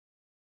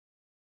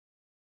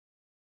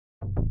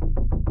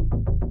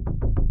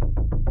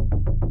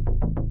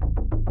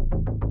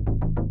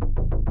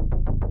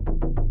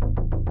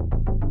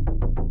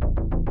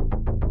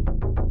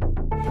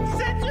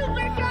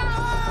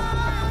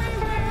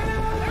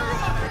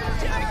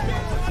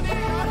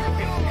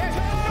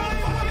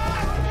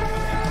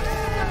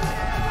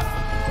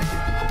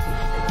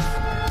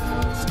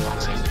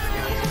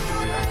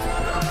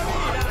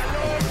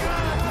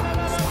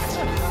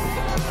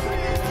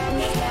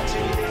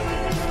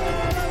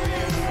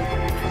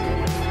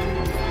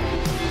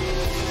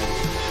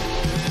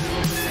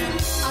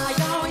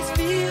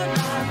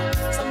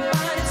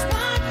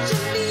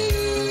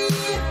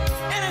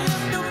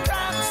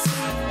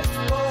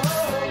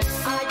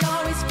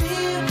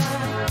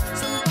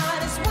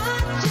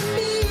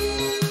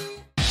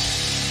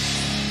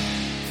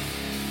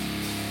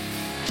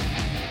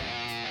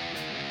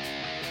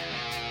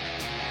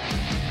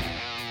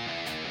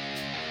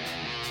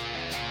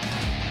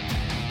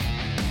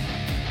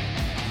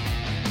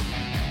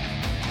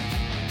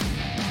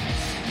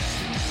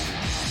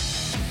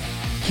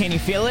Can you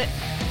feel it?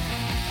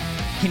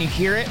 Can you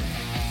hear it?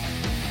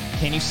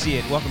 Can you see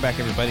it? Welcome back,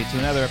 everybody, to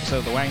another episode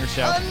of The Wanger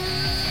Show.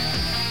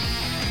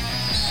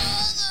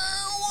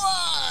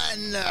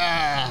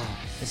 Another one!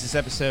 This is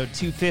episode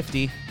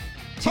 250.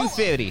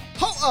 250.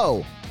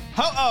 Ho-oh!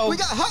 Ho-oh! We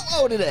got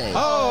ho-oh today!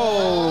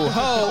 Ho!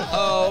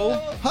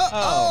 Ho-oh!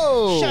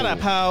 Ho-oh! Shut up,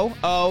 ho!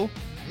 Oh.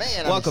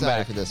 Man, I'm Welcome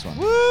excited back for this one.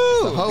 Woo!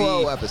 It's the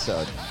ho-oh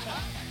episode.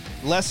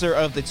 Lesser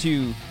of the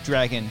two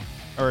dragon,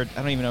 or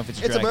I don't even know if it's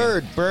a dragon. It's a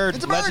bird. Bird,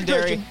 It's a bird,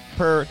 legendary, Christian.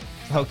 per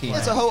Pokemon.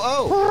 It's a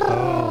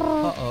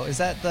ho-oh. Uh-oh. Is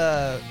that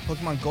the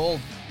Pokemon Gold?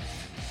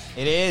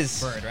 It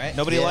is. Bird, right?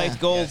 Nobody Yeah. likes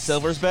gold. Yes.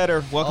 Silver's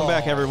better. Welcome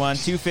back, everyone.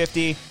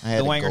 250, I had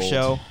The the Wanger gold.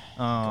 Show.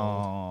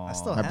 Oh. I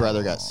still My have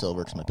brother it. got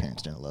silver because my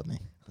parents didn't love me.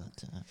 But,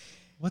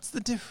 What's the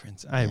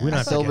difference? We don't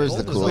have to Silver's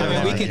get the it. cool I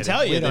mean, we Yeah. can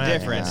tell you We the don't have to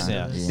difference. get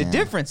Yeah. it. The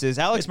difference is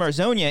Alex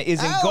Marzoña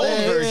is in gold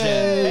version.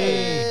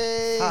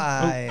 Hey.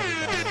 Hi.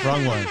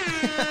 Wrong one.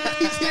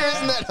 He's here,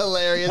 isn't that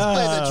hilarious?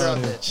 Play the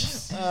trumpet.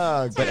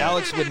 Oh, But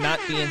Alex would not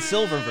be in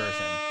silver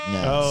version.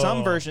 no. Oh.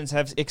 Some versions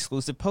have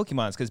exclusive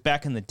Pokemons because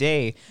back in the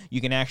day, you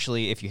can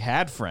actually, if you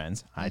had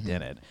friends, I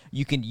didn't,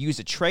 you can use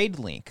a trade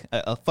link,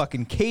 a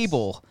fucking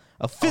cable,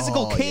 a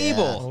physical Oh,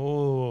 cable.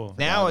 Oh.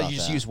 Now about you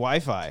just that. use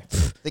Wi-Fi.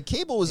 The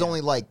cable was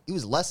only like, it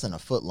was less than a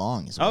foot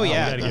long. As well. Oh,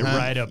 yeah. You gotta get Uh-huh.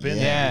 right up in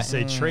Yeah. there.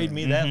 You say, trade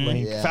me that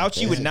link. Yeah,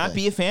 Fauci would not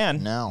basically. be a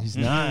fan. No. He's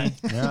not.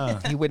 No.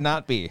 He would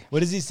not be.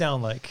 What does he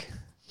sound like?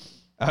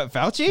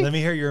 Fauci? Let me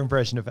hear your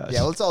impression of Fauci.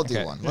 Yeah, let's all do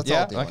Okay. one. Let's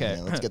Yeah? all do Okay. one.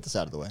 Yeah, let's get this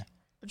out of the way.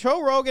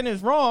 Joe Rogan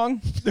is wrong.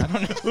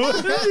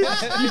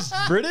 He's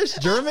British?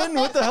 German?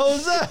 What the hell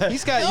is that?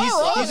 He's got.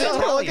 He's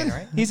Italian,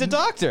 right? He's a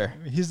doctor.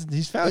 He's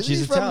Fauci. Isn't he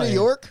He's from Italian. New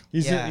York?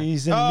 He's, Yeah.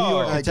 he's in Oh, New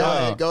York. All right,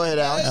 Italian. go ahead,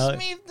 Alex.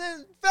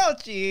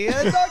 Fauci,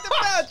 Dr.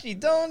 Fauci,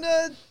 don't,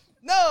 no,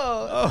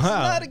 it's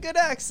wow. not a good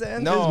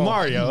accent. No. It's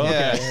Mario. Okay.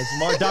 Yeah.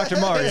 It's Dr.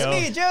 It's Mario.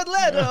 me, Jared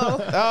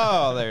Leto.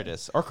 Oh, there it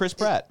is. Or Chris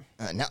Pratt.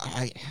 No,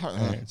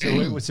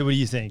 So what do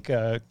you think,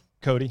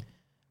 Cody?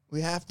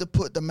 we have to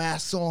put the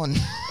masks on.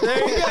 There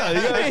you go.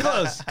 You got it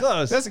close.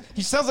 Close.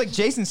 He sounds like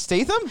Jason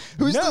Statham.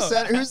 Who's No. the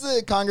senator? Who's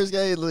the Congress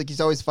guy? Like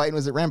he's always fighting.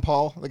 Was it Rand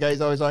Paul? The guy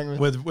he's always arguing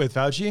with? With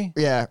Fauci?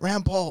 Yeah,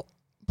 Rand Paul.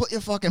 Put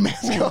your fucking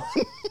mask on.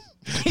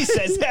 He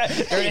says that.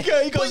 He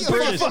goes Put your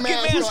British. fucking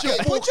mask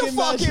on. Put your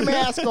fucking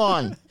mask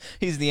on.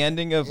 He's the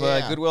ending of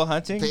Yeah. Good Will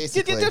Hunting.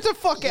 Basically. Get the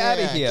fuck out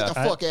of here. Get the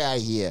fuck out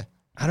of here.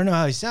 I don't know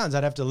how he sounds.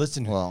 I'd have to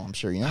listen. Well, I'm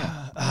sure you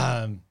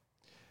know.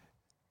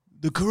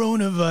 The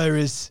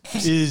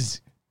coronavirus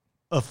is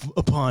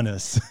upon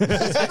us.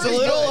 It's a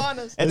little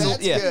honest. It's That's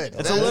good. It's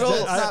That's- a little.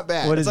 that's not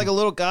bad. What It's is like a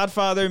little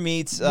Godfather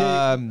meets.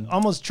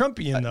 almost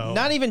Trumpian though.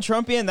 Not even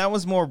Trumpian. That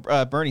was more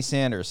Bernie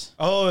Sanders.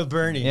 Oh,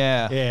 Bernie.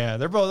 Yeah. Yeah.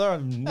 They're both.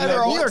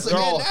 they're all- Once they're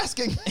all- again,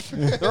 asking.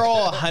 They're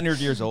all 100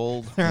 years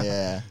old.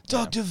 Yeah.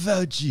 Dr.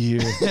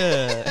 Fauci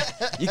here.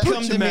 You come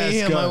your to me mask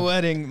at my on.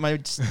 wedding, my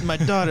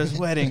daughter's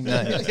wedding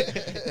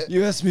night.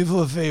 You asked me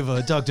for a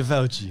favor, Dr.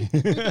 Fauci.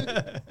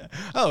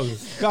 Oh,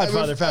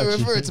 Godfather I Fauci.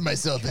 refer to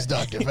myself as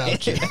Dr.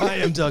 Fauci. I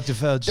am Dr.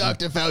 Fauci.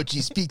 Dr.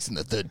 Fauci speaks in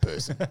the third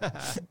person.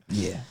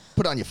 Yeah.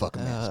 Put on your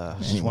fucking mask.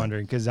 Just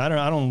wondering because I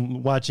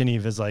don't watch any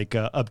of his like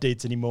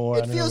updates anymore. I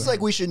It don't feels know.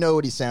 like we should know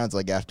what he sounds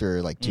like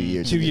after like 2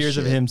 years. 2 of this years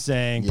of shit. him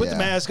saying, "Put the Yeah.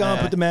 mask on,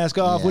 put the mask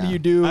off." What do Yeah. you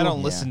do? I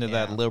don't listen to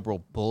that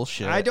liberal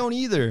bullshit. I don't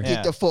either. Yeah.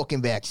 Get the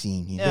fucking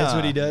vaccine. You know? That's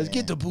what he does. Yeah.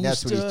 Get the booster.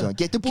 That's what he's doing.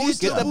 Get the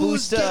booster. Get the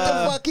booster. Get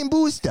the fucking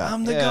booster.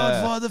 I'm the Yeah.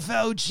 Godfather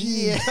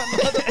Fauci. Yeah.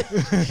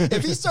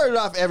 If he started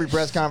off every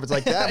press conference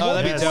like that, Oh, more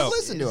that'd be people would dope.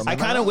 listen to him. I Am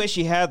kind of right? wish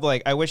he had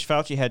I wish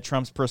Fauci had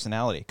Trump's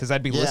personality because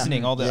I'd be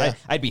listening all the. Yeah.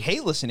 I'd be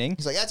hate listening.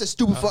 He's like, that's a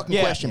stupid fucking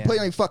yeah. question. Put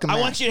on your fucking I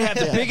mask. want you to have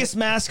the biggest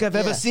mask I've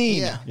ever Yeah.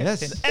 seen. Yeah.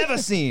 Yes. Ever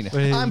seen.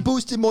 I'm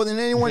boosted more than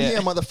anyone Yeah.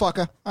 here,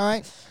 motherfucker. All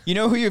right? You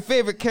know who your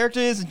favorite character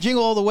is in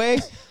Jingle All the Way?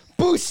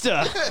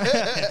 Booster.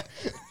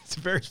 It's a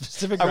very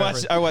specific.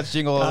 I watched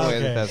Jingle All the Way.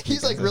 Okay. That's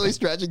He's like really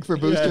stretching for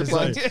Booster it's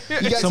Punch. like- You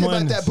guys hear Someone-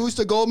 about that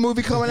Booster Gold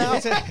movie coming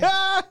out?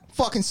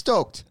 Fucking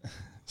stoked.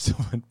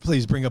 Someone,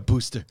 please bring up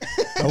Booster.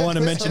 I want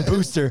to mention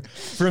Booster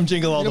from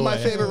Jingle All You know the my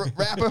Way. favorite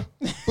rapper?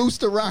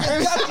 Booster Rhymes.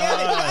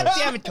 God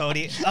damn it,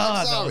 Cody.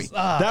 I'm sorry.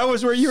 That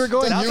was where you were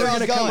going. That's You were where I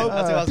going was to come going. up.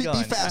 That's where I was Be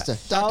going. faster.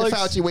 Dr. Alex-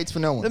 Fauci waits for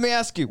no one. Let me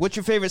ask you, what's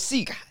your favorite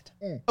seat?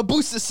 A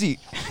booster seat.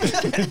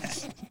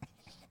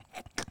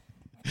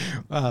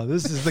 Wow,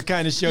 this is the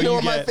kind of show You know you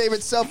what my get.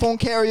 favorite cell phone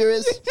carrier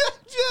is?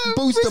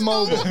 Booster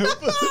Mobile.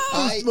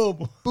 Boost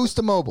Mobile.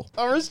 Booster Mobile.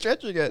 Oh, we're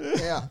stretching it.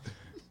 Yeah.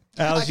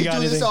 Alex, I you can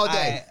got do this anything? all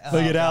day.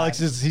 Look at Alex.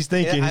 He's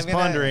thinking. He's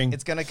pondering.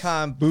 It's gonna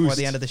come before Boost.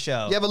 the end of the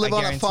show. You ever live I on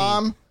a guarantee.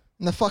 farm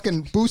and the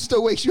fucking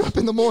booster wakes you up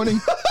in the morning?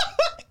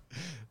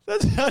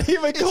 That's not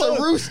even It's close.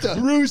 a rooster.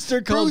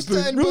 Rooster called Rooster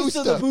Booster. and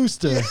Rooster the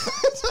Booster.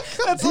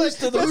 That's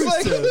Rooster the like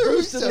Rooster. the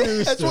Rooster the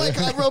rooster. That's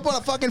Rooster. like I grew up on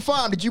a fucking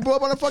farm. Did you grow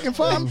up on a fucking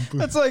farm?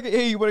 That's like,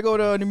 hey, you want to go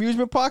to an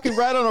amusement park and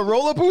ride on a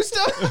roller booster?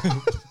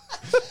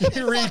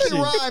 You're reaching. Fucking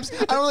rhymes.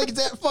 I don't think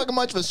it's that fucking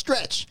much of a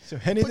stretch. So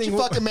Put anything. your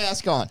fucking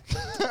mask on.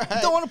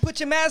 Don't want to put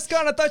your mask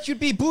on. I thought you'd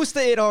be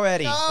boosted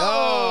already.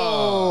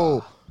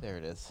 Oh, There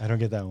it is. I don't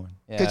get that one.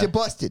 because you're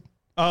busted.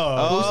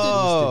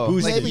 Oh.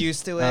 Boosted. Like Maybe.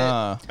 used to it.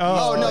 Oh,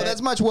 no,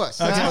 that's much worse.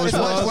 Okay, That's it's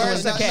much worse. worse.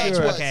 It's That's okay. much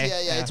worse.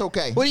 Okay. Yeah, it's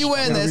okay. What are you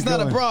wearing? Where That's we not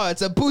a going? bra.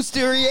 It's a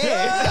bustier.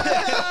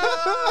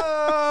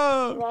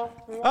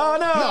 Oh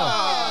no!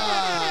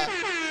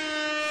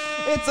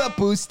 It's a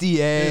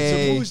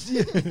bustier. It's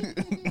a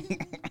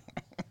bustier.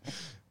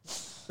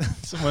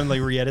 Someone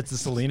like re-edits the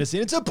Selena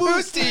scene. It's a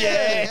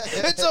bustier.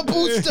 It's a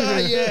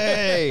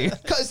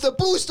bustier. Because the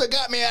booster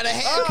got me out of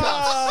handcuffs.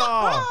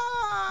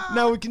 Oh!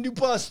 Now we can do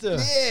Buster.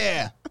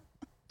 Yeah.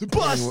 The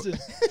Buster.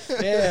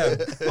 Yeah.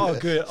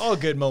 All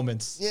good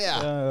moments.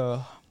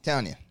 Yeah.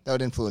 Telling you, that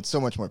would influence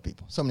so much more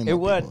people. So many more It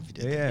would. people if you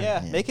did.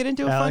 Yeah. Yeah, make it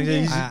into a Alex, fun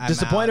game. he's I'm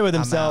disappointed out. with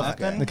I'm himself. out.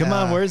 Now, come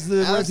on, where's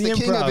the Alex, the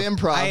king of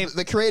improv, I-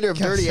 the creator of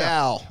Dirty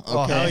Al.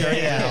 Oh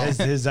Okay. yeah.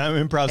 His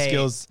improv Hey.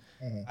 skills.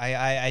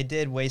 I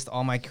did waste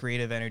all my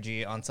creative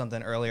energy on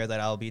something earlier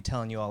that I'll be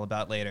telling you all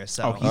about later.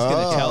 So Oh, he's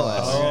gonna tell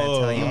us. We're gonna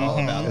tell you all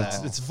about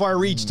that. It's far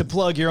reach to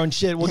plug your own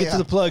shit. We'll get Yeah. to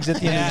the plugs at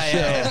the end of the show.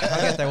 Yeah.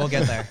 I'll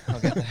get there. We'll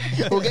get there.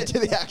 We'll get to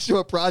the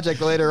actual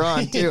project later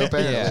on, too,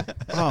 apparently. Yeah.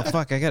 Oh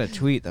fuck! I got a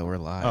tweet that we're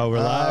live. Oh, we're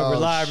live. We're Oh,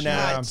 live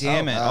now. God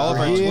damn it! All of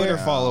we're our here. Twitter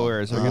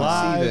followers are gonna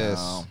Live. see this.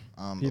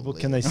 Oh, People,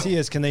 can they see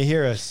us? Can they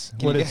hear us?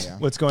 Can you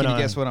What's going Can on?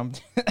 you guess what I'm?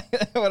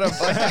 What I'm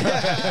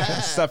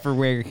playing? Stuff for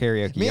Wanger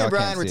karaoke. Me Y'all and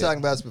Brian can't were see it. talking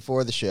about this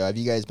before the show. Have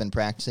you guys been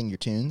practicing your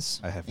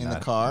tunes I have in not.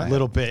 the car? A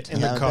little bit in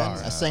You the haven't car.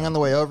 been? I sang on the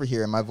way over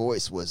here, and my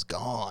voice was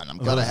gone. I'm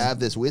gonna have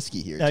this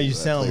whiskey here. Now to, you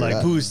sound clear it like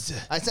up. boost.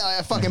 I sound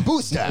like a fucking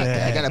booster.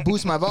 I gotta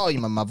boost my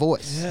volume of my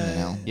voice. You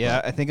know?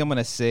 Yeah, I think I'm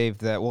gonna save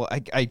that. Well,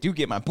 I do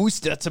get my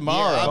booster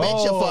tomorrow. Yeah, I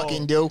bet you Oh.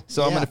 fucking do.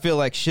 So I'm gonna feel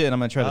like shit. I'm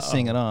gonna try to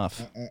sing it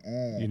off.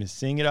 You're gonna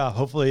sing it off.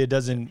 Hopefully, it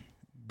doesn't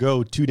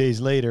go 2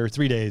 days later,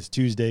 3 days,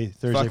 Tuesday,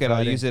 Thursday, Fuck it, Friday,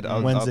 I'll use it.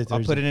 Wednesday, I'll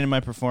Thursday. put it in my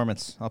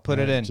performance. I'll put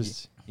it Yeah, in.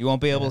 just- You won't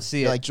be able to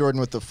see You're it. like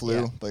Jordan with the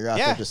flu, but you're out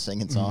Yeah. there just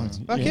singing songs.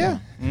 Fuck yeah.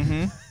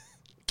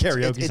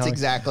 Karaoke. It's songs.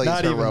 exactly Not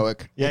as even-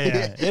 heroic. Yeah,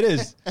 it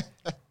is.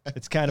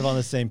 It's kind of on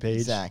the same page.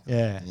 Exactly.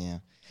 Yeah. Yeah.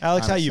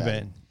 Alex, I'm how you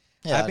excited. been?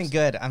 Yeah, I've been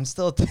good. I'm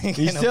still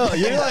thinking. You're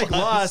like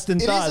lost in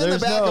It thought. is in the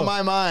There's back no, of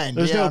my mind.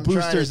 there's Yeah, no I'm trying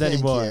to boosters think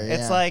anymore. here,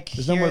 It's yeah. like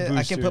There's no more here,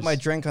 I can put boosters. my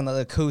drink on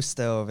the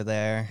Costa over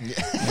there.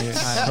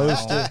 I don't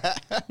Coaster.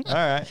 know. All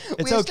right.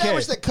 It's we okay.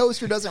 established that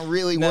coaster doesn't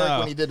really work No.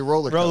 when he did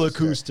roller Roller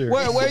coaster.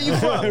 coaster. Where are you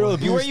from? Roller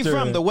Where are you coaster.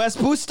 from? The West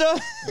Booster?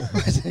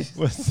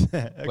 What's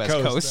that? A West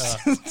Coast.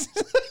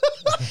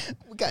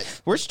 We got,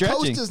 We're coast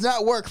stretching. does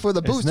not work for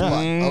the boost not.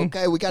 button.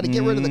 Okay, we got to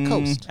get rid of the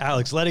coast.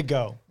 Alex, let it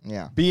go.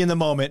 Yeah. Be in the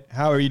moment.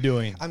 How are you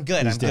doing? I'm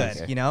good. these I'm days?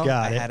 good. You know,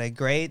 Got I it. had a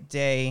great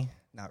day.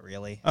 Not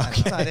really.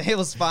 It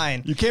was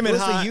fine. You came in It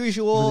was hot. the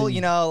usual.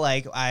 You know,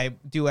 like I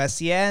do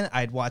SCN.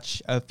 I'd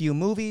watch a few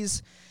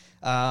movies.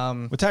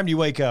 What time do you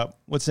wake up?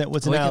 What's an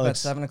Wake up at Alex?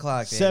 7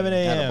 o'clock. baby. 7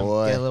 a.m.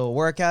 Attaboy. Get a little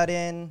workout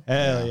in.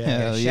 Hell yeah. Get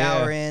Hell a yeah.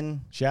 shower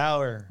in.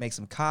 Shower. Make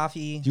some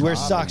coffee. Do you wear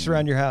socks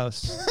around your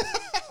house?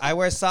 I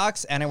wear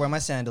socks and I wear my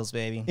sandals,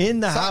 baby.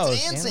 In the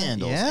Socks house. and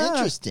sandals. Yeah.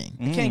 Interesting.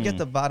 I can't get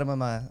the bottom of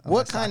my.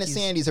 What kind of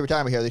sandies are we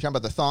talking about here? Are they talking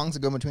about the thongs that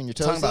go between your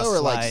toes, Talking about though,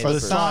 or like slides. Or the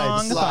slippers?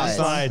 slides. Slides.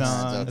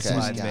 Slides. Okay,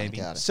 Slides, got it, baby.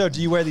 got it. So, do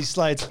you wear these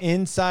slides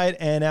inside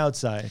and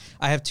outside?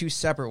 I have two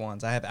separate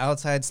ones. I have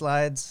outside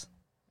slides.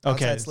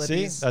 Okay, outside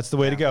see, slippies. that's the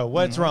way to go.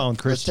 What's wrong,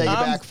 Let's Christian? take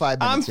it back 5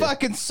 I'm minutes. here.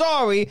 fucking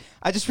sorry.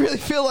 I just really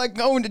feel like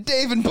going to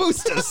Dave and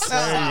Boosters.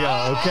 There you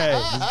go.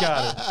 Okay, he's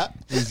got it.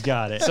 He's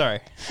got it. Sorry.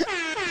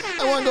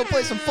 I want to go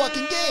play some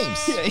fucking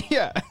games,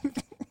 Yeah.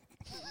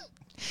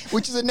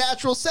 which is a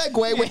natural segue.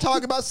 We're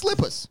talking about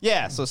slippers.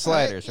 Yeah, so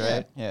sliders, Yeah.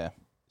 right? Yeah.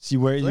 So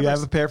you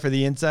have a pair for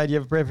the inside, you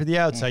have a pair for the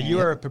outside. You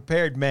are a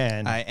prepared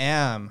man. I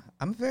am.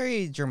 I'm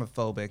very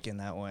germophobic in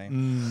that way.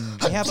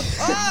 Mm. I have.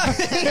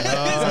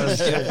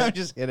 I'm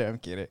just kidding. I'm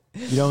kidding.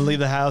 You don't leave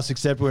the house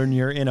except when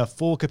you're in a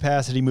full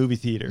capacity movie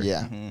theater.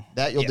 Yeah,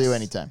 that you'll do Yes.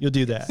 anytime. You'll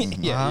do that.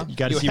 Yeah. You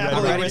got to You see Red happily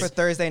I'm ready Rocket. for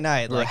Thursday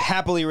night. Or Like,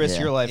 happily risk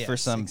Yeah. your life Yes, for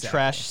some exactly.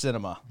 trash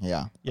cinema.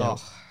 Yeah. Yeah.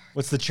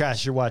 What's the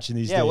trash you're watching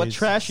these days? Yeah, what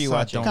trash are you So I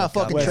watching? don't What kind of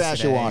look fucking up trash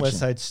you today. watching? West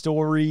Side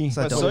Story.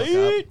 So I What's don't up?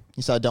 look up.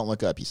 You saw Don't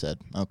Look Up, you said.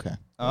 Okay.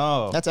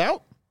 Oh. That's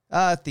out?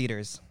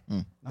 Theaters.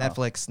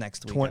 Netflix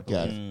next week. I Twen- believe.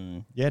 Got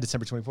it. Yeah,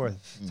 December 24th.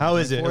 How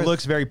is it? It 24th.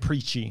 looks very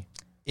preachy.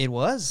 It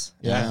was.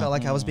 Yeah. I felt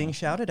like I was being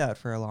shouted at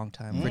for a long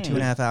time, for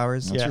 2.5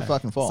 hours. That's Yeah. your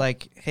fucking fault. It's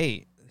like,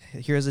 hey,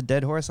 here's a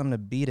dead horse. I'm gonna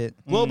beat it.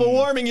 Global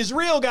warming is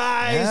real,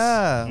 guys.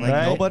 Yeah, like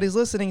Right? nobody's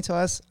listening to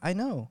us. I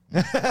know.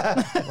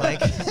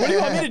 Like, What do you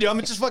want me to do? I'm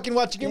just fucking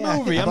watching a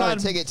movie. I I'm bought not.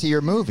 a ticket to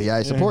your movie.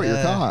 I support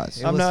your cause.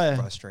 It I'm was not-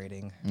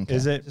 frustrating.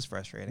 Is it? Just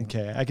frustrating.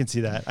 Okay, I can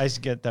see that. I used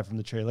to get that from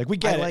the trailer. Like we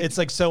get I it. like- It's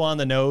like so on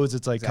the nose.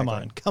 It's like,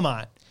 Exactly. come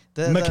on.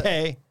 The-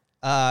 McKay.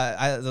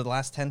 The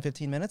last 10,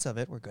 15 minutes of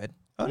it were good.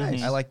 Oh,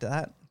 nice. I liked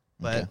that,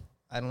 but Okay.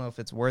 I don't know if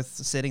it's worth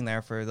sitting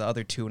there for the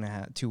other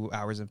 2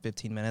 hours and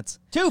 15 minutes.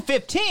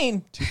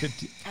 2:15.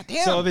 250.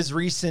 Damn. So of his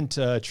recent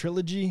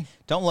trilogy.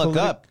 Don't look Politi-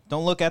 up.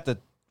 Don't look at the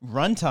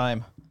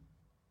runtime.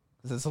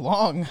 Because it's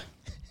long.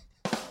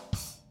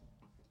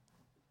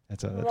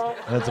 That's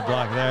a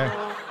block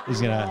there.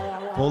 He's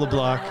gonna pull the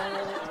block,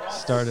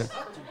 start it.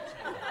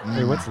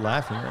 Wait, what's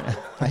laughing right now?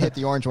 I hit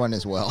the orange one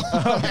as well.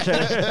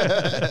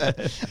 I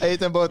hit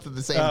them both at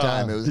the same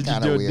time. It was Did you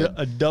kind do of weird.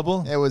 a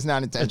double? It was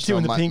not intentional.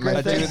 in the pink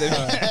right there?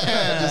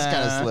 Just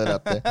kind of slid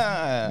up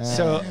there.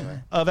 So,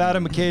 of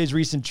Adam McKay's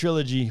recent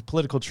trilogy,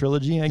 political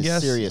trilogy, I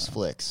guess. Serious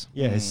flicks.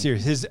 Yeah, his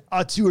serious. His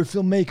auteur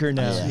filmmaker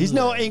now. Yeah. He's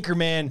no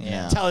Anchorman,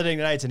 Yeah.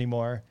 Talladega Nights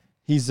anymore.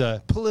 He's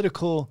a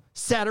political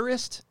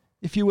satirist,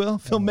 if you will,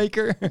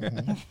 filmmaker.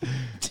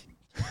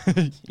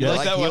 You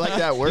like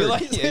that word?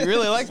 You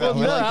really like that No, one?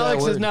 like that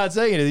Alex is word. not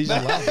saying it. He's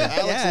just laughing. Alex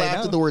Yeah, I laughed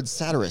know. at the word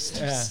satirist.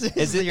 Yeah.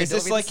 Is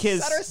this like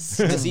his?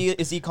 Satirist?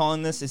 Is he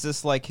calling this? Is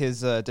this like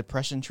his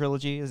depression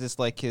trilogy? Is this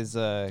like his?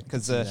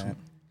 Because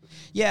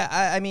Yeah,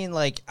 I mean,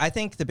 like, I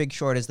think The Big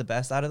Short is the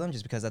best out of them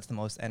just because that's the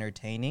most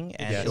entertaining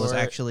and Yes. it was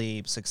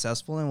actually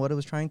successful in what it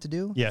was trying to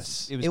do.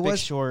 Yes. it was It Big was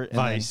Short, and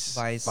Vice.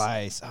 then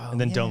Vice, oh,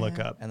 And then Don't Look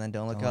Up. And then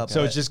Don't Look Up.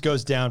 So it but- just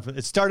goes down.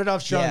 It started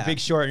off strong, Yeah. Big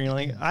Short, and you're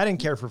like, I didn't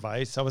care for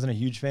Vice. I wasn't a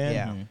huge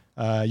fan.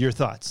 Yeah. Your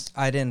thoughts?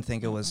 I didn't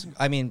think it was.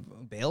 I mean,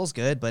 Bale's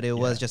good, but it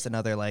was just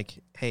another like,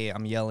 hey,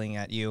 I'm yelling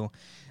at you.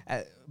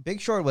 Big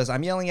Short was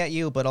I'm yelling at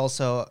you, but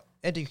also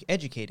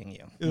educating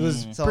you. It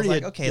was So I was pretty.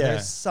 like, okay, yeah.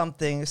 there's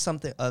something.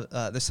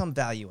 There's some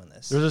value in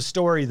this. There's a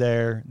story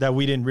there that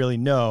we didn't really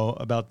know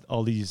about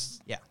all these.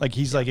 Yeah. Like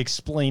he's like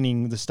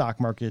explaining the stock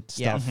market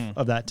Yeah. stuff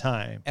of that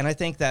time. And I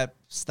think that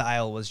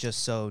style was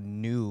just so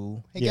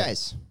new. Hey, Yeah.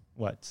 guys,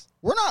 What?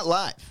 we're not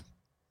live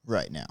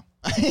right now.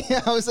 I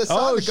saw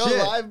Oh, the go shit.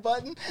 live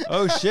button.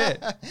 Oh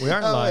shit! We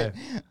aren't Oh, live.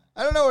 wait.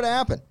 I don't know what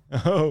happened.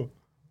 Oh.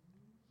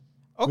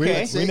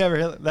 Okay. We never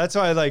hit. That's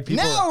why like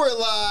people. Now we're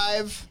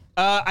live.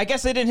 I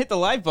guess I didn't hit the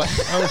live button.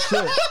 Oh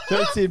shit!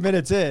 13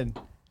 minutes in.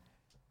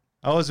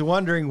 I was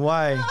wondering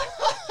why.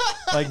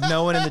 Like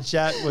no one in the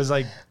chat was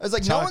like. I was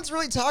like, no one's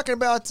really talking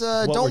about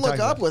we're Don't Look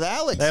talking Up about. with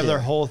Alex. They have their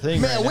here. whole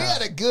thing. Man, right we now.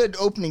 had a good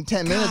opening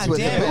 10 minutes God with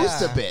the damn.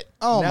 booster bit.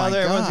 Oh Now my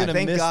everyone's god. gonna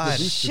Thank miss God.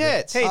 the booster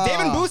bit. Shit. Hey,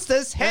 David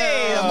Boostas.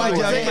 Hey, Oh, my my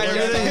God. God.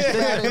 Everything's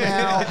bad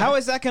now. How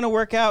is that going to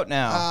work out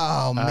now?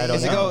 Oh man. don't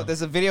Does it know. go? Does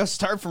the video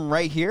start from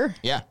right here?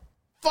 Yeah.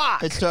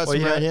 Fuck. It starts Well,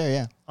 from yeah. right here,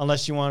 yeah.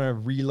 Unless you want to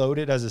reload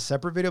it as a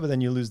separate video, but then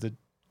you lose the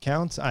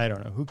counts. I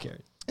don't know. Who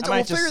cares? It's, I we'll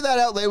might just- figure that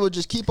out later. We'll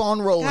just keep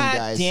on rolling, God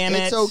guys. damn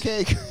It's it.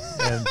 okay.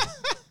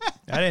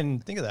 And I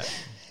didn't think of that.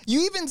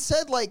 You even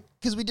said, like,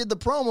 because we did the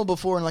promo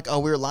before and, like, oh,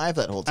 we were live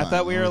that whole I time.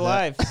 thought we were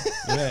live.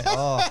 Yeah.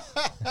 Oh.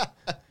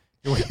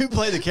 We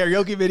played the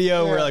karaoke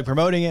video. We're like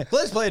promoting it.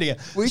 Let's play it again.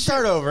 We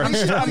start over. we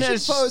should- I'm we gonna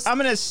should post- I'm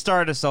gonna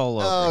start us all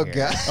over. Oh, here.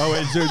 God. Oh,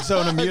 wait, dude.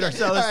 So to mute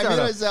ourselves. All Let's right, start mute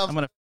over. ourselves. I'm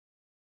gonna.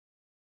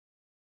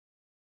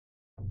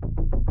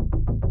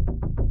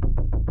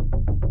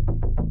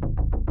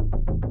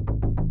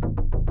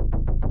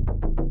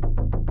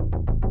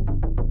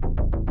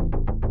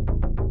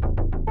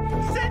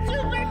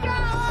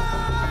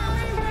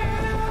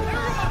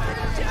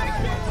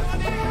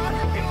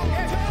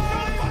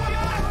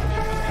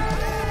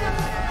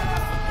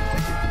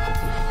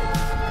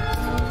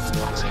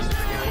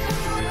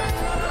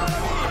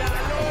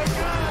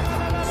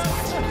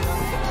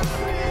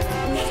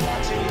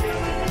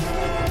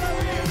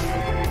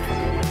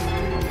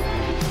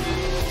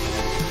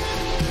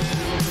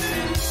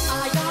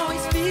 I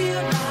always feel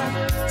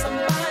like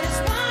somebody's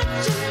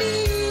watching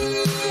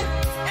me,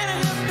 and I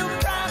have no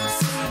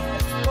privacy.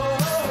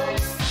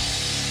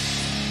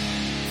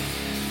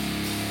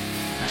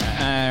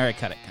 All right,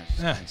 cut it.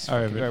 All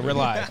right, We're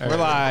live. We're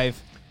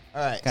live.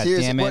 All right. God So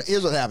damn it.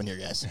 here's what happened here,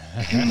 guys.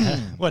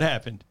 What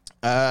happened?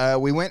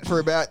 We went for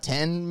about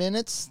 10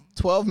 minutes,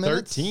 12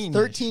 minutes,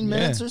 13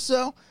 minutes yeah. or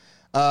so.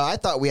 I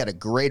thought we had a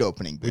great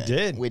opening bit.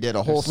 did. We did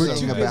a whole We're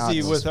thing too about...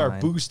 busy with our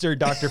fine. booster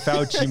Dr.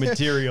 Fauci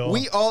material.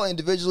 We all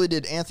individually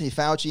did Anthony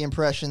Fauci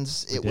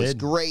impressions. It was did.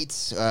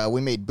 great.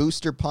 We made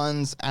booster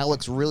puns.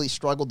 Alex really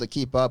struggled to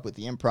keep up with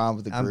the improv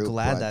of the I'm group.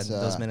 glad but, that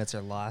those minutes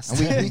are lost.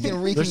 we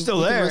can They're still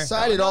we can there.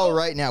 recite it all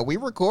right now. We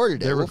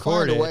recorded it. They're We'll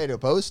recorded. find a way to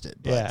post it.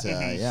 But,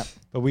 Yeah. yeah.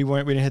 But we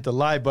didn't hit the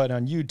live button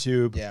on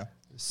YouTube. Yeah.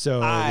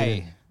 So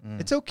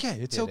it's okay.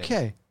 It's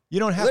okay. You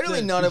don't have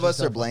Literally to. none beat of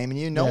us are yourself up. blaming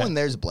you. No Yeah. one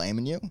there's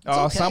blaming you. It's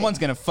Oh, okay. someone's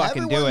gonna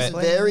fucking do Everyone's it.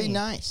 very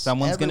nice.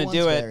 Someone's gonna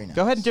do Everyone's very it. nice.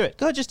 Go ahead and do it.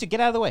 Go ahead, just to get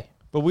out of the way.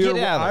 But we Get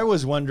were. out of I there.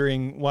 was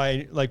wondering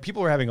why, like,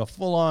 people were having a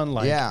full-on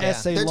like Yeah.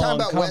 essay They're long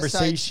talking about West Side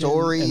conversation,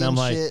 Story and I'm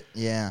like, shit.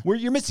 Yeah.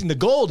 you're missing the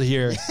gold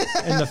here,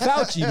 and the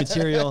Fauci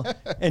material,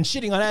 and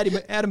shitting on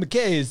Adam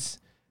McKay's.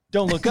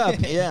 Don't Look Up.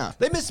 Yeah.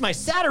 They missed my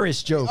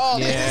satirist joke. Oh,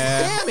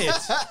 Yeah. Damn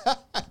it!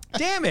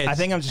 Damn it! I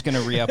think I'm just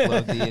gonna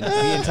re-upload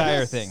the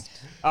entire thing.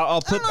 I'll I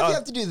put. don't know if you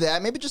have to do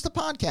that. Maybe just a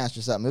podcast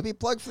or something. Maybe a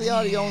plug for the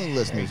audio-only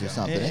listeners or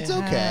something. It's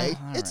okay.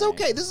 It's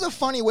okay. This is a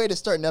funny way to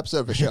start an episode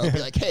of a show. Be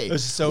like, hey,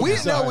 This is so we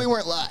didn't know bizarre. we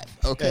weren't live.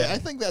 Okay, Yeah. I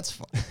think that's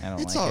fun. I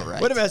don't It's like all it.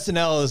 right. What if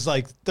SNL is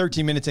like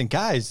 13 minutes in?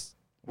 Guys,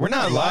 we're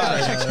not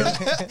live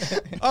right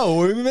now.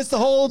 Oh, we missed the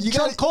whole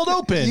cold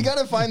open. You got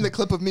to find the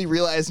clip of me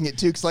realizing it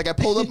too, because like I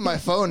pulled up my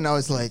phone and I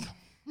was like,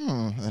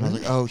 and I was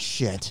like, oh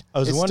shit. I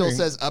was it wondering-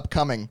 still says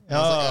upcoming. I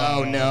was like,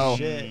 oh no.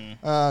 Shit.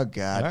 Oh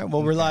god. All right,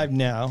 well, we're live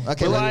now.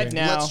 Okay, We're live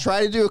now. Let's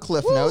try to do a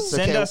cliff notes.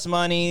 Send okay. us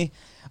money.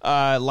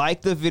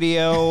 Like the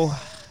video.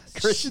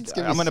 Christian's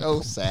gonna I'm be gonna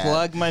so sad.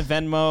 plug my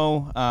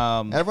Venmo.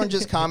 Everyone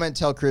just comment,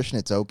 tell Christian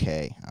it's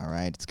okay. All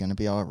right, it's gonna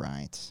be all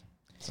right.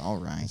 It's all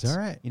right. It's all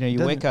right. You know, you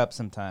Doesn't- wake up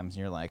sometimes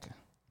and you're like,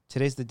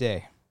 today's the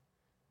day.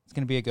 It's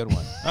gonna be a good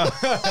one.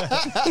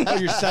 Oh,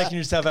 you're psyching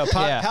yourself out.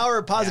 Yeah. Power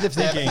of positive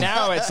thinking.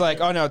 Now it's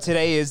like, oh no,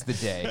 today is the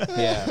day.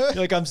 Yeah. You're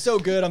like, I'm so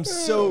good. I'm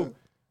so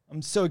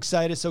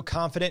excited, so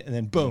confident, and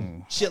then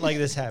boom, shit like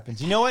this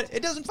happens. You know what?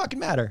 It doesn't fucking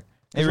matter.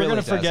 It We're really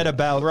gonna forget doesn't.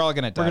 about. We're all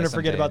gonna die We're gonna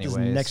forget someday about this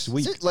anyways. next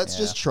week. Let's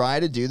just try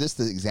to do this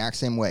the exact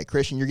same way.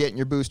 Christian, you're getting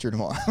your booster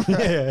tomorrow.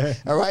 Yeah.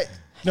 All right?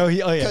 No, oh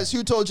yeah. Because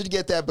who told you to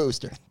get that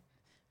booster?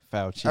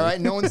 Fauci. All right,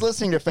 no one's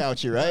listening to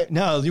Fauci, right?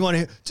 No, you want to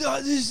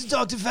hear? This is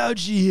Dr. Fauci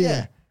here.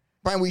 Yeah.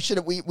 Brian, we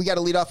got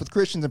to lead off with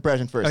Christian's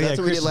impression first. Oh, yeah, That's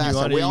what we did Christian, last you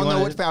time. wanna- We all you know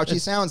wanna- what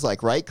Fauci sounds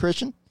like, right,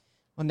 Christian?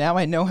 Well, now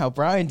I know how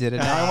Brian did it.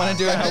 Now I want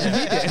to do it how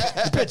he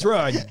did. Pitch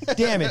wrong.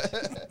 Damn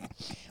it.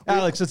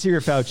 Alex, let's hear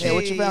your Fauci. Yeah,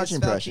 what's your Fauci it's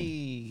impression?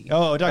 Fauci.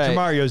 Oh, Dr. Right.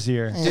 Mario's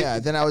here. Yeah,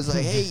 then I was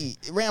like, hey,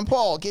 Rand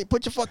Paul,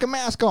 put your fucking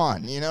mask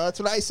on. You know, that's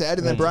what I said.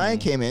 And then Brian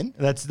came in.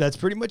 That's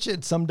pretty much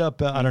it. Summed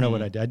up. I don't know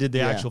what I did. I did the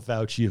actual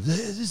Fauci. Of,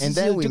 this And is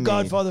then we the made-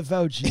 Godfather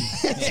Fauci.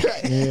 That's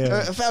right.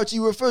 Yeah.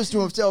 Fauci refers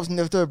to himself in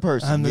the third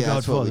person. I'm the Yeah,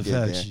 that's what we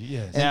Godfather did there. Fauci.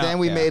 Yes. And Now- then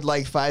we yeah. made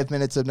like 5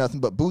 minutes of nothing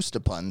but booster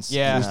puns.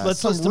 Yeah. And, Let's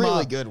some list them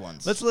really off. good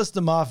ones. Let's list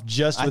them off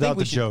just I think without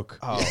we the should- joke.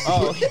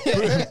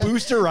 Oh,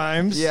 Booster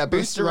rhymes. yeah,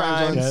 booster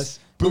rhymes. Yes.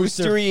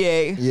 Booster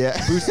EA.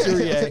 Yeah.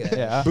 Booster, yeah.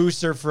 Yeah.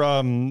 Booster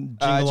from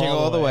Jingle, Jingle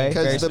All the Way.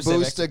 Very Because the specific.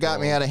 booster got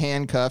me out of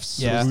handcuffs.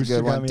 Yeah. Was a Booster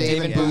good got one. me-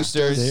 Dave and Yeah.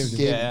 Boosters.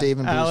 Yeah. Dave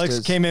and Alex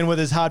Boosters. came in with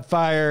his hot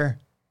fire.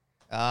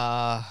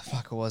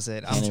 Fuck, what was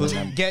it? Can't even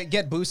remember.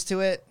 Get boost to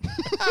it.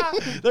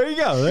 There you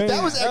go. There That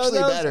you was go. actually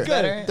That was better. good.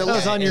 Better. The That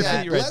was on your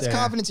yeah, feet right less there.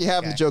 confidence you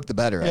have in the joke, the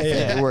better. I Yeah,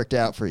 think yeah. it worked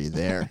out for you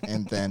there.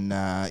 And then,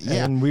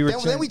 yeah. And we were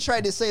then we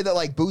tried to say that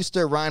like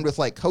booster rhymed with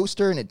like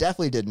coaster, and it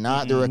definitely did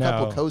not. There were a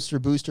couple No. coaster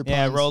booster puns.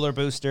 Yeah, roller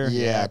booster.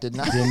 Yeah, it did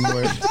not. Didn't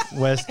work.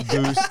 West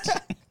Boost.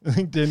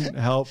 Didn't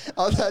help.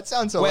 Oh, that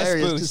sounds West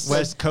hilarious. Boost. Just-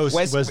 West Coast.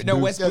 West West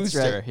West That's Booster.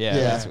 right. Yeah,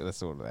 Yeah.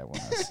 that's what that one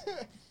was.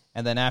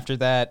 And then after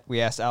that,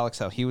 we asked Alex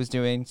how he was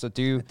doing. So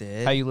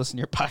did. how you listen to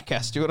your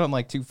podcast. Do it on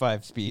like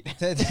 2.5 speed.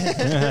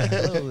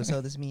 Hello,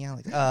 so this is me,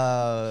 Alex.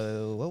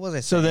 What was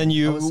I saying? So then I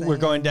you was were saying-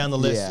 going down the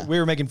list. Yeah. We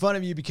were making fun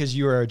of you because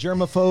you were a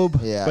germaphobe.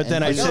 Yeah. But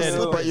then and I you know,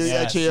 said, but you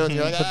Yes. you're like,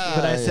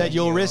 but I said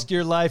you'll risk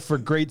your life for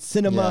great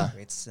cinema.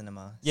 Great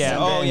cinema. Yeah.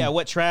 So Oh then- yeah.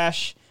 What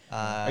trash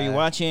are you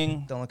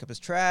watching? Don't look up his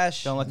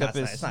trash. Don't look No, up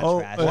it's his- not, Oh,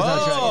 it's not trash. it's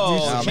not trash. Whoa.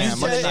 You- Oh, you man,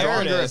 much said-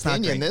 stronger It's not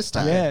opinion great. this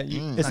time. Yeah,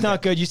 Mm. it's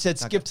not good. You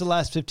said Not skip to the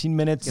last 15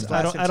 minutes. Skip the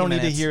I last don't 15 need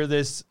to minutes. hear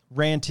this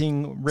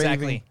ranting, raving,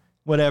 Exactly.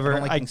 whatever. I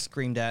don't like being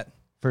screamed at.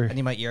 for I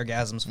need my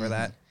eargasms for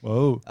that.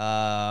 whoa.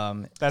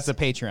 That's a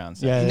Patreon.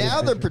 So. Yeah.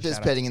 Now they're Shout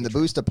participating in the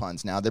booster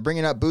puns. Now they're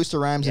bringing up Booster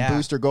Rhymes and Yeah.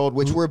 Booster Gold,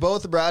 which were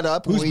both brought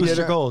up. when Who's we did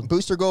Booster our- Gold?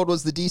 Booster Gold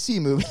was the DC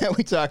movie that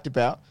we talked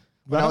about.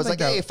 When I I don't was like,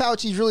 think "Hey,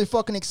 Fauci's really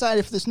fucking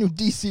excited for this new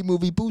DC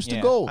movie, Booster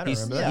Yeah. Gold." I don't He's-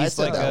 remember yeah, that. I he's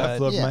said like that. That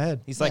flew over Yeah. my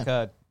head. He's like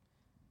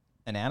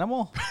an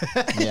animal.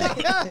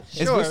 Yeah.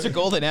 Is Booster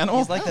Gold an animal?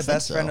 He's like the think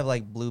best so. friend of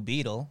like Blue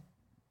Beetle.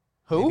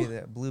 Who? Maybe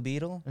the Blue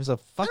Beetle. There's a I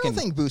fucking. don't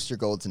think Booster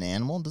Gold's an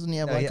animal. Doesn't he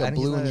have No, like I a think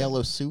he's blue and not-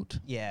 yellow suit?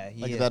 Yeah,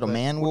 he Like is, that a but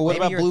man Well, would what maybe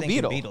about you're Blue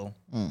thinking Beetle?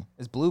 Mm.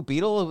 Is Blue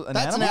Beetle an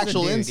That's an animal?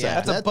 actual dude, insect. yeah.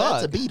 That's a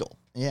That's a bug. beetle.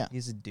 Yeah.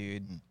 He's a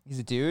dude. He's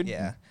a dude.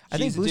 Yeah, I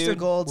She's think a Booster dude.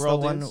 Gold's We're the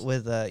all one dudes.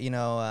 with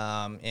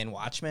in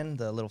Watchmen,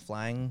 the little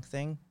flying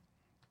thing.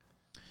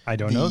 I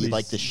don't know The- these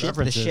like the ship? The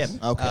references. ship.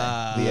 Okay.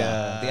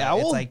 The owl?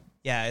 It's like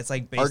it's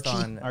like based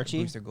Archie? on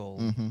Archie? Booster Gold.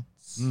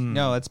 Mm-hmm.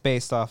 No, it's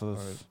based off of.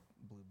 Or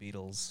Blue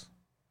Beetle's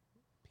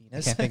I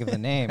penis. can't think of the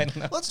name.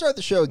 Let's start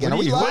the show again. What Are are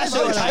we you- live?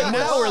 we're Okay, live.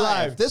 Now we're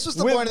live. This was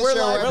the We're- point of the we're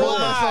show where I live. pulled We're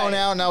my phone live.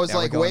 out and I was Now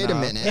we're like, going wait a now.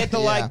 minute. Hit the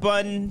Yeah. like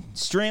button,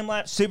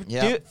 Streamlabs, super,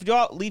 Yeah.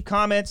 leave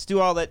comments, do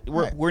all that.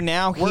 We're, Right. we're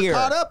now We're here.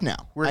 caught up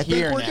now. We're I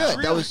here think we're now.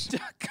 good. That was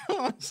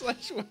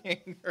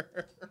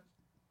Patreon.com/Wanger.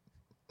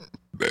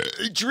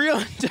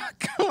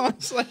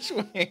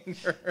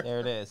 Patreon.com/Wanger. There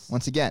it is.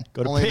 once again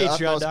Go to only the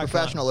utmost patreon.com.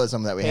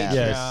 professionalism that we have.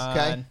 Yes.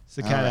 Okay. It's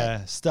the All kind right.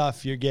 of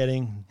stuff you're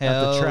getting. Not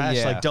Hell the trash.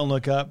 yeah. Like, don't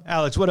look up.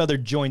 Alex, what other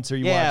joints are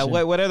you Yeah,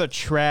 watching? what other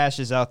trash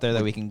is out there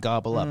that we can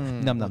gobble up?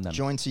 Num num num.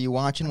 Joints are you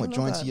watching? What know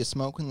joints that. are you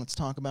smoking? Let's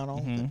talk about all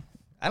of them.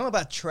 I don't know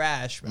about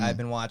trash I've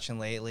been watching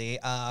lately.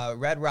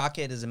 Red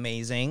Rocket is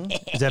amazing.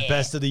 Is that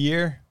best of the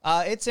year?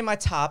 It's in my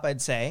top,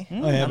 I'd say. Oh,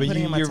 yeah, I'm but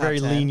putting it in my you're top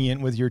very 10.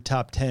 lenient with your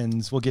top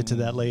tens. We'll get to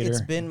that later.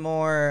 I've been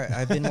more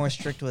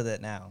strict with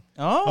it now.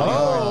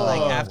 Oh,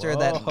 Like after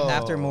Whoa.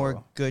 after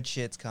more good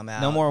shits come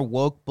out. no more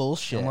woke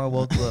bullshit. no more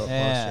woke bullshit.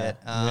 Yeah.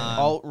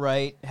 Alt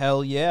right,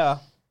 hell yeah.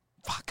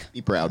 Fuck.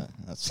 Be proud.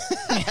 That's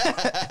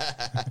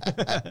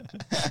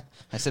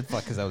I said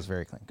fuck because I was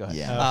very clean. Go ahead.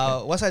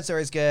 yeah. West Side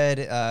Story is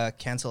good.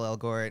 Cancel El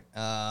Gort.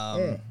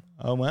 Oh,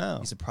 wow.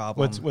 He's a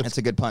problem. What's That's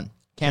a good pun.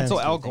 Cancel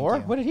Thank Al you, thank Gore.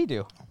 you. What did he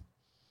do?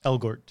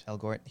 Elgort? El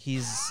Gort.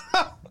 He's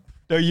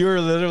No, you're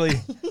literally,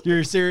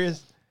 you're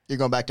serious? You're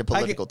going back to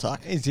political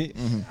talk. Is he,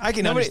 I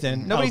can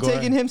understand. Nobody Al Gore.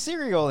 taking him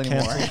cereal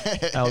anymore.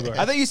 Cancel Al Gore.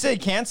 I thought you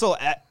said cancel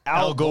Al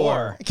Al Gore.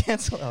 Gore.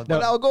 cancel El What Gort.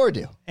 did Al Gore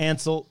do?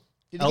 Ansel.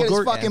 Did he get his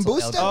Elgort? fucking Ansel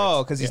boost Elgort. up?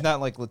 Oh, because he's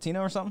not like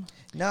Latino or something.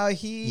 No,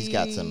 he's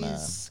got some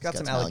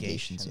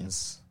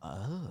allegations.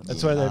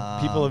 That's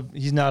why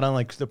he's not on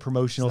like the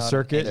promotional He's not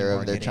circuit.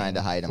 They're trying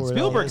to hide him.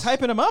 Spielberg's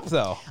hyping him up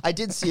though. I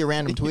did see a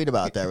random tweet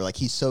about that. Where like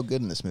he's so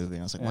good in this movie,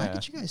 and I was like, why Yeah.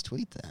 did you guys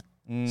tweet that?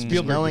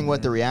 Spielberg, Knowing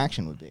what the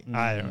reaction would be.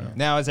 I don't know.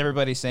 Now is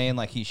everybody saying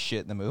like he's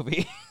shit in the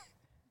movie?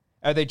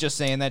 Are they just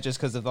saying that just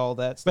because of all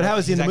that stuff? But how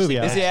is he in the movie?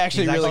 Is he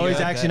actually really Oh, good?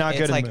 he's actually not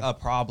good It's in like the movie. a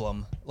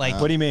problem. Like,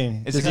 What do you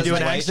mean? Is Does it he do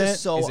an because he's just accent?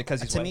 so, Is it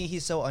 'cause he's to white? me,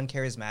 he's so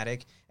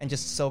uncharismatic and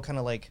just so kind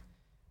of like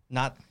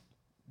not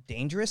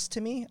dangerous to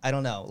me. I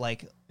don't know.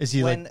 Like, Is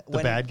he like the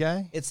bad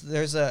guy?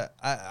 There's a.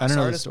 I'm don't know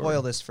sorry the to story.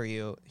 spoil this for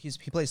you. He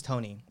plays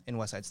Tony in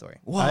West Side Story.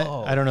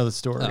 I don't know the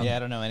story. Yeah, I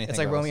don't know anything. It's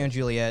like about Romeo this. and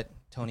Juliet.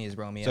 Tony is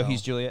Romeo. So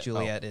he's Juliet?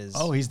 Juliet is.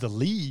 Oh, he's the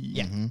lead.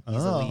 yeah. He's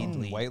Oh. the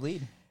lead. White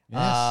lead.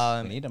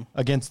 Um, We need him.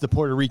 Against the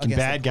Puerto Rican Against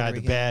the bad guy,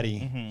 Puerto the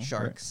Rican- baddie.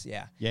 Sharks.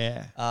 Yeah.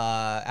 Yeah.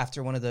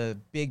 After one of the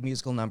big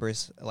musical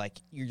numbers, like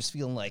you're just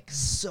feeling like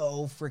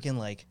so freaking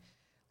like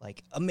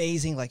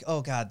amazing. Like,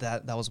 oh god,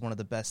 that was one of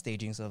the best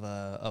stagings of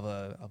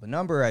a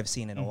number I've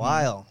seen in a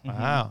while.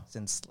 Wow.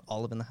 Since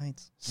All Up in the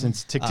Heights.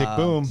 Since Tick Tick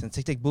Boom. Since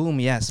Tick Tick Boom,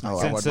 yes. Oh,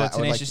 I Since would li- I would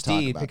like Tenacious to talk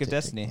D, about Pick of Tick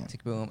Tick, Destiny. yeah.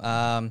 Tick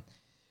Boom.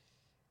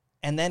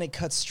 And then it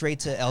cuts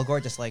straight to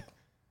Elgort, just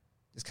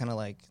kind of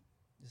like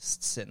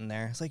just sitting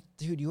there. It's like,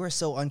 dude, you are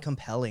so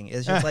uncompelling.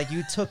 It's just like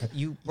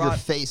you brought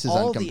face is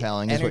all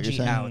uncompelling, the is what you're energy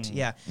saying? out.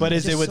 Yeah, But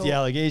It's is it just with so- the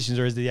allegations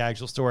or is it the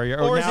actual story?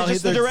 Or is now it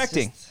just the there's-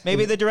 directing?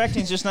 Maybe the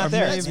directing's just not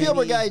there. That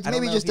Spielberg guy I don't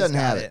maybe know just if he's doesn't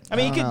have got it. I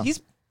mean, don't know.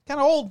 he's kind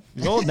of old.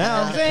 He's old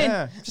now. Just saying.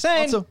 Yeah. Just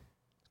saying. Also,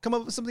 come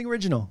up with something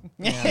original.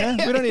 Yeah.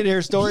 We don't need to hear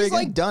a story He's again.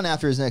 like done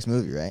after his next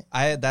movie, right?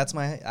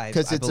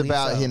 Because I it's believe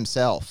about so.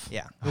 himself.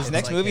 Yeah, His It's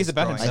next like movie is his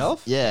about growing-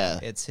 himself?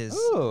 Yeah. It's his.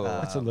 Ooh.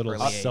 That's a little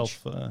early age. self.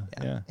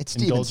 Yeah. It's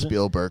Steven Indulgent.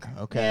 Spielberg.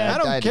 Okay. Yeah, I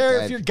don't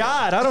care if you're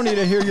God. I don't need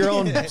to hear your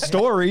own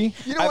story.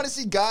 You don't want to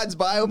see God's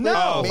biopic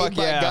No. made Fuck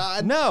by yeah.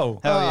 God? No.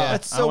 Hell yeah.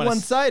 That's I so wanna s-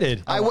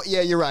 one-sided.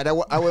 Yeah, you're right. I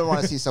wouldn't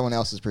want to see someone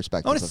else's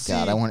perspective wanna of God. see-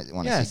 I want to yes. see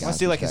I God's want to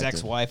see like his perspective.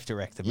 ex-wife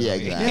direct the movie. Yeah,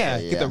 exactly.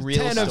 Yeah. Get the real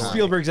 10 of story.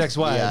 Spielberg's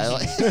ex-wives.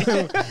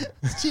 Yeah,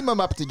 let's team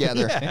them up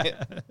together.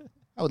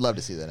 I would love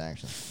to see that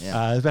actually.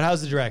 Yeah. But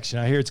how's the direction?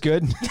 I hear it's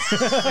good.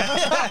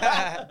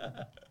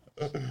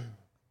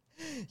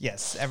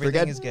 Yes, everything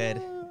good? is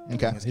good.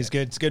 Okay. He's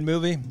good. It's a good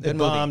movie. It movie.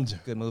 bombed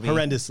Good movie.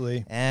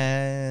 horrendously.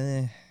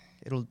 And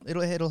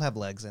it'll have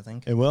legs, I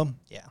think. It will.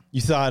 Yeah,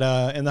 You thought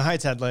In the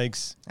Heights had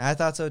legs. I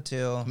thought so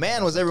too.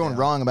 Man, was everyone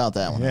wrong about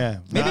that one? Yeah.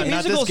 Maybe not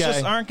musicals this guy.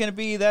 just aren't going to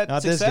be that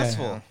Not this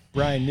successful. guy.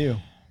 Brian knew.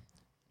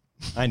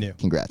 I knew.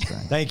 Congrats,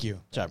 Brian. Thank you.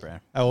 Good job,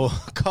 Brian. I will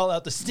call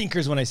out the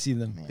stinkers when I see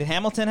them. Did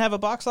Hamilton have a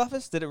box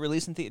office? Did it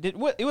release in theater? It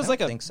was I like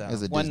don't a think so. It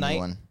was a one Disney night.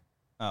 one.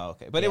 Oh,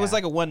 okay, but it was Yeah.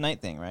 like a one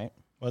night thing, right?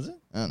 Was it?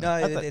 I don't know.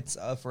 No, thought- it's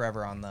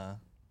forever on the.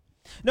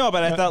 No,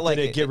 but I thought like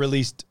Did it get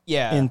released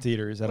yeah. in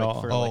theaters at Like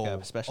all? for- like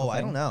a special I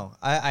thing? don't know.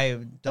 I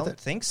don't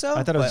think so.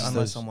 I thought it was but just unless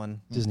those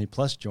someone. Disney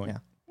Plus joint.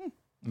 Yeah.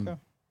 Okay.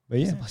 But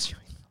yeah,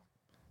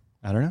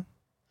 I don't know.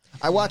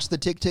 I watched the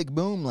Tick Tick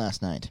Boom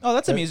last night. Oh,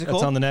 that's a That- musical.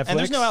 that's on the And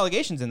there's Netflix? no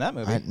allegations in that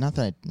movie. Not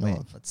that I know Wait,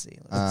 of. let's see.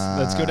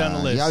 Let's go down the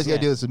list. You always got to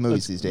Yeah. do this with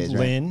movies these days, right?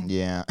 Lynn?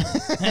 Yeah. I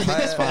think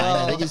it's fine.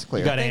 I think it's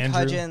clear. You got I think Andrew.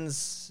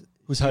 Hudgens.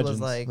 Who's he was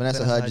Hudgens? Like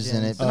Vanessa Hudgens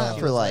in it, but not She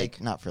for was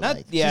like, not for Not-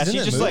 like. yeah, She's in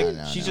she's that just movie? like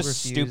No, she's no.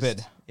 just refused.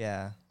 stupid.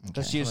 Yeah,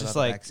 But she was Something just about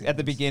like the at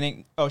the vaccines.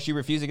 beginning. Oh, she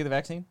refused to get the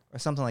vaccine. or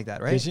something like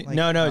that, Is right? she- Like,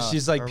 no, or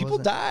she's like, was people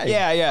it? die.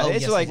 Yeah, yeah. Oh,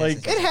 It's yes, like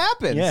yes, yes, it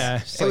happens.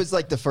 Yeah. It was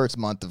like the first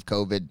month of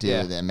COVID too.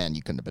 Yeah. Then man,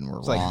 you couldn't have been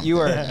It's wrong. like you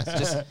are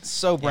just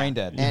so brain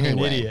dead. You're an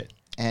Anyway. idiot.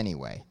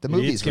 Anyway, the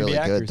Idiots movie's can be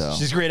really good actors. though.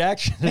 She's great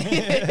action.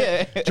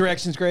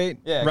 Direction's great.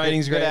 Yeah,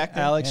 Writing's good great.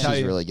 acting. Alex, Yeah. how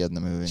She's you- really good in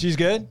the movie. She's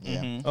good.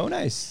 Yeah. Oh,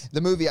 nice.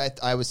 The movie,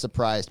 I was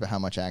surprised by how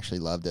much I actually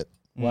loved it.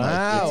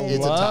 Wow.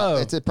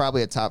 It's Whoa.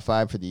 probably a top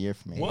 5 for the year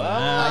for me.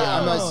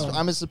 Wow.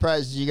 I'm as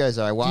surprised as you guys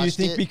are. I watched Do you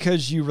think it.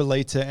 because you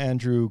relate to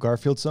Andrew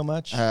Garfield so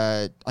much?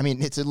 I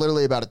mean, it's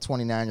literally about a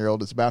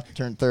 29-year-old that's about to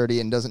turn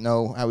 30 and doesn't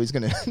know how he's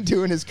going to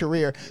do in his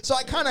career. So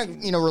I kind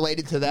of,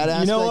 related to that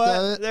aspect you know of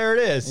what? it. There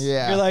it is.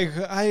 Yeah. You're like,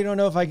 I don't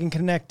know if I can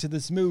connect to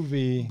this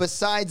movie.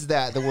 Besides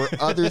that, there were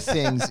other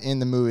things in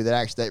the movie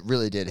that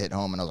really did hit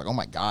home, and I was like, "Oh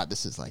my god,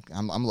 this is like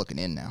I'm looking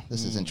in now.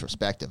 This is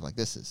introspective. Like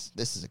this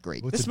is a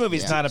great." This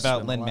movie's not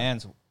about Lin No.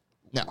 Man's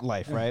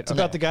life, right? It's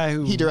about the guy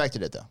who He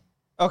directed it though.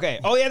 Okay.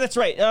 Oh yeah, that's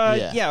right.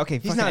 Yeah. Yeah. Okay.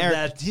 He's fucking not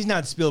Eric. he's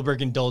not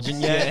Spielberg indulgent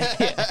yet.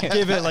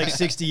 Give it like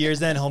 60 years,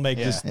 then he'll make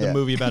the Yeah.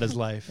 movie about his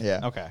life.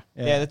 Yeah. Okay.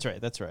 Yeah. Yeah. That's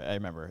right. That's right. I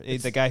remember.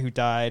 It's the guy who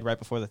died right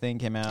before the thing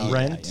came out.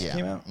 Rent Yeah.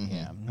 came out. Mhm.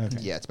 Yeah. Okay.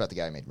 Yeah, it's about the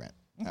guy who made Rent.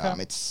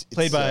 It's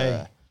Played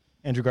by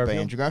Andrew by Garfield.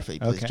 Andrew Garfield. He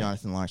plays Okay.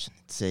 Jonathan Larson.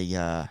 It's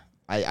a.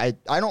 I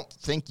don't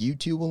think you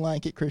two will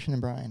like it, Christian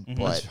and Brian, but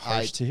That's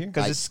harsh to hear.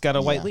 Because I- it's got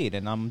a white yeah. lead,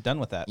 and I'm done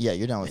with that. Yeah,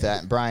 you're done with that.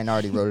 And Brian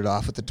already wrote it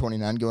off with the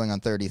 29 going on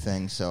 30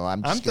 thing, so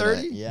I'm just I'm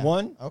 30. Yeah.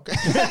 One. Okay.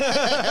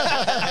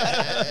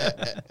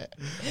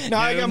 No,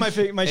 I got my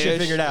shit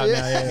figured out now.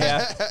 Yeah.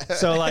 Yeah.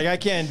 So like, I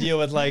can't deal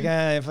with like,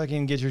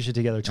 fucking get your shit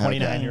together.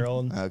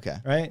 29-year-old. Okay.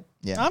 Right?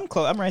 Yeah. I'm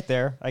close. I'm right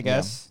there. I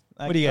guess.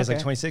 What are you guys, like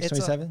okay. 26, It's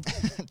a-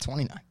 27?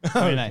 29.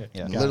 29.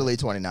 Yeah. Literally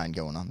 29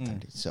 going on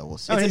 30. So we'll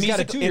see. Oh, and It's he's a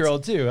got a musical-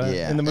 2-year-old too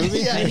Yeah. in the movie?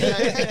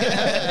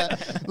 Yeah.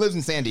 Lives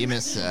in San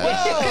Dimas.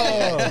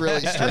 It's really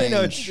strange. I didn't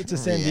know it's a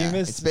San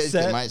Dimas It's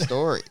basically set. my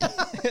story.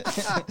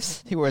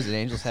 He wears an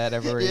angel's hat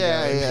everywhere. he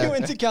Yeah, goes. yeah. He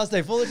went to Cal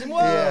State Fullerton.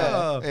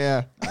 Whoa!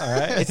 Yeah. All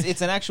right.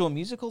 It's an actual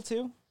musical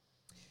too.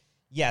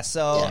 Yeah,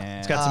 so Yeah.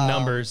 It's got some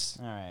numbers.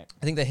 All right.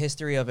 I think the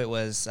history of it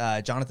was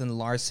Jonathan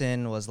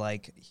Larson was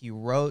like, he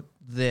wrote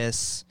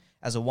this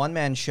as a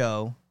one-man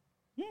show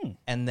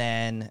and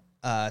then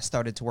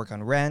started to work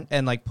on Rent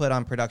and like put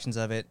on productions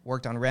of it,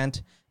 worked on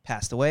Rent,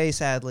 passed away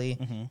sadly.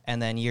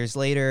 And then years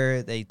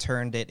later, they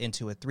turned it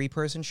into a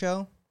 3-person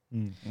show.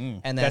 And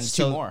then That's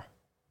two more.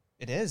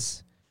 It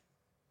is.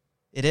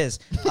 It is.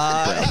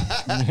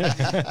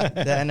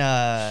 Then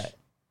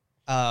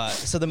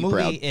so the movie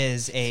proud?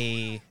 is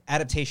a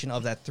adaptation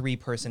of that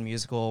 3-person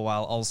musical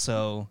while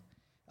also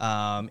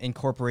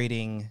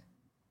incorporating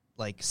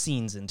like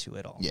scenes into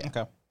it all. Yeah.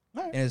 Okay.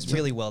 And it's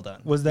really well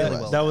done. Was that Really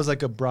well that done. was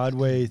like a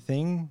Broadway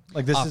thing?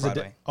 Like this is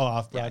Off-Broadway.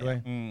 off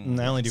Broadway.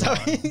 I only do on.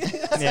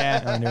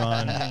 Yeah. I only do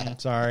on.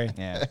 Sorry.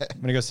 Yeah.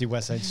 I'm gonna go see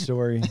West Side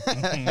Story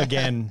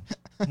again.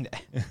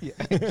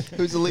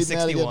 Who's the lead in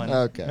that again? 61.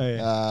 Okay.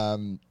 Oh,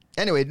 yeah.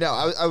 Anyway, no,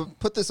 I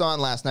put this on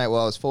last night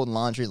while I was folding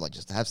laundry, like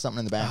just to have something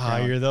in the Ah,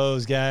 background. you're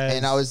those guys.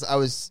 And I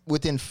was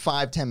within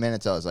 5-10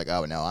 minutes. I was like,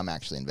 oh no, I'm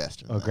actually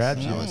invested. In Oh, this.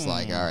 grabbed And you. I was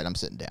like, all right, I'm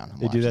sitting down. I'm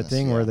They do watching that this.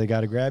 thing Yeah. where they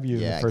got to grab you.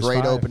 Yeah, the first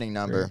great 5. opening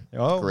number. Great.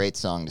 Oh, Great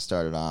song to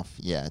start it off.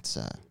 Yeah, it's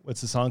I What's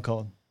the song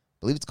called?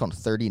 believe it's called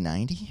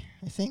 3090.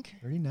 I think.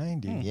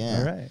 3090. Yeah.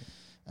 All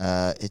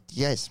right.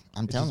 Yes,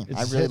 I'm telling you, it's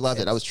I really hits.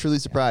 loved it. I was truly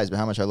surprised by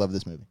how much I love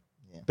this movie.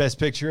 Best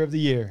picture of the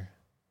year.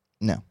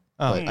 No,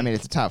 Oh. but I mean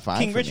it's a top 5.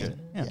 King for me. Richard.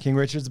 Yeah. King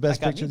Richard's the best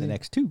Got picture me of the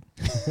next 2.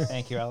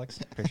 Thank you, Alex.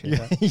 Appreciate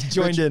that. He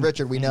joined in.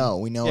 Richard, we know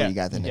Yeah. you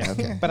got the name. Yeah.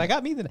 Okay. But I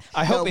got me the.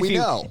 I hope we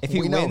know. if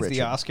he We know, wins the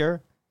Richard.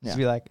 Oscar, Yeah. just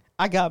be like,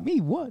 I got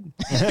me one.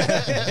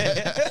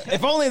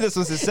 If only this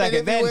was his second.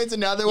 And if he wins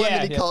another one,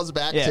 then he calls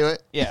back to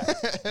it. Yeah,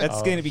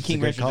 that's going to be it's a King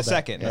good Richard the callback.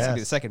 second. That's going to be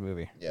Yes. the second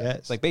movie. Yeah. Yes.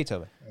 It's like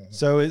Beethoven.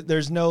 So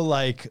there's no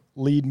like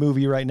lead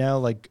movie right now,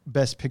 like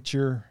best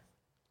picture.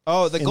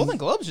 Oh, the Golden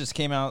Globes just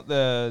came out.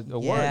 The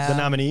awards. Yeah. The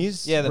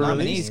nominees. Yeah, the were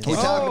nominees released? Can we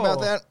Oh. talk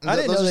about that? I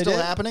didn't Those know are they still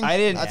did. happening. I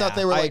didn't. I thought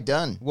they were like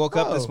done. Woke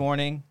up this Oh.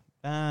 morning.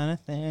 Found a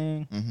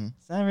thing. Mm-hmm.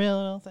 It's not real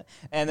little thing.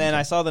 And then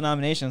I saw the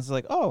nominations.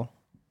 Like, oh,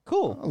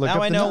 cool. I'll look Now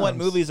up I the know what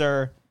noms. movies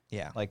are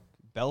Yeah. like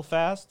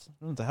Belfast. I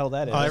don't know what the hell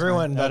that is. Oh,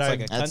 everyone That's that like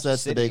I- a That's country, the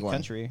city, big one.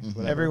 country. Mhm.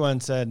 whatever. Everyone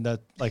said that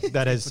like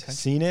that has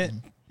seen it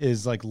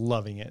is like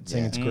loving it,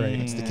 saying Yeah. it's great.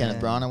 It's the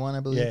Kenneth Branagh one,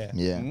 I believe. Yeah.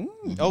 Yeah.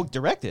 Mm. Oh,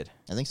 directed.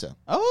 I think so.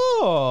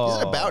 Oh,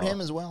 Is it about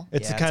him as well?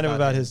 It's Yeah, kind it's of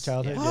about about his his-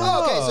 childhood. yeah. Yeah.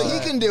 Oh, okay, so he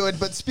can do it,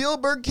 but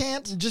Spielberg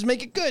can't. Just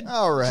make it good.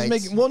 All right. Just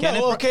make it, well,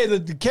 Kenneth no, Bra- okay.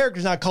 The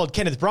character's not called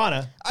Kenneth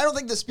Branagh. I don't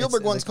think the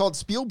Spielberg It's- one's called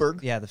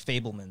Spielberg. Yeah, the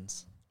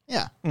Fablemans.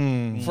 Yeah.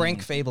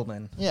 Frank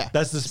Fableman. Yeah.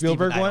 That's the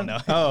Spielberg I don't one. know.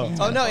 Oh,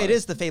 Oh no, it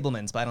is the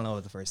Fablemans, but I don't know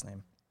the first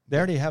name. they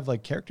already have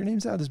like character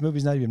names out. This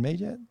movie's not even made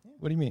yet.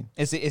 What do you mean?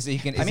 Is it? You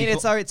can. I mean,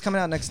 it's already, it's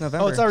coming out next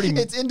November. Oh, it's already.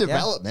 It's in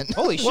development.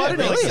 Holy shit! Well, I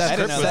didn't know really? Seth I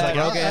didn't know Rogen- that.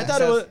 Seth Okay. I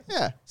thought it was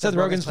Yeah. Seth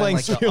Rogen's playing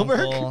like, the Spielberg.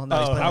 uncle. No,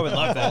 he's Oh, playing I would the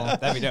love uncle.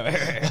 that. That'd be dope.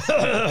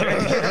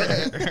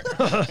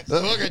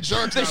 The fucking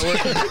shark's not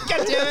working.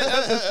 God damn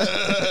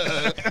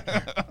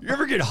it! You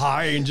ever get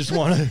high and just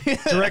want to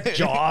direct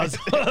Jaws?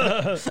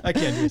 I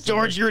can't do it.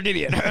 George, you're an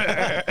idiot. You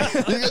got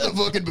the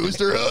fucking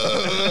booster.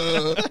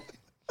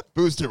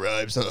 Booster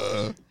rhymes.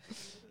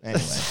 Anyway.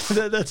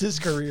 That's his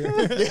career.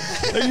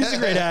 He's a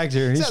great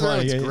actor. He's Seth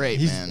funny. Rogen's great,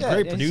 He's man. a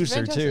great Yeah, he's producer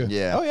fantastic. too.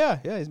 Yeah. Oh yeah,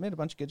 yeah. He's made a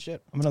bunch of good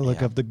shit. I'm gonna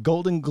look up the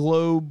Golden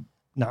Globe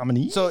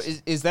nominees. So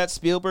is that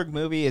Spielberg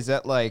movie? Is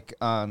that like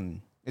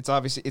It's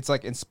obviously it's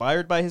like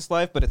inspired by his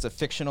life, but it's a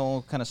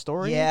fictional kind of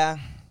story. Yeah,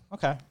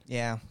 Okay.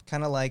 yeah,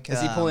 kind of like.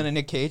 Is he pulling a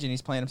Nick Cage and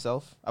he's playing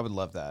himself? I would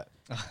love that.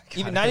 God,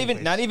 Even I not really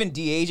even not wish. even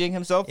de-aging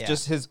himself, Yeah.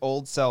 just his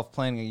old self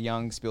playing a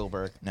young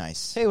Spielberg.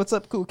 Nice. Hey, what's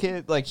up, cool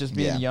kid? Like just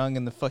being Yeah. young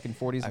in the fucking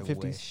 40s I and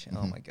 50s. wish.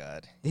 Oh my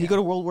god. Did he go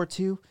to World War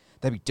II?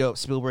 That'd be dope.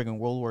 Spielberg in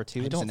World War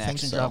II. I don't an think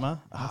action so.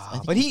 drama. I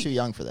think But he's too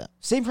young for that.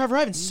 Saving Private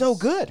Ryan's so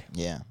good.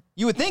 Yeah.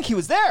 You would think he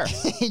was there.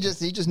 he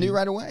just knew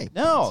right away.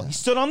 No, he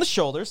stood on the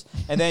shoulders,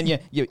 and then you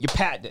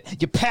patented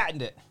it. You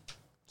patented it.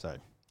 Sorry,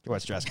 you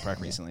watched Jurassic Park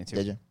recently too.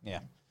 Did you? Yeah.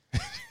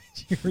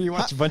 you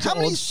watch a bunch How of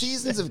many old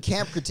seasons of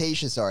Camp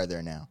Cretaceous are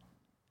there now?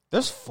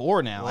 There's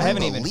 4 now. I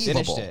haven't even finished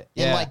Unbelievable. it.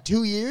 In Yeah. like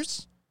 2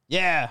 years?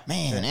 Yeah.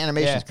 Man,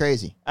 animation's Yeah.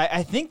 crazy.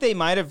 I think they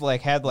might have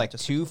like had like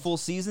 2 full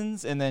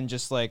seasons and then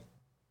just like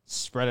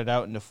spread it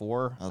out into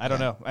 4. I don't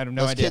Okay. know. I have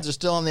no Those idea. kids are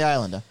still on the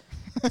island, huh?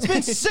 It's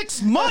been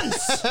 6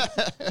 months.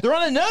 They're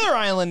on another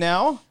island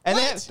now, and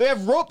they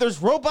have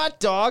There's robot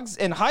dogs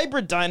and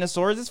hybrid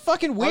dinosaurs. It's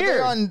fucking Are weird.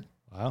 they on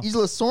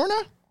Isla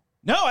Sorna?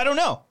 No, I don't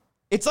know.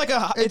 It's like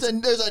There's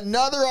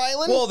another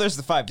island? Well, there's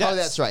the 5 deaths.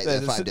 that's right,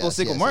 the 5 deaths.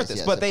 Sequel Yes, Marthas,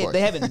 yes, but of they course.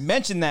 haven't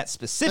mentioned that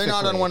specifically.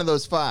 They're not on one of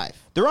those 5.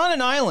 They're on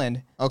an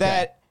island Okay.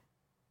 that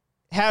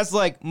has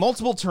like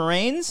multiple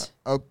terrains.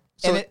 Oh,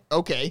 so And it-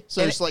 okay.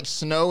 So and there's like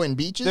snow and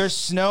beaches? There's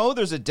snow.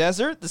 There's a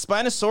desert. The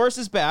Spinosaurus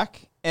is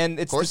back, and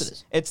it's course it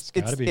is. It's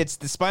gotta be. it's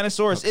the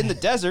Spinosaurus in the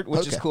desert,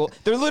 which is Okay. cool.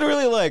 They're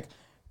literally like,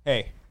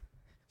 hey,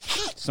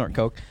 snorting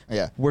coke.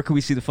 Yeah. Where can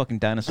we see the fucking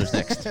dinosaurs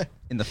next?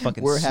 In the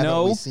fucking Where haven't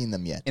snow, we seen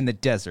them yet? in the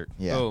desert.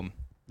 Yeah. Boom.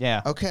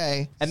 Yeah.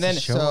 Okay. And then It's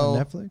a show so-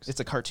 on Netflix. it's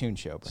a cartoon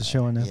show. It's a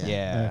show on Netflix.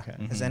 Yeah. Okay.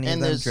 Mhm. Has any And of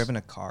them there's- driven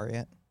a car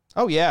yet?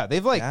 Oh yeah,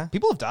 they've like Yeah?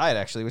 people have died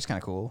actually, which is kind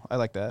of cool. I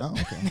like that. Oh,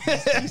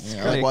 okay.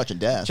 Yeah, I like watching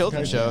death.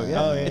 Children's show.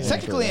 Yeah. Oh, yeah, It's yeah.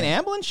 technically an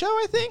ambulance show.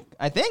 I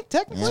think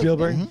technically.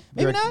 Spielberg,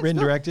 Maybe not.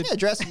 written, directed. Yeah,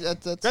 Jurassic.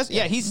 That's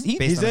Yeah, he's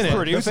He's in it. The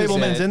produces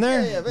Fableman's it. in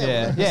there.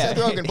 Yeah. Seth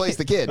Rogen plays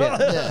the kid.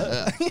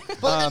 Yeah.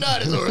 Fucking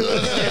dinosaurs.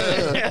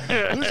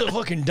 Who's a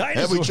fucking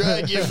dinosaur? Have we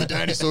tried giving the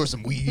dinosaur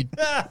some weed?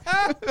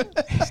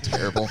 It's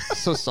terrible.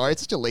 So sorry.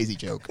 It's such a lazy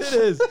joke. It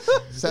is.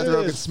 Seth It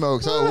Rogen is.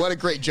 smokes. Oh, what a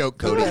great joke,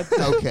 Cody.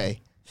 Okay.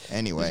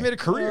 Anyway. He's made a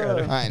career out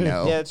of it. I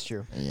know. Yeah, it's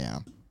true. Yeah.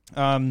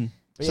 But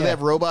So they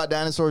have robot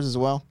dinosaurs as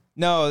well?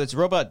 no, it's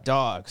robot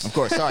dogs. Of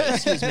course. Sorry.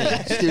 Excuse me.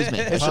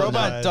 It's Apologize.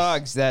 robot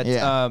dogs that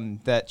Yeah.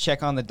 that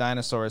check on the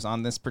dinosaurs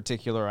on this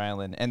particular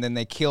island, and then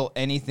they kill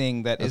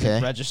anything that isn't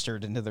Okay.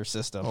 registered into their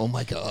system. Oh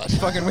my God.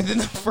 Fucking within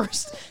the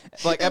first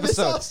And this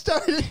all episode.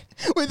 started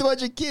with a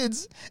bunch of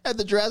kids at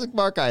the Jurassic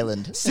Park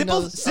Island. Simple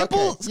And I was-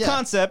 simple okay, yeah.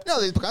 concept.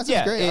 No, the concept's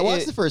Yeah, great. I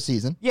watched the first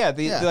season. Yeah,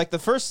 Yeah. like the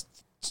first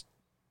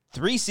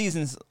 3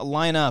 seasons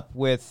line up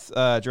with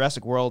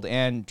Jurassic World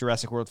and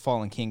Jurassic World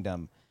Fallen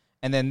Kingdom.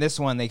 And then this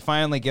one, they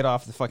finally get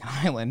off the fucking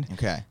island.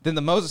 Okay. Then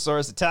the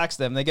Mosasaurus attacks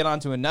them. They get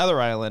onto another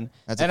island.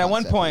 That's a and at fun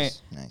one set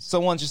point, piece. Nice.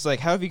 someone's just like,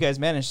 how have you guys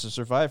managed to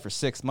survive for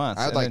 6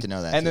 months? I'd And like then- to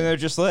know that, And then too. they're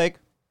just like,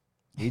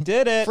 you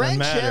did it. Friendship.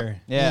 matter.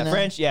 Yeah, you know?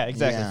 French. Yeah,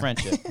 exactly. Yeah.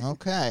 Friendship.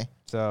 Okay.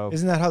 So.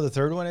 Isn't that how the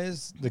third one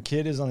is? The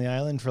kid is on the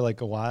island for like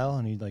a while,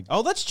 and he like.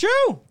 Oh, that's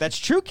true. That's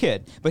true,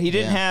 kid. But he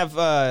didn't Yeah.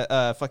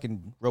 have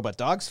fucking robot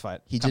dogs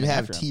fight. He did coming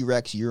have after him.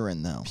 T-Rex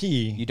urine, though.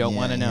 P. You don't Yeah,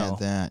 want to he know. had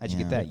that, How'd you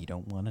yeah. get that? You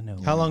don't want to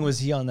know. How long was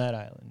he on that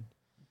island?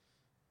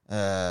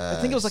 I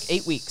think it was like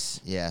 8 weeks.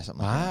 Yeah,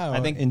 something like Wow.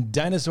 I think- in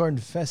dinosaur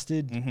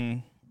infested Mm-hmm.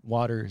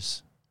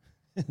 waters.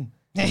 that.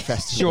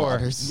 Infested Sure.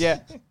 waters. Yeah.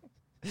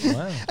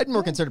 Wow. I'd be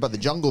more concerned about the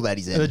jungle that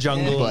he's in. The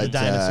jungle, but, the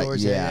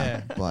dinosaurs. yeah,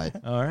 Yeah.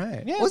 but All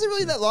right. Yeah. was it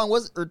really that long?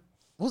 Shouldn't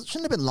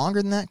it have been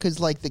longer than that? Because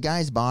like the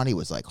guy's body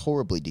was like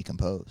horribly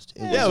decomposed.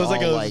 Yeah, it was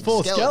like all, a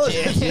full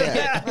skeleton.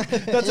 Yeah. That's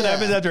what Yeah.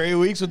 happens after 8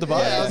 weeks with the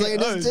body. Yeah, I was like,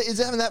 Oh, is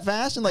it having that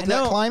fast in like I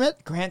that know. climate?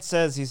 Grant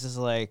says he's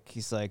like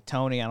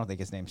Tony. I don't think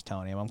his name's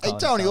Tony. I'm Hey calling him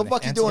Tony, what the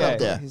fuck you doing Yeah, up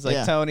there? He's like,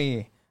 Yeah.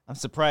 Tony, I'm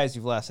surprised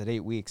you've lasted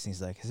 8 weeks. And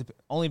he's like, has it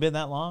only been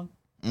that long?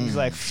 He's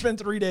like, it's been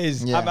 3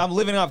 days. Yeah. I'm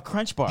living off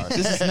Crunch bars.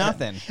 This is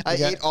nothing. I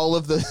ate all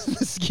of the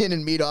skin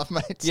and meat off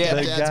my Yeah.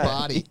 stepdad's Like that.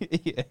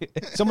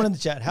 body. Someone in the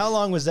chat, how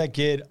long was that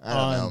kid I don't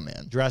on know,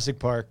 man. Jurassic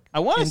Park? I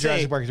wanna in say-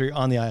 Jurassic Park 3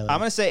 on the island. I'm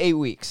going to say 8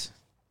 weeks.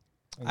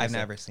 I've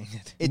never seen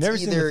it. It's never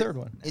seen the either, third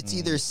one. It's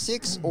either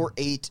 6 or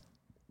 8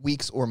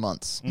 weeks or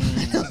months.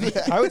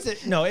 I would say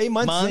no. 8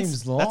 months, Months?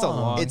 seems long. That's a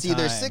long It's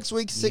either time. 6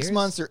 weeks, 6 Years?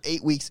 months, or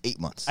 8 weeks, 8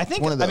 months. I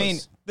think, one of those. I mean,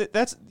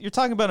 that's you're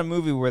talking about a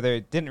movie where they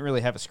didn't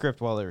really have a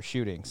script while they were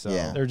shooting. So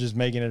Yeah. They're just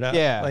making it up.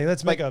 Yeah. like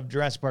let's make Like, a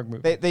Jurassic Park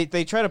movie.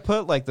 They try to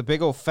put like the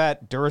big old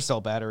fat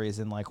Duracell batteries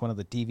in like one of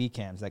the DV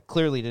cams that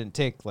clearly didn't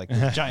take like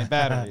the giant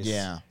batteries.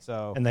 Yeah.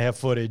 So and they have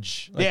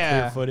footage, like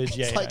Yeah. clear footage.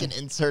 Yeah, it's like an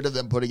insert of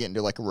them putting it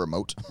into like a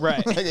remote,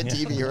 Right. like a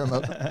TV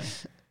remote.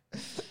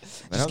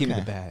 just give me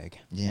okay. the bag.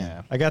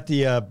 Yeah. I got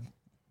the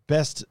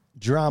best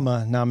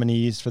drama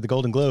nominees for the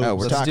Golden Globes. Oh,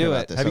 we're Let's talking do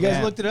about it. this. have you guys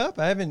okay. looked it up?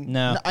 I haven't.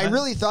 No. I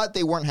really thought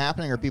they weren't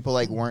happening, or people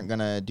like weren't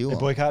gonna do They're them.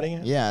 boycotting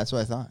it. Yeah, that's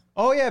what I thought.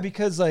 Oh yeah,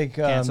 because like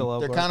Cancel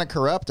They're over. kind of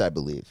corrupt, I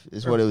believe,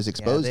 is what it was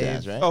exposed they've-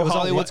 as, right? Oh, It was all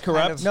Hollywood's white-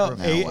 corrupt. No,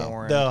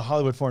 No, the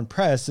Hollywood Foreign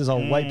Press is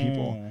all white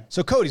people.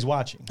 So Cody's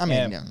watching. I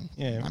mean, Yeah.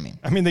 yeah. Yeah,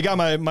 I mean, they got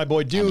my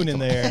boy Dune in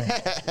there.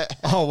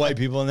 All white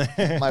people in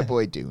there. my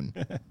boy Dune.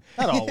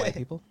 Not all white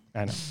people.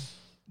 I know.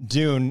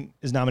 Dune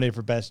is nominated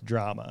for best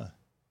drama.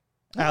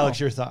 Alex,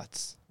 your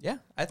thoughts? Yeah,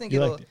 I think You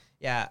it'll. liked it?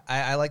 Yeah,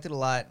 I liked it a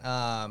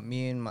lot.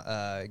 Me and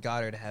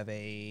Goddard have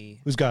a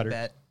Who's Goddard?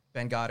 bet.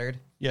 Ben Goddard,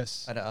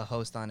 Yes. a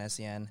host on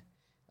SEN.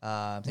 We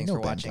Thanks know for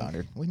Ben watching.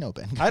 Goddard. We know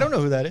Ben. I don't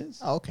know who that is.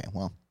 Oh, okay.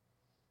 Well,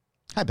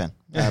 hi Ben.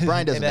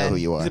 Brian doesn't Hey, know Ben. who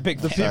you are. He's a big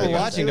The fan. people Sorry,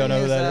 guys. watching don't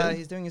know who that is.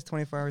 He's doing his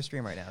 24-hour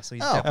stream right now, so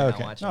he's Oh, definitely okay.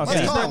 not watching. No, It's okay.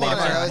 his Come birthday on,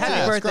 tomorrow. let's do it. Happy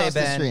Let's birthday, cross the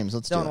Ben. streams.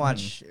 Let's do Don't it.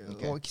 watch.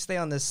 Okay. Well, stay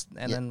on this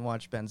and Yeah. then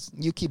watch Ben's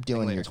You keep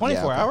doing your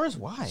 24 yeah, okay. hours?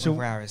 Why?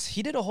 24 hours.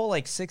 He did a whole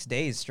like 6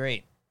 days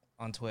straight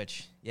on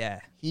Twitch. Yeah.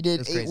 He did It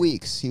was 8 crazy.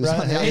 weeks. He was Right.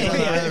 on Yeah,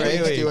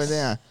 8 weeks doing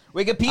that.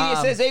 Wikipedia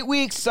says 8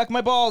 weeks. Suck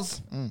my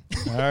balls. All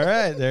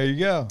right, there you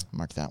go.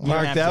 Mark that one. don't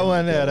Mark have that to.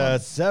 one at Good one.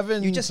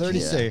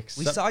 7:36.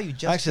 We saw you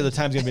just. Actually, the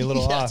time's gonna be a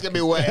little Yeah, off. it's gonna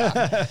be way off.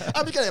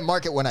 I'm just gonna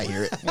mark it when I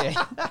hear it.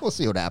 We'll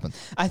see what happens.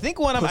 I think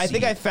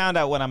I found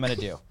out what I'm gonna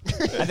do.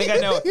 I think I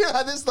know.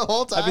 Yeah, this the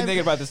whole time. I've been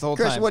thinking about this the whole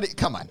Chris, time.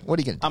 come on. What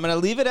are you gonna do? I'm gonna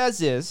leave it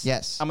as is.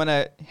 Yes. I'm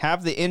gonna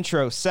have the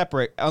intro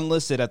separate,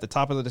 unlisted at the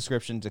top of the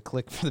description to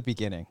click for the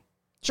beginning.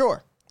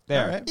 Sure.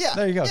 There. All right. Yeah.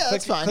 There you go. Yeah,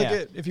 that's fine. Click Yeah.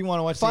 it if you want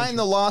to watch. Find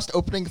the lost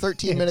opening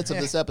 13 minutes of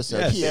this episode.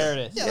 Yes. Here. There it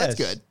is. Yeah, Yes. that's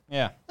good.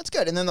 Yeah. That's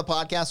good. And then the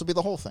podcast will be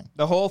the whole thing.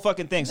 The whole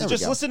fucking thing. So There we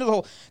just go. listen to the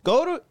whole.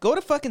 Go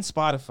to fucking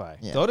Spotify.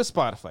 Yeah. Go to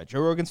Spotify.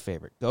 Joe Rogan's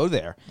favorite. Go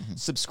there.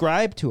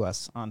 Subscribe to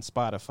us on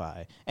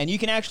Spotify, and you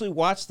can actually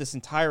watch this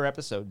entire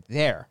episode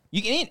there.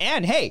 You can,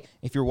 and hey,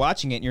 if you're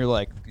watching it and you're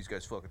like, these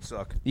guys fucking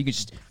suck, you can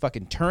just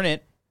fucking turn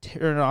it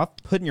off,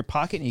 put it in your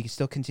pocket, and you can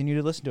still continue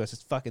to listen to us.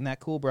 It's fucking that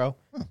cool, bro.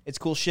 It's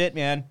cool shit,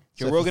 man.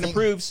 So Joe if you Rogan think-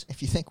 approves.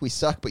 If you think we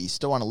suck, but you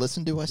still want to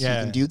listen to us, Yeah.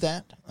 you can do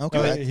that. Okay.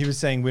 No, he was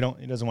saying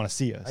he doesn't want to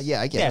see us.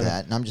 Yeah, I get Yeah.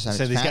 that. And I'm just So it's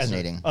these guys are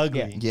fascinating.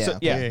 ugly. Yeah. So,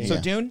 Yeah. So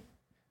Dune.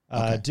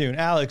 Dune.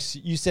 Alex,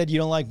 you said you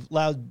don't like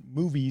loud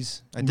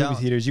movies in don't.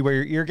 movie theaters. You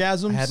wear your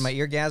eargasms? I had my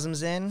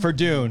eargasms in. for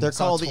Dune. They're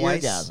Saw called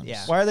twice. eargasms.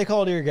 Yeah. Why are they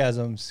called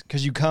eargasms?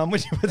 Because you come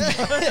when you.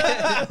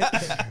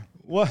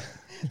 What?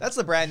 That's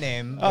the brand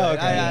name. Oh, but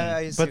okay.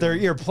 I But they're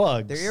assume-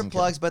 earplugs. They're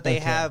earplugs, but they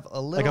have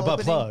a little like a butt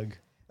opening, plug.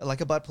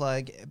 like a butt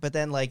plug. But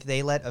then like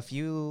they let a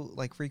few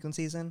like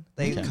frequencies in.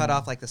 They cut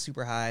off like the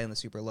super high and the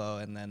super low,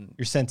 and then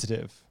You're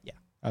sensitive. yeah,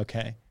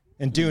 Okay.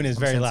 And Dune is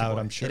very loud,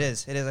 I'm sure. It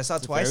is. It is. I saw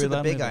it twice very at the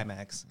loud big movie.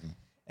 IMAX,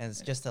 and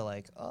it's just a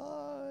like,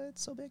 oh,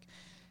 it's so big.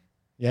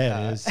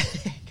 Yeah, it is.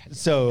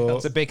 So,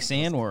 It's a big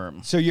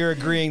sandworm. so you're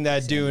agreeing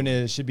that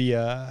Dune should be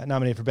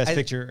nominated for Best I-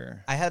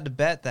 Picture I had to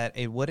bet that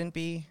it wouldn't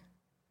be.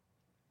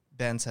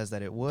 Ben says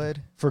that it would.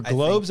 for I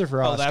Globes think- or for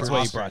Oscars? Oh, that's why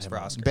you Oscars, brought him for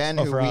up. Oscars. Ben,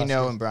 Oh, who for we Oscar.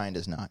 know, and Brian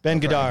does not. Ben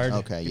Okay. Goddard.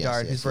 Okay, yes.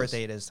 Godard, yes, whose yes.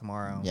 birthday it is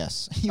tomorrow.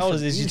 Yes. How old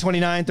is he?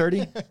 29,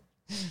 30?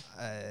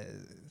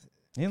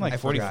 Ain't like I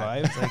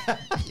 45. forgot.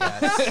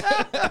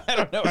 Yes. I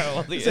don't know how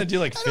old he He's going is. to do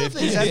like 50.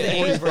 He's at the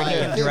age where he 45,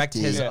 can direct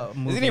 50. his Yeah.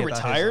 movie. Isn't he about his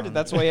retired? own-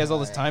 That's why he has all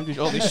this time to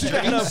do all these He's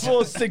got a streams.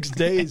 full 6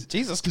 days.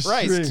 Jesus to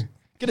Christ. stream.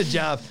 Get a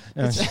job.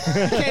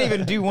 Can't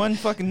even do one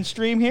fucking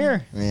stream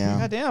here. Yeah.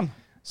 God damn.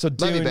 So Love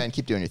Dune. you, Ben.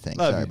 Keep doing your thing.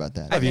 Love Sorry you. about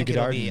that. I Love you, think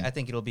it'll Goddard. be. I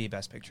think it'll be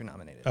Best Picture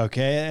nominated.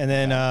 Okay, and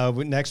then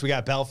next we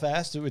got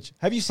Belfast, which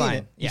have you seen Fine.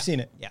 it? Yeah. You've seen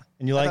it, Yeah.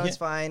 and you I like thought it? It's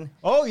fine.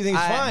 Oh, you think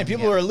it's I- fine?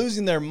 People yeah. are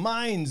losing their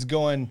minds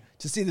going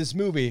to see this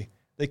movie.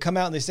 They come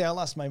out and they say, "I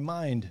lost my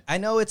mind." I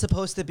know it's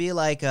supposed to be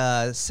like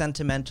a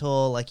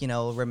sentimental, like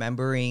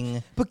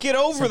remembering. But get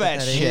over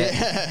that sympathetic-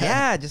 shit.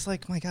 Yeah, just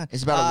like my God.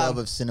 It's about a love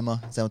of cinema.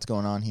 Is that what's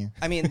going on here?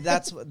 I mean,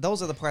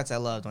 those are the parts I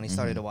loved when he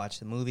started to watch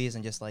the movies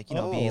and just like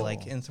be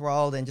like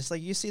enthralled and just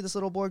like you see this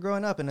little boy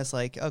growing up and it's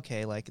like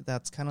okay, like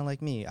that's kind of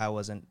like me. I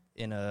wasn't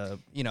in a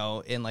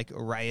in like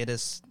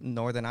riotous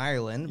Northern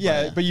Ireland.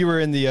 Yeah, but you were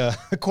in the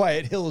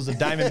quiet hills of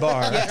Diamond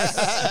Bar.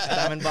 but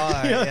Diamond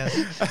Bar.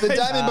 Yes. The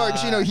Diamond Bar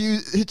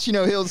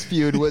Chino Hills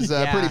feud was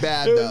pretty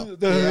bad, It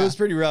though. was, it was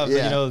pretty rough.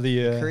 Yeah. You know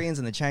the Koreans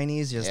and the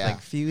Chinese just Yeah.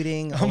 like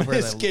feuding I'm over gonna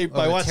the, escape over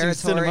by the watching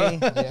territory.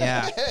 cinema.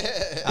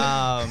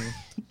 Yeah.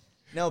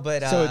 No,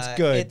 but So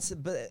it's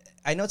good. But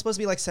I know it's supposed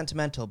to be like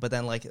sentimental, but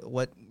then like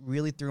what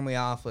really threw me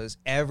off was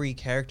every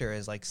character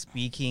is like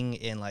speaking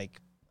in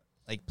like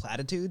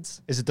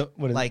platitudes, is it the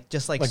what is like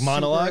just like super,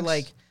 monologues?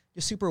 like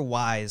just super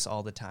wise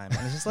all the time,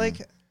 and it's just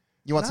like.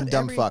 You want Not some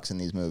dumb every- fucks in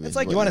these movies. It's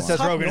like is You what want to Seth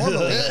talk Rogen?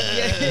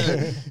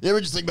 normally. You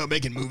ever just think about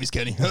making movies,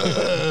 Kenny?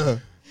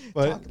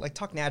 But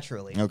talk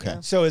naturally. Okay.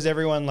 so is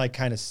everyone like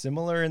kind of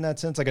similar in that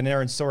sense? Like an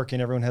Aaron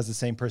Sorkin, everyone has the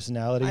same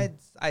personality.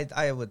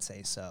 I would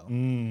say so.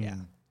 Mm. Yeah.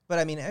 But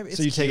I mean, it's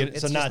So you take cute. it-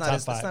 It's so just not top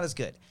as, five. It's not as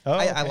good. Oh,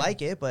 I okay.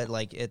 like it, but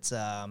like it's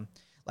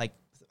like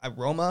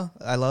Roma.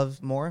 I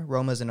love more.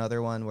 Roma's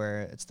another one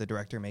where it's the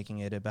director making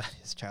it about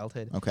his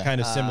childhood. Okay.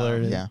 kind of similar.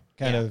 yeah.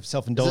 Kind Yeah. of Is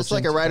self-indulgent. this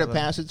like a rite of of a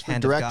passage for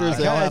hand of directors? God.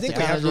 They Yeah, all I have think to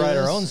we have kinda to do write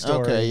our this? own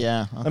story. Okay,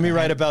 yeah. Let me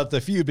write about the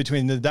feud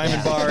between the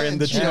Diamond Bar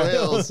and the Chino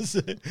Hills.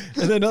 and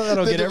then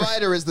that'll The get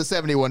divider is the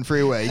 71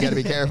 freeway. You got to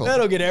be careful.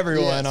 that'll get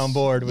everyone Yes. on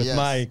board with Yes.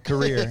 my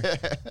career.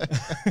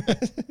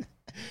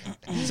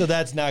 So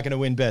that's not going to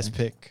win Best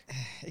Pick.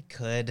 It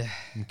could.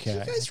 Okay.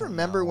 You guys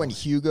remember when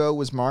Hugo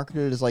was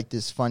marketed as like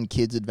this fun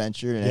kids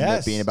adventure and ended Yes.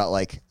 up being about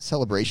like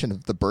celebration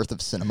of the birth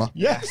of cinema?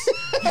 Yes.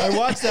 I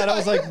watched that. I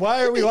was like,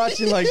 why are we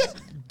watching like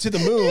To the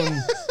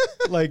Moon,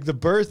 like the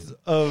birth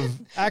of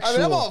actual. I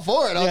mean, I'm all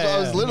for it. I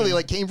was Yeah. literally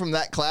like came from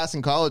that class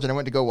in college and I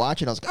went to go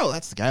watch it. I was like, oh,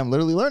 that's the guy I'm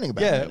literally learning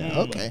about. Yeah.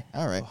 Okay.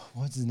 All right.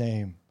 What's his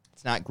name?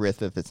 It's not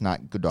Griffith. It's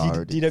not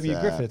Goddard. D.W.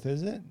 it's, Griffith,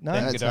 is it? No.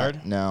 Ben it's Goddard?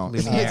 not- no.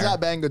 Lumiere. It's not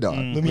Ben Goddard.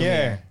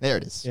 Lumiere. There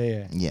it is. Yeah,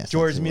 yeah. Yes.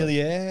 George that's who it was.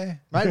 Méliès.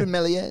 Might have been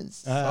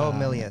Méliès. Oh,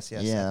 Milius.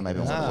 Yes. yeah, that might be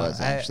what it was,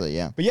 I- actually.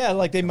 Yeah. But yeah,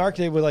 like they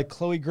marketed it with like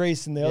Chloe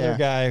Grace and the other Yeah.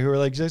 guy who were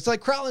like, just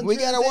like crawling. We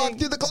through got to the walk thing.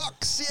 through the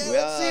clocks. Yeah,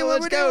 Well, let's see what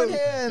let's we're go. doing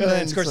here. And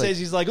then it's like-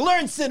 Scorsese's like,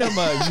 learn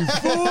cinema, you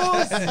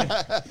fools.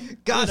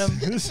 Got him.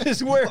 This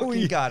is where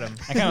we got him.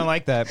 I kind of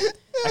like that.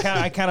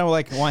 I kind of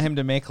like want him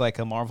to make like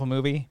a Marvel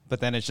movie, but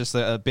then it's just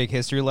a big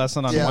history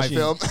lesson on Yeah, why,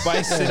 film.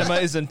 why cinema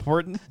is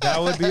important.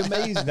 That would be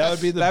amazing. That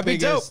would be the That'd be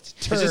dope. biggest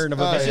It's just- turn of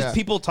oh, It's events. yeah. just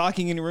people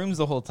talking in rooms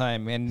the whole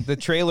time, and the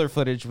trailer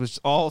footage was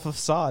all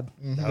facade.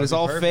 It was be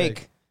all perfect.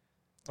 fake.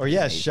 Or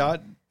yeah,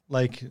 shot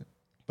like,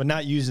 but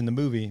not used in the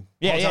movie.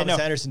 Yeah, Paul yeah, Thomas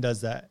no. Anderson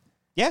does that.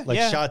 Yeah, Like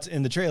yeah. shots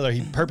in the trailer,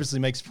 he purposely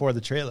makes for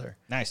the trailer,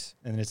 Nice.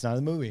 and it's not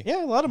a movie.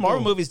 Yeah, a lot of Marvel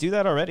Cool. movies do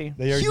that already.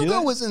 They already do Hugo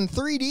that? was in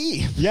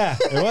 3D. Yeah,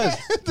 it was.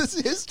 This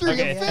history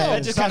Okay, of film.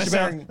 that just kind of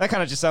Sacha Baron- that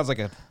kind of just sounds like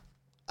a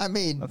I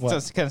mean,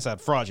 That's kind of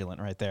sound fraudulent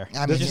right there.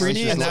 I The mean,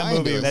 3D in that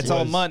movie, That's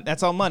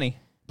all money.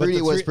 But 3D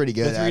the was three- pretty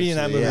good. The 3D in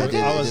that movie, actually.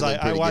 Yeah, I was like,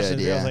 I watched it.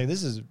 good, I was like,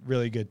 this is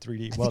really good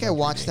 3D. I think I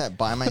watched that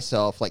by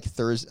myself, like a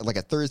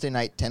Thursday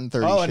night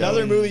 10:30. Oh, show.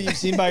 another movie you've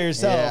seen by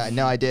yourself. Yeah,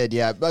 no, I did.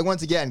 Yeah, but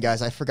once again,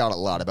 guys, I forgot a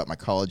lot about my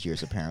college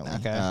years. Apparently,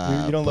 Okay.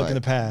 You don't look in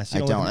the but past. I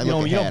You don't. look- I you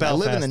look don't ahead. I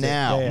live in the Belfast it.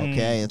 now. Yeah, yeah.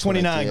 Okay, That's what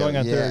I 29 do. going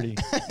on Yeah. 30.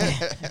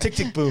 Tick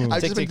tick boom.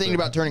 I've just been tick, thinking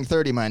about turning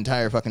 30 my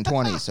entire fucking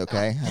 20s.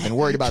 Okay, I've been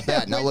worried about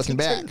that. Not looking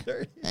back.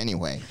 30.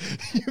 Anyway,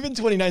 You've been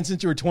 29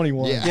 since you were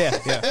 21. yeah.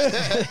 Yeah.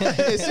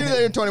 As soon as I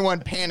turn 21,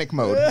 panic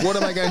mode. What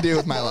am I going to do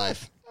with my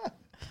life?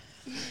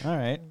 All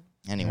right.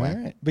 Anyway. All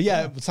right. But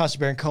yeah, Sacha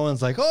Baron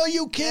Cohen's like, oh,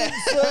 you kids.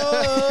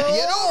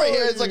 Get over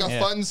here. It's like a Yeah.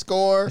 fun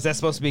score. Is that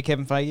supposed to be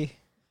Kevin Feige?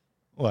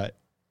 What?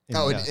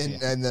 Oh, Yes,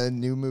 and the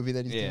new movie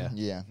that he's Yeah. doing?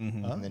 Yeah.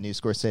 Mhm. And the new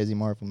Scorsese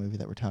Marvel movie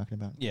that we're talking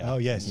about? Yeah. Oh,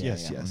 yes, Yeah,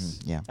 yes, yeah. yes.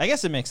 Mhm. Yeah. I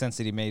guess it makes sense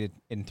that he made it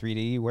in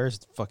 3D. He wears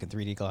fucking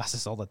 3D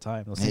glasses all the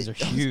time. Those things are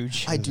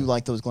huge. I do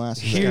like those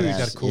glasses. Huge. Yes,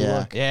 Got a cool yeah.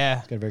 look.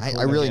 Yeah. Got a very I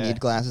cool really yeah. need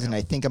glasses, and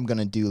I think I'm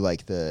gonna do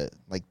like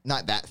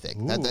not that thick.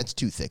 Ooh. That's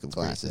too thick of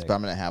glasses. thick. But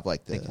I'm gonna have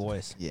like the Thick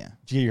boys. Yeah.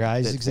 Did you get your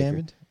eyes Bit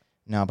examined?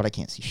 No, but I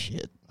can't see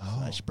shit. So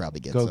I should probably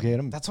get Go some. get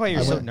them. That's why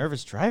you're so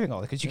nervous driving all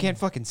that, because you can't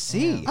fucking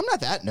see. I'm not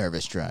that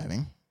nervous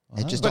driving.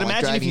 I just But don't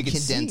like imagine if driving you could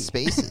condensed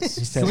see.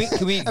 spaces.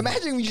 Can we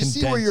Imagine when you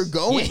see where you're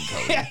going.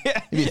 Yeah. Cody.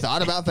 Have you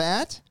thought about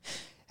that?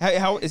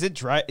 How is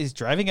it? Is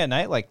driving at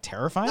night like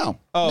terrifying? No.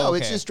 Oh, no, okay.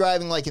 it's just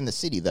driving like in the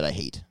city that I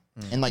hate.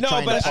 And like no,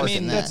 trying to but I park mean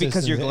in that's that.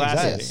 because your Anxiety.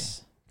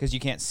 glasses, because you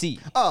can't see.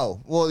 Oh,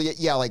 well,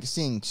 yeah, like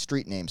seeing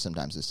street names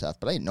sometimes is tough,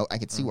 but I know I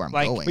can see where I'm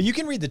Like- going. But you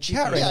can read the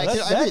chat right Yeah, I now. can-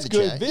 That's, I read that's the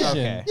good chat. vision.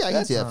 Okay. Yeah, I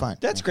can see that fine.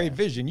 That's great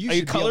vision. Are you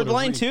should be able to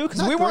colorblind read. too? Because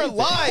Not we weren't great.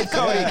 live,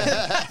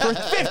 Cody,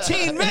 for 15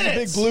 Big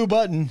minutes. blue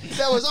button.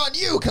 That was on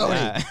you, Cody.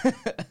 Yeah.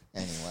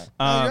 Anyway.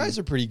 No, your eyes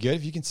are pretty good.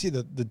 If you can see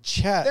the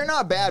chat. They're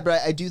not bad,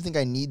 but I do think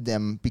I need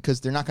them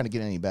because they're not going to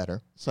get any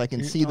better. So I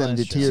can see them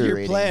that's true. So deteriorating.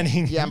 you're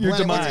planning Yeah, I'm your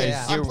planning. Once,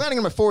 demise. I'm planning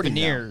them at 40 now.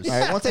 Veneers. All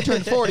right, once I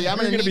turn 40, I'm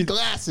going to You're gonna need be-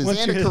 glasses once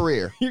and a you're-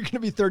 career. You're going to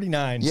be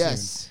 39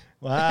 Yes. soon.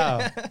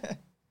 Wow.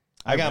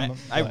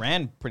 I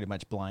ran pretty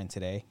much blind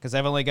today because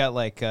I've only got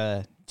like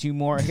 2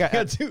 more.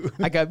 got 2.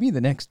 I got me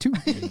the next 2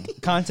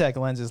 contact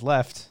lenses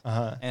left,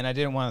 Uh-huh. and I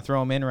didn't want to throw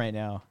them in right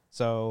now,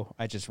 so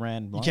I just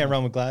ran. You Blind. can't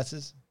run with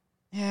glasses?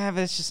 Yeah,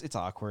 but it's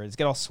awkward. It's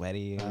get all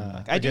sweaty. and,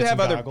 like, or I do get have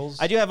some other. goggles?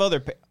 I do have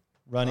other.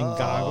 Running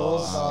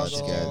goggles? Oh,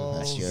 that's good. I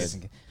That's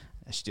should,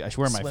 good. I should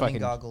wear my Swimming fucking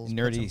goggles, put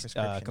some nerdy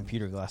prescription.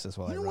 computer glasses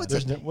while I run. what's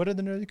There's what are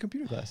the nerdy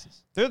computer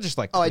glasses? They're just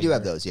like. Oh, I do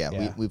have clear. those.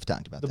 Yeah, we've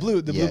talked about The that.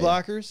 blue Yeah,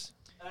 blockers?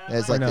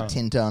 There's like no? the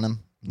tint on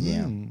them.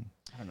 Yeah. Mm.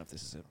 I don't know if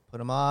this is it. Put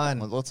them on.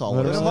 Well, let's all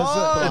Put wear them some.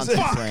 on. Put on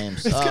some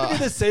frames. It's going to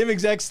be the same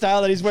exact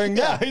style that he's wearing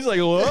now. He's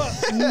like, what?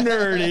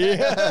 Nerdy.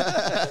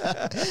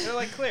 They're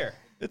like clear.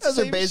 It's Those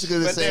the are same basically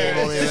the but same,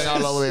 they're- only they're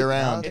not all the way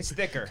around. It's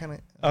thicker.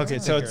 Okay,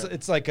 so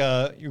it's like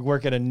you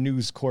work at a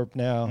News Corp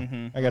now.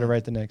 I got to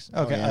write the next.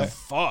 Okay, yeah.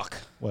 Fuck.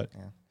 what?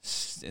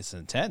 It's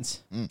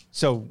intense.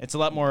 So It's a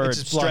lot more It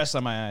just stress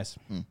on my eyes.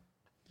 it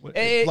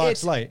it-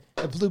 blocks it's- light.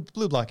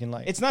 Blue blocking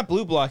light. It's not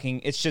blue blocking.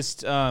 It's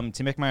just to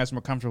make my eyes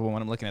more comfortable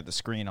when I'm looking at the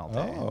screen all day.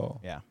 Oh.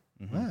 Yeah.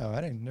 Wow,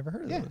 I never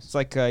heard of Yeah. this. It's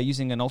like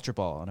using an Ultra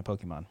Ball on a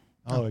Pokemon.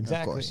 Oh,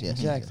 exactly. Of course, yes.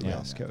 Exactly. Yeah.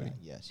 Yes, Cody.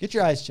 Yes. Get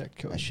your eyes checked,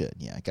 Cody. I should.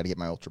 Yeah, I got to get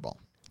my Ultra Ball.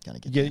 Got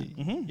to You, get.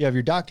 get, you have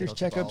your doctor's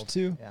Ultra checkups Balled.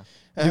 too? Yeah.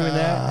 Doing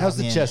that? How's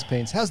the man. chest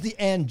pains? How's the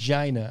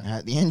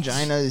angina? The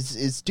angina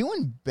is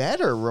doing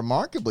better,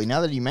 remarkably.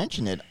 Now that you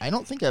mention it, I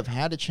don't think I've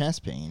had a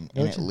chest pain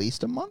in at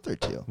least a month or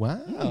 2.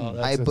 Wow.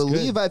 I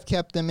believe good. I've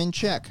kept them in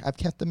check. I've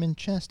kept them in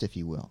chest, if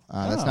you will.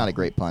 That's not a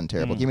great pun.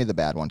 Terrible. Give me the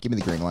bad one. Give me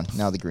the green one.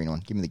 No, the green one.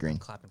 Give me the green.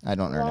 I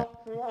don't earn it.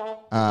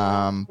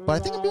 But I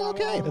think I'm doing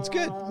okay. That's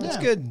good. That's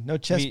Yeah. good. No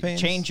Have chest you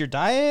pains. changed your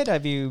diet?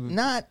 Have you?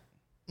 Not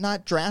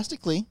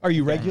drastically. Are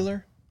you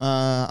regular?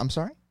 I'm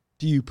sorry.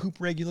 Do you poop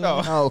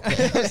regularly? Oh, okay.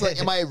 It's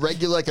like, am I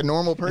regular, like a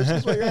normal person?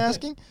 Is what you're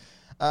asking?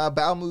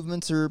 Bowel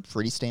movements are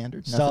pretty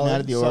standard. Nothing Solid, out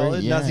of the ordinary.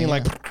 solid. Yeah, Nothing yeah.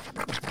 like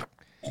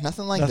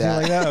Nothing like Nothing that.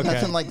 like that? Okay.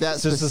 Nothing like that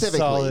It's just a specifically.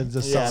 solid- a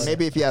yeah, solid.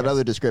 maybe if you had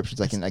other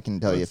descriptions, I can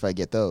tell you if I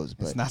get those.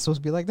 But It's not supposed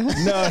to be like that.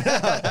 no,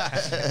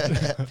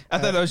 I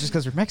thought that was just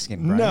because we're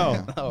Mexican. Brian.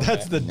 no. Oh, okay.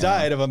 That's the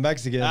diet of a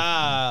Mexican.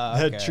 Ah,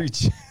 that okay.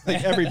 treats you.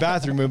 Like every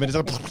bathroom movement is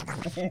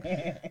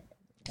like.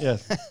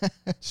 Yes.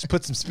 Just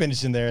put some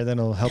spinach in there, then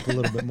it'll help a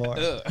little bit more.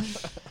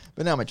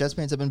 But no, my chest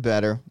pains have been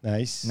better.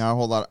 Nice. Not a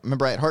whole lot.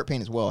 Remember, I had heart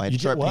pain as well. I had You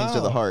did- sharp pains to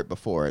the wow. heart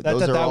before. That- Those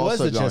that- are that was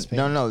also the going. chest pain.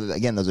 No.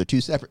 Again, those are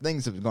 2 separate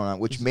things that was going on,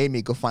 which made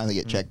me go finally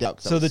get checked out.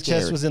 'cause I So was the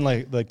chest scared. was in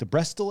like the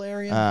breastal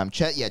area.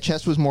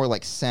 Chest was more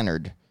like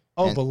centered.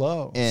 Oh, and-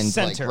 below. and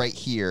Center. like right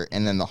here,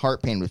 and then the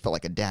heart pain would felt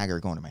like a dagger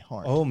going to my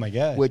heart. Oh my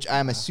god. Which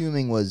I'm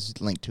assuming was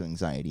linked to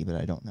anxiety, but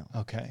I don't know.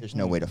 Okay. There's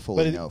no way to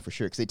fully But it- know for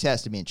sure because they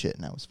tested me and shit,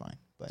 and I was fine.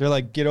 But They're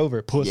like, get over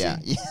it, pussy. yeah,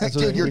 That's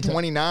what dude, they- you're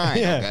 29.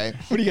 Yeah. Okay,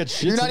 What do you got?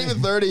 Shits you're not in even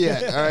it? 30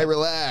 yet. All right,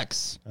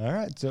 relax. All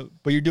right. So,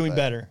 but you're doing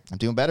better. I'm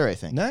doing better, I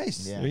think.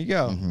 Nice. Yeah. There you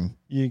go. Mhm.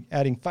 You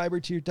adding fiber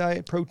to your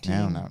diet,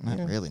 protein. No, not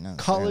Yeah. really. No,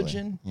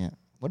 Collagen. Yeah,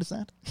 What is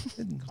that?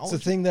 It's a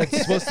thing that's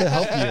supposed to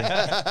help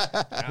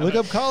you. Look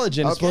up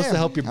collagen. It's supposed to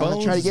help your I'm gonna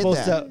bones. try to It's get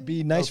supposed that. to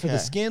be nice for the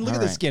Okay. skin. Look All at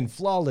the right. skin.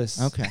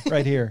 Flawless. Okay.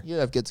 Right here. You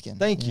have good skin.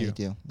 Thank Yeah, you. You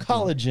do.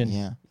 Collagen.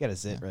 Yeah. You got a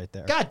zit right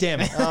there. God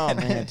damn it. Oh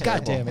man.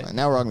 God terrible. damn it.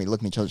 Now we're all gonna be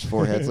looking at each other's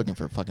foreheads, looking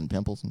for fucking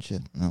pimples and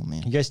shit. Oh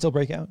man. You guys still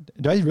break out?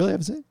 Do I really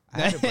have a zit?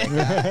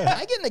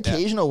 I get an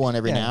occasional one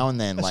every Yeah. now and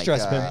then, A like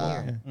stress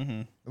pimple.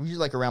 Yeah. usually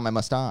like around my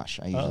mustache.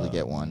 I usually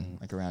get one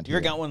like around You here.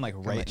 ever got one like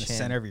right in the chin.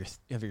 center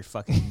of your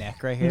fucking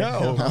neck right here?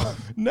 No.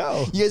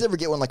 No. You guys ever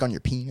get one like on your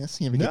penis?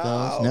 You ever get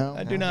those? No,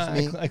 I do not.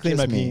 Just me? I clean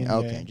Just my me. peen,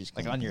 Okay, yeah. just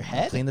Like clean on my your peen.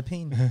 head? Clean the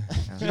peen.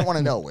 You don't want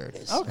to know where it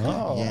is. Okay.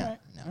 Oh. Yeah.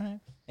 No. All right.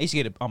 I used to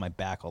get it on my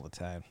back all the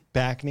time.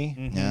 Back knee.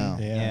 No.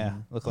 Yeah.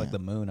 Look like the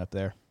moon up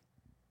there.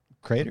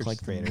 Craters. Like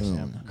the Craters,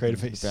 moon. Crater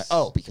face.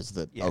 Oh, because of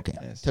the Yeah. okay.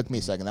 Yes. Took me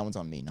a second. That one's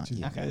on me, not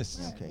you. Okay. Yes.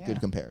 Okay,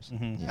 good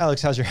comparison. Yeah.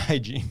 Alex, how's your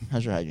hygiene?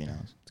 How's your hygiene,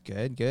 Alex? It's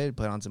good, good.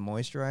 Put on some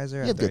moisturizer. You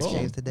have After good I skin.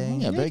 shaved today.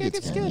 Yeah, very good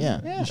good skin. skin.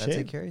 Yeah. Yeah. Gotta shave?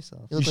 take care of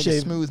yourself. You look like shave-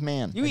 a smooth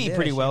man. You I eat did.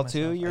 pretty I well shaved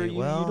too. myself. I ate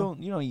well.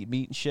 You don't eat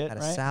meat and shit, Had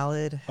a right?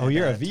 salad. Oh, had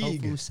you're a tofu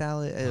veg.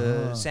 salad.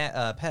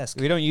 Pesc.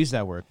 We don't use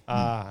that word.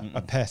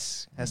 A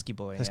pes. Pesky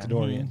boy.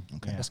 Pescadorian.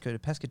 Okay.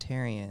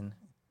 Pescatarian.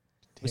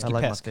 Whiskey I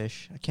like pesk. my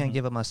fish. I can't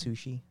give up my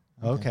sushi.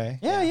 Okay.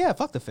 Yeah.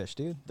 Fuck the fish,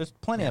 dude. There's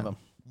plenty of them.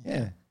 Yeah.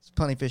 There's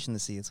plenty of fish in the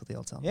sea. That's what they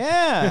all tell me.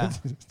 Yeah.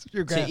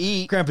 Your To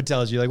eat. grandpa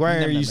tells you, like, why No,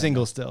 are no, you no,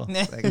 single still?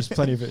 There's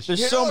plenty of fish.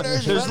 There's so many.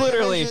 There's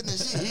literally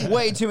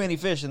way too many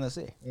fish in the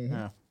sea.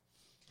 Yeah.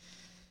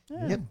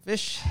 Yep.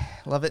 Fish.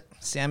 Love it.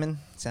 Salmon.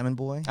 Salmon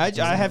boy. I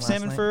Salmon have last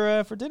salmon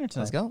night. for dinner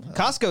tonight. Let's go.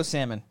 Costco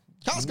salmon.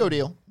 Costco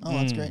deal. Oh,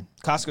 that's great.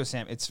 Costco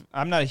salmon.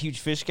 I'm not a huge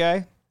fish guy.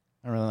 I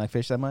don't really like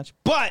fish that much,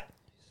 but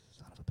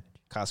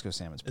Costco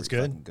salmon's pretty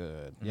good? fucking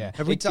good. Yeah.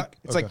 Have we talked-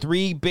 It's okay. like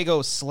 3 big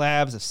old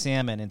slabs of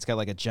salmon, and it's got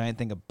like a giant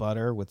thing of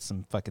butter with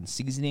some fucking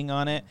seasoning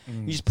on it.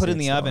 You just put it in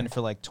the oven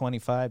for like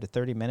 25 to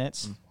 30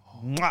 minutes.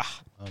 Mwah.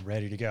 I'm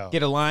ready to go.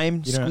 Get a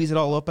lime, You don't- squeeze it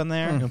all up in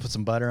there. You gonna put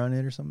some butter on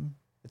it or something?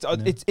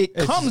 It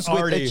It's comes with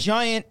already- a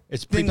giant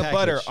it's thing of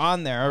butter prepackaged.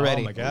 on there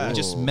already. Oh my God. It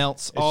just Ooh.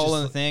 melts It's all just in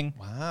the like- thing.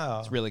 Wow.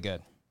 It's really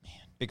good.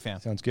 Big fan.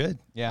 Sounds good.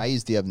 Yeah. I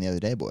used the oven the other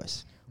day,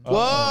 boys,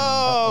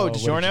 Whoa,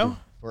 What'd you DiGiorno? do?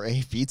 for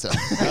a pizza.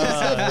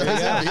 there you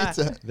go.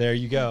 Pizza. There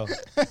you go.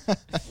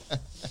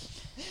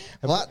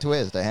 Plot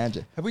twist. I had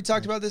you. Have we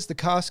talked about this? The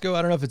Costco,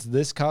 I don't know if it's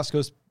this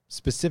Costco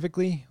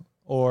specifically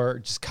or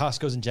just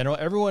Costco's in general.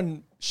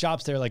 Everyone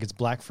shops there like it's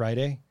Black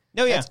Friday.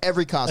 Oh, yeah. That's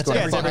every Costco. That's I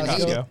every fucking hate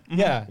Costco. it.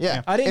 Yeah.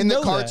 Yeah. I didn't And the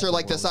know carts that. are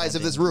like the size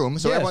of this room,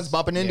 so Yes. everyone's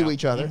bumping into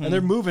each other. And they're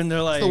moving.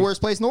 They're like It's the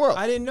worst place in the world.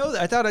 I didn't know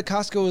that. I thought a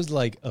Costco was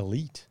like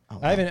elite.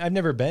 I've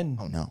never been.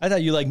 Oh, no. I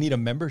thought you like need a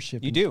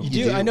membership. You do. You You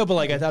do. do. I know, but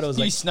like I thought it was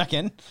You like snuck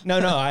in. no.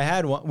 I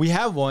had one. We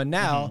have one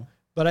now,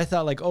 but I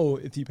thought like, oh,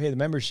 if you pay the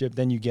membership,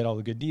 then you get all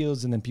the good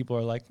deals, and then people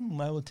are like,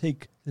 I will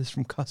take this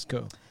from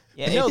Costco.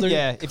 Yeah, No,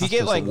 they're- if you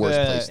get Costco's like the worst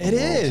place in It the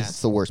world. is.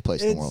 It's the worst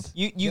place in the world.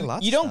 you Yeah,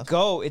 lots you of don't stuff.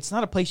 go. It's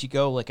not a place you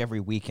go like every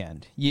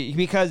weekend.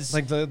 Because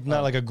Like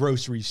not like a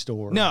grocery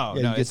store. no,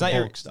 Yeah, no, you get it's the not.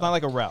 bulk It's stuff. not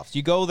like a Ralph's.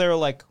 You go there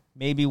like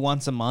maybe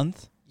once a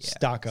month.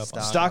 stock up.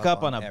 Stock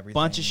up on a everything.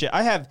 bunch of shit.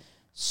 I have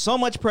so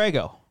much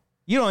Prego.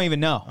 You don't even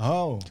know.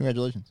 Oh,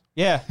 Congratulations.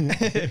 Yeah,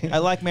 I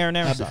like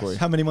marinara Happy sauce. for you.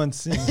 how many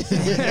months in?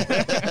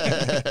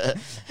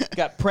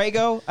 Got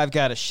Prego. I've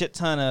got a shit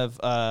ton of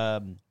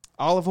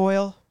olive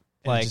oil.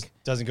 And it Like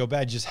just doesn't go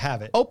bad. You just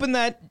have it. open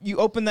that. You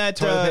open that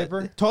Toilet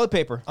paper? Toilet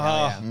paper.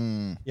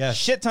 Yeah.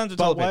 Shit tons of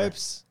Butt toilet paper.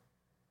 wipes.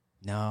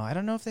 No, I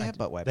don't know if they have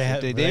butt wipes. They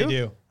have. They They do.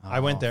 do. I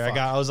went there. fuck.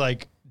 I was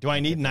like, do I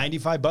need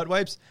 95 butt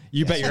wipes?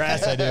 You bet your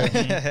ass I do.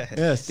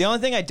 Yes. The only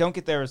thing I don't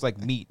get there is like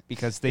meat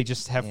because they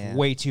just have Yeah.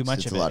 way too much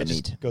It's of a it. lot It of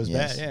just- meat. goes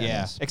Yes. bad, Yeah,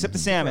 Yes. except the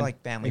For salmon.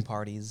 like family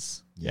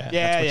parties. Yeah.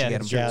 Yeah, what yeah, you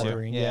get that's 'em true for. too.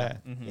 Gathering, Yeah.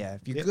 yeah. Yeah,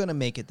 if you're gonna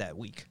make it that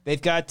week.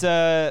 They've got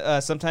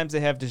sometimes they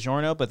have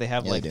DiGiorno, but they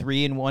have Yeah, like they do.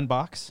 3 in 1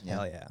 box.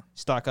 Hell yeah.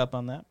 Stock up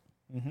on that.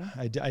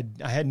 I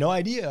had no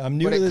idea. I'm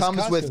new But to it this comes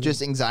Costco with thing.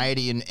 just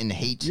anxiety and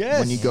hate Yes.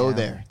 when you go Yeah.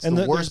 there. It's And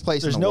the worst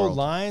place There's in the no world.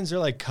 lines. They're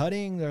like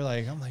cutting. They're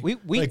like, I'm like, We-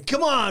 like,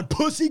 come on,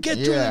 pussy, get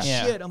through this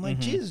Yeah. shit. I'm like,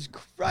 Jesus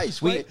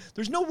Christ, We- wait,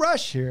 there's no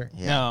rush here.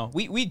 Yeah. No,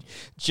 we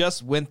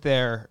just went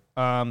there.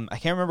 I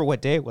can't remember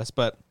what day it was,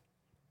 but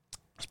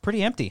it's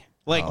pretty empty.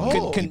 Like,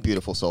 Oh, you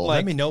beautiful soul. like-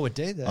 Let me know what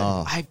day that.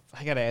 Oh. I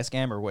gotta ask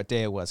Amber what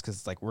day it was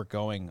because like we're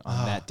going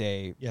on that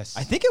day. yes.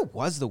 I think it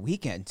was the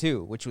weekend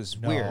too, which was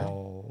weird.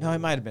 No. No, it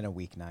might have been a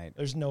weeknight.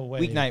 There's no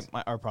way. Weeknight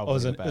are probably Oh,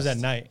 the it best. was at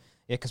night.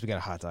 Yeah, because we got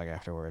a hot dog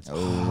afterwards.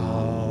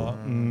 Oh,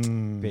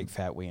 Big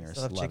fat wieners.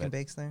 Still have Love chicken it.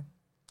 bakes there?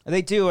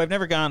 They do. I've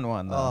never gone to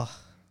one though. Oh,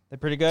 They're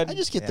pretty good. I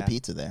just get the Yeah.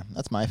 pizza there.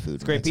 That's my food.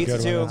 It's great It's a pizza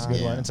good too. one. That's a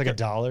good Yeah. one. It's like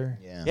 $1.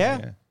 Yeah. Yeah.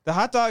 Yeah. The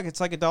hot dog, it's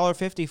like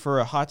 $1.50 for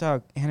a hot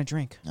dog and a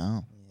drink.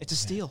 No. It's a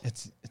steal.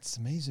 It's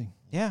amazing.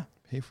 Yeah.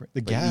 Pay for it.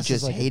 The But gas. you is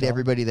just like hate $1.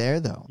 everybody there,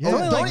 though. Yeah. Oh,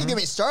 Only don't like- even get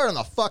me started on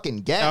the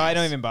fucking gas. No, I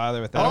don't even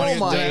bother with that. Oh I don't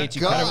my get way too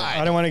God. crazy.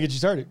 I don't want to get you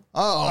started.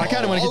 Oh, I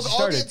kinda wanna get you I'll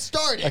started. get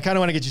started. I kind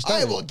of want to get you I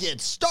started. will get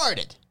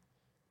started.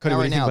 Cody, Not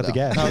what do you right think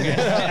now, about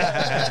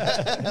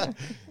the gas?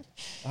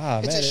 Ah,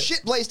 It's man, a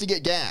shit place to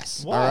get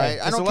gas. Why? All right,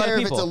 I It's don't a lot of care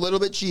if it's people. a little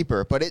bit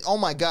cheaper, but oh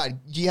my god,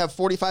 do you have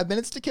 45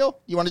 minutes to kill?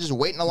 You want to just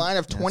wait in a line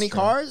of 20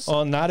 cars?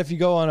 Well, not if you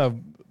go on a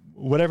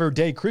whatever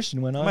day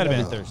Christian went on. Might have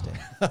been a that'd Thursday.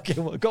 Okay,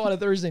 well, go on a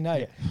Thursday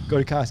night. Go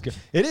to Costco.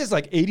 It is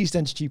like 80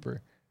 cents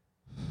cheaper.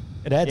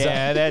 It adds up.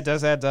 Yeah, that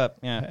does add up.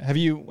 Yeah. Have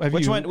you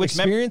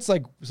experienced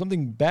like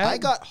something bad? I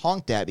got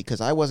honked at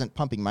because I wasn't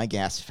pumping my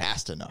gas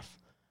fast enough.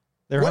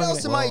 They're What hungry-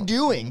 else am I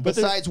doing but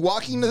they're- besides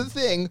walking to the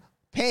thing,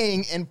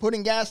 paying, and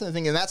putting gas in the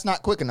thing? And that's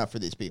not quick enough for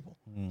these people.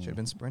 Should have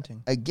been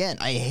sprinting. Again,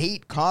 I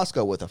hate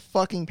Costco with a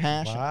fucking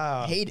passion.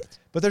 Wow. Hate it.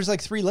 But there's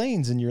like 3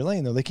 lanes in your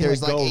lane though. They can't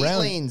There's like go 8 around.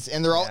 lanes,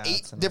 and they're all Yeah, 8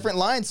 that's annoying. different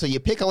lines. So you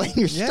pick a lane,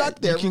 you're Yeah, stuck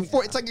there. you can-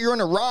 Before, it's like you're in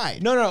a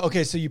ride. No.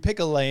 Okay, so you pick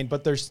a lane,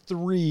 but there's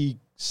 3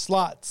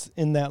 slots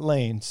in that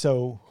lane.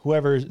 So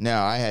whoever. No,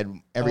 I had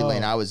every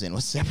lane I was in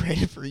was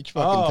separated for each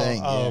fucking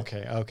thing. Oh,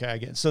 Yeah. okay, I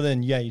get it. So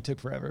then, yeah, you took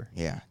forever.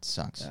 Yeah, it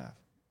sucks. Yeah.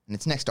 And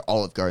it's next to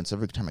Olive Garden, so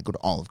every time I go to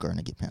Olive Garden,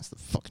 I get past the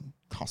fucking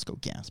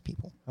Costco gas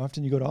people. How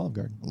often you go to Olive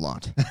Garden? A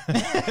lot. I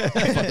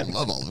fucking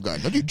love Olive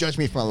Garden. Don't you judge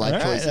me for my life All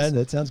right, choices.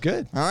 that sounds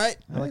good. All right?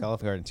 I like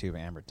Olive Garden too,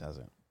 but Amber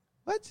doesn't.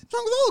 What's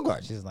wrong with Olive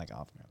Garden? She doesn't like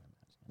Olive Garden.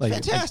 Like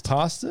Fantastic.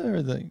 pasta or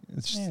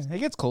it's just Yeah, it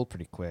gets cold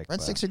pretty quick. Red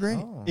but- sticks are great.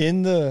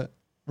 in the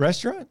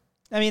restaurant.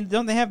 I mean,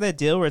 don't they have that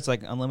deal where it's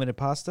like unlimited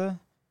pasta,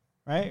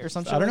 right, or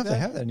something? I don't know like if they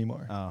that? have that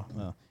anymore. Oh,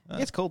 well, it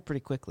gets cold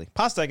pretty quickly.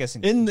 Pasta, I guess.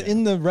 In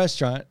the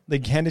restaurant, they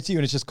hand it to you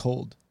and it's just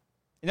cold.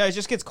 No, it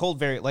just gets cold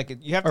very like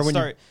you have to Or when you-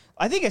 start.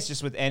 I think it's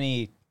just with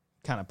any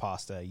kind of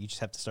pasta, you just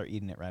have to start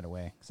eating it right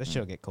away because that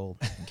shit'll get cold.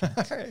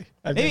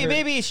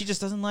 Maybe she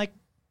just doesn't like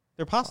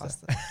their pasta.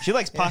 She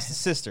likes Pasta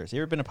Sisters.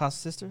 You ever been to Pasta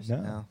Sisters? No.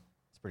 No.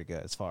 It's pretty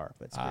good. It's far,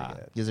 but it's pretty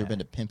good. You guys ever been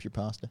to Pimp Your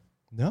Pasta?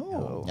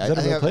 No. Yeah, Is that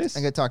a think real place?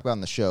 I'm going to talk about it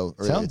on the show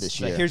earlier Sounds this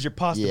Like, year. here's your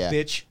pasta, Yeah.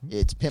 bitch.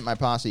 It's Pimp My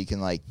Pasta. You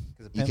can it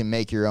you pimp? can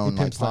make your own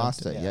like pimp slammed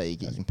pasta. it, Yeah, you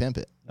can pimp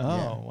it. Oh,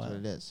 Yeah, wow. that's what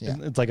it is. Yeah.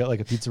 It's like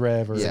a pizza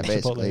rev or Yeah, a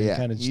basically, Chipotle. yeah.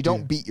 Kinda You just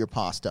don't beat your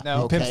pasta.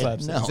 No. okay? Pimp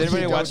slaps it. No, Is anybody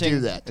you don't watching? do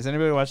that. Is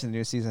anybody watching the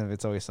new season of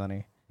It's Always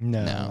Sunny?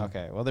 No. No.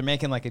 Okay, well they're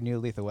making like a new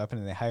Lethal Weapon,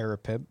 and they hire a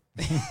pimp,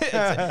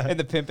 and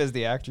the pimp is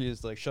the actor.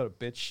 He's like, "Shut up,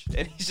 bitch,"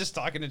 and he's just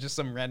talking to just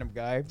some random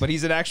guy, but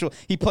he's an actual.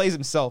 He plays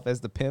himself as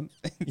the pimp.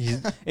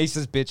 And he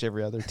says "bitch"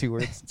 every other 2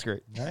 words. It's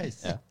great.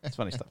 Nice. Yeah, it's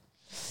funny stuff.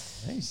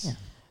 Nice.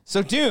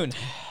 So Dune,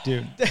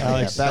 Dude, Yeah,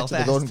 Alex, back to the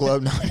fast. Golden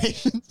Globe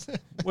nominations.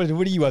 what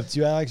are you up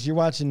to, Alex? You're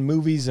watching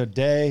movies a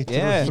day?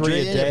 Yeah.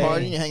 Three a You're day?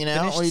 partying, you're hanging out.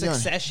 Finished What are you doing?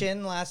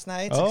 Succession last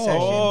night.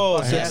 Oh.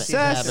 Succession. Oh,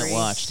 Success. Haven't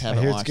watched. I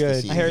Haven't hear it's watched good. the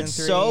I season. I heard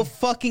Season so 3.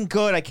 fucking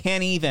good. I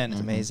can't even.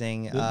 It's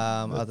amazing.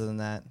 Other than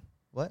that,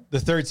 what? The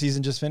 3rd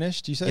season just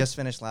finished, you said? Just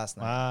finished last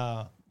night.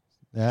 Wow.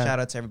 Yeah. Shout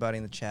out to everybody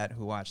in the chat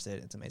who watched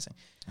it. It's amazing.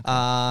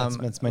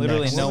 That's my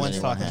Literally next. no Well, one's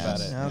anyone talking about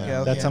has. it. Okay, Yeah.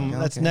 okay.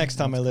 That's okay.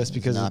 next on my list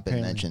because Not been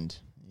apparently mentioned.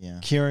 Yeah.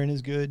 Kieran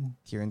is good.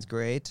 Kieran's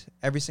great.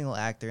 Every single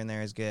actor in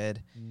there is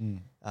good.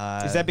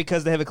 Is that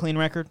because they have a clean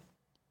record?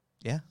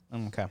 Yeah.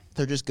 Okay.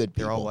 They're just good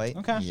people. They're all white.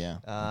 Okay. Yeah.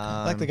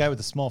 I like the guy with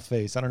the small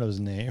face. I don't know his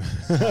name.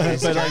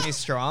 Is Jeremy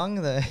Strong?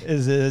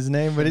 Is it his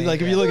name? But he's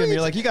like, if you look at him,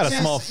 you're like, you got a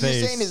small You're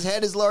face. saying his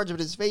head is large, but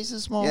his face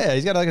is small? Yeah,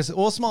 he's got like a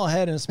small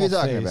head and a Who small are you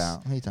talking face.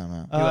 about? Who are you talking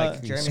about? You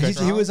like Jeremy he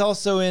Strong? was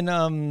also in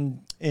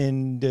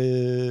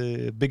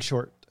Big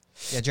Short.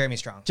 Yeah, Jeremy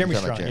Strong. Jeremy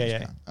You're talking Strong. about Yeah,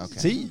 Jeremy yeah. Strong. Okay.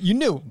 See, you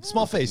knew.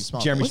 Small face.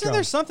 Small Jeremy face. Wasn't Strong.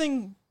 there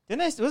something?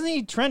 Wasn't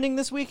he trending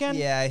this weekend?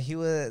 Yeah, he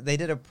was. They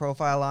did a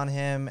profile on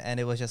him, and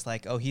it was just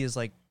like, oh, he is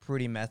like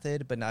pretty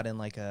method, but not in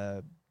like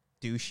a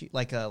douchey,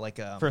 like a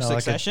For No, like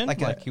a- Succession?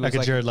 he like was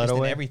a Jared just Leto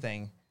in way?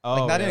 everything. Oh,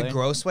 like not in really? a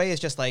gross way.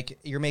 It's just like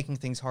you're making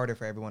things harder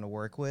for everyone to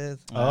work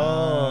with.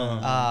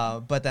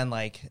 Oh. But then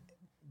like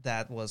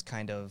that was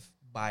kind of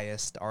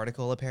biased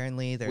article.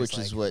 Apparently, there's Which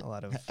like is what, a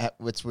lot of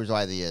which was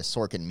why the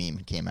Sorkin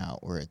meme came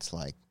out, where it's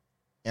like,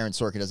 Aaron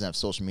Sorkin doesn't have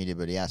social media,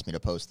 but he asked me to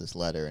post this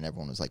letter, and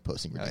everyone was like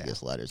posting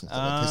ridiculous letters and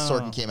stuff. Because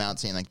Sorkin came out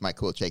saying like my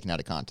quote's taken out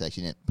of context.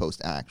 He didn't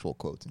post actual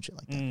quotes and shit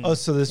like that. Oh,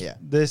 so Yeah.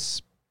 this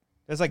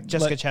It was like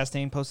Jessica Let-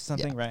 Chastain posted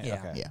something, Yeah. right? Yeah.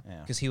 Okay. Yeah.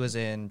 because he was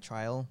in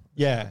Trial.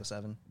 Yeah. Episode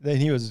 7. then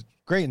he was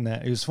great in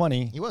that. He was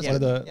funny. He was One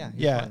of funny. the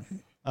Yeah, he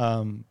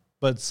was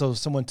But so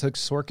someone took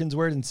Sorkin's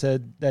word and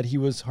said that he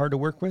was hard to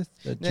work with.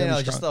 That No,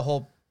 Jeremy just Strong- the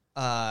whole,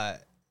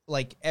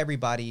 like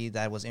everybody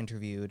that was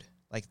interviewed,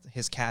 like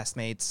his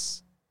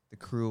castmates, the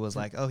crew was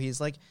like, oh,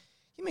 he's like,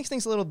 he makes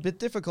things a little bit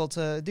difficult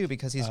to do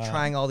because he's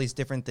trying all these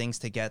different things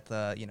to get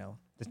the,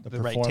 The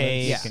right performance.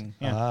 take. Yeah. And,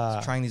 yeah.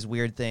 Ah. trying these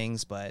weird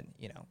things. But,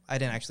 I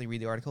didn't actually read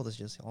the article. This is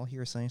just all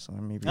hearsay. So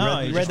maybe Oh,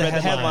 you read just read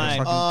the headline.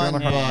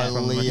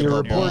 Unbelievable.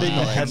 You're reporting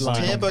the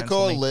headline.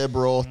 Typical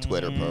liberal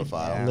Twitter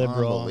profile. Yeah.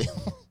 Liberal.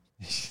 Unbelievable.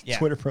 yeah.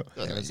 Twitter pro.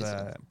 It was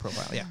a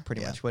profile. Yeah,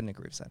 pretty much. Wouldn't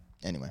agree with that.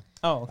 Anyway,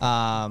 Oh,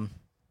 okay.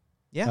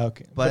 Yeah.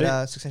 Okay. But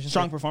But Succession.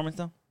 Strong performance,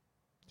 though?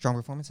 strong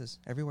performances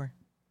everywhere.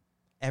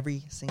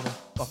 Every single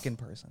fucking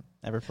person.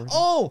 Every person?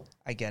 Oh,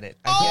 I get it.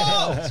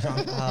 I get it.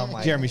 Strong. Oh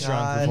my Jeremy Strong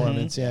God.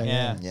 performance. Yeah, yeah.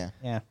 Yeah. yeah.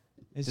 Yeah.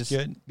 It's Just-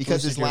 good.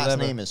 Because his Twisted your last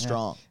liver. name is Yeah.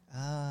 Strong.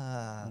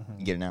 Ah.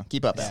 You get it now.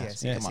 Keep up, I see, Alex. I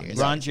see, I Come see, on. I you see.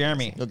 got Ron it.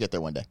 Jeremy. You'll get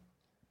there one day.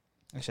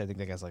 Actually, I think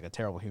that guy's like a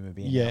terrible human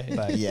being. Yeah.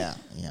 But, Yeah.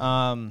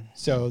 Yeah.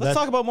 So let's that's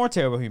talk about more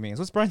terrible human beings.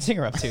 What's Brian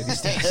Singer up to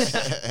these days?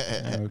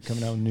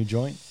 coming out with a new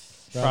joint.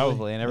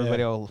 Probably, and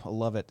everybody Yeah. will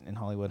love it in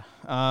Hollywood.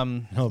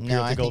 Hope you're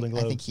No, at the Golden I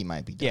Globes. think he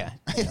might be done. Yeah.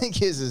 I think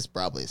his is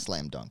probably a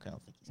slam dunk. I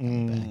don't think he's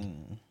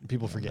coming back.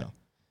 People forget.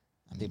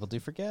 People do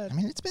forget. I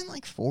mean, it's been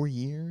like 4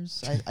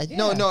 years.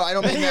 No, I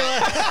don't mean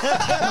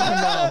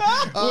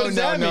that. Oh, What does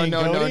that mean,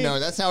 Cody? no.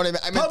 That's not what I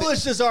meant.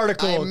 Publish this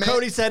article.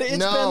 Cody said it's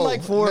been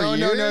like 4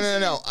 years.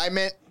 No. I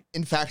meant,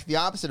 in fact, the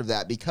opposite of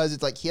that, because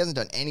it's like he hasn't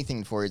done anything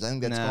in 4 years. I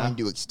think that's going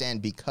to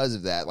extend because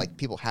of that. Like,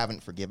 people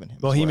haven't forgiven him.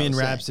 Bohemian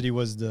Rhapsody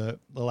was the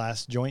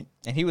last joint.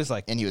 And he was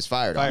like, And he was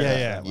fired.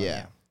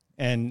 Yeah.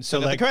 And so,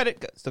 still got like, the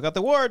credit, still got the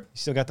award. he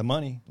still got the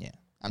money. Yeah.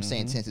 I'm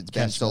saying since it's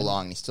been so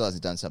long and he still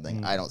hasn't done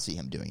something, I don't see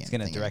him doing anything.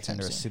 He's gonna direct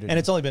under a anytime soon. pseudonym. And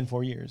it's only been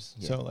 4 years.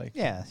 So, like,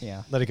 yeah.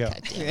 let it go.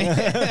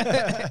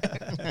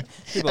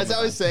 As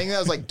I was saying that, I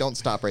was like, don't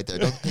stop right there.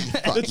 Don't,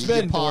 fuck. It's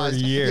been 4 paused.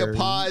 years. You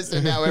paused,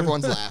 and now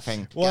everyone's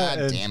laughing.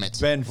 God damn it. It's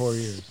been 4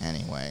 years.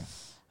 Anyway.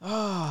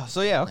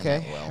 So yeah,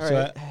 okay. well. All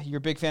right. You're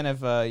a big fan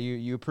of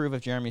you approve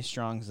of Jeremy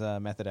Strong's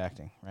method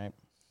acting, right?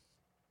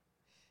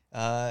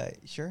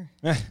 Sure.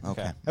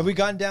 Okay. Have we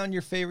gotten down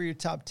your favorite, your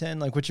top 10?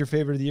 Like, what's your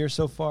favorite of the year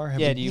so far?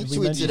 Have Yeah, we, do you He we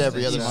tweets mentioned it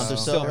every other you month or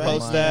still so, right?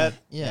 post that?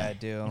 Yeah, I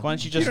do. Why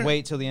don't you just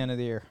wait till the end of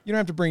the year? You don't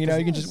have to bring it out.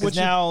 You can just Because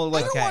now,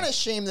 like, I don't want to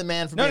shame the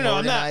man for No, being no,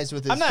 I'm not- organized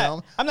with his I'm not-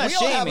 film. I'm not we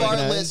all have shaming our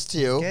it. list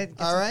too. Get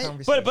all some right.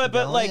 conversation but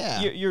going. like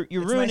Yeah. you're It's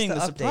ruining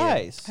nice the to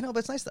update it. surprise. I know, but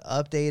it's nice to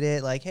update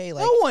it. Like, hey,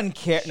 like, No one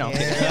cares. No. like,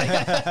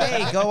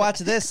 hey, go watch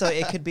this, so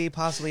it could be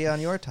possibly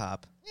on your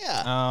top.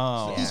 Yeah.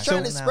 Oh, He's Yeah.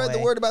 trying to So- spread that the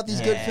way. word about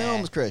these good Yeah.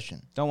 films,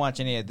 Christian. don't watch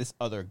any of this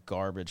other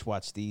garbage.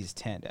 Watch these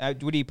 10.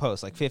 What do you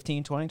post? Like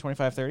 15, 20,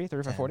 25, 30,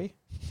 35, 40?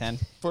 10.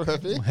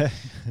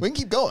 We can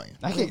keep going.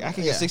 I can Yeah.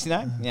 get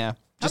 69. Yeah. How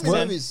Just many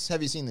 10. movies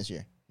have you seen this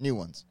year? New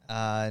ones.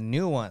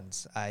 New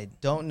ones. I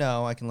don't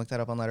know. I can look that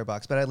up on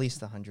Letterboxd, but at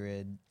least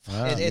 100.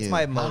 Wow. It's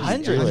my most.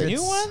 100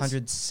 new ones?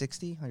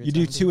 160. You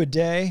do 2 a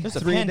day. There's a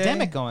 3 a day?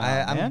 pandemic going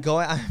on, I'm man.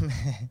 going.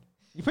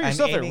 You put I'm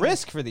yourself at aiming-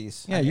 risk for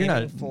these. Yeah, I'm you're not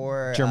aiming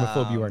for,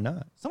 germaphobe. You are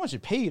not. Someone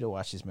should pay you to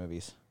watch these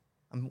movies.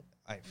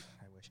 I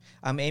wish.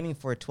 I'm aiming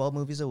for 12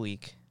 movies a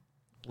week,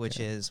 which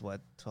is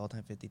what 12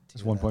 times 52.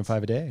 It's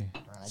 1.5 a day.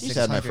 I just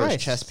had my 600. first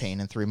chest pain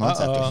in 3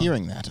 months Uh-oh. after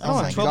hearing that.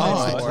 Oh, my 12 God.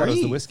 months. I thought it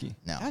was the whiskey.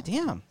 No. God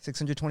damn.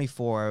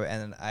 624,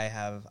 and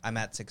I'm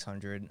at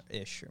 600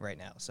 ish right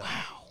now, so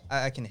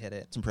I can hit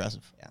it. It's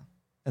impressive. Yeah.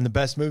 And the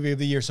best movie of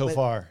the year so But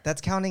far. That's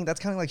counting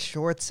like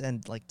shorts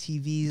and like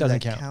TVs. Doesn't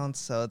that count. counts.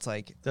 So it's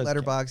like Doesn't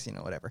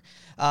Letterboxd, whatever.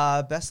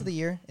 Best of the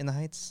year, In the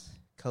Heights,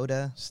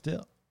 Coda.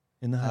 Still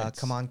in the Heights.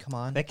 Come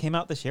on. That came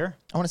out this year?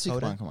 I want to see.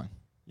 Coda? Come on.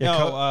 Yeah,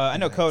 no, I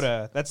know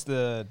Coda. That's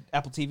the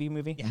Apple TV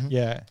movie.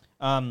 Yeah.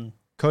 Yeah.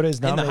 Coda is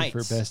In the nominated for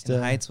Heights. best. In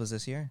the Heights was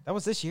this year. That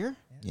was this year?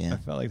 Yeah. I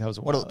felt like that was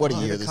a What a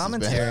while year The this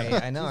commentary. has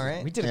been. I know,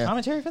 right? We did a Yeah.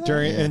 commentary for that?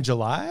 during Yeah. in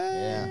July.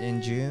 Yeah.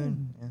 In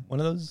June. Yeah. One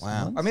of those.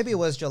 Wow. months? Or maybe it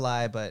was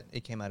July, but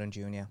it came out in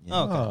June, yeah.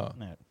 Oh, okay. Oh.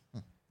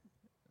 No.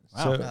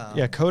 So Wow.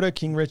 yeah, Coda,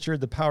 King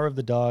Richard, The Power of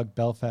the Dog,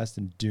 Belfast,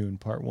 and Dune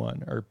Part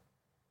 1 are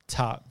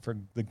top for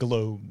the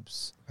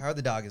Globes. Power of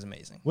the Dog is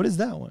amazing. What is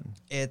that one?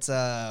 It's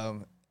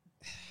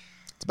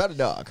It's about a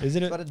dog. Is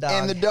it? about a dog.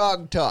 And the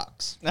dog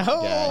talks. Oh.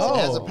 Guys,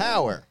 it has a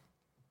power.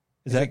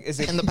 Is that? Is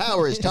it, And the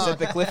power is is it talk.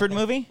 the Clifford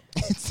movie?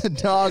 It's a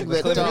dog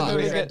that Clifford talks.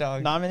 movie Dog. get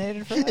Dog.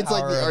 nominated for that? It's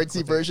like the Power of artsy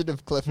Clifford. version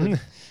of Clifford.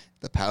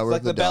 The power It's like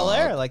of the the Bel dog.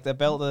 Air, like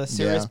the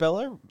Sirius Yeah. Bel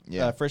Air,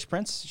 Yeah. Fresh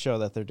Prince show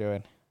that they're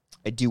doing.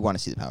 I do want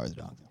to see the power of the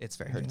dog. though. It's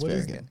very Heard good. it's What very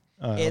is good.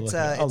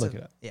 good. I'll look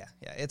it up. Yeah.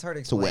 It's hard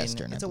to It's a explain.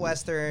 Western, I It's a believe.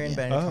 Western. Yeah.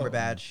 Benedict Oh.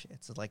 Cumberbatch.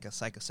 It's like a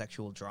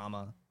psychosexual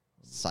drama.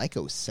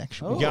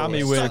 Psychosexual. You got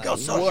me with.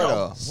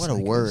 What a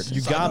word.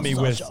 You got me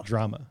with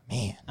drama.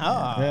 Man.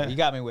 Oh, Yeah. you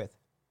got me with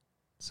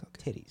So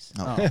good. titties.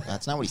 Oh,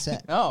 that's not what he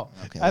said. Oh,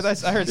 Okay. I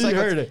heard You psycho.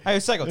 heard it. I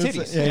heard psycho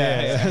titties.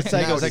 Yeah. Not what he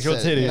Psychosexual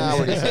said. titties. Not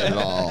what he said at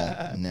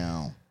all.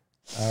 No.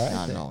 All right.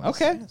 Not at then. all.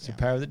 Okay. So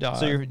Power of the Dog.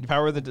 So your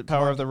power of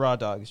the raw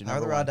dog is your Power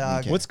of the number Raw one.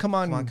 Dog. Okay. What's come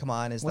on? Come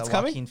on is What's the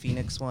coming? Joaquin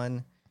Phoenix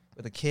one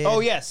with a kid.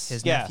 Oh, yes.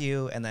 His Yeah.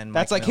 nephew, and then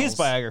That's Mike like his Mills.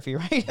 biography,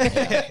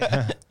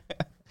 right?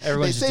 They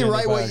Everyone's just say doing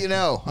write their what you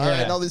know. All Yeah. right,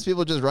 and all these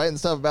people just writing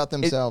stuff about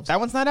themselves. That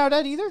one's not out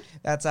yet either.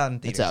 That's out in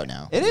theaters. It's out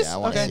now. It is? Yeah, I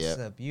want to Okay. see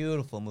It's it. a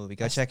beautiful movie.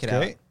 Go check it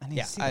great. out. I need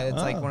Yeah, to see it's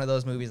that. like Oh. one of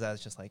those movies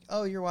that's just like,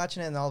 oh, you're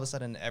watching it, and all of a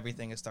sudden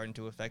everything is starting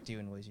to affect you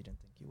in ways you didn't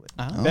think you would.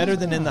 Oh. Better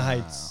than In the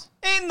Heights.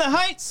 In the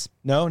Heights.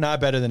 No, not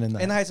better than In the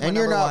In the Heights. Heights, is And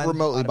my you're number not one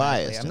remotely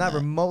automatically. biased I'm in not that.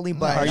 remotely No,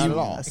 biased. not Are at you-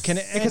 all.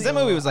 Because that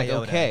movie was like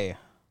iota. okay.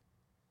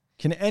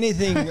 Can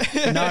anything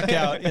knock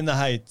out In the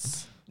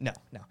Heights? No.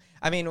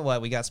 I mean,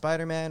 what we got?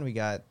 Spider-Man. We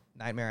got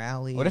Nightmare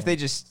Alley. What if they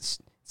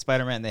just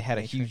Spider-Man? They had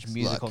a Matrix. huge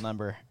musical Look.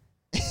 number.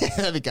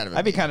 That'd be kind of.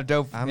 I'd be kind of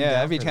dope. I'm Yeah,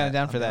 down I'd be for kind of that.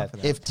 down for I'm down that. for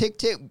that. If Tick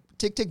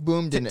Tick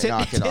Boom didn't Tit-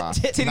 knock it tit- off,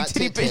 tit- not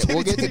titty- Tit titty- Tit,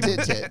 we'll get to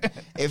titty- Tit Tit.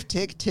 If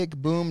Tick Tick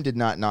Boom did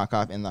not knock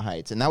off In the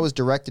Heights, and that was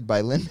directed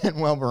by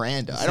Lin-Manuel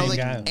Miranda, I don't Same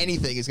think guy.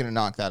 anything is going to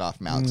knock that off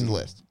from Alex's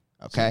list.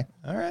 Okay,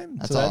 All right.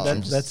 that's so all. I'm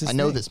just- that's his I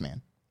know thing. this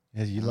man.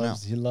 Yeah, he I don't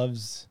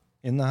loves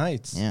In the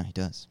Heights. Yeah, he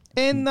does.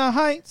 In the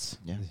Heights.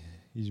 Yeah,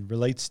 He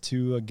relates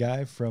to a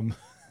guy from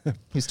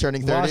he's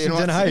turning 30. and Washington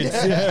wants-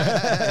 Heights.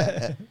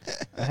 Yeah.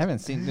 I haven't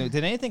seen. Did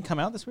anything come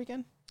out this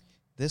weekend?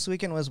 This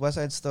weekend was West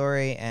Side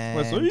Story, and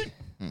West Side?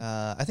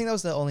 I think that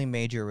was the only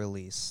major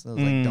release. It was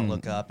like Don't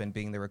Look Up and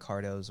Being the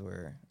Ricardos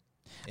were.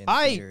 in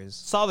I theaters.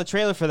 saw the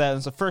trailer for that. It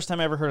was the first time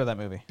I ever heard of that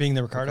movie. Being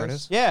the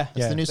Ricardos? Yeah,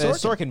 Yeah. the new the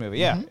Sorkin. Sorkin movie.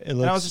 Yeah, It and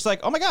I was looks- just like,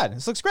 oh my god,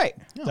 this looks great.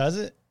 Does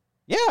it?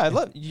 Yeah, I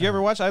love. Did you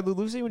ever watch I Love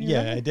Lucy when you were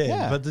Yeah, younger? I did.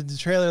 Yeah. But the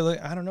trailer,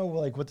 I don't know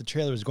like what the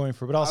trailer was going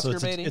for, but also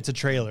Oscar baiting? it's a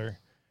trailer.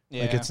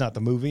 Like Yeah. it's not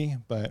the movie,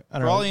 but I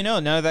don't For know. all you know,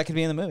 none of that could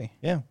be in the movie.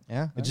 Yeah.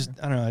 Yeah. It just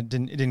I don't know. It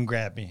didn't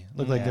grab me. It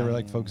looked like they were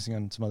like Yeah. focusing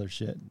on some other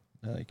shit.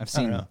 Like, I've I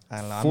seen don't know.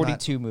 I don't know. I'm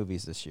 42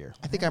 movies this year.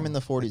 I think I'm in the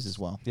 40s as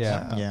well.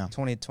 Yeah. Yeah.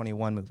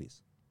 2021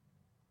 movies.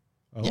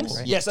 Oh. Yes.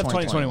 Right. Yes, of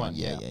 2021.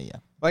 Yeah, yeah.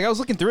 Like I was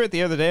looking through it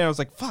the other day, and I was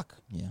like, fuck,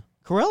 Yeah.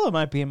 Cruella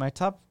might be in my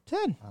top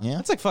 10. Yeah.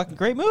 That's like fucking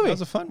great That movie.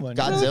 was a fun one.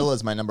 Godzilla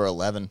is my number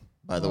 11,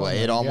 by the Oh way.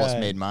 my It almost God.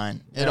 made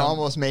mine. It Yeah.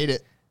 almost made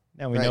it.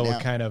 Now we right know now.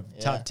 what kind of Yeah.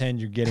 top 10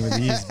 you're getting with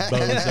these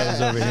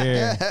bozos over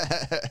here.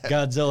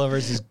 Godzilla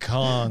versus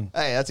Kong.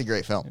 Hey, that's a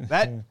great film.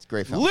 That It's a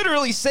great film.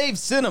 literally saved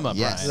cinema,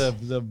 Yes. Brian.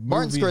 The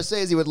Martin movie-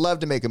 Scorsese would love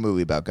to make a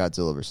movie about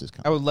Godzilla versus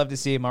Kong. I would love to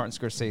see a Martin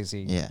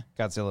Scorsese Yeah.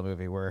 Godzilla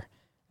movie where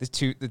the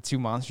two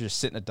monsters just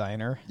sit in a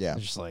diner. Yeah.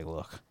 They're just like,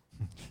 look,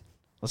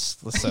 let's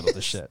settle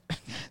this shit.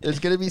 There's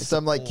gonna be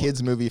some like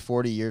kids movie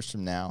 40 years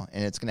from now,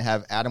 and it's gonna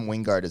have Adam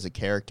Wingard as a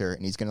character,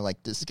 and he's gonna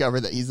like discover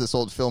that he's this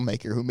old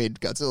filmmaker who made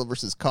Godzilla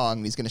versus Kong,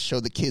 and he's gonna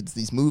show the kids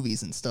these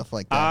movies and stuff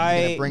like that.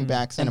 He's gonna bring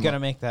back I'm cinema. gonna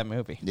make that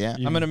movie. Yeah.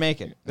 I'm gonna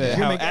make it. You're How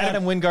gonna make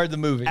Adam Wingard the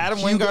movie. Adam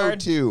Hugo Wingard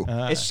too.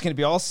 It's just gonna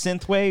be all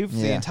synthwave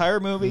the Yeah. entire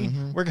movie.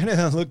 We're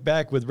gonna look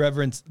back with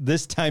reverence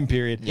this time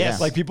period. Yes.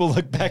 like people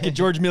look back at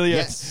George Milius.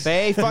 Yes.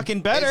 They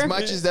fucking better. As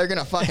much as they're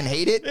gonna fucking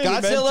hate it,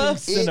 Godzilla, it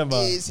cinema.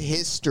 is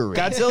history.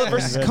 Godzilla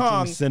versus Inventing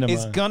Kong cinema.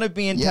 is gonna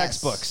be in Yes.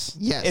 textbooks.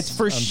 Yes. It's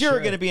for I'm sure, sure.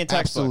 gonna be in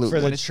textbooks. Absolutely.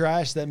 For the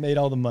trash that made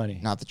all the money.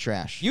 Not the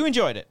trash. You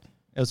enjoyed it.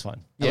 It was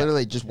fun. I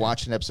literally just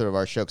watched an episode of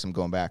our show because I'm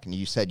going back, and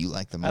you said you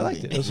liked the movie. I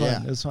liked it. It was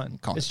fun. It was fun.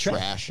 Call It's it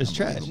trash. It's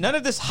trash. Unbelievable. None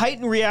of this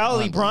heightened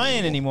reality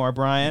Brian anymore,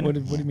 Brian. What do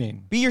you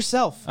mean? Be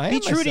yourself. I Be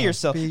am true to myself.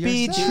 yourself. Be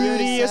Be yourself. true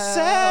to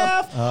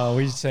yourself. Oh,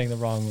 we sang the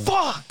wrong one.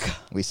 Fuck.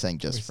 We sang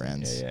Just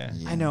Friends. yeah.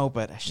 I know,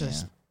 but I should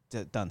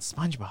have done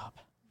SpongeBob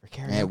for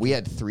karaoke. Yeah, we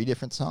had 3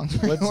 different songs.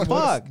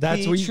 Fuck.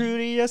 That's Be what you- true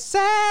to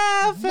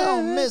yourself.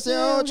 Don't miss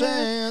your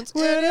chance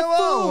when you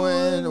won't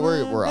win.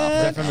 We're off.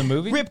 Is that from the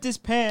movie? Ripped his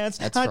pants.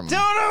 That's I from-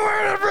 don't know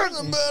where to put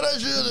them. But I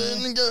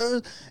shouldn't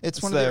go.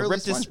 It's one of the early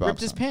ripped his SpongeBob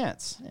ripped his songs.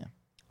 pants.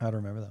 I don't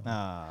remember that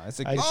one. It's,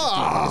 a, I just-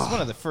 it's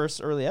one of the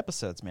first early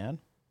episodes, man.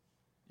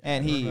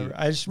 And he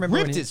I just remember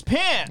when ripped he- his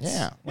pants.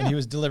 Yeah. When he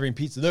was delivering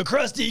pizza, the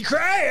Krusty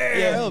Krab.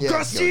 Yeah. Yeah.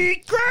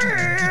 Krusty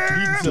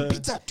Krab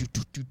Pizza.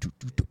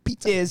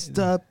 Pizza. is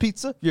the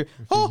pizza. You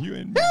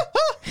and me.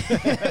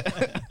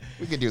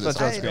 We could do this.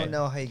 Such a- I That's great. don't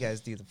know how you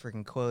guys do the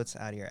freaking quotes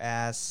out of your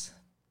ass.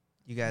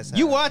 You guys,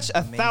 You have watch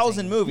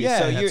 1,000 amazing- movies, Yeah,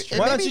 so that's you're true.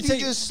 Why Why don't don't you you take-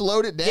 just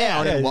slowed it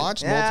down Yeah. and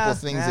watch Yeah.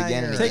 multiple things Yeah,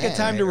 again and you're Take again? a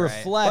time to Right.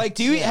 reflect. like,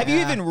 have you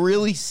Yeah. even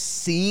really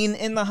seen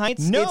In the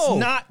Heights? No, It's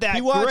not that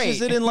He watches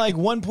great. it in like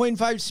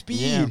 1.5 speed,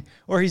 Yeah.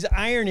 or he's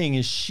ironing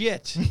his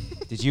shit.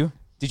 Did you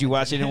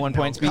watch it in 1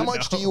 speed? How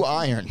much do you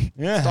iron?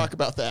 Yeah. Let's talk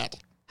about that.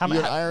 How, You ma-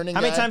 an ironing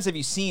how many guy? times have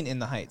you seen In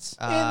the Heights?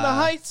 In the Uh,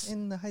 Heights.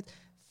 In the Heights.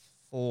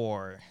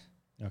 4.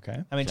 Okay.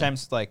 How many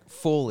times, like,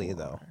 fully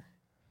though?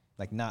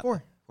 Like not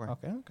 4.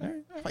 Okay.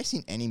 Have I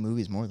seen any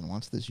movies more than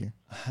once this year?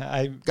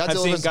 seen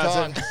Godzilla vs.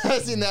 Kong. Godzilla-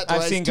 I've seen that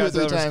twice. I've seen 2 or 3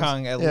 Godzilla vs. times.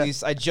 Kong at Yeah.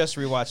 least. I just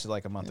rewatched it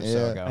like a month or so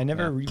Yeah. ago. I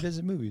never Yeah.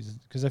 revisit movies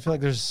because I feel like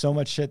there's so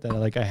much shit that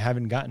I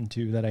haven't gotten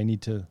to that I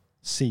need to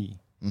see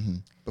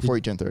Before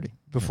you turn 30.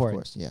 before. Of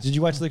course, yes. Did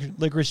you watch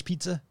Licorice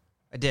Pizza?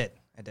 I did.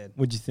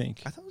 What'd you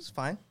think? I thought it was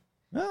fine.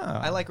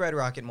 Ah. I like Red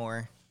Rocket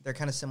more. They're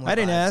kind of similar. I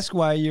didn't vibes. ask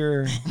why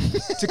you're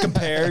to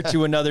compare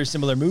to another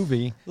similar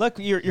movie. Look,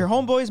 your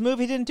homeboy's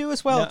movie didn't do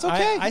as well. No, It's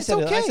okay. I It's said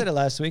okay. it. I said it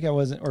last week. I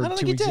wasn't, or I don't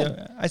 2 think weeks you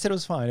ago. I said it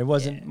was fine. It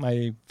wasn't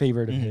my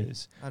favorite of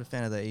his. Not a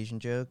fan of the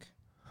Asian joke.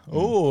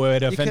 Oh,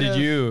 it offended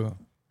could've- you.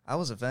 I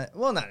was offended.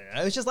 Well, no.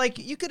 It was just like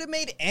you could have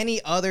made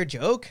any other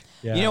joke.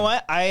 Yeah. You know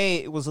what?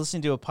 I was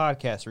listening to a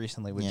podcast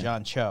recently with Yeah.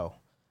 John Cho.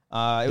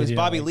 It was you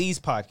Bobby like- Lee's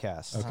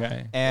podcast.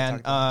 Okay.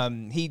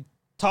 And he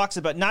talks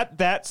about, not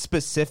that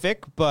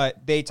specific,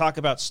 but they talk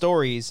about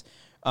stories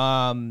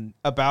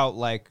about,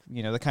 like,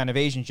 you know, the kind of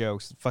Asian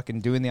jokes, fucking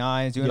doing the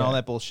eyes, doing all Yeah.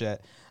 that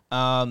bullshit.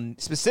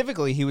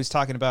 Specifically, he was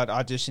talking about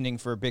auditioning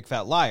for Big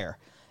Fat Liar.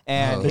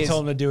 And They his-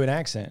 told him to do an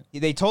accent.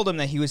 they told him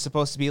that he was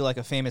supposed to be like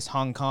a famous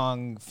Hong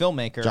Kong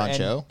filmmaker. John and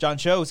Cho? John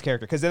Cho's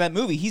character. Because in that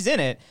movie, he's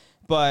in it.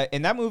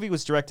 And that movie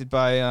was directed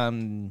by,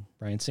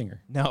 Brian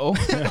Singer. no.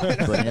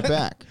 Bringing it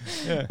back.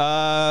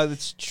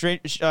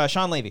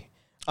 Sean Levy.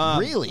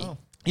 Really?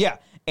 Yeah.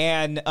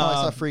 And I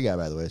saw Free Guy,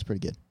 by the way. It's pretty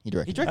good. He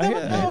directed he directed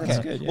it. that Oh, one? yeah, Oh, that's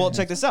okay. good, yeah, Well, yeah.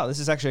 check this out. This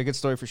is actually a good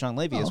story for Sean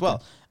Levy as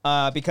well.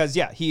 Because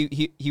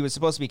he was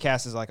supposed to be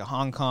cast as like a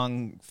Hong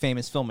Kong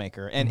famous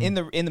filmmaker, and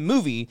in the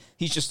movie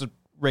he's just a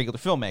regular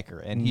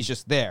filmmaker, and he's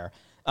just there.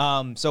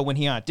 So when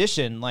he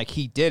auditioned, like,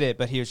 he did it,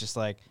 but he was just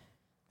like,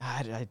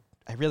 I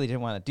really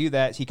didn't want to do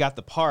that. He got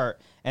the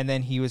part, and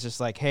then he was just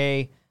like,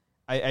 hey,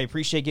 I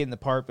appreciate getting the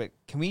part, but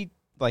can we,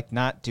 like,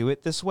 not do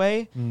it this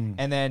way?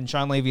 And then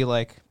Sean Levy,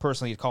 like,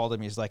 personally called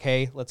him. He's like,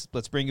 hey, let's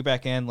bring you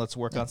back in. Let's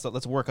work on stuff.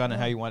 Let's work on it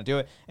how you want to do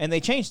it. And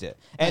they changed it.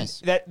 And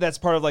Nice. that's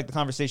part of, like, the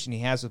conversation he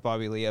has with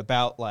Bobby Lee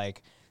about,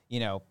 like,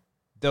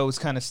 those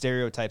kind of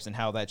stereotypes and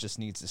how that just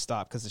needs to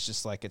stop because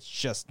it's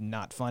just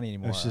not funny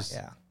anymore. It's just,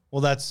 Yeah.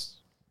 Well, this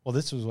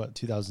was what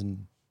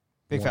 2000.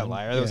 Big Fat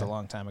Liar. That was a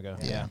long time ago.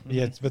 Yeah.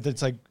 Yeah, but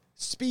it's like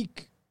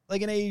speak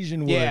like an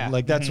Asian word. Yeah.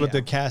 Like that's what Yeah.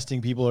 the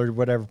casting people or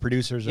whatever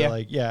producers Yeah. are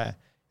like. Yeah,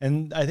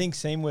 and I think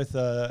same with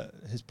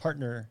his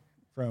partner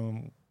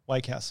from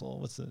White Castle.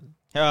 What's the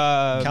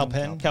Cal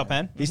Penn? Cal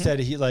Penn. He said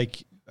he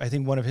like I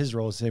think one of his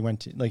roles they went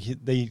to like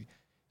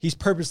he's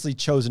purposely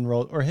chosen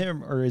role or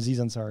him or Aziz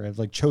Ansari have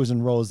like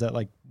chosen roles that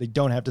like they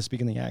don't have to speak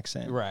in the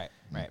accent. Right.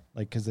 Like,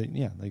 because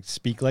they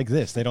speak like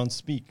this. They don't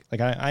speak. Like,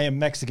 I am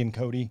Mexican,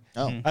 Cody.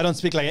 Oh. I don't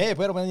speak like, hey,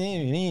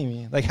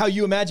 like how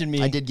you imagine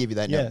me. I did give you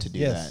that note Yes, to do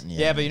yes. that.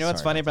 Yeah, but you know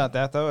what's sorry funny about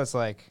that though? It's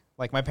like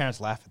my parents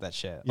laugh at that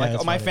shit. Yeah, Like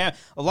it's my funny.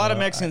 a lot of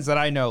Mexicans that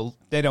I know,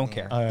 they don't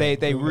care. They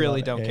we really love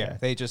it. don't Yeah, care. yeah.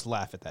 They just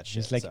laugh at that shit.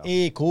 Just like, so.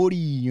 hey,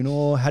 Cody,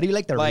 how do you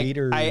like the Like,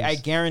 Raiders? I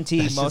guarantee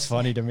That's most just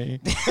funny to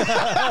me.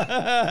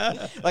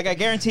 I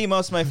guarantee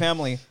most of my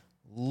family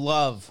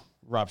love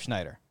Rob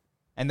Schneider.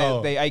 And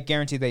I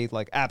guarantee they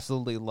like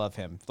absolutely love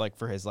him like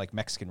for his like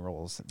Mexican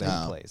roles that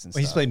he plays and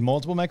He's stuff. played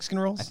multiple Mexican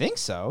roles? I think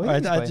so. I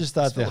He's played- just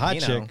thought the hot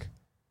Filipino. chick.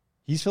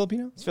 He's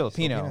Filipino? he's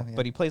Filipino, Filipino, yeah.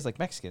 but he plays like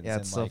Mexicans. Yeah,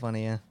 and, it's so like,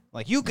 funny. Yeah.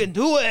 Like you can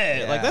do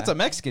it. Like Yeah. that's a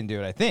Mexican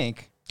dude, I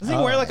think. Doesn't he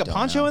Oh, wear like I a don't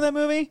poncho know. in that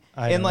movie?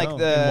 I in don't like know.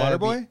 the In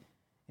Waterboy?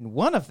 in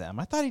one of them,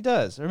 I thought he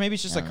does, or maybe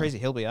it's just like Yeah. Crazy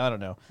Hillbilly. I don't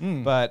know.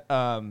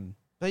 Mm.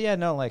 But yeah,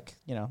 no, like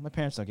my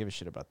parents don't give a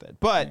shit about that.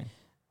 But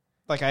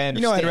like I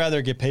understand. I'd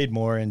rather get paid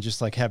more and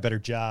just like have better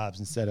jobs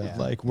instead of Yeah.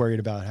 like worried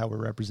about how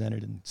we're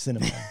represented in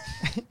cinema.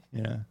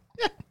 yeah.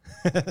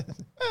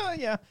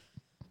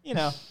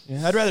 Yeah,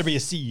 I'd rather be a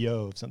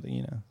CEO of something,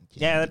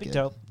 Yeah, that'd be good.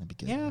 dope. That'd be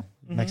good. Yeah.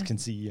 Mexican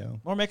CEO.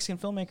 More Mexican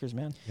filmmakers,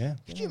 man. Yeah.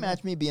 Could you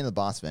imagine me being the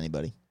boss of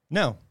anybody?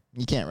 No,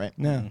 You can't, right?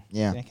 no.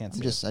 Yeah. I can't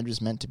I'm see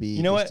just meant to be.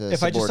 You know what? just a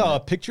If I just saw a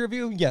subordinate. picture of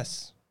you,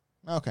 yes.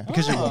 Okay.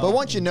 Because you're But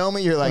once you know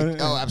me, you're like,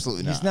 oh,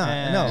 absolutely not. He's not.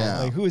 No. Yeah.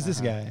 Like, who is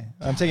this guy?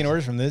 I'm taking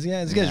orders from this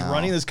guy. This guy's No.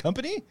 running this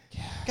company?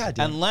 God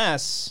damn.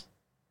 Unless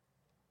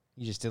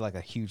you just did like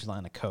a huge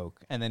line of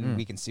coke, and then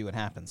we can see what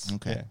happens.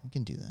 Okay, Yeah. we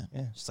can do that.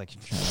 Yeah. Just like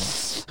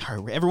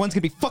everyone's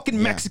gonna be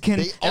fucking Mexican.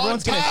 Be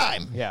Everyone's on gonna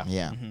time. Yeah.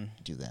 Yeah,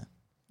 do that.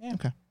 Yeah.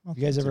 Okay.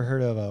 You guys ever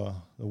heard of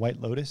The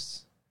White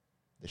Lotus?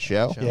 The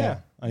show? Yeah.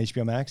 On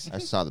HBO Max? I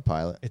saw the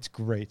pilot. It's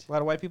great. A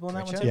lot of white people in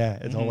that one too. Yeah,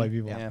 it's all white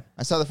people. Yeah.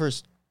 I saw the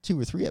first 2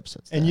 or 3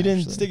 episodes. And you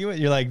didn't stick it with?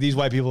 You're like, these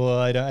white people,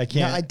 I can't.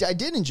 Yeah, I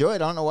did enjoy it. I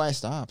don't know why I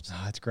stopped.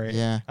 Oh, it's great.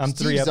 Yeah. I'm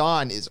Steve 3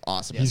 Zahn is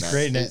awesome. He's in that.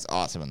 great in it. He's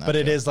awesome in that. But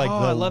it show. is like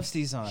Oh, the, I love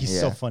Steve Zahn. He's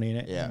Yeah. so funny in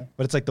it. Yeah.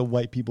 But it's like the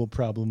white people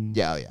problem.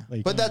 Yeah, oh, yeah.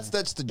 Like- But that's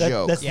the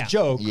joke. That's the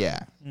joke. Yeah.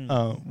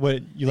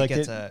 What you like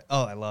it?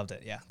 I loved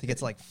it. Yeah, they get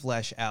to like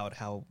flesh out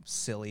how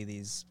silly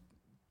these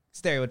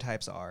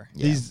stereotypes are.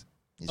 Yeah. These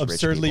rich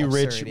absurdly people.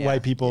 rich Absurd, yeah.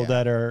 white people Yeah.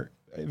 that are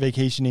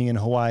vacationing in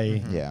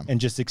Hawaii Yeah.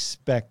 and just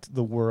expect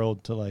the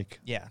world to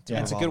like Yeah,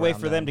 It's a good way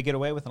for them to get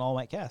away with an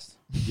all-white cast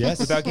yes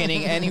without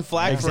getting any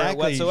flack for it Exactly.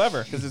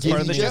 whatsoever because it's If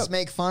part of you the just joke.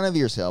 make fun of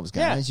yourselves,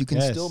 guys, you can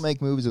Yes. still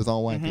make movies with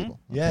all white people.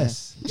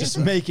 yes just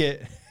make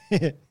it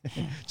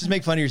just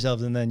make fun of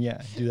yourselves and then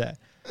do that.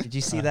 Did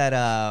you see that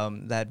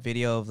that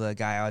video of the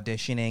guy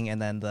auditioning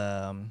and then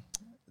the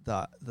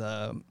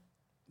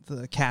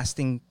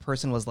casting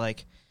person was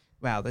like,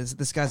 "Wow, this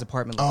guy's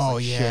apartment looks Oh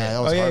like yeah, shit." that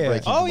was Oh, yeah, yeah.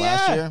 heartbreaking. Oh, last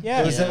yeah. year.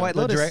 Yeah. He's in White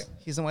The Lotus. direct-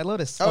 He's in White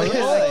Lotus. Oh, He's yeah.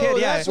 that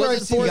kid, That's yeah. what I He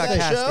see got that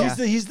cast, show.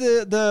 yeah. He's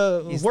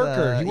the He's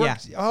worker. the- He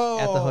works yeah, oh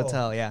at the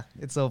hotel. Yeah,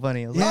 it's so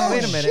funny. I was Yeah, like,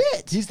 wait a minute.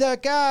 shit. He's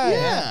that guy.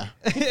 Yeah.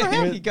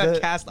 He got The-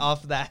 cast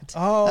off that.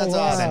 Oh, That's wow.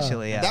 awesome.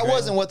 Essentially, yeah. That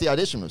wasn't what the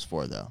audition was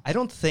for, though. I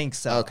don't think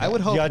so. Okay. I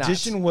would hope The not.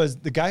 audition was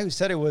the guy who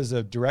said it was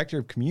a director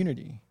of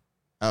Community.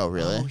 Oh,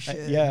 really?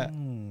 Yeah,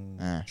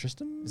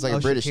 He's like a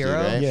British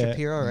Shapiro, dude, right? Yeah.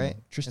 Shapiro, right?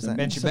 Tristan Is that-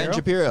 Ben Ben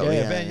Shapiro. Yeah,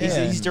 Yeah, Ben-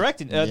 yeah. He's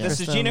directed. Yeah. This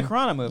is Tristan- Gina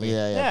Carano movie.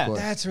 Yeah, of course.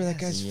 That's where that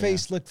guy's Yeah.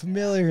 face looked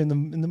familiar in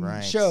the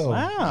Right. show.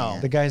 Wow.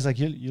 The guy's like,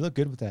 you look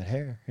good with that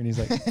hair, and he's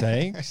like,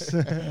 thanks.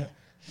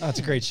 Oh, it's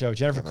a great show.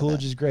 Jennifer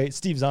Coolidge is great.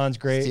 Steve Zahn's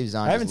great. Steve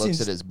Zahn I just haven't looks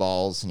seen. at his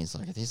balls and he's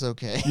like, "He's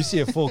okay." You see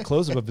a full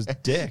close up of his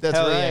dick. That's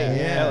Hell right. yeah.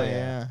 Yeah, Hell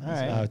yeah. All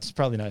right. It's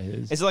probably not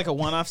his. Is it like a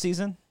one-off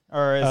season,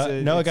 or is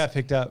it? No, it it's- got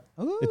picked up.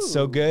 It's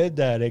so Ooh. good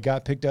that it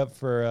got picked up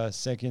for a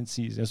second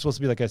season. It's supposed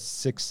to be like a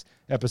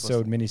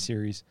 6-episode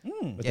miniseries. But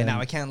Yeah, then- now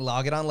I can't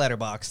log it on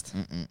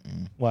Letterboxd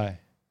why?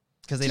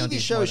 because they don't do TV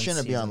more shows than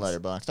shouldn't be on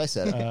seasons. Letterboxd. I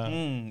said it.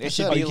 It said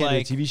should Oh, be you can't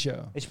like do a TV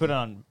show. they should put it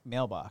on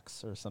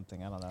Mailbox or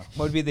something. I don't know.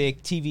 What would be the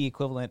TV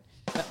equivalent?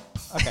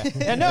 Okay.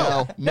 Yeah,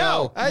 no.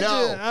 no,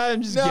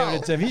 I'm just giving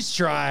it to him. He's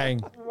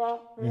trying.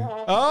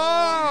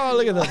 Oh,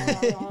 look at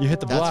that! You hit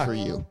the That's block. for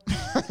you.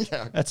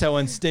 That's how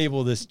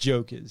unstable this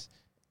joke is.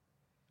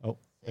 Oh,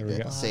 there we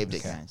go. Saved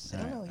it, guys.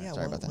 I don't know. All right. Yeah,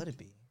 Sorry what about that. would it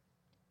be?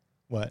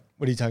 What?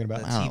 What are you talking The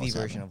about? I don't know TV what's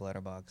version happening.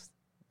 of Letterboxd.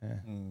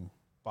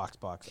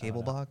 Box.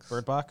 Cable box?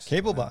 Bird box.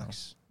 Cable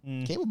box.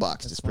 Cable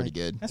Boxed is pretty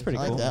good. That's pretty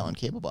I cool. like that one.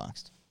 Cable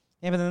Boxed.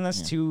 Yeah, but then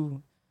that's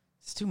too.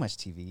 It's too much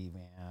TV,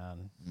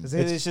 man. Because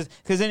it's just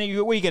because then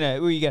what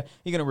are you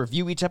gonna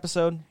review each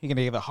episode? You're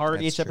gonna give a heart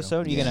That's each true.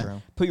 episode. You're Yeah.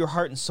 gonna put your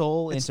heart and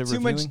soul It's into too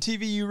reviewing. much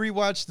TV. You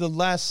rewatched the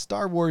last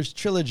Star Wars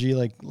trilogy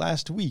like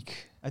last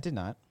week. I did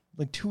not.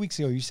 like 2 weeks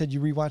ago, you said you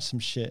rewatched some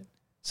shit,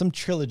 some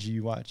trilogy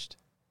you watched.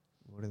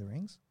 Lord of the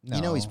Rings? No.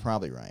 You know he's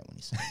probably right when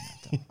he's saying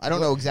that. Though. I don't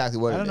know exactly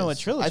what. I don't know what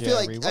trilogy I feel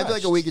like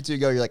rewatched. a week or two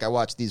ago, you're like, I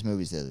watched these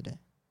movies the other day.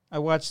 I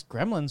watched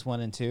Gremlins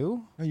 1 and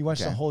 2. No, you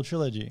watched Okay. the whole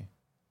trilogy.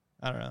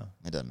 I don't know.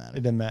 It doesn't matter.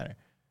 It doesn't matter.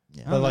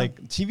 Yeah. But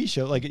like TV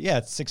show, like yeah,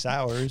 it's 6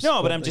 hours.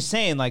 No, but I'm like, just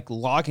saying, like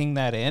logging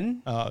that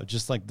in.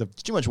 just like the.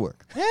 It's too much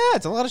work. Yeah,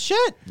 it's a lot of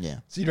shit. Yeah.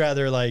 So you'd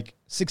rather like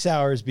 6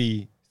 hours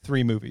be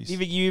 3 movies. You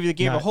either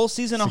gave a Not whole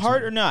season of 6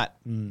 Heart movies. or not.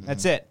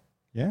 That's it.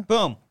 Yeah.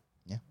 Boom.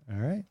 All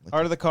right.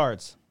 Heart of the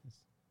Cards.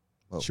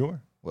 Whoa.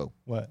 Sure. Whoa.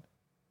 What?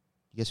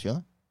 You guys feel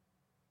it?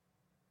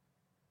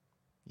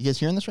 You guys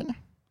hearing this right now?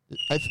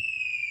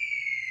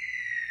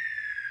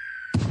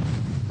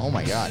 Oh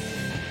my God.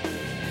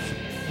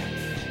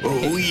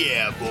 Oh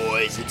yeah,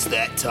 boys, it's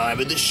that time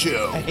of the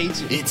show. I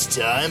hate you. It's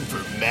time for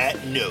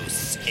Matt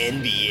Nost's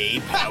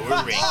NBA Power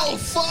Rankings. Oh,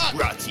 fuck!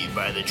 Brought to you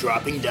by the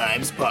Dropping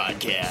Dimes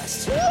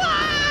podcast.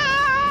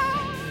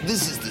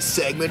 This is the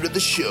segment of the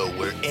show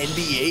where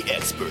NBA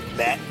expert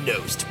Matt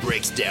Nost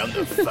breaks down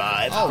the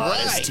 5 All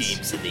hottest right.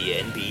 teams in the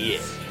NBA.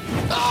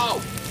 Oh!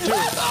 Dude.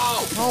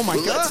 Oh my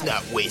Well, let's God.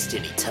 not waste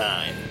any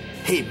time.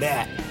 Hey,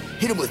 Matt,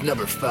 hit him with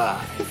number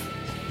 5.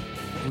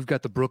 We've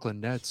got the Brooklyn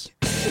Nets.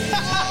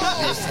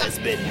 This has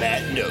been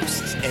Matt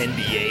Nost's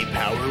NBA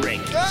Power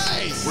Rankings.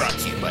 Guys! Brought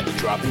to you by the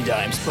Dropping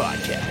Dimes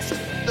podcast.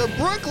 The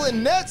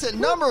Brooklyn Nets at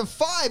number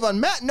 5 on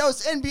Matt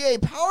Nost's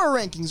NBA Power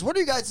Rankings. What are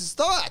you guys'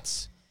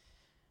 thoughts?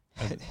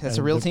 That's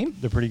a real They're- team?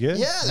 They're pretty good.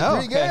 Yeah, they're Oh,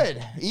 pretty okay.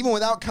 good. Even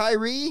without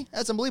Kyrie,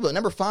 that's unbelievable. At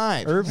number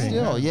 5. Irving.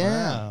 Still,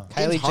 yeah. Wow.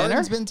 James Kylie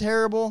Harden's Jenner? been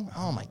terrible.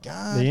 Oh my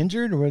God. They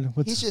injured or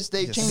what's He's just,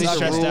 they've Is changed he the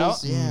stressed rules.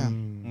 out? Yeah.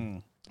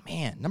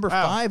 Man, number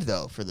 5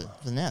 though for the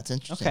Nets.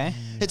 Interesting. Okay.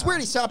 It's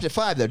weird he stopped at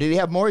 5 though. Did he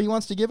have more he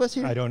wants to give us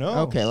here? I don't know.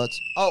 Okay, let's.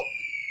 Oh.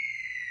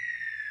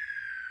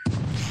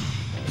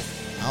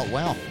 Oh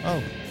wow.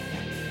 Oh,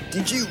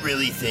 Did you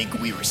really think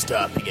we were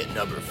stopping at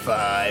number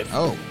 5?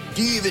 Oh.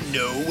 Do you even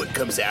know what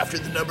comes after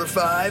the number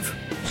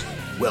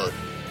 5? Well,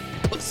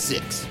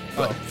 6.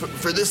 But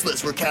for this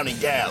list, we're counting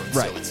down.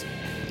 Right. So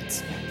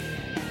it's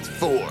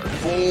 4.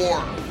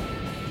 4.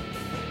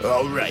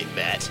 All right,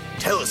 Matt.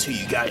 Tell us who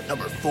you got at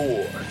number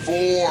 4.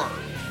 4.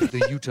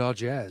 The Utah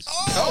Jazz.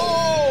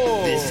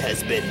 Oh. This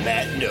has been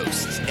Matt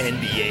Nost's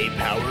NBA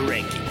Power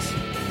Rankings.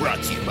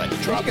 Brought to you by the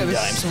Dropping Look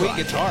at Dimes this sweet podcast.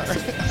 guitar.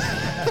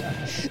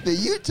 The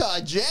Utah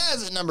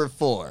Jazz at number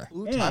 4. I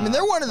mean,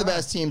 they're one of the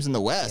best teams in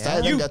the West.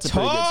 I think that's a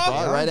pretty good Utah?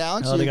 spot, right,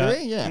 Alex? Oh, You they got-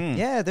 agree? Yeah.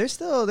 Yeah, they're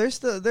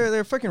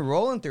freaking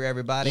rolling through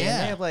everybody, Yeah.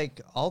 and they have like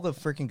all the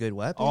freaking good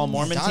weapons. All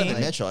Mormon Donovan team?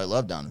 Mitchell. I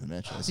love Donovan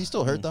Mitchell. Is he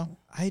still hurt though?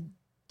 I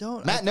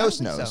don't. Matt I don't Nost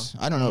think knows. so.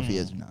 I don't know if he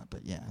is or not,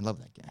 but yeah, I love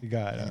that guy. you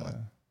got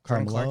Jordan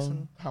Carmelo.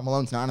 Clarkson.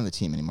 Carmelo's not on the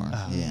team anymore.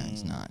 Yeah,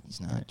 he's not. He's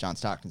not. John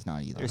Stockton's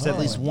not either. There's at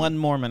least one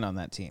Mormon on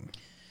that team.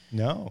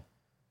 No.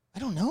 I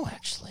don't know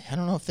actually. I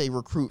don't know if they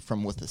recruit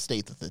from what the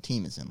state that the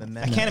team is in.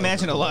 I can't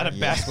imagine a lot of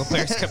basketball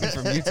players coming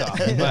from Utah,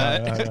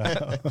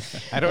 but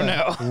I don't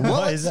know. Well,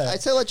 Why is that?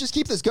 I'd say let's just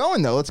keep this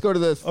going though. Let's go to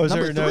the Oh, is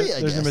number there, 3. I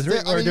there's guess. number 3,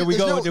 or do we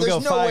there's go? No, do we go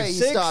there's no 5, way 6?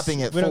 he's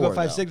stopping at we 4. don't go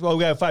 5, though. 6. Well,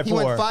 we got 5, He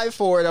 4. went 5,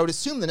 4. And I would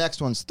assume the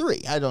next one's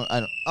 3. I don't.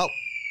 Oh,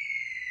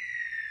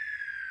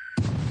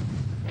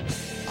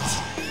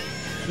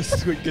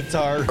 Sweet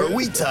guitar. Are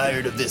we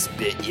tired of this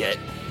bit yet?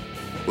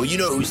 Well, you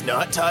know who's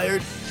not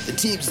tired? The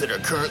teams that are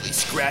currently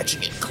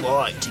scratching and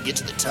clawing to get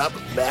to the top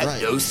of Matt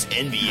Right. Nost's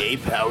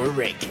NBA Power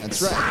Rankings.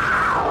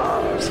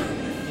 that's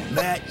right.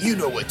 Matt, you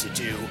know what to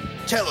do.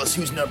 Tell us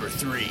who's number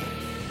 3.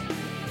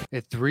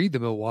 At 3, the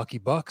Milwaukee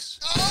Bucks.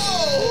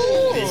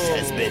 Oh, This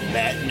has been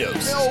Matt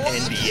Nost's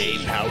Milwaukee.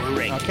 NBA Power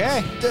Rankings.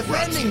 Okay.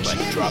 Brought to you defending by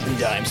the champion. Dropping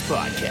Dimes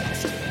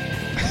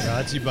podcast.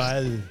 Brought to you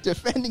by.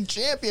 Defending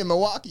champion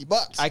Milwaukee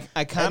Bucks. I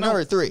at kind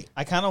number of 3.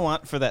 I kind of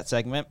want for that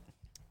segment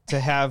to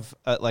have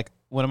like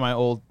one of my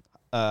old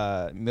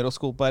middle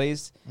school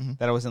buddies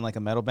that I was in like a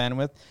metal band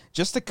with,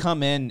 just to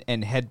come in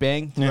and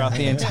headbang throughout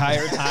the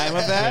entire time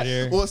of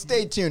that. Well,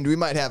 stay tuned. We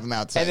might have him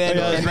outside. And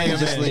then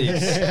just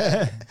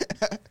leaves.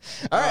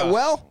 All right.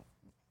 Well,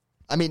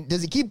 I mean,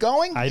 does he keep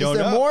going? I Is don't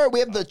there know. more? We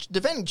have the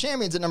defending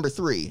champions at number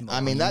 3.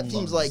 I mean, that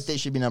seems like they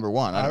should be number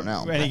 1. I don't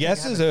know. Any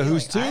guesses?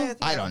 Who's 2?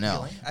 I don't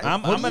know.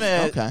 I'm What do you-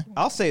 gonna. okay.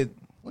 I'll say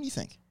What do you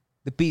think?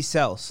 the B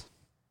cells,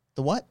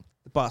 The what?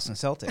 the Boston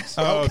Celtics.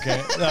 Oh,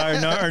 okay.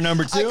 Our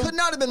number 2? I could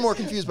not have been more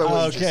confused by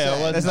what you just Okay, said.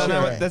 well, That's not.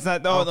 Okay. That's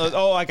not. Oh, no,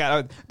 oh, I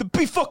got the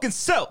B fucking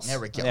cells. There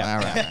we go. Yeah.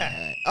 All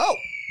right. Oh,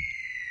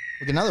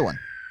 look, another one.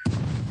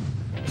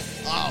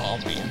 Oh,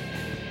 man.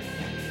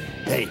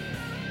 Hey,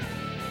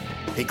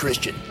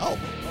 Christian. Oh,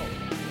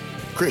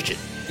 Christian,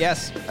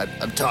 Yes.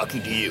 I'm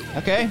talking to you.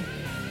 Okay.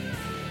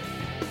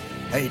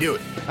 How you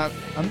doing?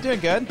 I'm doing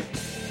good.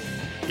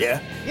 Yeah?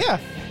 Yeah.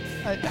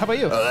 How about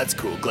you? Oh, that's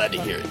cool. Glad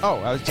to hear it. Oh,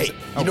 I was just. Hey,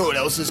 you know what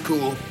else is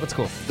cool? What's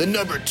cool? The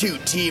number 2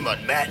 team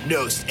on Matt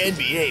Nost's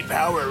NBA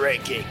Power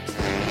Rankings.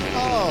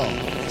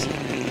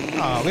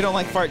 Oh, we don't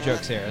like fart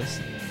jokes here.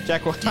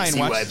 Jack Do you Ryan see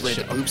why I watches the played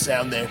the show. poop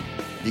sound there?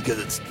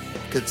 Because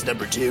it's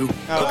number 2.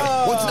 Oh.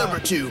 Okay, what's number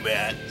 2,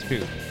 Matt? It's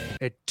poop.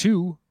 At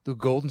 2, the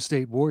Golden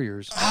State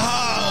Warriors.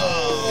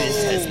 Oh,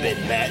 This has been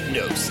Matt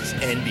Nost's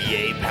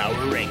NBA Power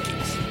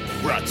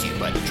Rankings, brought to you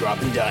by the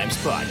Dropping Dimes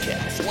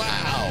podcast.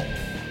 Wow.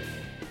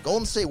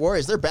 Golden State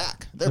Warriors, they're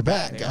back. They're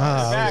back, guys.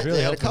 I was really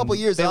They had a hoping- couple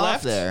years They off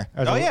left there.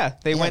 Oh yeah,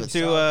 they Yeah, went but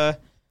to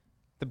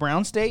the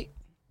Brown State.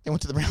 They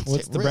went to the Brown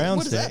What's State. the Brown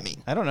What does that State?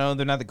 mean? I don't know.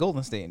 They're not the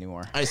Golden State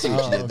anymore. I see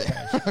what you did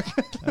there.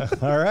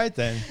 All right,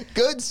 then.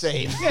 Good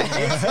save.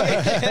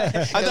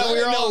 I thought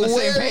we were all on the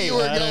same page. You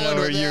were I don't know going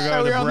where with you're that.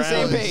 going. we to were on the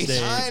same Brown page.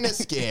 State. Kind of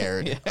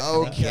scared.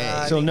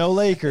 Okay. So no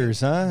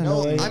Lakers, huh? No,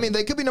 Lakers. I mean,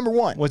 they could be number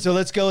one. What? So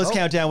let's go. Let's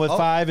count down. What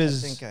 5 I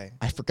is think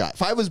I forgot.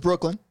 5 was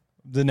Brooklyn.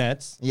 the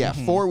Nets, Yeah.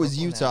 4 was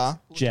Utah.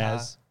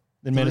 Jazz,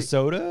 then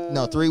Minnesota.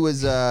 No, 3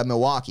 was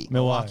Milwaukee.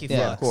 Milwaukee.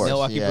 Yeah, of course.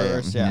 Milwaukee Yeah, yeah.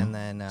 Brewers. Yeah. And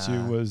then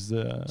 2 was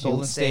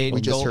Golden State.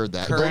 We just Gold- heard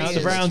that. Curry Golden is-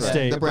 State, Brown that's right.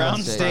 State. The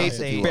Brown State.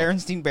 State.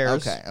 Berenstein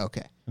Bears.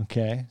 Okay.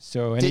 Okay.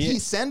 So Did any? he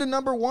send a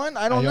number one?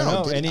 I I don't don't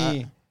know.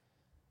 Did-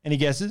 Any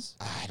guesses?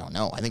 I don't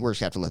know. I think we're just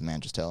gonna have to let the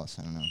man just tell us.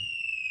 I don't know.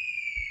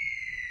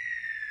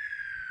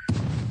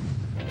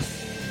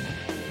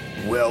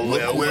 Well,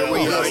 look where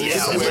we are now.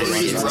 It's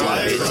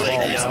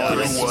like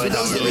number one.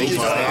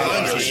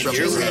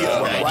 Here we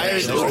are.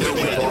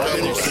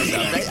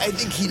 I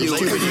think he knew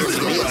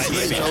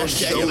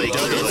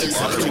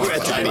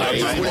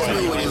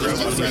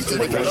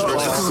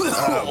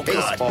Oh,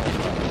 God.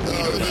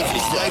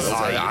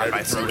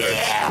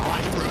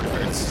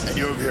 And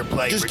you're over here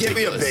playing. Just give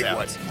me a big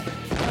one.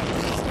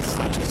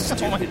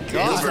 Oh my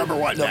God. Number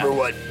one. Number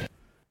one.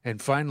 And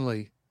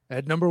finally,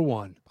 at number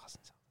 1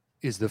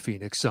 is the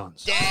Phoenix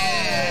Suns. There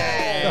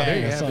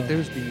you have it.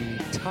 There's the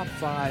top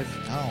 5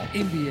 Oh.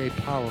 NBA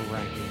power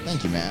rankings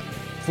Thank you, Matt.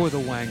 for the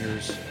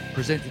Wangers,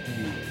 presented to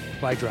you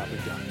by Dropping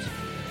Dimes.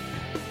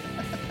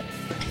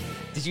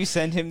 Did you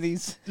send him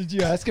these? Did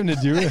you ask him to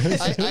do it?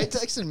 I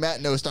texted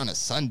Matt Nost on a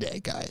Sunday,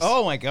 guys.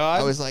 Oh my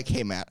God. I was like,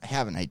 hey, Matt, I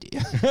have an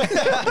idea.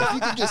 If you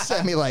could just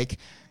send me like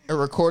a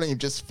recording of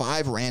just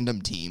 5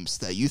 random teams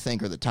that you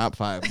think are the top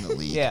 5 in the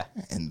league. Yeah.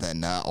 And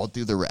then I'll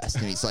do the rest.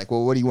 And he's like,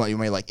 well, what do you want? You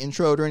want me to like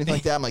intro it or anything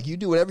like that? I'm like, you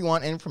do whatever you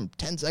want. And from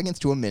 10 seconds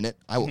to a minute,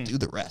 I will do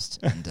the rest.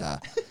 And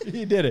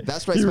He did it.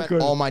 that's what I He spent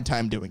recorded all it. my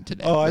time doing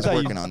today. Oh, I was thought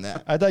working you, on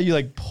that. I thought you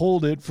like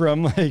pulled it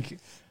from like.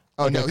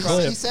 Oh, like no. a He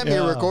clip. sent me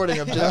a Yeah. recording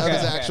of, just, of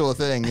his actual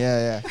thing.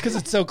 Yeah, Because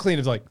it's so clean.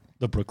 It's like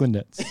the Brooklyn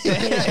Nets.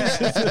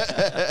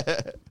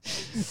 yeah.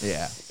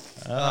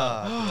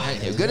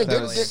 Yeah. Good.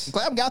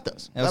 Glad we got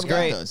those. That was Glad we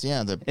great. got those.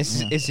 Yeah. Is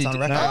he It's on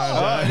record.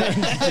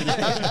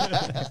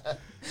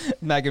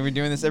 Not gonna be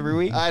doing this every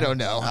week? I don't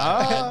know.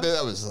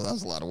 That was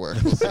a lot of work.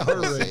 We'll see.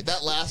 We'll see.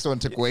 That last one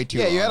took way too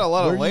long. Yeah, you had a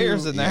lot of Were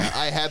layers you- in there. Yeah,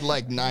 I had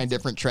like 9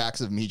 different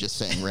tracks of me just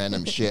saying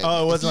random shit.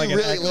 Oh, it wasn't If you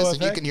like an really echo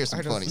listen, you effect? can hear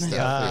some funny stuff.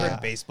 Ah. Yeah.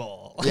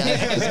 baseball.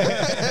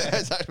 Yeah.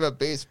 I talked about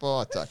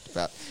baseball. I talked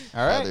about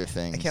All right. other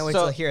things. I can't wait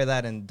So- to hear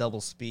that in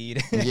double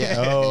speed. Yeah.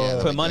 Oh.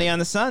 yeah, Put money on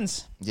the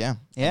Suns. Yeah.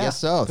 Yeah. I guess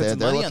so. Put They're some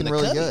money on looking the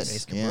really Cubbies. good.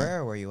 Ace Yeah.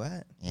 Cabrera, where you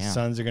at? Yeah.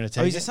 Suns are going to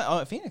Oh, take he's it.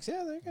 just Phoenix.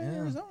 Yeah, they're in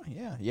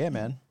Arizona. Yeah,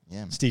 man.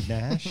 Yeah. Steve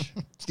Nash.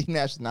 Steve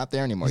Nash is not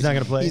there anymore. He's not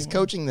gonna play He's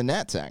anymore? coaching the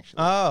Nets, actually.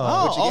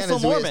 Oh, Which, again, also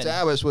as we Mormon.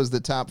 established, was the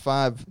top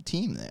 5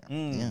 team there.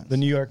 Yeah. The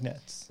New York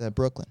Nets.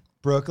 Brooklyn.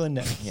 Brooklyn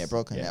Nets. Yeah,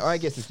 Brooklyn. Yes. Or I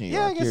guess it's New York.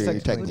 Yeah, I guess you're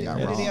technically technically New not York.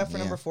 What wrong. did he have for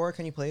yeah. number 4?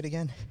 Can you play it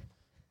again?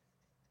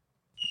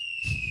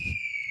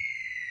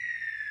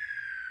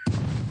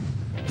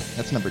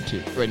 That's number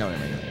 2. Wait, no.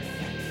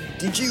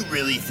 Did you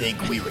really think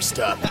we were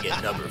stopping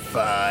at number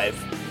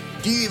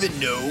 5? Do you even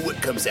know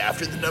what comes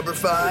after the number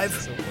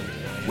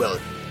 5? Well,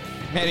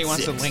 Manny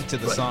wants to 6. link to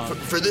the But song.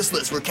 For this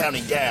list, we're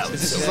counting down.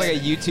 Is this so just like a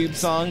YouTube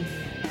song?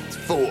 it's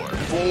 4.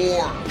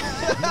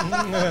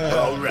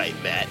 All right,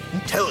 Matt.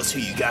 Tell us who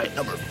you got at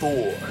number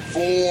 4.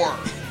 4.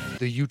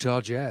 The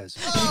Utah Jazz.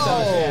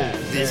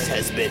 This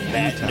has been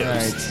Matt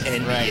Nost's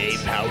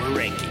NBA Power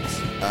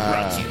Rankings,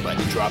 brought to you by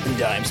the Dropping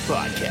Dimes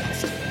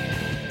podcast.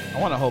 I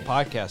want a whole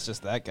podcast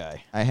just that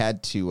guy. I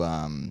had to.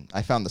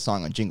 I found the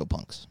song on Jingle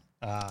Punks.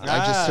 I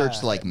Ah. just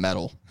searched like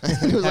metal.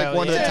 It was like Hell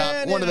one of the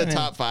yeah. top, one of the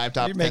top 5,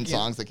 top You're 10 making-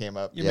 songs that came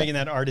up. You're yeah. making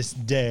that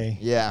artist day.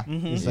 Yeah,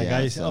 It's like Yeah,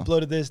 I so-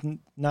 uploaded this,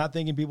 not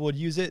thinking people would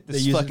use it. They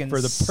This use fucking it for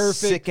the perfect,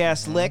 sick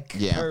ass lick.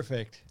 Yeah.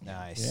 perfect.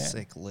 Nice. Yeah.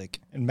 Sick lick.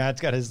 And Matt's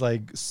got his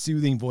like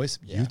soothing voice.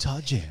 Utah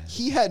Jazz.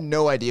 He had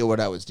no idea what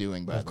I was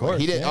doing, but Of course,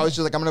 he didn't. yeah. I was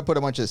just like, I'm gonna put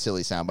a bunch of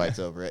silly sound bites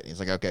over it. He's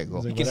like, okay,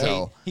 cool. He's He could like, hate.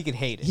 So He could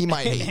hate it. he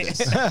might hate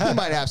this. He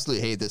might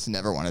absolutely hate this and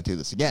never want to do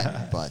this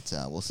again. But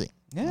we'll see.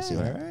 Yeah, We'll see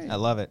what All happens. right. I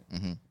love it.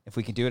 If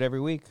we can do it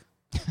every week,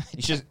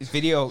 you should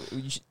video.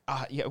 You should,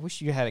 yeah, I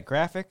wish you had a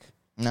graphic.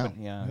 No, But,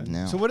 yeah.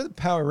 no. So what are the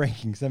power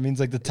rankings? That means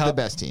like the top the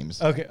best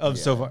teams. Okay, of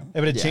so far.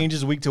 But it Yeah.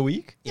 changes week to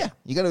week. Yeah,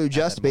 you got to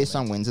adjust based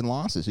on wins and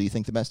losses. Who you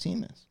think the best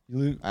team is You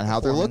lose. and how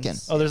they're looking.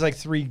 Oh, there's like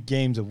 3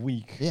 games a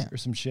week. Yeah. Or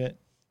some shit.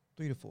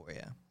 3 to 4,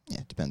 yeah. Yeah,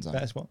 it depends on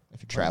Basketball.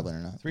 if you're traveling or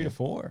not. 3 to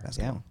 4.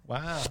 Yeah.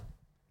 Wow.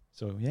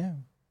 So yeah.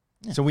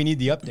 So we need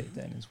the update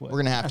then as well. We're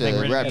gonna have to. think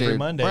We're we're gonna have every to.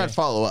 Monday. We're gonna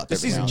follow up. The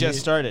every season now just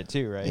and started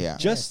too, right? Yeah.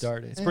 Just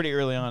started. It's pretty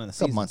early on in the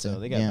Couple season, months so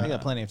in. they got Yeah. they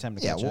got plenty of time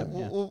to then. catch Yeah, up.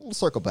 Yeah. we'll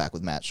circle back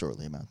with Matt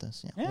shortly about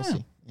this. Yeah, Yeah. we'll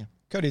see. Yeah.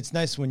 Cody, it's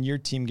nice when your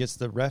team gets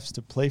the refs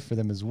to play for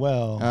them as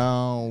well.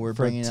 Oh, we're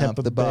For bringing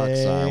Tampa up the Bucks,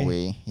 Bay, are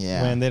we?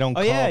 Yeah. When they don't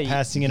Oh, call yeah,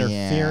 passing yeah.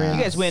 interference.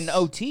 You guys win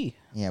OT.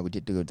 Yeah, we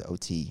did go to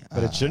OT,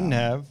 But it shouldn't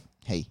have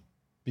Hey,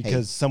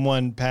 because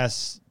someone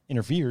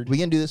interfered. we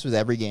can do this with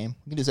every game.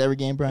 We can do this every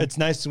game, Brian. It's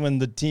nice when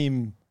the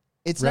team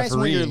It's nice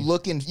when you're referee.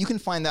 looking. You can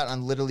find that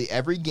on literally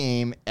every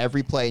game,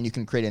 every play, and you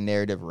can create a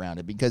narrative around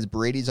it. Because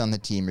Brady's on the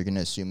team, you're going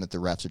to assume that the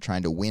refs are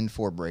trying to win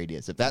for Brady.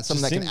 As if that's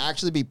something that just can seems-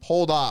 actually be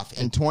pulled off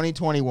in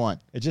 2021.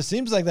 It just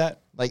seems like that.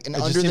 Like an It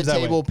just under the seems that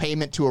way. table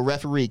payment to a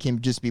referee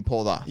can just be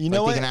pulled off. You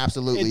know like what? They can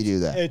absolutely It's- do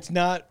that. It's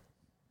not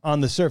on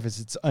the surface.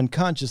 It's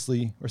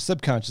unconsciously or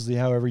subconsciously,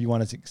 however you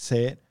want to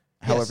say it.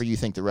 However, you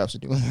think the refs are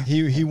doing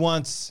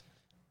it.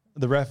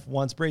 The ref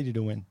wants Brady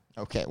to win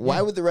Okay.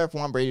 Why would the ref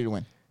want Brady to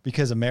win?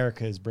 because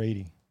America is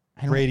Brady.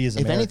 Brady is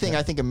If America. anything,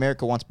 I think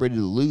America wants Brady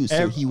to lose,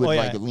 so he would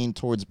yeah. lean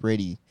towards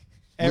Brady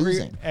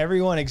losing.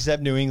 Everyone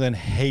except New England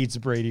hates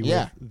Brady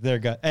Yeah. with their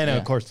gut. And Yeah.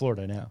 of course,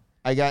 Florida now.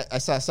 I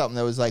saw something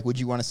that was like, would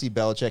you want to see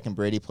Belichick and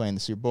Brady play in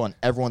the Super Bowl? And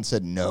everyone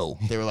said no.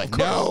 They were like,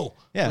 no,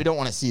 Yeah. we don't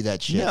want to see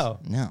that shit. No.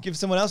 No. Give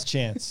someone else a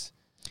chance.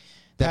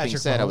 That being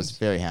Patrick said, I Mahomes. was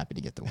very happy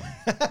to get the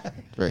win.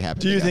 Very happy.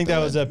 Do you they got think the that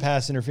win. was a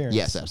pass interference?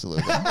 Yes,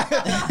 absolutely.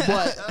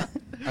 But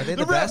Are they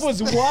The ref best?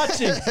 was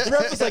watching. The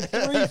ref was like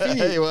 3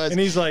 feet. he was. And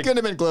he's like, couldn't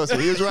have been closer.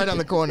 He was right on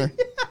the corner,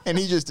 and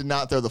he just did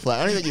not throw the flag.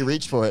 I don't even think he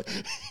reached for it.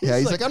 Yeah,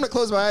 he's like, I'm gonna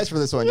close my eyes for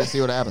this one, just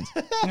see what happens.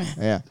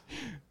 Yeah.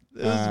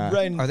 it was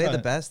right in Are they the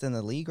front. best in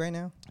the league right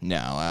now?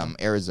 No,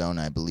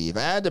 Arizona, I believe.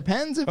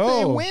 Depends if they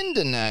Oh. win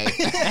tonight.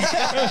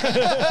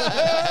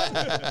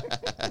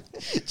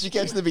 Did you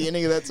catch the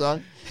beginning of that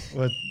song?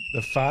 What,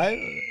 the 5?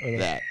 Or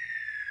the-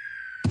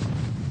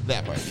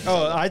 That part.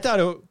 Oh, I thought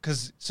it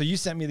because so you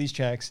sent me these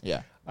tracks.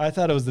 Yeah. I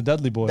thought it was the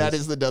Dudley Boys. That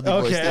is the Dudley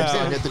Boys Okay, theme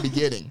song at the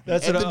beginning.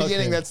 That's at what the I-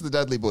 beginning, okay. that's the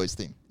Dudley Boys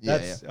theme. Yeah,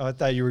 That's. Oh, I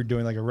thought you were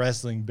doing like a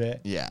wrestling bit.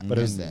 Yeah. but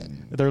it was.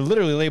 And They're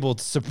literally labeled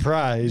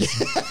surprise.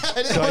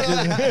 I didn't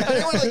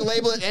want to like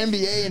label it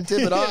NBA and tip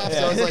it off,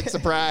 so I was like,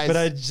 surprise. But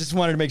I just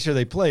wanted to make sure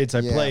they played, so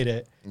I Yeah. played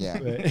it. Yeah.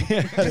 But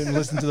I didn't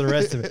listen to the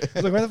rest of it. I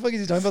was like, why the fuck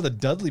is he talking about the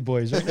Dudley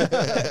Boys right now?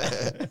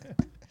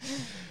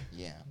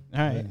 Yeah. All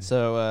right,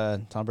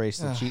 so Tom Brady's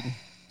still cheating.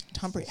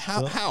 Tom Brady,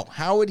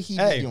 how would he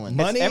Hey, be doing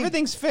money-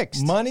 Everything's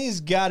fixed.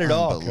 Money's got it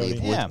all, Cody.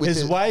 Unbelievable. Yeah. With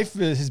His the- wife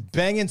is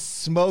banging,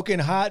 smoking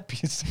hot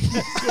piece.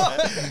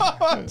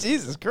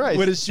 Jesus Christ.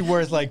 What is she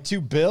worth? Like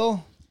 $2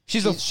 billion?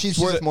 She's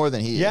worth more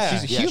than he is. Yeah.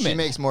 She's a She human.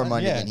 makes more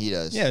money yeah. than he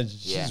does. Yeah,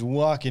 she's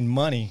walking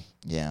money.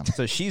 Yeah.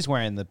 So she's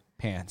wearing the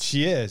pants.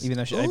 She is. Even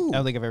though I Ooh.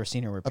 don't think I've ever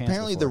seen her wear pants.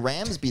 Apparently, the before.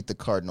 Rams beat the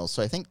Cardinals,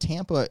 so I think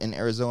Tampa and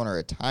Arizona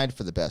are tied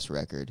for the best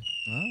record.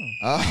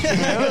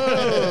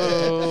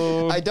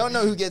 Oh. I don't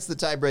know who gets the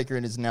tiebreaker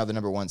and is now the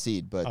number 1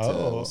 seed, but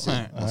we'll see.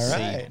 All We'll All see.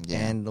 right.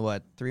 Yeah. And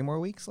what? 3 more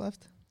weeks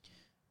left?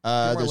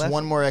 There's left?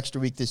 one more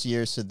extra week this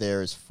year, so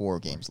there's 4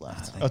 games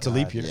left. Oh, it's a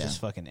leap year. It just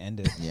fucking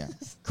ended. Yeah.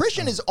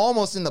 Christian is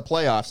almost in the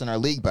playoffs in our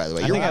league, by the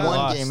way. You're think I one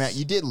lost. game out.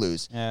 You did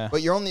lose, Yeah.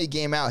 but you're only a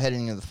game out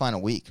heading into the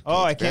final week.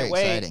 Oh, It's I can't very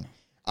wait. Exciting.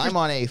 I'm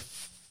on a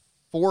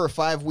 4 or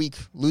 5 week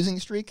losing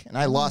streak, and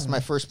I lost my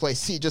first place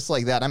seed just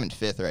like that. I'm in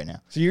 5th right now.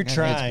 So you're It's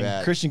trying.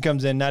 bad. Christian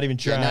comes in, not even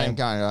Yeah, trying. not even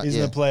counting. He's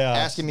Yeah. in the playoffs.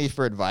 Asking me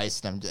for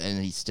advice, and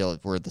he's still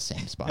we're at the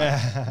same spot.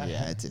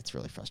 Yeah, it's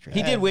really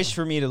frustrating. He did wish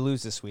for me to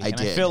lose this week. I and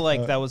I did. feel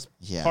like that was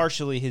Yeah.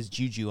 partially his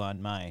juju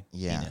on my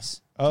Yeah.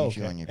 penis. Oh,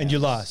 Juju okay. on your And you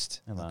penis.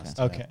 lost. I lost.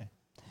 Okay.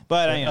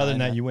 But Other than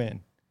that, you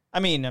win. I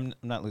mean, I'm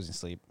not losing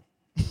sleep.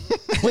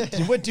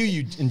 What do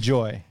you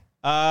enjoy?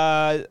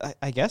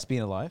 I guess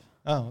being alive.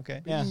 Oh,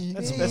 okay. Yeah,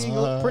 that's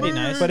pretty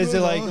nice. But is it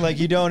like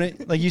you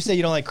don't like you say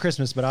you don't like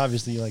Christmas, but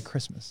obviously you like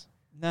Christmas.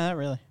 No, not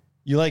really.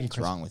 You like it. What's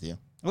wrong with you?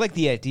 I like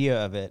the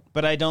idea of it,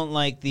 but I don't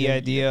like the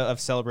idea of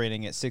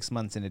celebrating it 6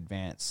 months in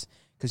advance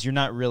because you're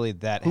not really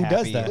that Who happy.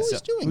 does that? So-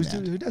 Who's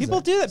doing that? Who does People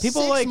that? do that.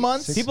 People 6 like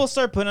months? People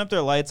start putting up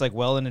their lights like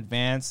well in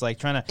advance, like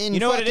trying to. In you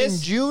know what it fucking is?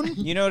 June?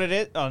 You know what it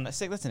is? Oh, no,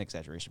 that's an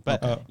exaggeration,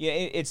 but Oh. yeah,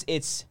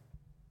 it's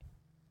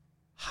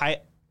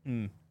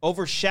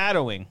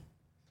overshadowing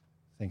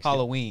Thanks.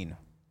 Halloween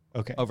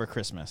Okay. over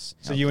Christmas.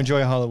 So you enjoy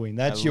Halloween.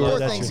 That's I your love Or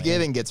that's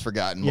Thanksgiving gets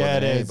forgotten more Yeah,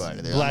 than it is.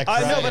 anybody. They're Black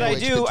like, I know, but I sandwich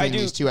do- between I do-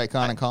 these 2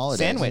 iconic holidays.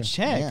 Sandwich,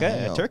 yeah, good.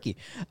 I know. Turkey.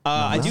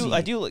 I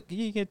do. Like,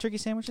 you get turkey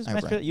sandwiches. I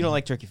mashed right. potatoes? You don't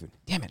like turkey food.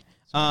 Damn it.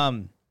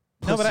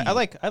 No, but I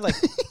like.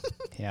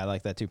 Yeah, I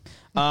like that too.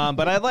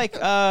 But I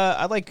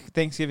like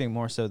Thanksgiving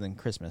more so than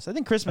Christmas. I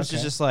think Christmas is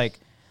Okay. just like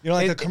You don't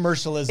like it- the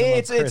commercialism.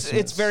 It's of Christmas.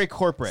 it's very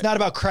corporate. It's not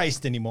about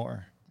Christ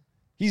anymore.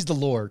 He's the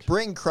Lord.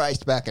 Bring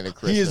Christ back into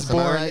Christmas. He is Am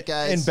I born right,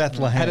 guys? in I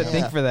Bethlehem. had to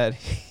think for that.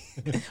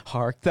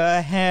 Hark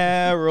the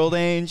herald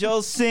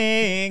angels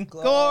sing,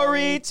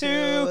 glory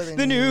to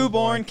the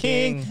newborn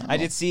king. I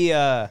did see,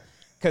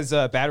 because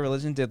Bad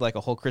Religion did like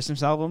a whole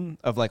Christmas album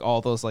of like all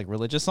those like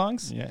religious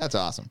songs. Yeah. That's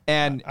awesome.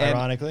 And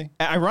Ironically.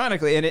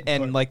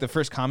 and like the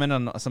first comment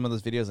on some of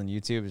those videos on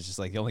YouTube is just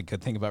like the only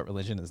good thing about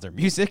religion is their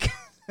music.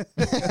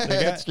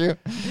 That's true.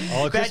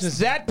 All That's Christmas,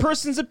 that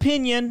person's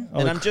opinion, Oh,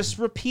 and I'm just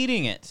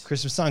repeating it.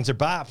 Christmas songs are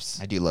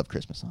bops. I do love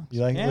Christmas songs.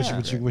 You like Yeah.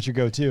 what's your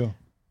go-to?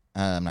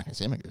 I'm not gonna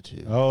say I'm gonna go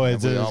to. Oh,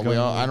 it's we it's all, going-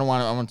 I don't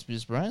want. I want to be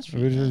surprised. For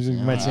We you guys, you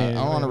know? might say- I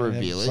don't want to we might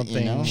have reveal it. You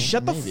something- know?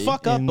 Shut the Maybe.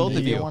 fuck up, In both the-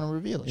 of You you. don't want to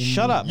reveal it.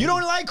 Shut up. You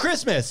don't like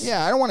Christmas.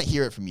 Yeah, I don't want to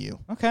hear it from you.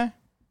 Okay.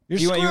 You're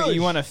You Scrooge.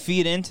 want to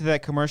feed into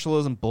that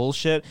commercialism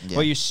bullshit Yeah.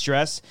 while you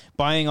stress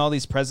buying all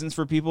these presents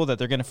for people that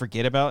they're going to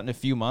forget about in a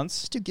few months?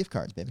 Just do gift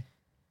cards, baby.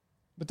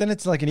 But then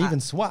it's like an even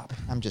swap.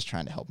 I'm just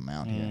trying to help him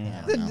out here.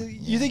 I don't know.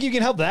 You think you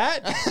can help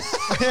that?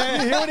 You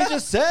hear what he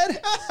just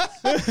said?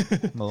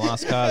 The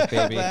lost cause,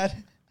 baby.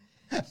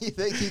 You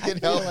think you can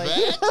help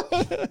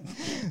that?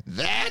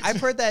 That? I've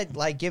heard that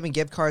like giving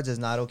gift cards is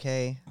not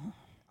okay.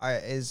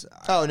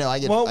 Oh no, I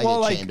get Well, I get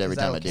like, shamed every is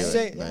that time I do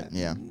okay? it. But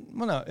yeah.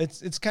 Well, no,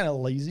 it's kind of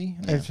lazy.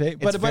 Yeah. I'd say.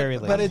 But very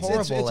but lazy. it's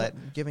horrible it's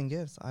at giving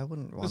gifts. I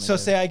wouldn't want. so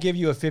say I give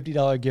you a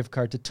 $50 gift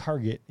card to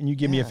Target, and you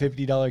give me a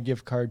 $50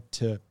 gift card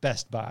to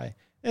Best Buy.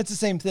 It's the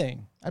same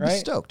thing, I'd right? be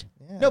stoked.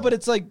 No, but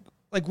it's like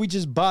we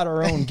just bought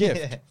our own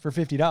gift for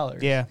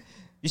 $50. Yeah.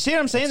 You see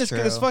what I'm saying? This true.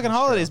 fucking That's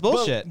holiday is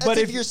bullshit. But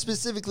if you're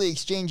specifically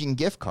exchanging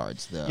gift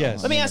cards, though.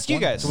 Yes. Let me ask you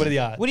guys. So what are the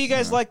odds? What do you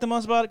guys like the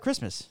most about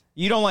Christmas?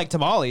 You don't like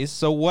tamales,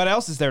 so what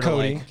else is there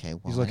Cody. to like? Okay,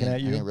 well, He's looking I at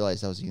didn't- you. I didn't realize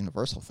that was a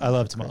universal thing. I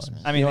love for tamales.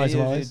 Christmas. I mean, You like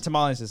tamales?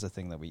 tamales is a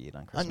thing that we eat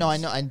on Christmas. No, I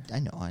know. I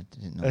know. I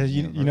didn't know. it was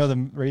You know the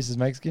universal. racist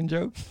Mexican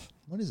joke?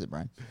 What is it,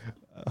 Brian?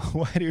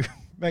 Why do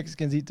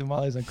Mexicans eat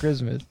tamales on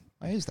Christmas?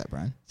 Why is that,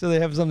 Brian? So they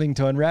have something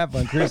to unwrap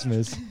on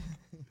Christmas.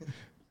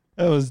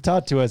 That was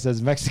taught to us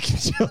as Mexican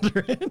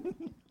children.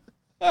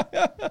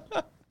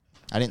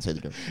 I didn't say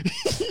the joke.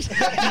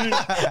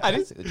 I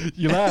didn't say that.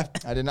 You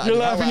laughed. I did not. You're I did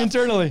not laughing laugh.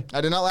 internally.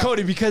 I did not laugh.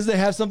 Cody, because they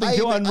have something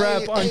to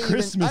unwrap on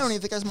Christmas. I don't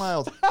even think I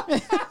smiled.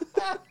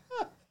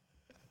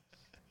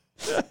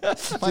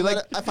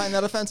 I find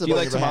that offensive. Do you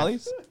on like your behalf.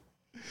 tamales?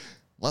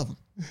 Love them.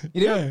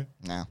 You do? Yeah.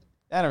 No.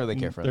 I don't really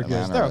care for They're them. good.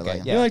 I don't They're really okay.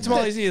 like Yeah. You don't like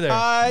tamales either. It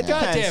God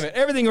depends. damn it.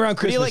 Everything around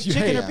Do you Christmas like you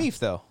chicken hate. or beef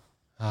though?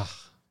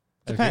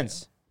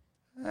 Depends.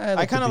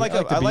 I kind of like the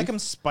I like beef. them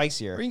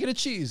spicier. Or you can get a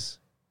cheese.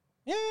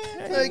 Yeah,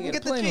 You can get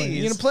the plain one.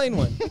 You get a plain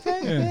one.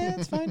 Yeah,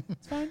 it's fine.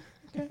 It's fine.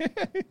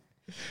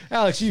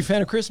 Alex, are you a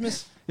fan of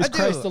Christmas? Is I do.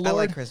 Christ the I Lord?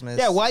 like Christmas.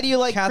 Yeah, why do you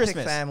like Catholic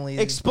Christmas? families.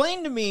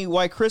 Explain to me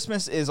why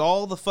Christmas is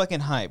all the fucking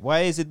hype.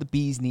 Why is it the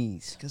bee's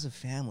knees? Because of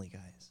family,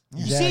 guys.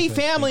 You Exactly. see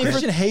family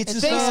Christian for hates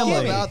his Thanksgiving.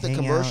 family. About the Hang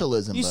out.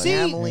 commercialism. You but- see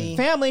Family.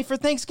 family for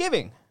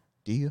Thanksgiving.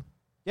 Do you?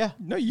 Yeah,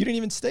 No, you didn't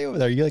even stay over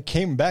there. You like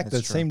came back That's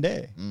that true. same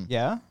day.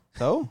 yeah.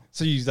 So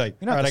So you like,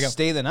 you don't all have right, to I got,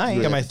 stay the night.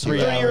 I got my 2 3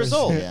 You're hours. years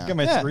old. Yeah. Got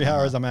my Yeah. 3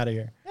 hours. I'm out of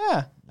here.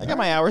 Yeah, I got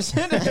my hours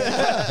in.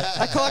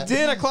 I clocked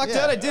in. I clocked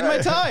out. I did my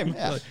time.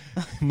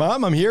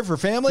 Mom, I'm here for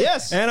family.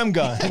 Yes. And I'm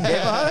gone.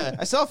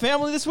 I saw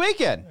family this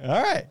weekend.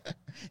 All right.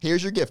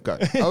 Here's your gift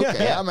card.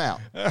 Okay, I'm out.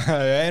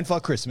 And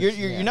fuck Christmas.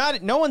 You're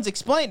not. No one's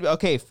explained.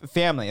 Okay,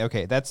 family.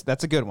 Okay, that's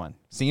a good one.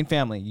 Seeing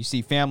family. You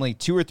see family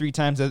 2 or 3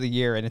 times out of the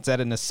year, and it's at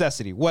a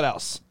necessity. What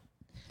else?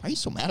 Why are you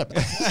so mad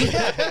about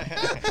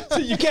it? So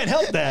you can't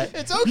help that.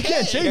 It's You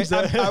can't okay. change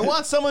that. I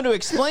want someone to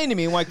explain to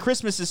me why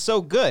Christmas is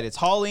so good. It's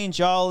holly and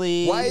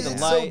jolly. Why is the it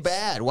so lights.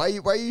 bad? Why are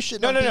you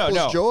shitting No, on no, no, people's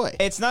no. joy?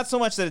 It's not so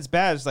much that it's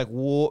bad. It's like,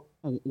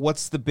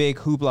 what's the big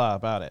hoopla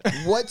about it?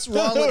 What's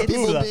wrong with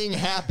people Hoopla. being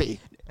happy?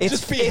 It's,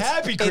 Just be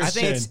happy, I think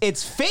Christian.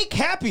 it's fake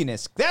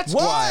happiness. That's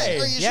Why? why.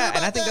 Are you sure Yeah, about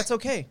and I think that? that's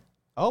okay.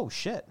 Oh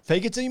shit.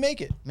 Fake it till you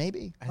make it.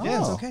 Maybe. I think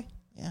that's Oh. okay.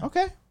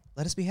 Okay.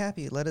 Let us be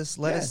happy. Let us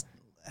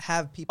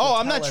have people. Oh,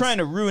 I'm tell not us- try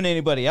to ruin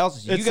anybody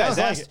else's. You It guys sounds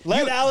like asked. it.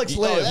 Let Alex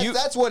Oh, live.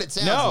 that's what it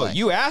sounds No, like.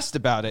 you asked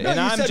about it, No, and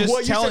you I'm said just what?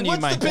 You telling said, you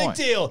what's my the big point.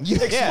 deal?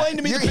 Explain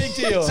to me the big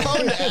deal. Your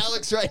tone to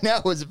Alex right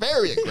now was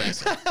very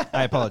aggressive.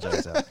 I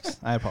apologize, Alex.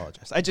 I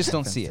apologize. I just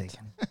don't see it.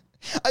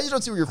 I just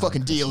don't see what your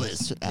fucking deal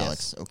is,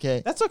 Alex.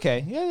 Okay. That's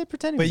okay. Yeah,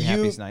 pretending But to be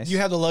happy you is nice. you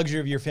have the luxury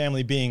of your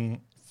family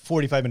being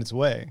 45 minutes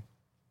away.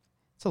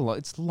 it's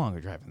a longer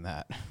drive than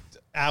that.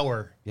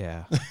 Hour.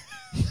 Yeah,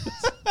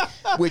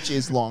 Which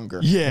is longer.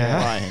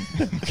 Yeah. Ryan.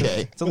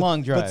 Okay. it's a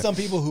long drive. But some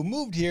people who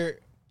moved here,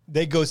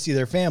 they go see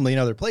their family in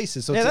other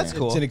places. So Yeah, it's, that's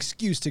cool. It's an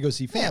excuse to go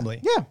see family.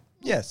 yeah,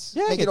 Yes.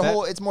 yeah. I Make get it a that.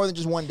 whole. It's more than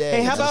just one day.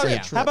 Hey, how It's a about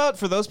straight trip.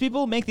 for those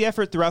people make the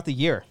effort throughout the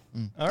year,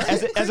 All right.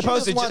 as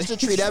opposed to wants just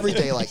to treat every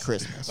day like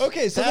Christmas.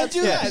 Okay, so let's do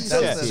yeah, that.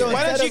 that's- So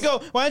why don't instead you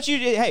of- go? Why don't you?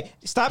 Hey,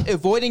 stop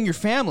avoiding your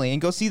family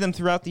and go see them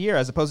throughout the year,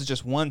 as opposed to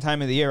just one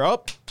time of the year.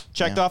 Oh,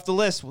 checked Yeah. off the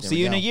list. We'll There see we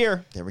you in go. a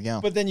year. There we go.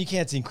 But then you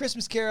can't sing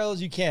Christmas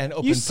carols. You can't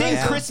open. You sing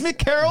presents. Christmas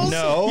carols?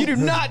 No. You do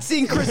not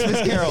sing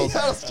Christmas carols.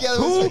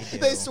 Who?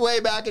 They sway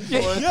back and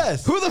forth.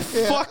 Yes. Who the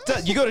fuck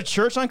does? You go to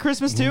church on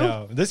Christmas too?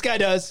 No, this guy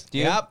does. Do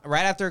you? Yep.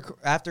 Right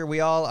after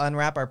we all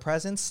unwrap our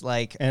presents,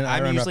 like And I I'm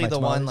unwrap usually my the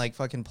one tamales. like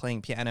fucking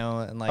playing piano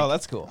and like. Oh,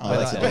 that's cool. Oh,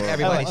 that's adorable.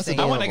 everybody That's singing.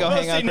 I want to go Well,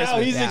 hang see, out now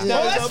Christmas. he's Oh,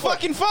 now that's he's-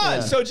 fucking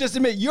fun. So just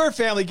admit your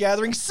family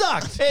gathering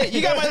sucked. Hey,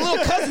 you got my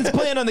little cousins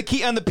playing on the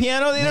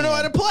piano. They don't know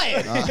how to play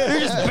it. They're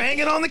just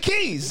banging on the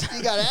keys.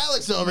 You got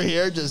Alex over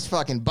here just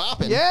fucking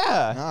bopping.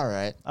 Yeah. All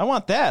right. I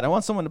want that. I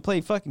want someone to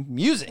play fucking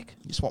music.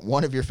 You just want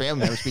one of your family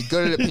members to be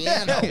good at a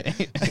piano.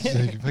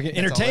 Fucking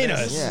entertain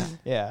us. Yeah.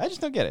 Yeah, I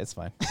just don't get it. It's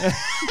fine.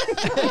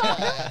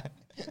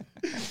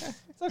 It's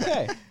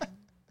okay.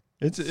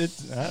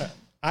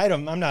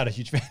 I'm not a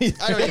huge fan either.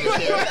 I don't even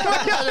care.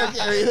 I don't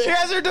care either. You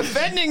guys are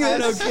defending this. I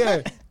don't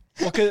care.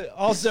 Well, 'cause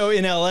also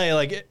in LA,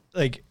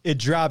 it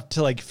dropped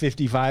to like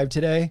 55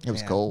 today. It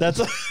was cold. That's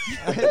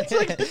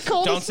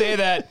cold. Don't say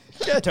that.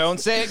 Don't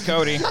say it,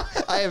 Cody.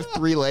 I have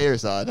 3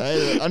 layers on. I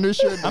have an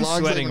undershirt I'm belongs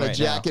sweating in a right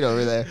jacket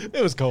over there.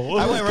 It was cold.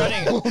 I went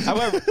running.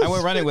 I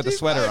went running with a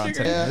sweater on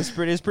today. Yeah. It's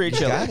pretty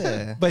chilly.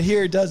 Gotta. But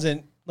here it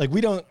doesn't. Like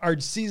our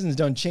seasons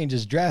don't change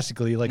as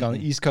drastically. Like on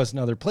the East Coast and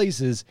other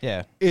places.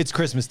 Yeah. It's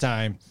Christmas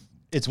time.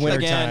 It's winter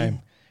Again.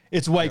 time.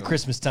 It's white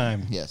Christmas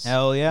time. Yes.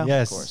 Hell yeah.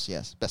 Yes. Of course,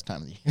 yes. Best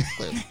time of the year,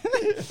 clearly.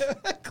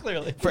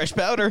 Clearly. Fresh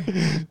powder.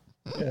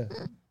 Yeah.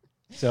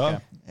 So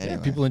Anyway.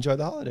 people enjoy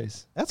the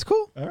holidays. That's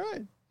cool. All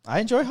right. I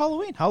enjoy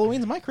Halloween.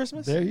 Halloween's my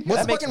Christmas. There you go.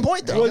 What's the fucking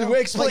point, though? Well,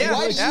 explain. Like, why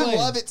do you Explain.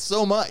 love it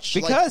so much?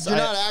 Because you're I-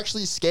 not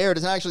actually scared.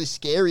 It's not actually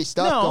scary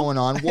stuff No. going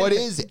on. What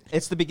is it?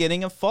 It's the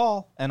beginning of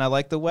fall, and I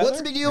like the weather. What's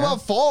the big deal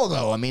about fall,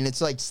 though? I mean,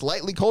 it's like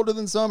slightly colder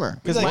than summer.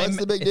 Because What's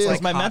the big deal?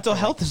 Because my mental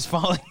health is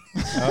falling,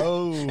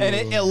 Oh. and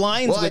it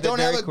aligns well, with I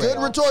don't it have very a good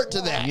quick. retort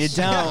to that. You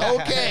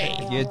don't. Okay.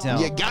 You don't.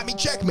 You got me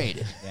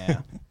checkmated. Yeah.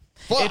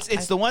 Fuck.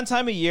 It's the one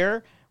time a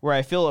year where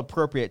I feel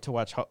appropriate to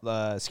watch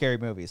scary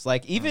movies.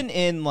 Like even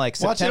in like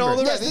Watch it September. all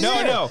the Yeah, rest these no,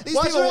 are- no. These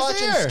Watch people the rest of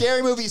watching the year.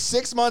 scary movies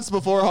 6 months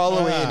before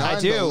Halloween. I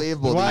do.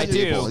 Unbelievable. I These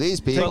do. people. These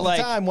people. But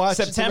like time, watch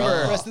it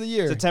September, the rest of the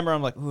year. September,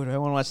 I'm like, ooh, do I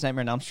want to watch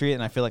Nightmare on Elm Street?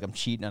 And I feel like I'm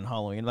cheating on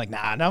Halloween. Like, nah,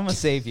 I'm gonna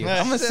save you.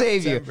 I'm gonna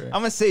save you. September.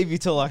 I'm gonna save you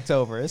till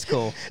October. It's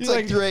cool. It's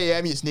like 3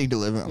 a.m. You sneak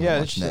delivery. Yeah,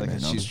 I'm it's watching like Nightmare a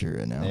on Elm shoot. Street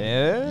right now.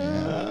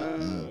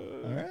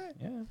 Yeah. All right.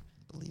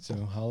 Yeah. So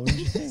Halloween's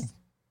your thing.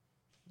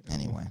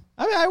 Anyway.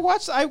 I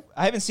mean,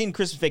 I haven't seen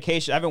Christmas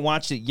Vacation. I haven't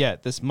watched it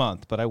yet this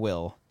month, but I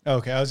will.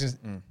 Okay, I was just.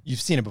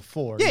 You've seen it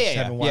before. Yeah, You yeah, just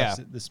haven't yeah. watched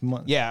it this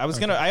month. Yeah, I was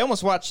gonna. I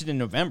almost watched it in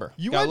November.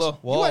 You Got a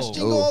watched. little- You watched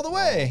Jingle Whoa. All the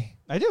Way.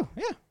 I do.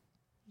 Yeah.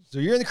 So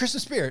you're in the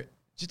Christmas spirit.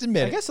 Just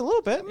admit I it. guess a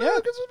little bit. Yeah, Yeah.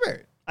 Christmas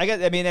spirit.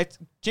 I mean,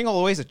 Jingle All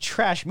the Way is a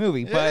trash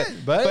movie, but is,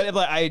 but-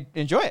 I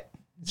enjoy it.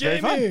 It's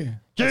very fun.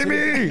 Jamie.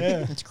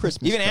 Yeah. It's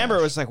Christmas. Even trash.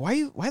 Amber was like,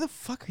 "Why the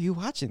fuck are you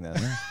watching this?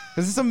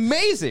 Because it's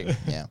amazing.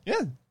 Yeah.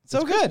 Yeah. So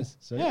it's good. Christmas,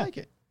 So Yeah. you like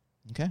it.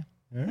 Okay.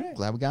 All right.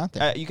 Glad we got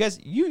there. You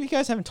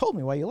guys haven't told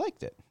me why you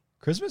liked it.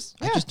 Christmas?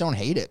 I just don't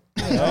hate it.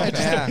 I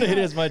just don't hate it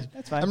as much.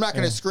 That's fine. I'm not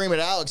going to scream at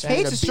Alex. for Hate's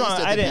being a beast strong.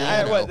 at I the didn't.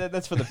 piano.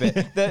 That's for the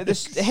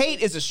bit.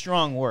 Hate is a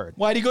strong word.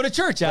 Why do you go to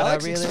church,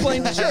 Alex?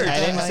 Explain the church. I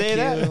didn't say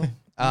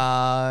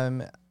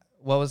that.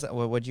 What was that?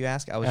 What would you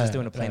ask? I was just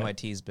doing a plain uh, white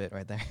teas bit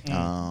right there.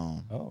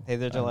 Oh. Oh. Hey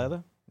there,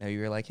 Delilah. No, you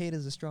were like, hate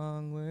is a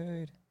strong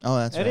word. Oh,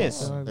 that's It right.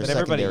 is, Their but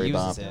everybody secondary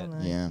uses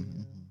bop. it. Yeah.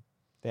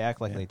 They act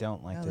like they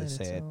don't like Now to that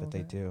say it's it, but they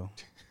over. do.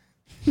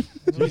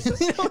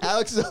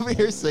 Alex is over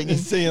here singing.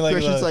 He's singing like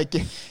Christian's the- like,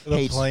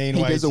 hate, plain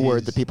hate white is a word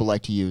tees. that people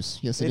like to use.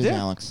 Yes, They it is, do.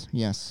 Alex.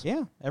 Yes.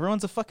 Yeah,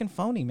 everyone's a fucking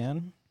phony,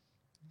 man.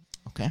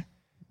 Okay.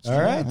 All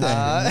right.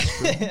 That's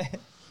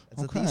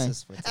a Okay.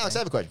 thesis for Alex, I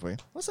have a question for you.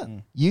 What's up?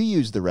 You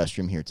used the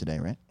restroom here today,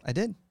 right? I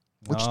did.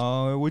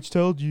 Which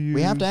told you?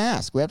 We have to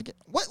ask. We have to get.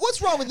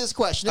 What's wrong with this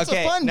question? It's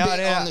a fun bit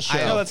on the show.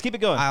 I know. Let's keep it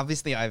going.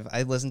 Obviously,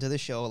 I listened to the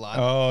show a lot.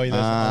 Oh,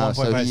 that's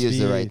so 1.5 you used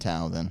the speed. right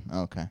towel then.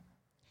 Okay.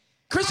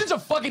 Christian's a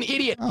fucking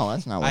idiot. Oh,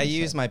 that's not what I he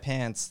used said. my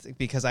pants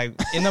because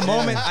in the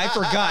moment I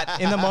forgot.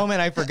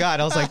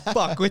 I was like,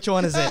 fuck, which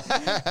one is it?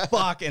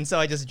 Fuck. And so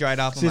I just dried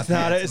off See, on it's my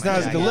not. pants It's and my not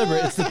as jacket.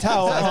 deliberate. It's the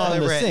towel It's not on the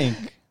deliberate.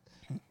 sink.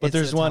 But It's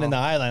there's the one in the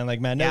towel. eye line,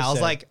 like Matt. Yeah, I was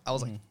said. like,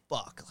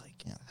 fuck.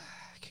 Like,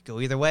 I could go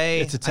either way.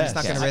 It's a I'm just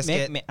not test. going to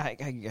risk it.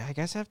 I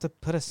guess I have to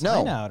put a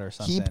sign No, out or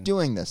something. keep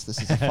doing this.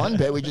 This is a fun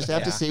bit. We just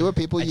have to Yeah. see what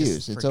people I just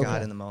use. It's forgot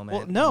okay. in the moment.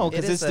 Well, no,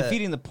 because It it's is a-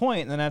 defeating the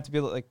point, and then I have to be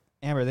like,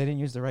 Amber, they didn't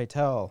use the right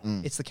towel.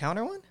 It's the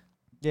counter one?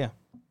 Yeah.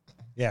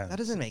 yeah, That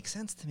doesn't make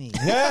sense to me.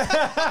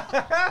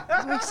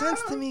 Doesn't make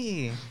sense to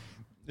me.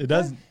 it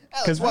doesn't.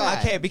 Because why?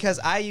 Okay, because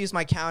I use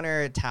my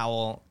counter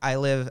towel. I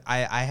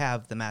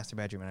have the master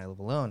bedroom and I live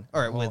alone,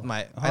 or with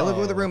my. I live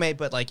with a roommate,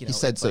 but like you know, He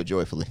said it's so like,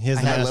 joyfully. He has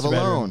I the live master bedroom.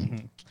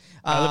 alone.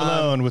 I live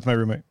alone with my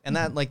roommate. And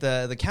that like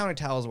the counter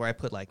towels where I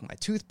put like my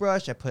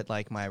toothbrush, I put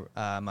like my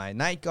my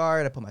night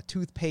guard, I put my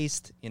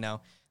toothpaste. You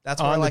know,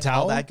 that's where On the like all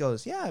towel? that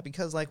goes. Yeah,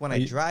 because like when I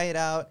you- dry it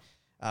out,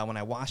 when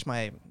I wash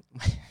my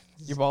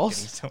Your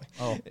balls?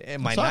 oh,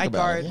 my talk night about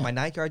guard, it, yeah. my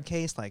night guard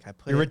case, like I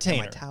put Your it in my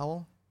retainer.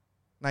 towel,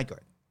 night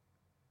guard.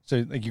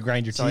 So like you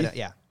grind your So I, teeth.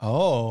 yeah,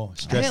 Oh, I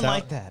stressed didn't out.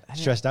 like that.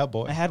 Stressed out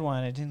boy. I had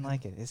one. I didn't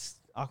like it. It's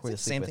awkward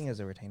it's to the sleep same with. thing as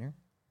a retainer.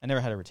 I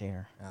never had a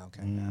retainer. Oh,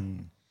 okay.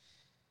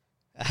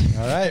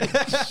 All right.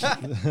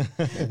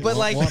 But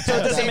like, so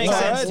it doesn't make We'll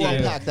sense. We'll to you.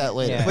 unpack that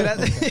later. Yeah.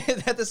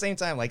 But at the same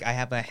time, like I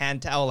have a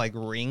hand towel like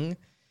ring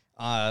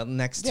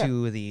next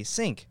to the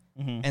sink,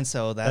 and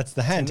so That's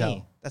the hand to me,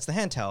 towel. That's the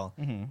hand towel.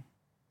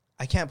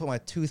 I can't put my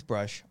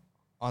toothbrush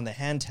on the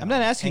hand towel. I'm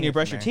not asking you to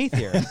hanging brush from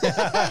your there. teeth here.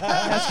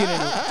 I'm asking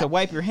you to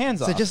wipe your hands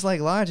So off. just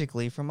like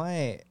logically, from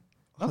my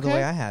the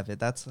way I have it.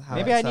 That's how.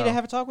 Maybe I need to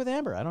have a talk with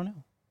Amber. I don't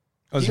know.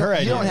 Oh, it's her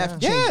idea. You don't have to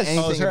change Yes. anything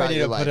Oh, it's her about idea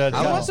your to life. put a-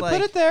 I want to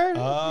put it there.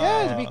 Oh.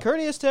 Yeah, to be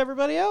courteous to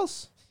everybody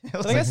else.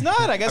 But I guess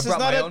not. I guess I it's brought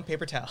not my a... own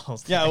paper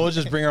towels. Yeah, we'll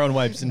just bring our own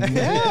wipes and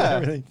Yeah.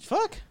 everything.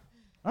 Fuck.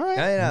 All right.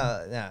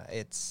 Yeah,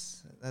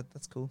 it's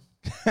that's cool.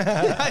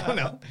 I don't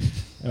know.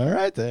 All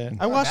right then.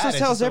 I wash those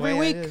towels every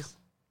week.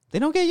 They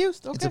don't get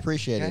used. Okay. It's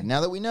appreciated. Okay.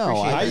 Now that we know,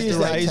 Appreciate I it. use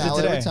the right I used it towel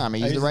every today. time. I I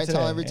use the used right it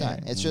towel today. every time.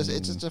 Yeah. It's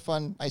just a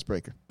fun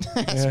icebreaker.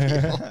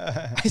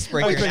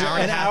 Icebreaker.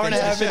 An hour and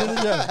a half into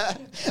the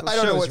show. I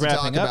don't know show's what to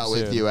talk wrapping up about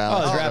with soon. you, Oh, Alex.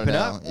 it's I don't wrapping know.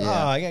 up.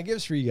 Yeah. Oh, I got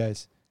gifts for you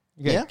guys.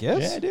 You got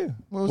gifts? Yeah, I do.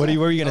 What was What that?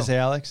 were you gonna say,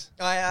 Alex?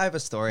 I have a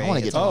story. I wanna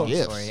get It's some a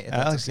gifts. story, if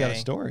that's Alex got a okay.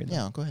 story.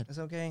 Yeah, go ahead. It's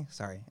okay.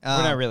 Sorry.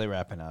 We're not really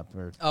wrapping up.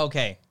 We're,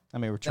 Okay. I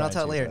mean, we're Then trying I'll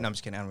tell it to, later. but- No, I'm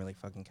just kidding. I don't really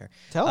fucking care.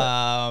 Tell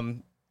it.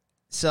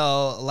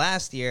 So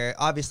last year,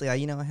 obviously, I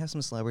have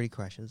some celebrity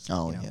crushes.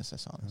 Oh, you know. yes, I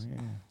saw this.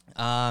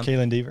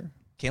 Caitlin Deaver,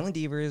 Caitlin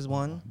Deaver is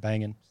one.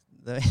 banging.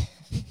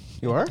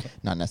 You are?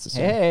 Not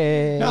necessary.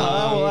 Hey. No,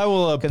 I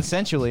will.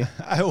 Consensually.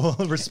 I will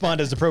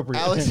respond as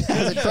appropriate. Alex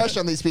has a crush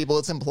on these people.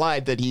 It's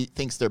implied that he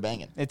thinks they're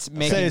banging. It's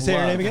making say her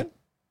love. name again.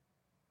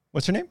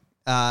 What's her name?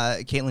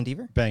 Caitlin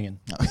Deaver. Banging.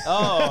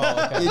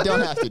 Oh, okay. You don't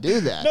have to do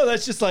that. No,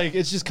 that's just like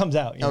it just comes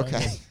out. You know?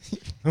 Okay.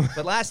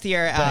 But last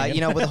year,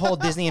 with the whole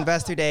Disney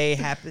Investor Day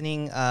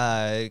happening,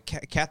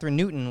 Catherine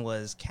Newton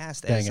was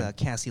cast as Banging.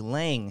 Cassie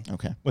Lang.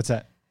 Okay. What's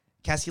that?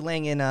 Cassie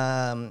Lang in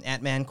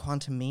Ant-Man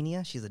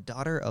Quantumania. She's a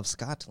daughter of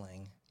Scott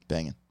Lang.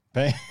 Banging.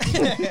 Bang.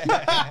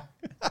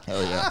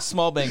 Hell yeah.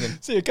 Small banging.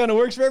 See, it kind of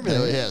works for everything.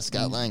 Hell yeah.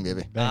 Scott Lang,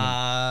 baby.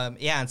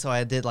 And so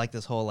I did like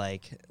this whole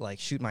like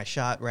shoot my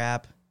shot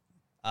rap.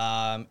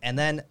 And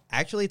then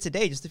actually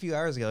today, just a few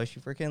hours ago, she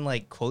freaking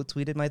like quote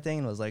tweeted my thing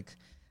and was like,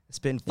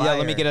 "Spin fire." Yeah,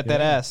 let me get at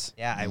that ass.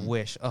 Yeah, I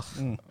wish. Ugh.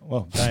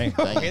 Well, bang.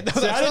 Banging.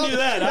 See, I didn't do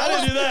that. I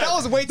didn't do that. That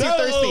was way too That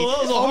was a thirsty. little-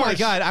 that was a Oh my harsh.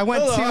 god, I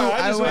went That was too. hard. I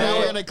I just went. Now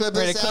we're gonna clip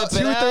this out. Too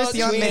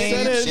thirsty on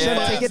names. She Yeah.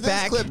 wants Take it this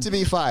back. clip to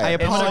be fired. I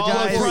apologize.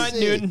 All up We'll front, see.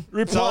 Newton.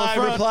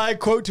 Reply,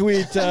 quote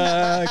tweet,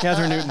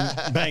 Catherine Newton,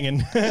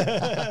 banging.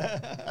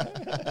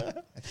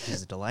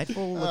 She's a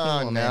delightful looking Oh,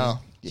 woman. no.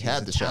 You She's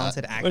had a the shot.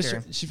 talented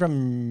actor. She's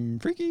from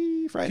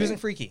Freaky Friday. She was in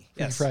Freaky.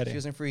 Yes, Friday. she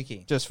was in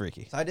Freaky. Just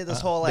freaky. So I did this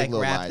whole Big like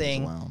Little rap Lies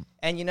thing, as well.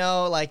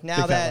 and like now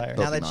Big Fat that Liar.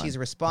 now that Pokemon. she's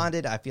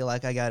responded, I feel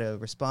like I gotta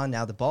respond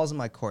now. The ball's in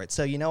my court.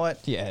 So you know what?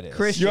 Yeah, it is.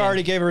 Christian, You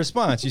already gave a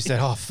response. You said,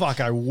 "Oh fuck,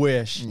 I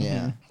wish."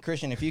 Yeah.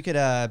 Christian, if you could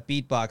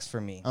beatbox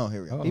for me. Oh,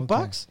 here we go. Oh.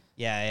 Beatbox?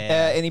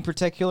 Yeah. Any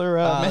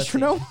particular let's see.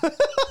 metronome?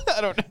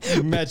 I don't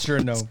know.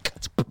 Metronome.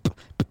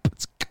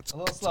 A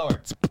little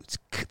slower.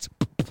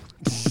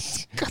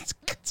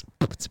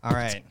 All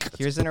right.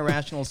 Here's an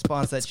irrational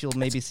response that you'll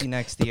maybe see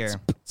next year.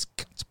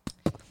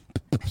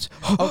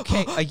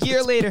 Okay, a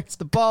year later,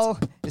 the ball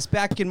is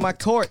back in my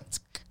court.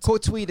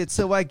 Quote tweeted,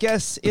 so I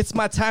guess it's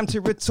my time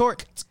to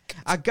retort.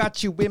 I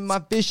got you in my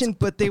vision,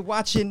 but they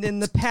watching in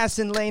the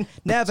passing lane.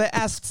 Never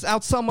asks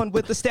out someone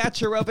with the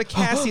stature of a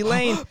Cassie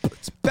Lane.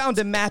 Found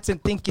a map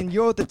and thinking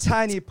you're the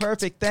tiny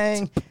perfect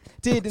thing.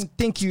 Didn't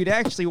think you'd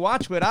actually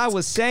watch what I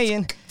was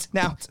saying.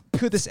 Now,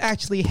 could this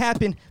actually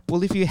happen?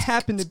 Well, if you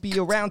happen to be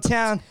around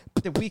town,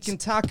 then we can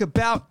talk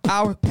about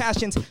our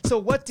passions. So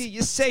what do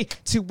you say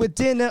to a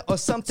dinner or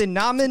something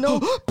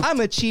nominal? I'm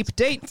a cheap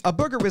date. A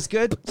burger is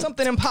good.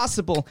 Something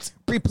impossible.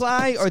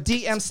 Reply or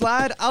DM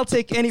slide. I'll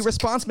take any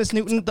response, Miss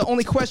Newton. The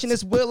only question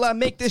is, will I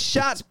make this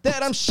shot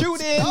that I'm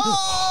shooting?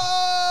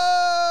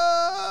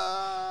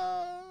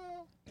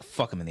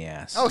 Fuck him in the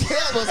ass. Okay,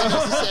 that wasn't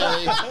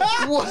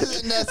necessary.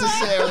 Wasn't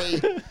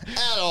necessary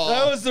at all.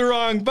 That was the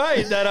wrong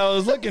bite that I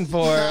was looking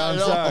for. Not I'm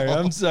at sorry. all.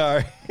 I'm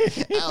sorry.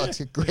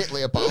 Alex,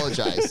 greatly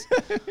apologize.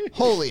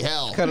 Holy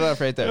hell. Cut it off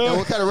right there. And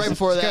we'll cut it right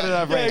before that. Cut it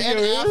off right And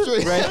there. after,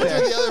 Right after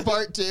there. the other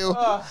part, too,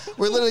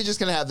 we're literally just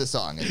going to have the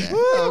song in there.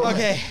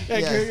 Okay.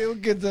 Yeah. We'll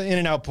get the in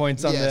and out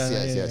points on Yes,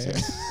 that.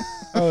 yes.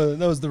 Oh,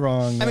 that was the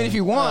wrong. I mean, if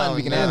you want, Oh,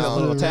 we can add a no,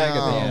 little tag at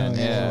the no, end.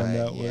 no. Yeah.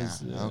 that Yeah,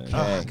 was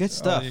okay. Good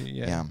stuff.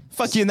 Yeah.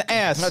 Fuck you in the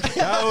ass.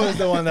 That was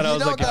the one that I You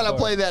was don't looking got to for.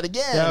 play that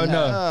again.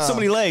 No. So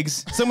many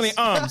legs, so many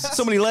arms,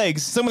 so many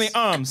legs, so many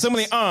arms, so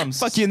many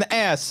arms. Fuck you in the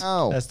ass.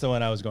 Oh. That's the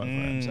one I was going for.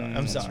 I'm sorry. I'm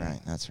That's sorry. right.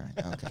 That's right.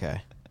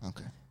 Okay.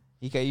 Okay.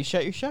 Okay. You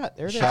shot your shot.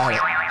 There it is. Shot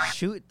it.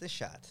 Shoot the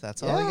shot.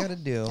 That's all you Yeah. got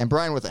to do. And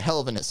Brian with a hell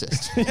of an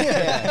assist.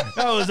 That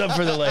was up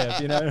for the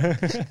layup, you know.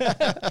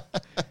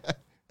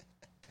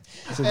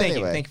 So thank you.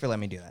 Anyway. Thank you for letting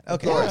me do that.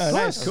 Okay. course. Oh,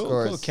 nice, Of cool,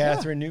 course. cool.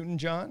 Catherine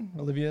Newton-John,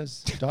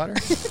 Olivia's daughter.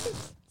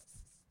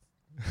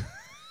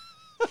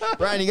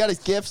 Brian, you got his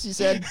gifts, you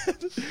said?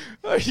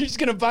 Are you just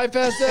gonna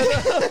bypass that?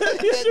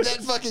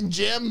 that fucking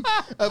gem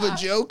of a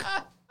joke?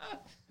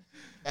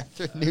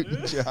 After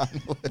Newton-John.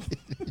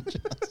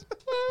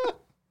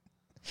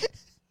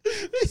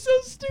 It's so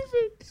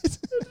stupid.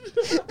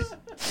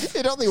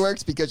 It only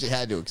works because you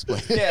had to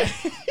explain it. Yeah.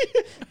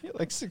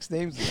 Like 6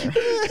 names in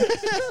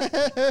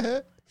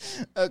there.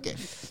 Okay.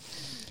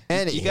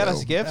 You got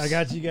us gifts? I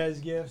got you guys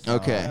gifts.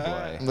 Okay.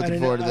 boy. I'm looking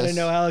forward to I this. didn't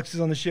know Alex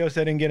was on the show,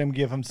 so I didn't get him a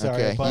gift. I'm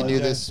sorry. I Okay, you knew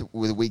apologize. this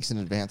with weeks in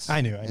advance.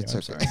 I knew. It's I'm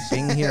okay. sorry.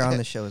 Being here on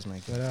the show is my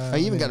gift. Oh,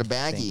 you even got a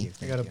Thank baggie. you.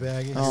 I got a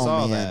baggie. Oh,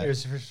 saw man. that.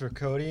 Here's for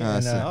Cody.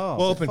 That's and, it. Oh,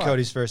 we'll so open fun.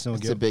 Cody's first, and we'll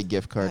It's give. a big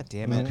gift card. God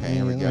damn it. Okay,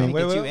 here we go. Let me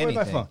Wait, get you where's my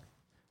anything. phone?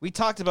 We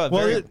talked about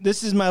Well, very...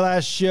 this is my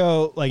last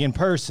show, like in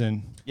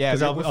person. Yeah,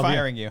 'Cause we're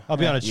firing you. I'll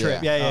be on a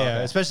trip. Yeah. Yeah, Oh,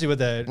 okay. Especially with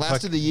the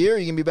Last of the year,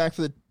 you gonna be back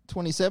for the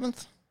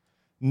 27th?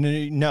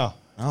 No.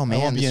 Oh I won't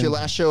man, be this is in- your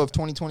last show of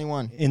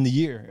 2021. in the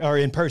year or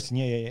in person.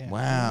 Yeah.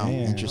 Wow, Yeah.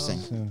 interesting.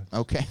 So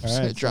Okay, All just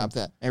gonna right, drop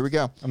that. There we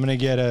go. I'm gonna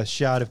get a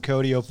shot of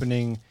Cody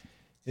opening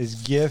his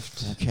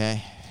gift.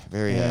 Okay,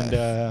 very And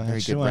very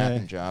actually good wanna-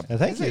 wrapping job.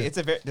 Thank you. It's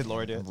a very... Did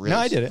Laura do it? Really, No,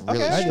 I did it.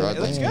 Really Okay, I did it. struggling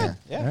It looks good. here.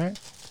 Yeah. All right.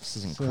 This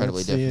is So incredibly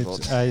let's see,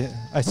 difficult.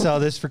 I saw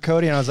this for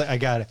Cody, and I was like, I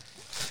got it.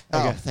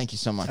 Oh, thank you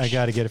so much. I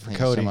got to get it for Thank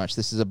Cody. you so much.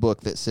 This is a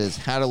book that says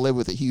How to Live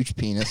with a Huge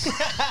Penis.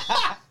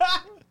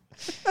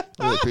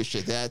 Really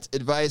appreciate that.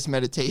 Advice,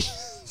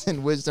 meditations,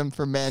 and wisdom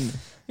for men.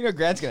 You know,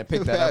 Grant's going to pick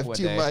Who that up have one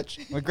too day. much.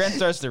 When Grant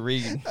starts to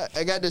read.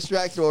 I got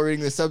distracted while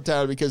reading the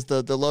subtitle because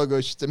the logo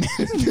is just a man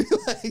with 3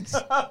 legs.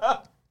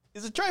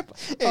 It's a tripod.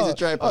 It's a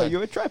tripod. Oh,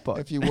 you're a tripod.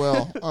 If you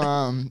will.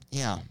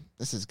 Yeah,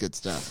 this is good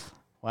stuff.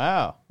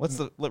 Wow.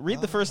 Read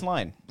the first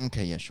line.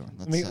 Okay, yeah, sure.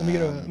 Let me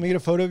get a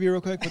photo of you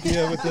real quick with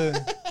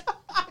the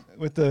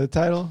with the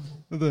title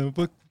of the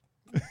book.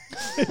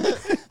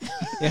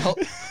 Yeah,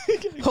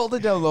 hold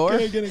it down lower.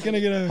 Can I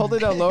get a Hold it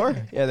down lower.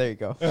 Yeah, there you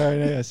go. All right,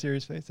 yeah,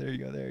 serious face. There you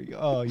go.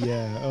 Oh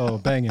yeah. Oh,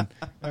 banging.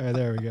 All right,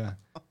 there we go.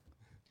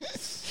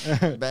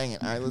 Bang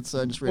it. All right, let's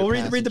just read. Well,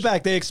 a read the passage.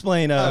 back. They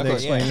explain. They Okay,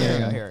 explain. here we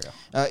go. Here we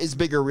go. Is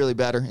bigger really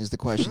better? Is the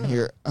question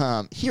here.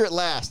 Here at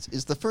last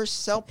is the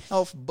first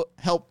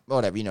self-help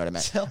whatever you know what I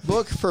meant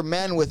book for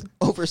men with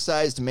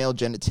oversized male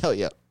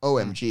genitalia.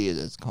 OMG, as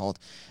it's called,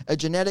 a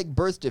genetic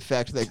birth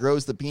defect that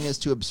grows the penis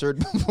to absurd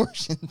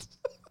proportions.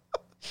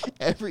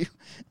 Every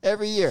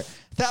year,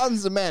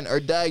 thousands of men are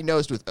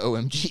diagnosed with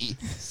OMG.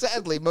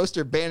 Sadly, most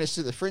are banished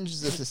to the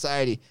fringes of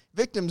society,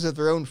 victims of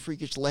their own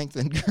freakish length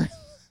and girth.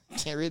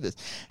 Can't read this.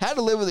 How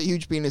to Live with a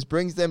Huge Penis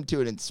brings them to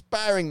an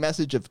inspiring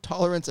message of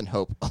tolerance and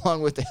hope,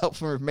 along with the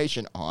helpful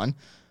information on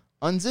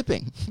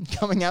unzipping,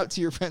 coming out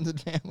to your friends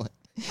and family,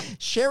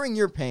 sharing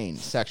your pain,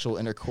 sexual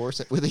intercourse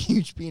with a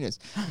huge penis,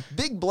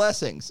 big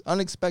blessings,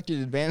 unexpected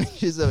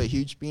advantages of a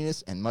huge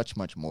penis, and much,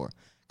 much more.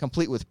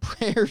 Complete with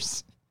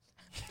prayers.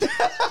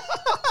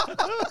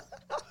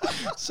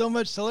 So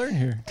much to learn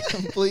here.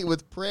 Complete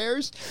with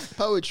prayers,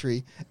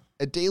 poetry,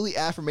 a daily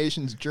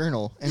affirmations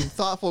journal, and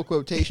thoughtful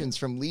quotations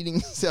from leading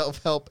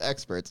self-help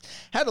experts.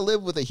 How to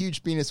Live with a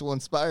Huge Penis will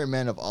inspire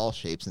men of all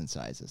shapes and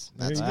sizes.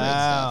 That's There great you go.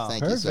 stuff.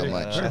 Thank you so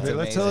much. That's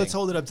Let's amazing.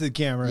 hold it up to the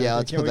camera. Yeah,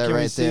 let's put that can we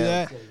right see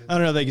there. that? I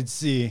don't know if they can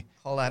see.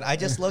 Hold on, I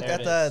just looked There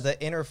at it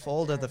the inner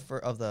fold of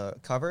the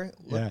cover.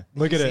 Yeah, Did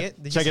look you at see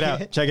it. Did you Check it see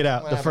out. Check it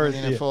out. What The happened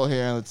first. in full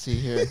here. Let's see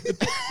here.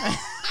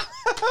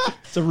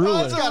 It's a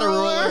ruler. It's got a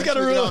ruler. It's got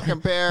a So we can all ruler.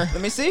 compare.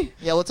 Let me see.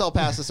 Yeah, let's all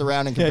pass this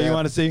around and compare. Yeah, you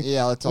want to see?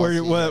 Yeah, let's all Where,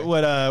 see.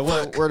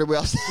 Where do we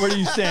all stand? where do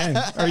you stand?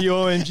 Are you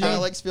OMG?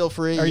 Alex, feel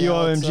free. Are you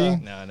let's,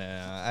 OMG? No, Not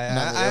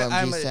the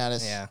I'm OMG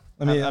status. Yeah,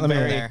 Let me. I'm Let me.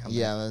 very- there.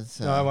 Yeah, let's.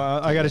 No,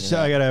 I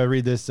gotta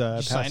read this.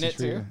 you sign passage it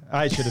for you. too?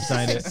 I should have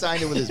signed He it.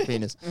 signed it with his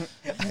penis.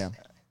 Yeah.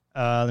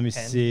 Let me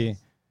Pen. see.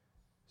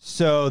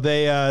 So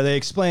they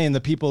explain the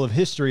people of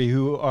history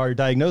who are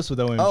diagnosed with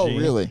OMG. Oh,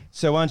 really?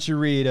 So why don't you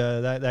read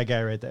that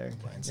guy right there?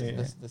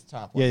 Yeah, This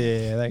top one.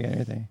 yeah, that guy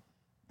right there.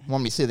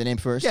 Want me to say the name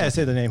first? Yeah,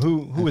 say the name.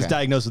 Who was Okay.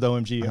 diagnosed with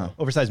OMG,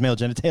 oversized male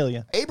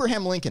genitalia?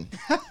 Abraham Lincoln,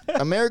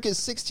 America's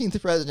 16th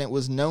president,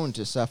 was known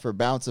to suffer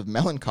bouts of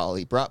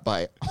melancholy brought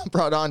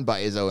on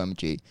by his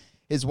OMG.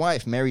 His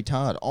wife, Mary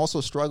Todd,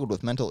 also struggled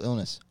with mental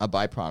illness, a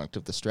byproduct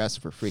of the stress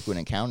of her frequent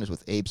encounters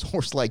with Abe's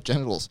horse-like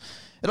genitals.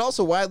 It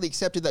also widely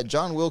accepted that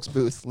John Wilkes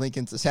Booth,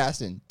 Lincoln's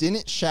assassin,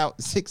 didn't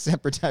shout "Six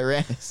Semper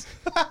Tyrannis"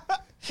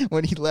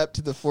 when he leapt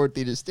to the fourth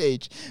theater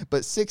stage,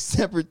 but "Six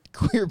Semper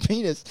Queer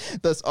Penis,"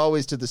 thus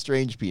always to the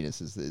strange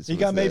penis. He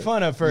got made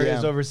fun of for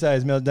his Yeah.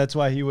 oversized male. That's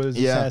why he was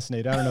Yeah.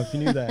 assassinated. I don't know if you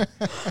knew that.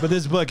 But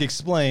this book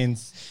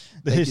explains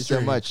the Thank history.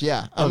 you so much.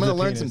 Yeah, I'm of going the to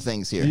learn penis. some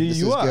things here. You, This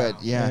you is are. good.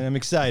 Yeah. And I'm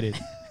excited.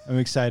 I'm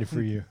excited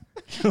for you.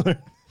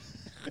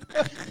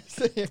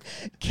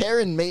 Care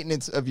and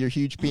maintenance of your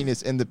huge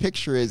penis, and the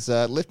picture is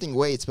lifting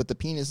weights, but the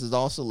penis is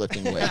also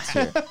lifting weights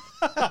here.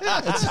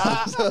 It's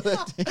also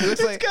lifting. It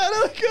looks like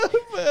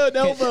an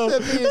elbow. the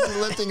penis is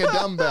lifting a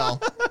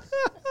dumbbell.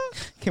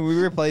 Can we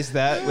replace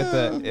that with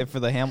the for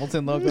the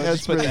Hamilton logo? That's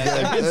Just put pretty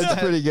that good. there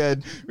That's pretty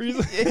good.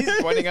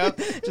 He's pointing up.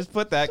 Just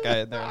put that guy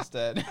in there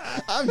instead.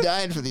 I'm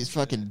dying for these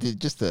fucking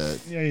just the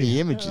Yeah, the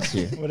yeah. images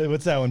here.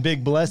 What's that one?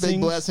 Big blessings.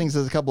 Big blessings.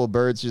 There's a couple of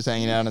birds just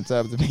hanging out on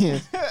top of the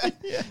penis.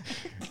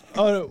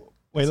 Oh, no.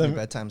 Wait. It's Let a me.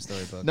 bedtime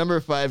storybook. Number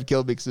 5,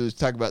 Kill Bixus,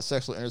 talk about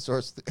sexual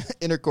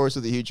intercourse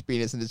with a huge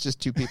penis, and it's just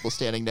two people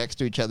standing next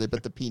to each other,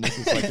 but the penis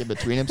is like in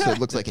between them, so it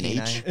looks like an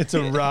H. It's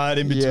a rod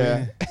in between.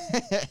 Yeah.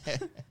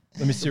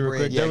 Let me see real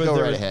quick. Yeah, go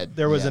right ahead.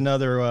 There was Yeah.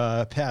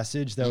 another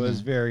passage that was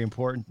very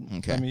important.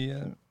 Okay. Let me.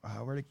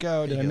 Where'd it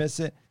go? Did I miss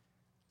it?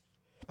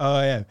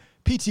 Oh yeah.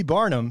 P.T.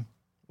 Barnum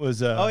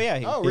was. Oh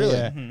yeah. really?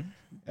 Yeah.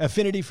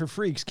 Affinity for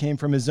freaks came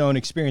from his own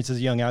experience as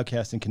a young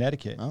outcast in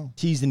Connecticut.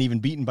 Teased and even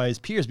beaten by his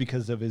peers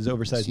because of his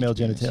oversized male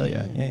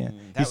genitalia.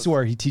 He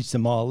swore he'd teach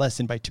them all a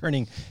lesson by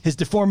turning his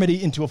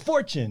deformity into a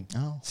fortune.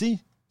 See?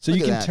 So Look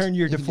you at can that. turn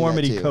your You can do that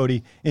deformity, too.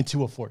 Cody,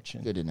 into a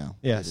fortune. Good to know.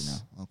 Yes. Good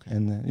to know. Okay.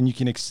 And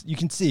you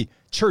can see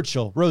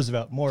Churchill,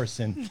 Roosevelt,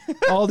 Morrison,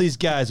 all these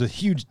guys with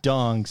huge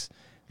dongs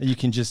that you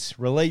can just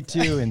relate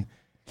to and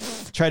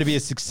try to be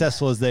as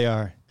successful as they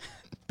are.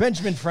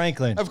 Benjamin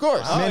Franklin. Of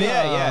course.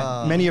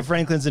 Many of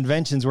Franklin's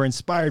inventions were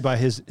inspired by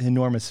his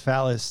enormous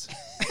phallus,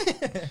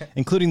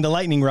 including the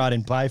lightning rod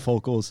and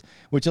bifocals,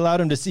 which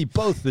allowed him to see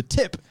both the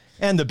tip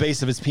and the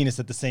base of his penis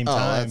at the same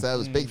time. That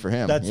was big for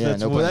him. That's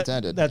no pun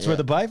intended. That's where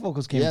the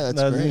bifocals came. Yeah,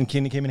 that's great.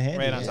 came in handy.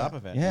 Right on top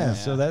of it. Yeah,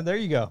 so there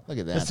you go. Look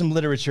at that. That's some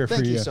literature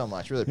Thank for you. you so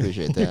much. Really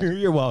appreciate that.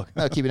 You're welcome.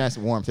 That'll keep it nice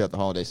and warm throughout the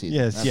holiday season.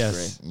 Yes, That's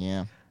yes. Great.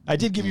 Yeah. I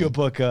did give you a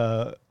book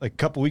like a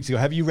couple weeks ago.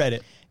 Have you read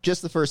it?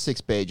 Just the first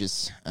 6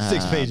 pages.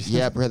 6 pages.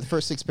 Yeah, the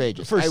first 6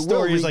 pages. First I will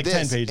story is read like 10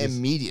 this pages.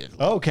 Immediately.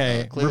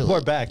 Okay. Clearly.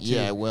 Report back. Too,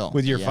 Yeah, I will.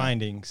 With your Yeah.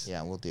 findings.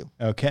 Yeah, we'll do.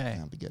 Okay.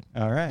 That'll be good.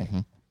 All right.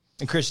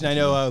 And Christian, I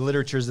know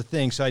literature is a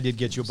thing, so I did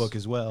get you a book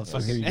as well. So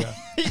here you go.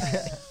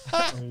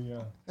 There you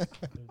go.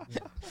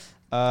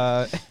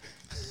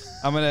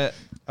 I'm gonna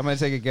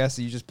take a guess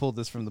that you just pulled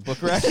this from the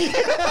book rack.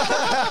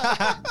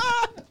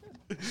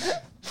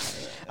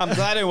 I'm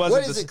glad it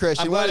wasn't. What is it,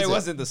 Christian? I'm glad What is it it?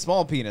 wasn't the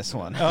small penis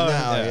one.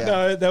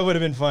 No, that would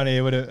have been funny.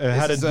 It would have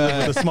had to is, do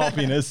with a small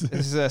penis.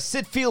 This is a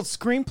Sitfield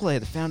screenplay,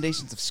 The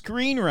Foundations of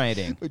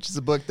Screenwriting. Which is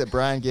a book that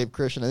Brian gave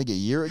Christian, I think, a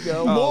year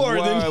ago. More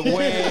Oh, than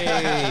way,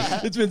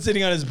 It's been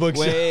sitting on his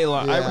bookshelf. way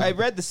long. Yeah. I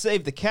read the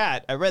Save the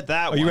Cat. I read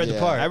that one. you read the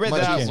part. I read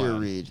Much that easier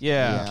one. read.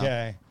 Yeah.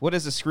 Okay. What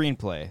is a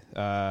screenplay?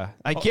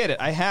 I get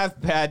it. I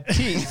have bad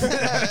teeth.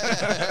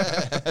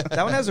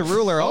 That one has a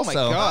ruler Oh my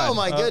also. God. Oh,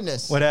 my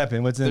goodness. What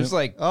happened? What's in There's it?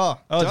 like it's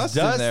dust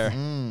in dust? there.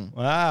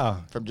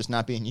 Wow. From just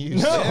not being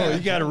used. No, you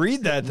got to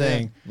read that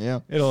thing.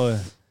 Yeah. It'll.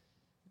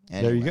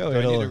 There you Anyway. go. Do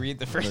I need It'll. to read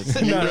the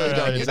first? You No, really no,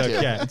 don't it's need to.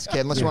 okay. It's okay,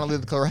 unless you want to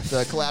leave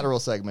the collateral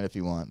segment if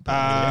you want. But,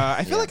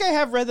 I feel like I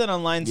have read that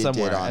online You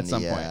somewhere did on at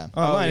some the, point.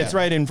 Online, yeah. it's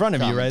right in front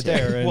of you, right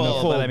Commentary. there, in Well,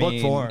 the full but I book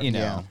mean, form.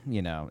 yeah,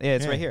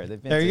 it's Yeah. right here.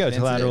 They've There you go,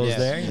 Vincent, collateral's yeah.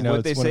 there. You know,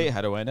 what they it's one say. of-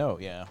 How do I know?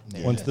 Yeah,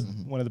 One's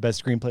one of the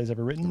best screenplays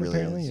ever written, It really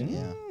apparently. is,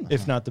 yeah.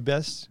 If not the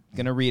best.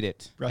 gonna read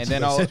it, Brought and to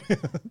then us.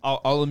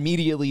 I'll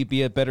immediately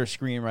be a better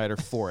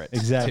screenwriter for it.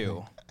 Exactly.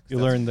 Too. You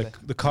learn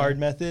the card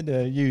method.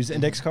 Use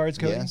index cards,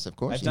 Cody. Yes, of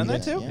course. I've you done do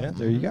that too? Yeah,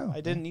 there you go. I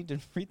didn't need to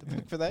read the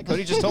book for that.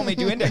 Cody just told me to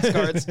do index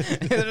cards,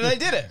 and then I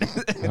did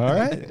it. All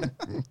right.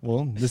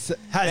 Well, this has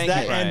Thank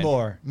that you, Brian. and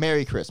more.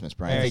 Merry Christmas,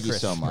 Brian. Merry Thank you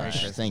so Christmas. much. Merry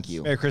Christmas. Thank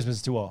you. Merry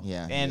Christmas to all.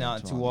 Yeah. And yeah,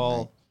 to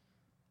all,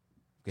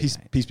 good Peace,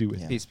 night. peace be with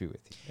Yeah. you. Peace be with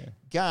you.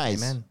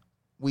 Guys, Amen.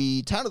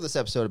 we titled this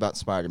episode about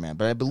Spider-Man,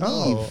 but I believe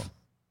Oh.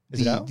 Is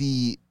it out?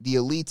 the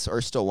elites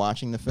are still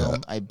watching the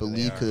film. I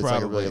believe because it's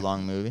like a really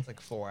long movie. It's like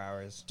 4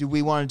 hours. Do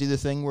we want to do the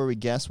thing where we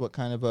guess what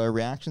kind of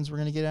reactions we're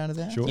going to get out of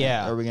that? Sure.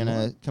 Yeah. Are we going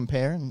to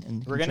compare and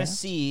We're gonna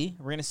contrast? see.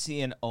 We're gonna see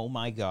an oh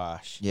my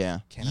gosh. Yeah.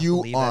 Cannot You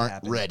believe that aren't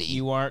happened. ready.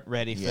 You aren't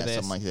ready for yeah, this.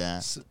 something like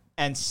that.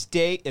 And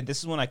stay. And this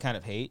is one I kind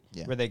of hate.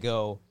 Yeah. Where they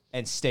go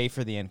and stay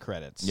for the end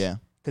credits. Yeah.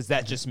 Because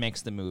that just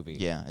makes the movie.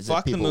 Yeah, as if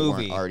Fuck the people weren't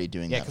movie. already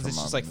doing yeah, that because for it's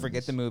just Marvel like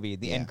forget the movie.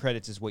 The Yeah. end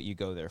credits is what you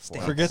go there for.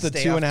 Forget the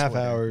Stay 2.5 off Twitter.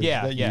 hours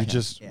Yeah, that yeah. you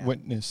just Yeah.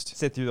 witnessed.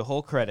 Sit through the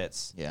whole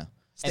credits. Yeah.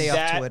 Stay And off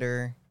that-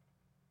 Twitter.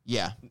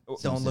 Yeah.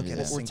 Don't look do at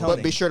that. a single telling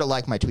But be thing. sure to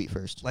like my tweet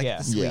first. Like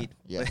Yeah. the Yeah, tweet.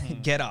 yeah.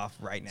 Get off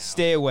right now.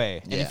 Stay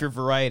away. And Yeah. if you're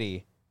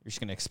Variety, you're just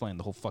gonna explain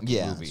the whole fucking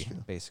Yeah, movie, that's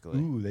true. basically.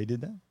 Ooh, they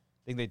did that?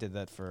 I think they did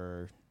that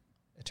for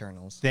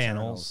Eternals.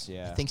 Thanos.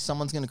 Yeah. I think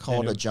someone's going to call it a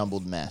Anyway.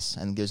 jumbled mess.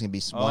 And there's going to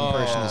be one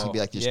person who's going to be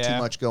like, there's yeah.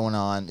 too much going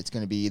on. It's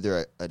going to be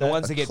either The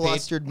ones that get paid-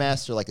 clustered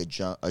mess or like a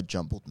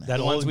jumbled mess. That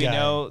the old ones we guy.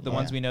 know, the Yeah.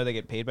 ones we know that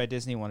get paid by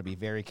Disney want to be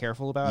very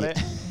careful about Yeah.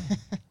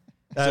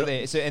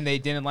 it. And they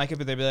didn't like it,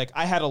 but they'd be like,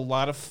 I had a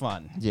lot of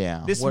fun.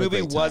 Yeah. This What a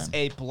movie great was time.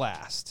 a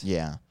blast.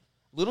 Yeah.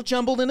 Little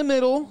jumbled in the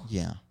middle,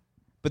 Yeah.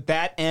 but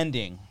that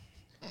ending.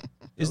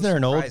 Isn't there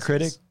an old surprises.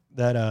 critic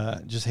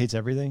that just hates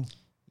everything?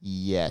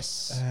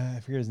 Yes. I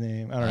forget his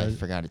name. I don't I know.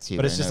 forgot it too.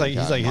 But it's just I like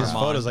know he's you're like talking his about.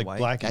 photos like White?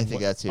 black and I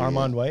think that's who it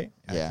Armand is. White.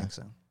 I Yeah. think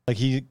so. Like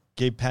he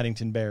gave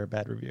Paddington Bear a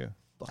bad review.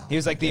 He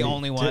was like the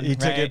only one. He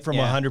took right? it from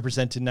Yeah.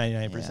 100% to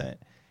 99%.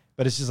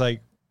 But it's just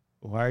like,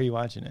 why are you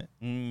watching it?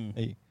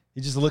 Mm. He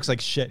just looks like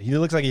shit. He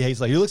looks like he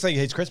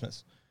hates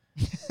Christmas.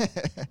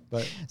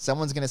 But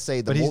Someone's going to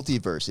say the But he's-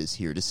 multiverse is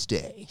here to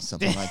stay.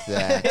 Something like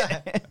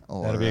that.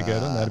 Or, that'd be a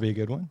good one. That'd be a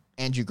good one.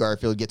 Andrew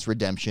Garfield gets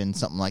redemption.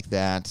 Something like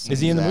that. Is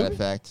he in the to that movie?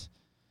 Effect.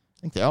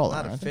 I think they all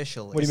Not are. aren't they?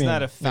 officially. What do you It's mean?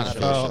 not official. Not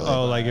officially.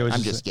 Oh, like it was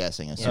I'm just just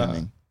guessing,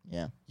 assuming.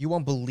 Yeah. You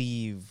won't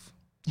believe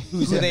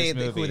Who's who in they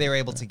this movie? who they were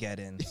able to get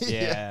in.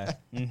 Yeah.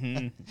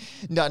 hmm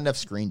Not enough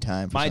screen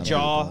time. For My some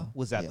jaw people.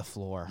 was at Yeah. the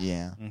floor.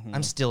 Yeah.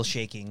 I'm still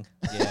shaking.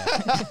 Yeah.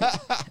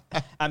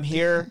 I'm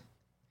here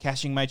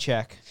cashing my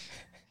check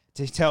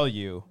to tell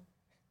you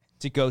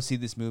to go see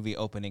this movie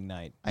opening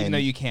night, even though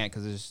you can't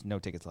because there's no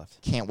tickets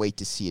left. Can't wait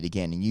to see it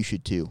again, and you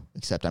should too.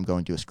 Except I'm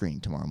going to a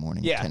screening tomorrow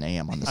morning at 10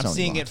 a.m. on the Sony I'm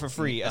seeing lot. it for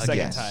free a second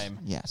Yes. time.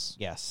 Yes.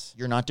 Yes.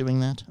 You're not doing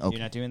that? Okay.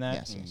 You're not doing that?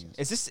 Yes,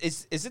 yes,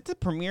 yes. Is it the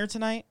premiere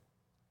tonight?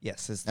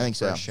 Yes, it's I think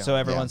the so. first show. So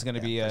everyone's going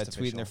to be first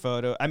tweeting their official.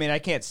 photo. I mean, I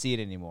can't see it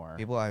anymore.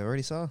 People I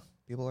already saw.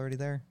 People already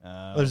there.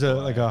 There's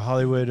a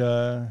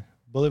Hollywood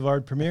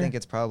Boulevard premiere. I think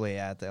it's probably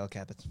at the El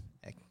Capitan.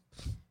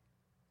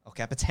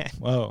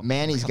 Whoa.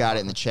 Manny's got it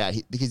in the chat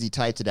because he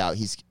typed it out.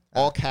 He's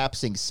all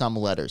capsing some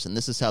letters, and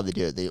this is how they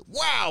do it. They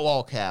wow,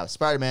 all caps.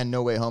 Spider-Man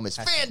No Way Home is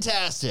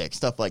fantastic.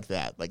 Stuff like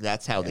that. Like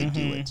that's how they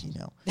do it. You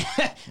know.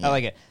 I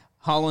like it.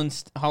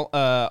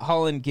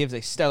 Holland gives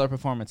a stellar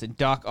performance, and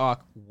Doc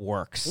Ock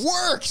works.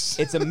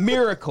 It's a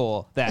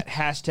miracle that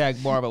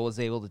hashtag Marvel was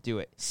able to do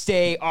it.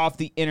 Stay off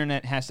the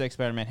internet. Hashtag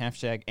Spider-Man.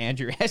 Hashtag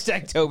Andrew.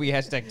 Hashtag Toby.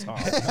 Hashtag Tom.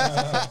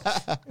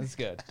 That's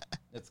good.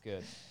 That's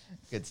good.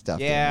 Good stuff.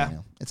 Yeah.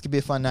 There, it's gonna be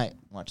a fun night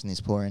watching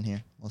these pour in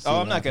here. We'll see Oh,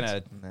 what I'm not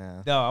happens.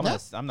 gonna. No. No,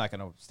 I'm not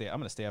gonna stay. I'm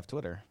gonna stay off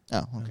Twitter.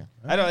 Oh, okay.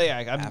 I don't.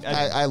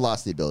 Yeah, I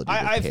lost the ability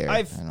to care.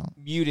 I've I don't.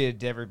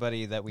 muted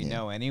everybody that we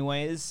know,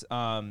 anyways.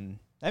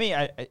 I mean,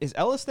 is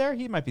Ellis there?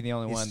 He might be the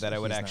only one that I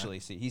would he's actually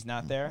see. He's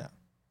not there.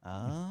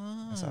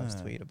 I saw his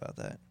tweet about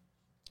that.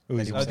 Who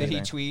is he? Oh, did he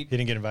there. tweet? He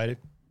didn't get invited.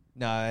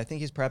 No, I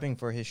think he's prepping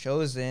for his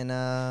shows in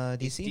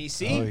DC.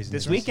 DC Oh, he's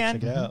this in DC.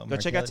 weekend. Check it out. Go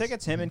Mark check out Ellis.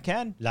 tickets. Him and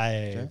Ken.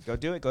 Live. Go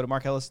do it. Go to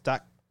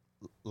markellis.live.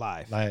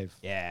 Live.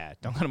 Yeah,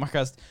 don't go to Mark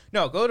Ellis.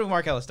 No, go to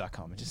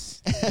markellis.com and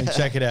just And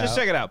check it out. just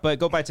check it out. But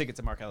go buy tickets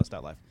at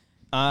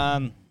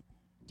markellis.live.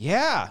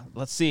 Yeah,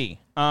 let's see.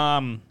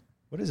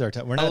 What is our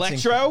time? We're not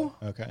Electro,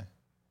 Okay.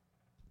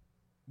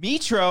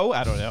 Metro.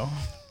 I don't know.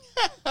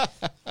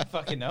 I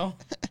fucking know.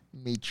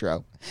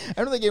 Metro. I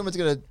don't think anyone's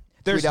gonna.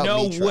 There's tweet out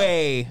no Metro.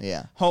 way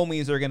Yeah.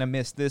 homies are gonna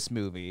miss this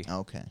movie.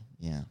 Okay.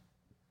 Yeah.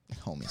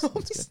 Homies.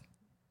 That's good.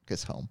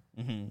 Because home.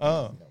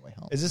 Oh. No way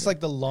home. Is this like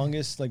the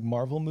longest like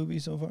Marvel movie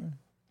so far?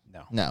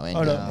 No, No.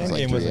 Oh no, Endgame was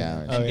like Endgame was 3 like,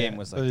 hours. Endgame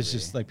was like But it's 3.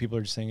 just like people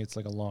are just saying it's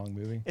like a long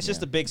movie. it's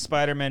just a big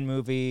Spider-Man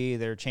movie.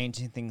 They're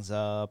changing things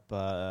up.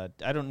 I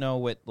don't know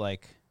what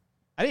like.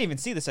 I didn't even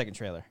see the second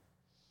trailer.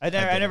 I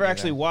never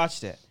actually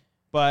watched it.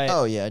 But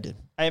Oh yeah, I did.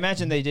 I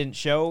imagine they didn't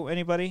show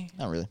anybody.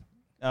 Not really.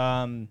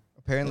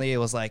 Apparently, it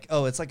was like,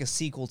 oh, it's like a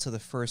sequel to the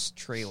first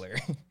trailer,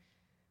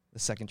 the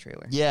second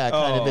trailer. Yeah, it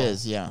kind of Oh.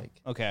 is. Yeah.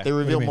 Okay. They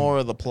reveal mean? more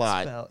of the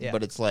plot, Spell, yeah.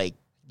 but it's like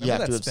you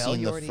Remember have to that have spell seen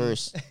you the already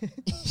first.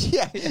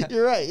 yeah,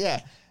 you're right.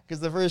 Yeah, because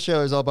the first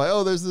show is all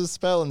about there's this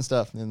spell and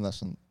stuff, and then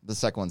the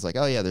second one's like,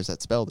 there's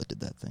that spell that did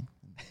that thing.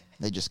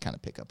 They just kind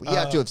of pick up. But you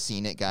have to have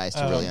seen it, guys,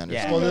 to really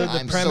understand. Well, the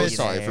I'm premise-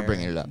 so sorry for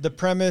bringing it up. The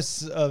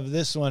premise of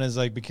this one is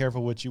like be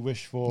careful what you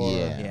wish for.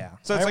 Yeah. Yeah.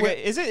 So it's I like would-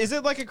 is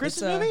it like a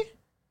Christmas It's, movie?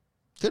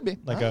 Could be.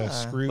 Like a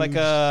Scrooge. Like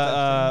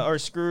a or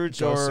Scrooge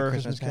Ghost of or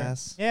Christmas Carol.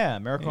 Past. yeah,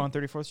 Miracle on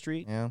 34th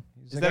Street. Yeah.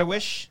 Is that a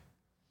wish?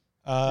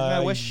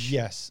 that a wish?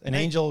 Yes, an Right?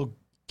 angel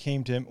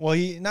came to him. Well,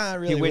 he not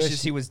really. He wishes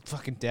wished. he was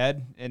fucking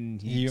dead,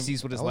 and he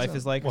sees what his life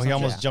is like. or Well, he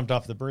something. almost jumped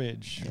off the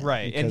bridge.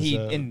 right, and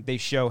because, and they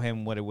show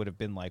him what it would have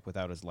been like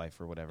without his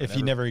life or whatever. if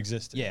he never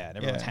existed. yeah, and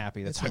everyone's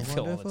happy. That's how I It's a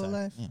feel all the wonderful time.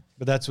 life.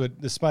 But that's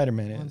what the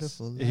Spider-Man is.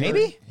 Wonderful. He-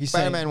 Maybe? he's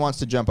Spider-Man saying, wants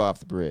to jump off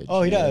the bridge.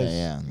 Oh, he does.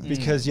 Yeah.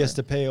 Because he has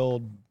to pay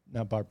old,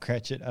 not Bob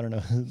Cratchit. I don't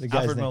know the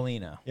guy's Alfred name.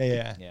 Molina.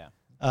 Yeah.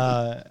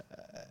 Yeah.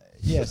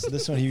 Yes,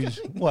 this one he was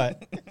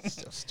what?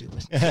 So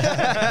stupid.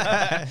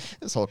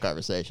 This whole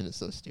conversation is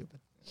so stupid.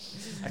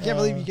 I can't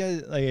believe you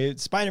guys like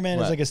Spider-Man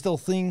is What? like a still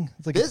thing.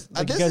 It's like, This,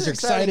 like this you guys is are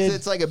exciting 'cause excited.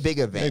 It's like a big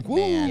event, Like, woo,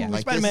 man. yeah.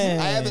 Like Spider-Man.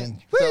 I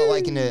haven't felt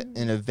like an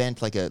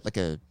event like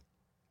a.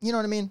 You know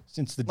what I mean?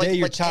 Since the day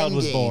your child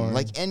was Endgame. born.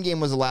 Like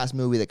Endgame was the last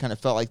movie that kind of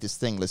felt like this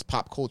thing, this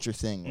pop culture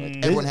thing. Like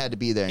everyone had to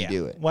be there and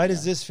do it. Why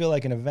does this feel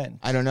like an event?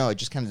 I don't know. It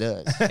just kind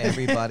of does.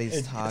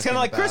 Everybody's talking. It's kind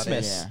of like about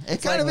Christmas. Yeah,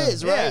 it kind of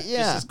is, right? This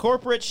Yeah. is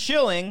corporate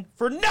shilling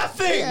for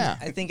nothing. Yeah.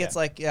 I think it's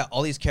like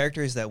all these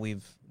characters that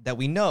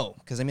we know,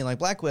 because I mean, like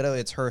Black Widow,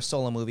 it's her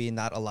solo movie,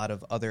 not a lot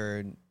of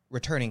other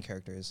returning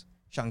characters.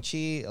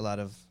 Shang-Chi, a lot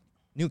of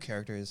new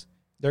characters.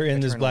 They're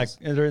in this Eternals.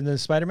 they're in the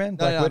Spider-Man. No,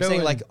 Black I'm Widow saying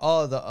and- like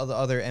all the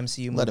other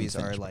MCU Let him movies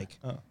finish,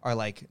 are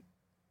like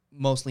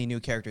mostly new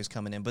characters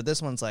coming in, but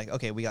this one's like,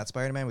 okay, we got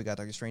Spider-Man, we got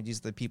Doctor Strange. These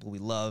are the people we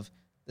love.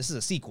 This is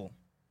a sequel.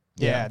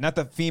 Yeah, not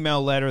the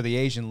female-led or the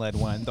Asian-led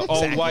one. The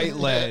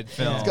all-white-led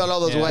film. It's got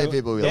all those Yeah. white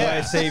people. We the like.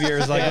 white savior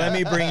is like, let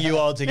me bring you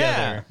all Yeah,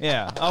 together.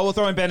 yeah. Oh, we'll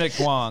throw in Benedict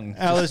Wong.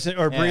 Allison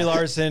or Brie Yeah.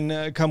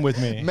 Larson, come with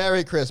me.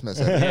 Merry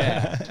Christmas. everyone.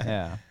 Yeah,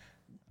 yeah.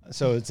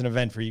 So it's an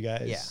event for you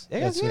guys. Yeah.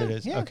 That's what it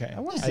is. Yeah. Okay, I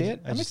want to see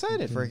it. I'm just-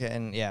 excited.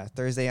 Freaking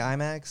Thursday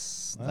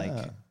IMAX. Ah.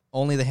 Like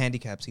only the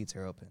handicap seats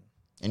are open.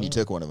 And you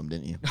took one of them,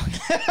 didn't you? Oh,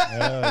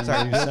 Sorry, you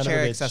son of a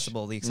wheelchair bitch.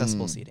 accessible. The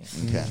accessible seating.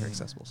 Wheelchair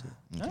accessible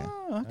seating. Okay.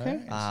 Oh,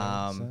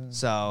 okay.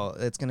 So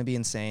it's gonna be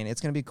insane.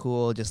 It's gonna be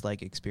cool, just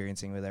like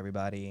experiencing with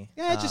everybody.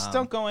 Yeah, just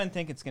don't go in and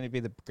think it's going to be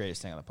the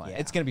greatest thing on the planet. Yeah.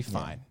 It's going to be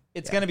fine.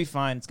 It's going to be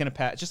fine. It's going to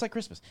pass. Just like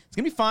Christmas. It's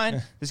going to be fine.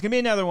 There's going to be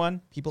another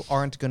one. People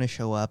aren't gonna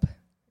show up.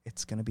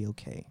 It's gonna be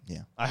okay.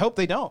 Yeah. I hope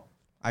they don't.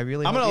 I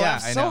really. I'm hope, going to yeah,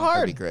 laugh I so know. hard.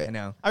 That'd be great. I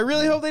know. I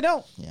really hope they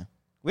don't. Yeah.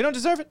 We don't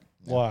deserve it.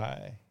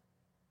 Why?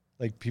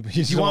 Like people.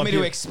 Do you want me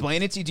to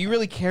explain it to you? Do you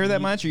really care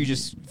that much, or are you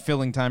just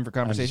filling time for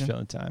I'm just conversation?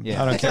 filling time.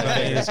 Yeah. I don't care about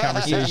any of this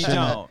conversation. You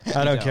don't.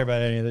 I don't care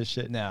about any of this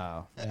shit.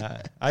 No.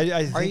 I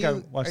Are think I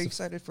you watched.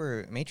 excited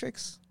for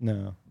Matrix?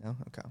 No. No.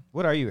 Okay.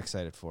 What are you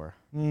excited for?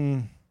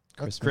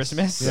 Christmas.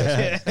 Christmas?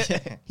 Yeah.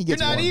 He gets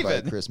You're not warmed by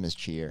even. Christmas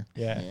cheer.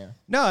 Yeah.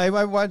 No, I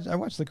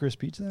watched Licorice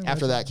Pizza.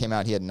 After that came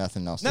out, he had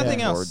nothing else. Nothing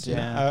to look else. forward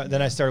to. Yeah.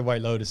 Then I started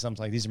White Lotus. I'm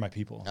like, these are my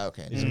people.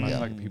 Okay. These are my Yeah.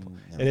 fucking people.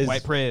 Yeah. It is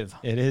White Priv.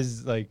 It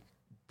is like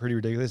pretty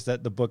ridiculous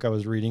that the book I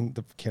was reading,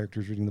 the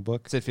characters reading the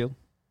book. Sitfield?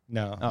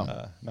 No,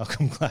 Oh.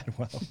 Malcolm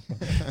Gladwell.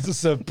 It's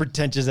just a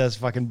pretentious ass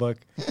fucking book,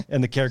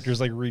 and the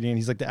character's like reading.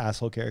 He's like the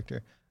asshole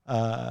character.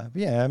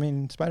 Yeah, I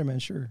mean Spider-Man.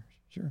 Sure.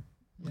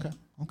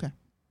 Okay.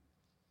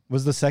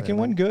 Was the second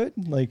one good?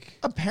 Like,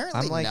 Apparently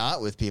I'm like- not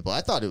with people.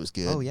 I thought it was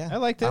good. Oh yeah, I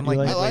liked it. I'm like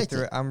You liked midway it?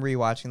 through. I'm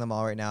rewatching them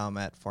all right now. I'm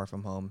at Far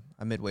From Home.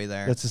 I'm midway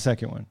there. that's the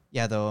second one.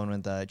 Yeah, the one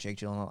with Jake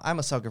Gyllenhaal. I'm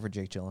a sucker for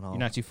Jake Gyllenhaal. You're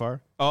not too far?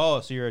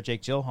 Oh, so you're a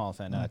Jake Gyllenhaal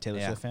fan, Taylor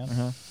Yeah. Swift fan?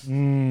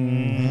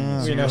 Mm-hmm.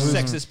 So You you're know a who's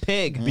sexist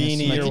pig. beanie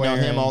Seems like you're you know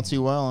him wearing. all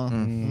too well.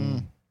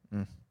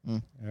 Huh?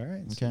 All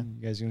right. So Okay.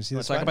 you guys gonna see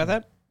Let's this? talk about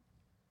that?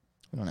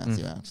 We don't have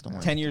to, Alex. Don't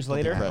worry. 10 years Don't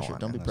later? be pressured.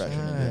 Don't be I don't pressured.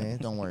 wanna- into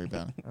it. Don't worry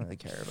about it. I don't really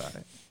care about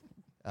it.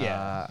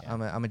 Yeah.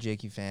 I'm a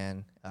Jakey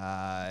fan.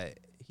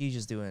 He's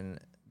just doing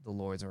the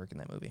Lord's work in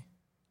that movie.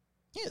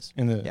 Yes.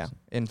 In the Yeah,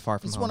 in Far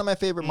From He's Home. one of my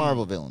favorite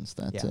Marvel villains.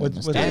 That's Yeah. What-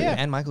 Mr. what- and, Yeah.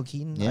 and Michael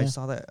Keaton. Yeah. I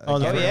saw that. Oh,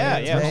 again yeah,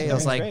 today. yeah. I was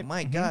Keaton's like, great.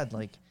 my God,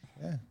 like,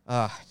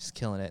 just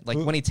killing it. Like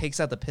Who- when he takes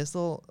out the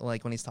pistol,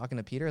 like when he's talking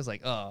to Peter, it's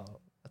like, oh,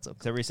 that's so Is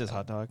that where he says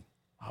hot dog?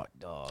 Hot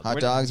dog. Hot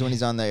dogs when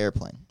he's on the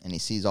airplane and he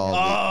sees all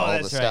the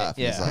that's stuff.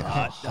 right. He's Yeah. like,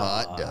 Hot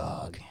hot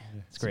dog.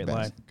 It's a great the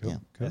line. best. Cool. Yeah.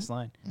 Cool. Best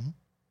line.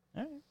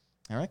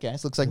 All right,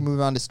 guys. Looks like we're moving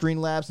on to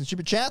Streamlabs and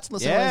Super Chats.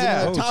 Unless Yeah. anyone's any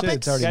Oh, other shit, topics.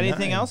 it's already You got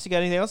anything 9. else? You got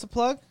anything else to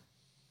plug?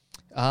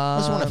 I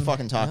just want to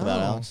fucking talk about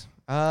it, no. Alex.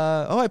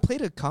 I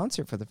played a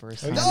concert for the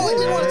first time. No, I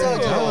didn't want to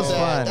talk That about was that.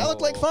 fun. That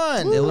looked like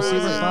fun. It was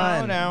super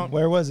fun.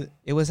 Where was it?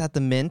 It was at the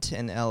Mint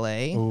in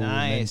LA. Ooh,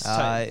 Nice.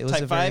 It was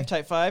type a 5, very-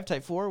 type 5,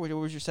 type 4? What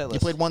was your set list? You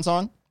played one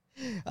song?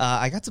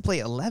 I got to play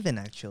 11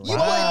 actually. You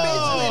played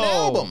basically an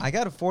album. I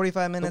got a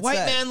 45 The minute white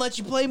set. man let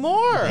you play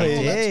more.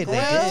 They did.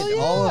 Hell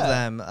All of yeah.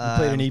 them. You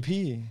played an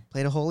EP.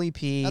 Played a whole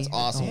EP. That's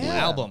awesome. An dude.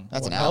 album.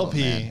 That's an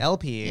LP. album. man.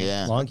 LP.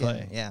 Yeah. Long Okay,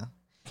 play. Yeah.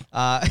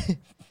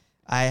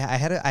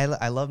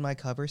 I loved my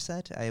cover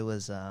set. I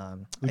was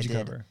Who'd you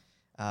did,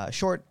 cover?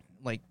 Short,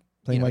 like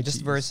Plain White just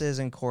Tees. verses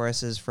and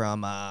choruses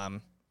from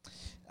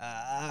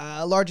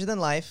Larger Than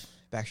Life,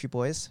 Backstreet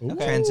Boys. Ooh.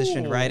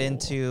 Transitioned right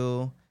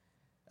into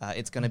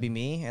It's Gonna Be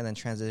Me, and then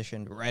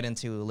transitioned right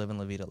into Livin'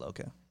 La Vida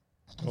Loca.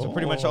 So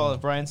pretty much all of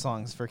Brian's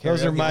songs for karaoke.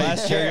 Those are my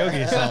last year.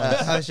 karaoke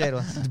songs. Oh, shit.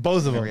 Well,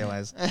 Both of I them.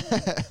 realized.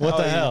 What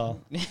the yeah. hell?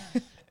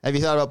 Have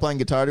you thought about playing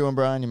guitar to him,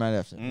 Brian? You might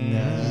have to. No.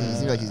 It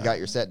seems like he's got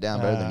your set down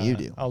better than you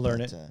do. I'll learn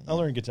But, it. yeah. I'll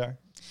learn guitar.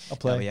 I'll Oh,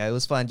 play. yeah, it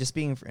was fun just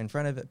being in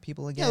front of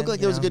people again. Yeah, it looked like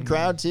you there was a know? good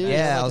crowd too.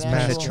 Yeah, I Like was an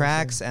playing the actual-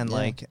 tracks and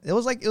Yeah. it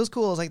was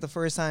cool. It was like the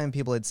first time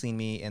people had seen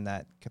me in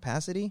that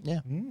capacity. Yeah.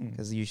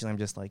 Because usually I'm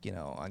just like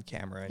on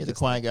camera. and You're the just,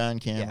 quiet guy on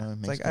yeah, camera.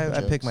 it's makes like a couple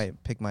I pick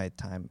jokes. my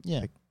time.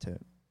 Yeah. To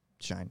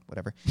shine,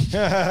 whatever.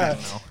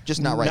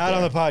 Just not right Not there.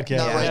 on the podcast.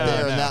 Not right Yeah,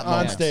 there no, in that no. On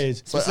moment. stage.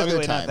 But Specifically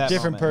other not times. that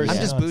Different moment. person.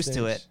 I'm just on boost to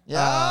stage. it.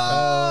 Yeah.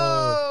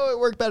 Oh, it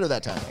worked better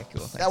that time.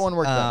 Cool. That one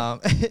worked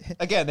better.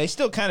 Again, they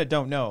still kind of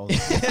don't know.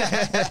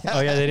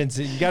 Oh yeah, they didn't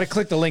see. You got to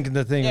click the link in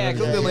the thing. Yeah, and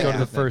click then the link Go in to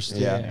the the first.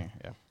 thing. Yeah.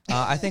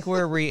 I think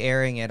we're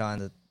re-airing it on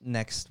the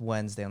next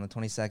Wednesday on the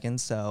 22nd.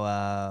 So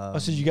Oh,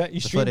 so you the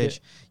streamed footage.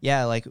 it.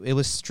 Yeah, like it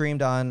was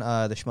streamed on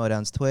the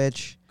Schmodown's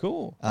Twitch.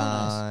 Cool.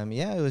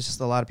 Yeah, it was just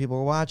a lot of people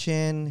were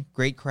watching.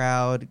 Great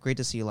crowd. Great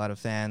to see a lot of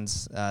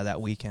fans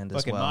that weekend as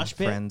Fucking well. mosh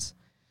pit? Friends.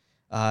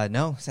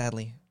 No,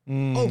 sadly.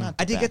 Not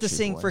I the did get to Backstreet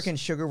sing Boys. freaking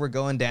 "Sugar We're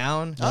Going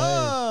Down,"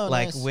 Oh,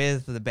 like nice.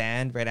 with the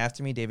band right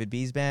after me, David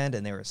B's band,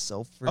 and they were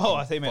so freaking. Oh,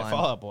 I think you meant fun.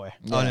 Fall Out Boy.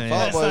 Yeah. Oh, no, no, Fall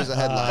Out that's Boy not- was a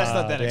headline. That's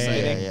not that damn.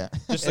 exciting. Yeah,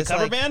 Just the It's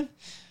cover like- band?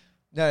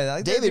 No,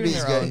 they're David doing B's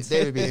their good. own.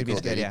 David B's David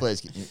good. good. He Yeah. plays.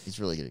 He's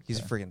really good. He's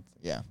a guitar. freaking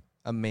Yeah.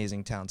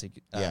 amazing, talented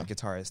Yeah.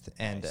 guitarist,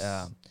 and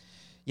Nice.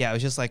 yeah, it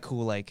was just like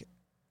cool. Like,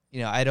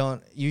 I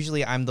don't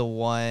usually I'm the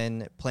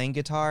one playing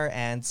guitar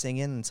and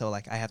singing, and so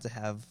like I have to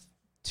have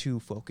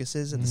two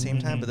focuses at the same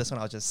time. But this one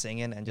I was just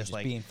singing and just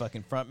like being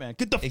fucking front man.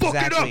 Get the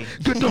exactly.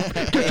 Get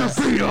your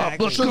feet up.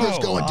 Let's Sugar's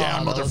go. going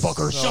down, that was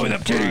motherfuckers. so Show me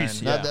them titties.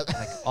 fun. Not that-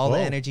 Like all the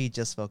Whoa. energy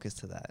just focused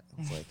to that.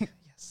 It's like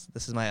yes,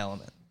 this is my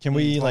element. Can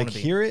we It's like wanna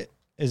be. hear it?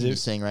 Is Can you it?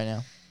 sing right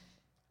now?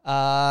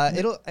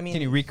 It'll. I mean,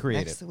 Can you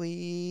recreate next it?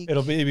 week?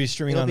 It'll be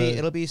streaming on the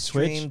It'll be Twitch?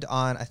 streamed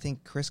on I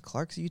think Chris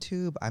Clark's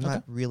YouTube. I'm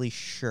not really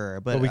sure,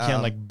 but But we can't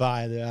um, like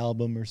buy the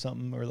album or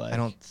something or like. I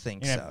don't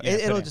think You're so. not- you're not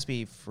It'll putting- just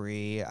be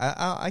free.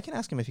 I can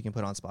ask him if he can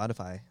put it on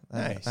Spotify.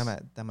 Nice.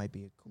 That might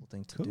be a cool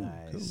thing to do.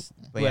 Nice.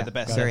 But Who yeah, had the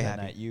best very set that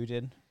happy. night? You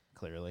did?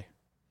 Clearly.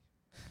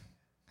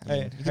 Hey,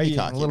 You how can be you-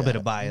 cocky a little bit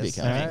about of it. Be bias.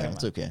 cocky. I mean, come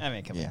It's on. okay. I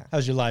mean, come Yeah. on.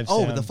 How's your live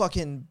Oh,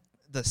 sound?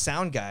 the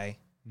sound guy.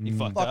 You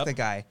fucked Fuck up? the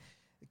guy.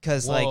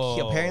 because like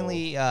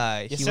apparently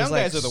Your he sound was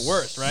like guys are the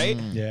worst, right?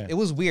 Yeah. It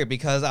was weird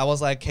because I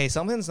was like, okay,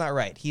 something's not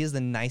right. He is the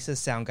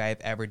nicest sound guy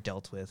I've ever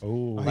dealt with. Oh.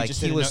 Like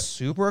just he didn't was know-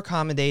 super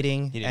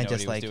accommodating He didn't and know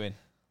just what like he was doing.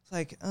 it's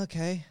like,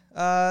 okay,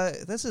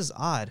 this is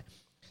odd.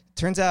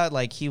 Turns out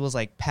like he was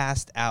like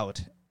passed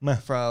out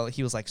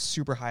he was like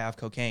super high off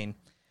cocaine.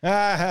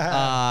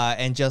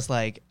 And just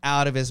like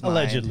out of his mind.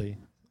 Allegedly.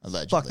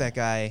 Fuck that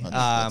guy.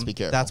 Let's be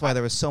careful. That's why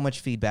there was so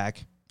much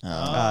feedback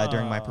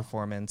during my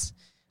performance.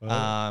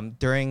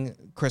 During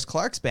Chris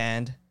Clark's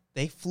band,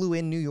 they flew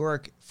in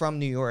from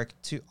New York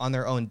on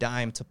their own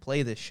dime to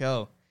play this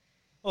show.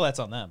 Well, that's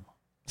on them.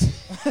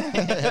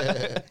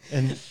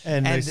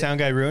 And the sound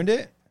guy ruined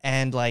it?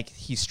 And like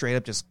he straight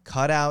up just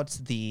cut out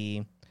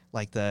the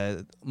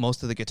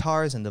most of the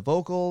guitars and the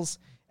vocals,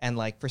 and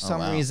like for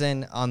some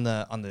reason on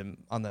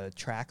the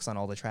tracks, on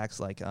all the tracks,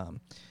 like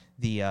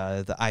the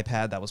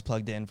iPad that was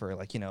plugged in for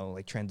like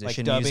like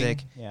transition dubbing?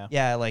 music,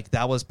 Yeah. like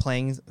that was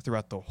playing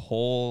throughout the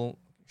whole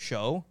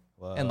show,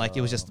 and like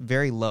it was just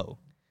very low.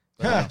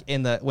 But,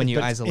 like when you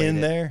But it's isolate in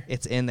it, there?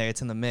 it's in there,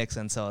 it's in the mix,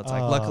 and so it's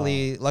like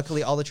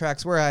luckily all the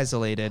tracks were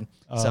isolated.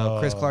 So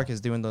Chris Clark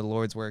is doing the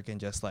Lord's work and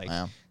just like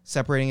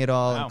separating it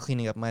all and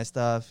cleaning up my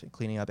stuff, and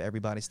cleaning up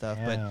everybody's stuff.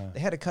 Yeah. But they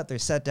had to cut their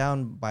set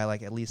down by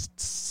like at least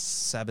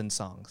 7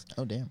 songs.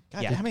 Oh damn.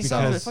 God, Yeah, how many because-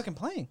 songs are they fucking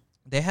playing?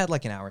 They had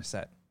like an hour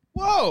set.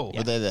 Whoa.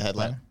 Were they the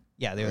headliner?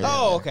 Yeah, they were.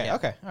 Oh, okay, yeah.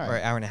 okay, all right. Or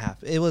an hour and a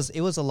half. It was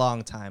a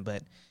long time,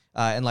 but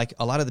and like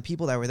a lot of the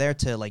people that were there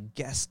to like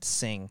guest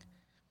sing,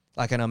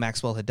 like I know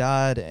Maxwell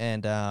Haddad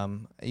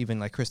and even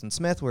like Kristen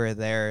Smith were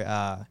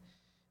there.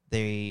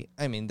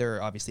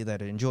 They're obviously there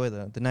to enjoy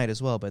the night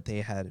as well, but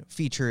they had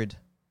featured,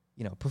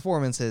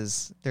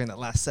 performances during that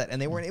last set,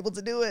 and they weren't able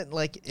to do it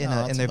like in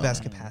that's their a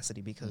best bummer.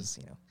 capacity because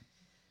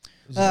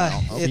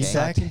okay. it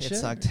sucked. and It shit?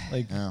 sucked.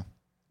 Like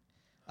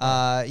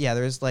Yeah,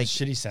 there's like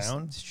shitty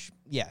sound?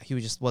 Yeah, he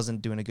just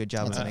wasn't doing a good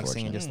job That's of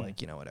mixing and just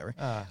unfortunate. like whatever.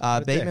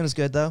 what a Bateman dick. was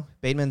good though.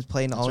 Bateman's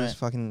playing all That's his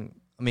fucking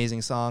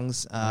amazing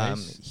songs.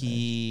 Nice.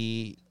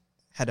 He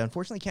had to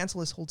unfortunately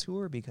cancel his whole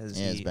tour because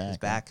Yeah, his his back,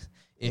 back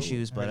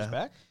issues. But He's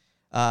back?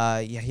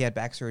 yeah, he had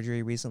back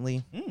surgery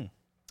recently,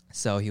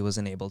 so he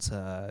wasn't able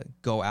to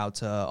go out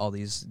to all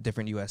these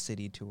different U.S.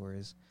 city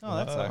tours. Oh,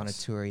 that on a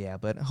sucks. tour, yeah.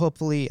 But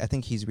hopefully, I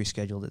think he's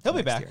rescheduled it. He'll to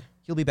be next back. year.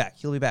 He'll be back.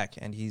 He'll be back,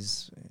 and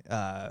he's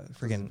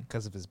friggin'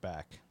 Because of his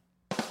back.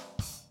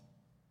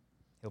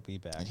 He'll be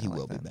back. And he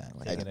will be back.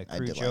 Taking a I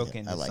crude did like joke it.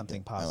 into I liked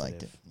something it. I liked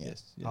positive. it. Yeah.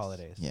 Yes.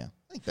 Holidays. Yeah.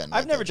 I think Ben I've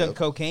liked never that done joke.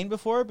 cocaine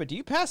before, but do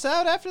you pass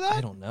out after that?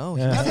 I don't know.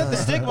 Yeah. I thought the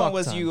stigma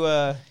was you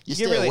You get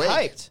stay really awake.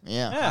 hyped.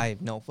 Yeah. I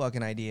have no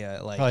fucking idea.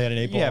 Like, Probably had an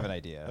 8 ball. You have an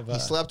idea. of, He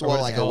slept or while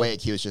what like it's called. awake.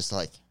 He was just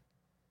like Yeah,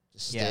 the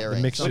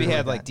staring. mixture. What, he Sure.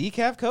 had like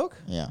decaf coke?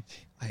 Yeah.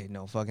 I had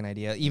no fucking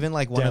idea. Even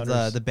like one of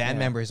Downers. the band Yeah.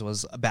 members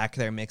was back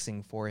there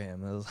mixing for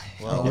him. It was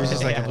like, He was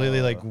just like Yeah.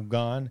 completely like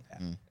gone.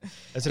 That's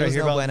what There I was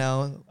hear no about.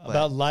 bueno, but-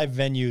 About live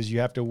venues, you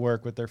have to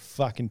work with their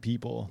fucking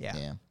people. Yeah.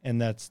 Yeah.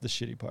 And that's the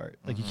shitty part.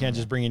 Like you can't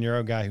just bring in your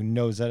own guy who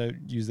knows how to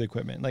use the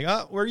equipment. Like,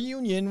 oh, we're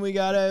union. You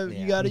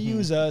gotta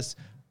use us.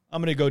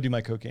 I'm gonna go do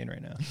my cocaine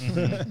right now.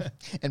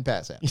 And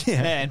pass out.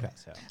 Yeah. And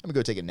pass out. I'm gonna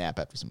go take a nap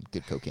after some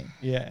good cocaine.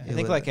 Yeah. I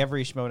think like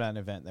every Schmodown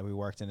event that we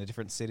worked in a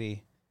different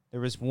city, there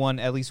was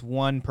at least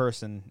one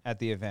person at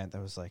the event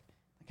that was like,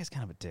 that guy's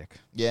kind of a dick.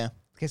 Yeah.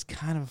 That guy's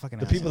kind of a fucking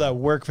The people that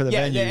work for the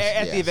yeah, venues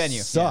at Yeah. the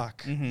venue.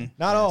 suck. Mm-hmm.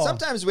 Not all.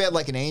 Sometimes we had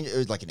like an angel. It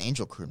was like an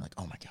angel crew. I'm like,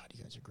 oh my god,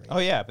 you guys are great. Oh,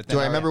 yeah. But then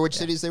Do I remember which yeah.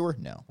 cities they were?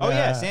 No. Oh, yeah.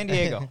 Yeah. San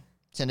Diego.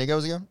 San Diego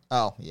was ago.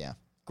 Oh yeah.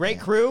 Great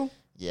Yeah. crew.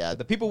 Yeah.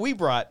 The people we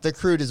brought, The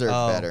crew deserved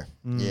Oh. better.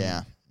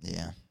 Yeah.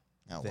 Yeah.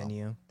 Oh well.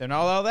 venue. they're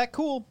not all that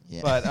cool.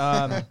 Yeah.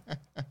 But,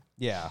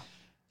 yeah.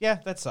 Yeah,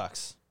 that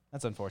sucks.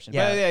 That's unfortunate.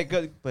 Yeah. But, yeah,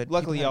 good. But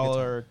Luckily, people had a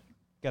y'all good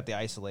got the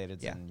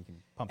isolated Yeah. and you can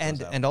pump And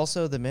those out. and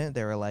also the minute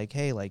they were like,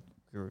 hey, like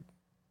you're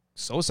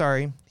so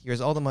sorry. Here's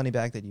all the money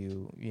back that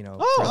you for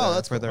oh, the,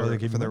 that's for cool. the Oh, they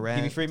give for the you- rent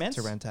give you free mints?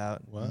 to rent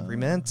out. Wow. Free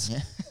mints. Yeah.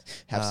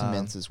 Have some Um,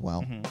 mints as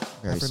well. Very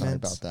Peppermints. sorry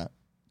about that.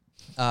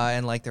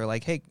 And like they're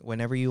like, hey,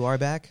 whenever you are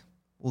back,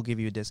 we'll give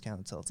you a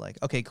discount. So it's like,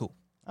 okay, cool.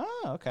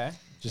 Oh, okay.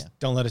 Just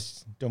don't let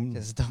us don't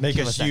Just don't make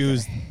give us us that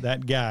use guy.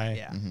 that guy.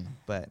 Yeah.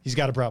 But He's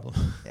got a problem.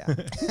 yeah.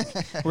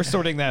 We're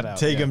sorting that out.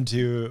 Take him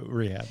to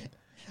rehab.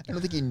 I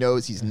don't think he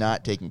knows he's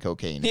not taking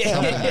cocaine. It's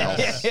something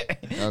else.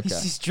 Okay.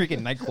 He's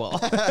drinking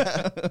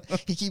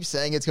NyQuil. He keeps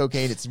saying it's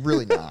cocaine. It's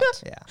really not.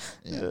 Yeah.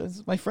 Yeah.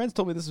 My friends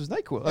told me this was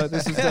NyQuil.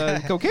 This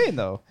is cocaine,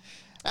 though.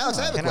 Alex,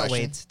 I have a Cannot question.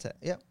 wait to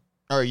yep.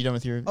 Oh, are you done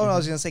with your? Oh, no, I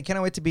was gonna say,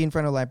 cannot wait to be in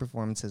front of live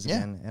performances Yeah.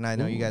 again. And I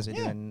know you guys are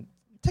doing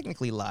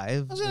technically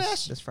live was gonna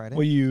ask- this Friday.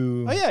 Will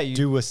you, Oh, yeah, you-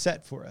 do a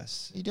set for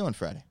us? What are you doing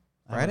Friday?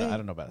 Friday? I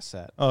don't know about a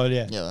set. Oh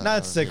yeah, Yeah, not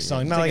that 6 was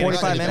songs, pretty not good. like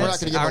 45 an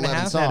minutes, We're not going to hour give and a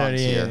 11 half? songs No, no,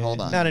 here. yeah,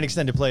 Hold on. Not an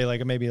extended play,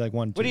 like maybe like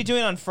 1. What are you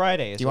doing on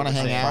Friday? Do you wanna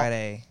hang out?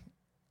 Friday.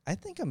 I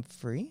think I'm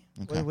free.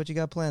 Okay. What you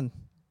got planned?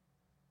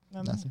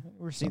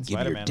 We're seeing Give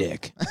me your Spider-Man.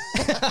 dick.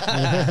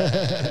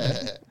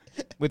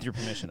 With your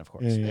permission, of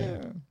course.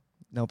 Yeah.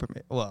 No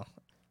permit. Well,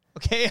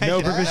 okay. I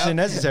No guess. permission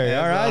necessary.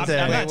 All right I'm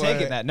then. not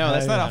taking that. No,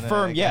 that's not a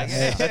firm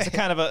yes. That's a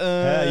kind of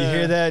a. You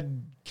hear that,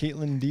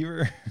 Caitlin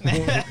Deaver.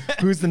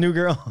 Who's the new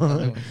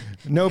girl?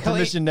 No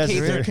permission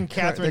necessary.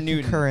 Catherine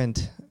Newton.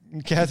 Current.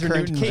 Catherine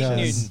Newton. Kate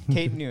does. Newton.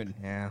 Kate Newton.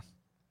 Yeah.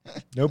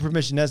 No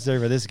permission necessary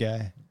for this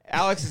guy.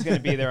 Alex is going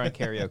to be there on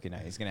karaoke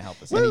night. He's going to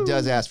help us. And he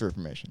does ask for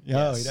permission.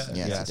 Oh, he does.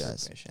 Yes, he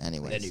does.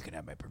 Anyways. Then you can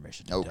have my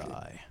permission to Okay.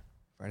 die.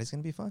 Friday's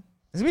gonna be fun.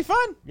 It's going to be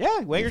fun.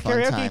 Yeah, Wanger Fun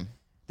karaoke. time.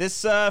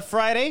 This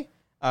Friday,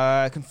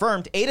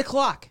 confirmed, 8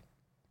 o'clock.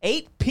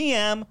 8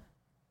 p.m.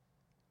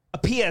 a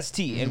PST.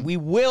 And we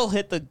will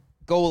hit the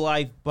go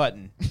live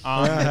button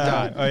on the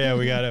dot. Oh, yeah,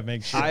 we got to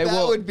make sure.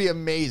 That would be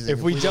amazing.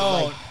 If we did,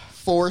 don't- like,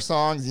 4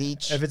 songs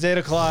each. If it's 8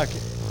 o'clock,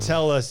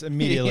 tell us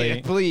immediately.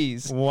 Yeah,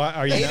 please. What,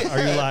 are you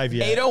live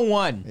yet?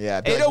 8:01. Yeah,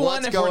 be like, 8:01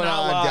 what's if we're going not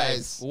on, live.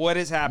 guys? What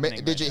is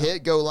happening? Did you right now?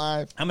 hit go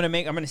live? I'm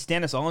gonna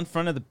stand us all in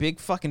front of the big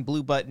fucking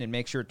blue button and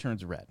make sure it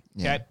turns red.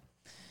 Okay.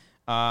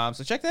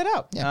 So check that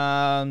out.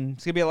 Yeah.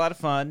 It's gonna be a lot of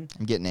fun.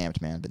 I'm getting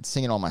amped, man. I've been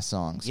singing all my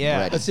songs. I'm Yeah.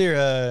 ready. Let's hear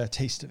a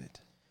taste of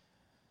it.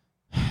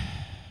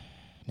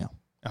 No.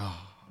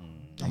 Oh,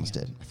 Almost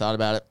did. I thought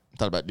about it.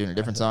 Thought about doing a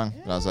different song,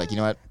 but I was like, you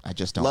know what? I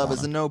just don't. Love wanna.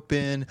 is an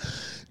open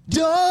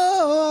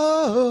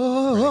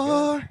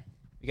door.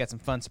 We got some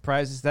fun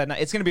surprises that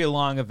night. It's gonna be a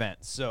long event,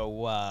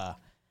 so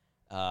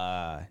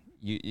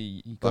you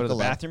go to the Buckle up.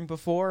 bathroom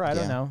before. I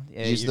don't Yeah. know.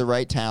 Use the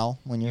right towel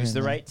when you're Use in the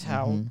there. right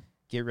towel. Mhm.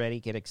 Get ready,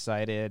 get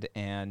excited,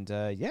 and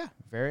yeah,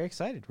 very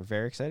excited. We're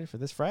very excited for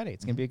this Friday.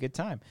 It's gonna be a good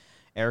time.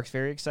 Eric's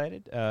very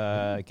excited.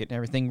 Getting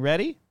everything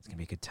ready. It's gonna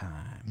be a good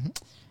time.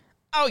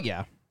 Oh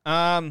yeah.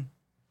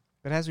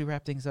 But as we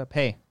wrap things up,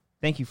 hey,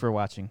 thank you for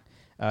watching.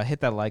 Hit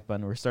that like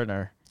button. We're starting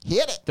our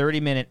Hit it.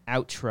 30-minute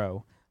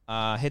outro.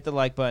 Hit the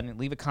like button.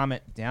 Leave a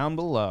comment down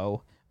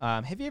below.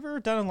 Have you ever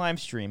done a live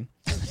stream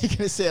You're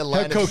gonna say a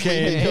line of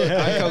cocaine. sleeping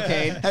on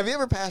cocaine Have you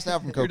ever passed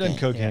out from Ever cocaine? done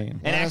cocaine?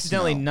 and Let us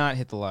accidentally know. not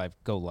hit the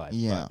go live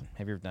Yeah. button?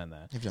 Have you ever done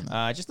that? I've done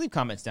that. Just leave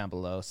comments down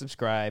below.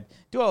 Subscribe.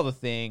 Do all the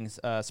things.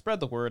 Spread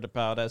the word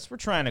about us. We're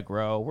trying to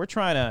grow. We're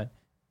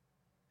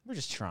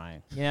just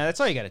trying. Yeah, that's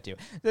all you got to do.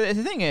 The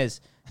thing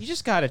is, you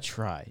just got to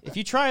try. If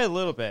you try a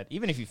little bit,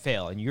 even if you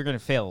fail, and you're going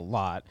to fail a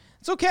lot,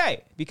 it's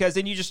okay, because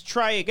then you just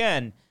try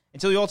again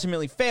until you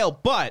ultimately fail.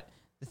 But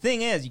the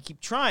thing is, you keep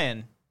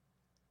trying,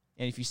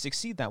 and if you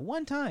succeed that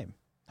one time,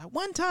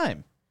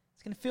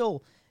 it's going to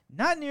feel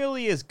not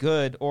nearly as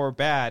good or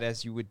bad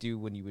as you would do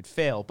when you would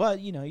fail. But,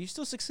 you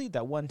still succeed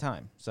that one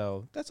time.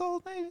 So that's all.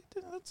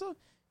 That's all.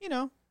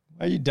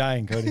 Why are you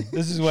dying, Cody?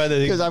 This is why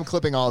Because I'm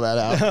clipping all that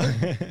out.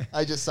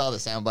 I just saw the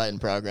soundbite in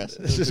progress.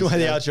 This is why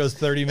the outro is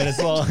 30 minutes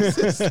long.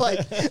 It's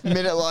like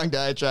minute-long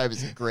diatribe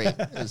is great.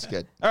 It was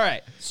good. All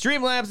right,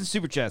 Streamlabs and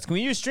Super Chats. Can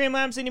we use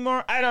Streamlabs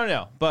anymore? I don't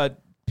know, but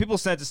people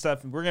sent us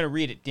stuff, and we're going to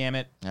read it, damn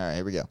it. All right,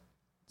 here we go.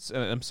 So,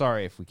 I'm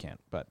sorry if we can't,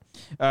 but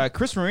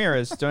Chris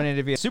Ramirez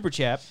donated via Super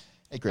Chat.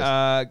 Hey, Chris.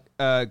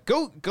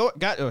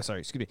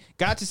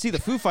 Got to see the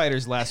Foo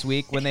Fighters last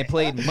week when they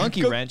played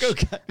Monkey Wrench.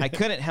 I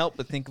couldn't help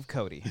but think of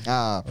Cody.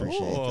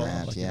 Appreciate Oh,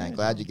 that. Yeah,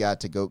 glad you got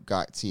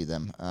to see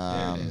them.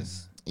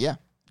 Yeah,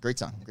 great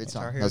song. Great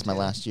song. Guitar That was my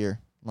Hero last year.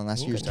 My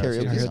last year's Guitar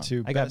karaoke Hero song.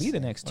 2 I got best- me the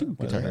next two.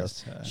 one of the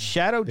best,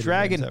 Shadow video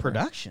Dragon games ever.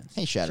 Productions.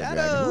 Hey, Shadow Shadow.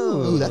 Dragon.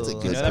 Ooh, that's a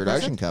You good know that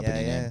production person?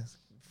 company Yeah, name.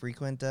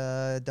 frequent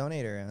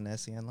donator on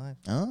SCN Live.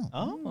 Oh.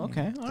 Oh,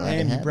 okay. All Glad right. to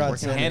And you have brought it.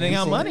 some Handing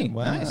out money.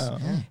 Wow. Nice.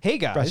 Hey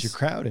guys, Brought your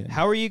crowd in.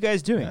 How are you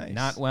guys doing? Nice.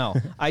 Not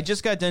well. I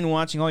just got done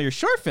watching all your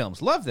short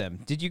films. Love them.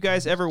 Did you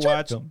guys ever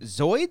watch films.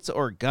 Zoids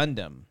or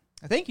Gundam?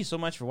 Thank you so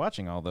much for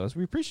watching all those.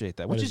 We appreciate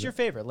that. Which is is your it?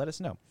 favorite? Let us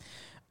know.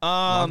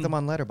 Log them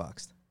on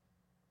Letterboxd.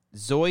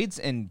 Zoids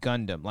and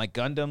Gundam,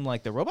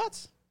 like the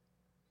robots.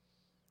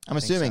 I'm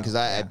assuming because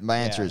Yeah. my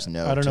answer Yeah. is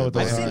no. I don't know to what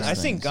both those of are. those I've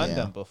seen things, Gundam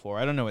yeah. before.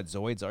 I don't know what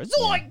Zoids are.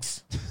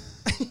 Zoids.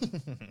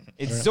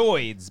 It's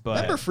Zoids, but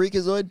Remember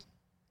Freakazoid?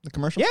 The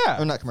commercial?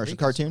 Yeah. Or not commercial,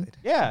 cartoon?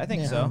 yeah, I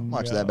think so.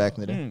 Watched that back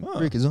in the day. Mm.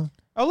 Freakazoid.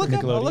 I'll look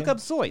up Nickelodeon.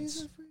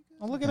 Zoids.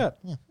 I'll look it up.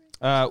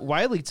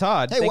 Wiley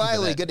Todd. Hey, thank you for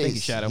Wiley, that. good to Thank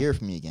you, Shadow. hear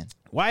from you again.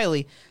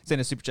 Wiley sent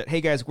a super chat.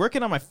 Hey guys,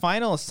 working on my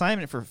final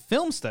assignment for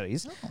film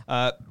studies.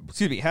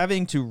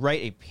 Having to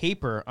write a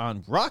paper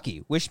on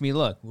Rocky. Wish me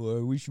luck. Well,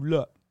 I wish you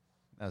luck.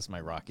 That was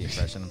my Rocky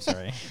impression. I'm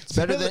sorry. It's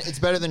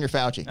better than your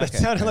Fauci. That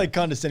sounded like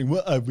condescending.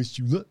 Well, I wish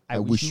you luck. I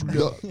wish you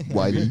luck,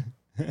 Wiley.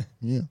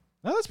 Yeah.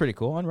 Oh, that's pretty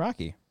cool on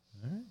Rocky.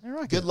 All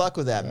right. Good luck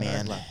with that,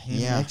 man.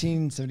 Yeah.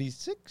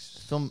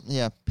 1976, Film.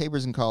 Yeah.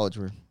 Papers in college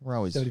were we're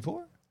always.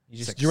 74.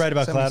 You Did you write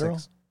about Collateral?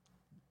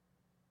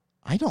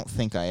 I don't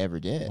think I ever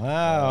did.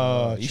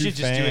 Wow, You true should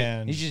just do it.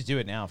 fan. You should just do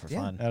it now for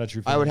fun. Not a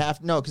true fan. I would have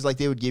because like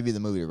they would give you the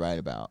movie to write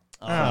about.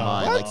 Oh,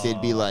 Like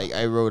they'd be like,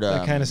 I wrote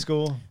that kind of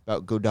school.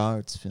 about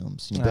Godard's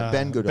films. You know,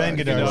 Ben Godard. Ben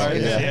Godard,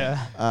 Yeah.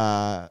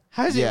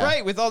 How does he yeah.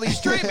 write with all these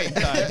streaming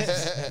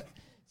times?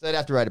 So I'd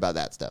have to write about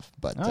that stuff.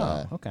 But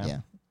okay. yeah.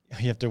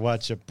 You have to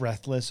watch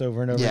Breathless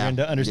over and over Yeah. again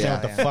to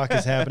understand Yeah. what the fuck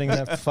is happening in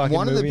that fucking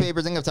One of movie. the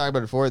papers, I think I've talked about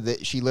it before,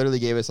 that she literally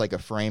gave us like a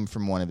frame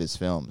from one of his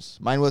films.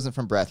 Mine wasn't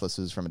from Breathless,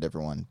 it was from a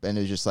different one. And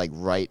it was just like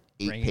write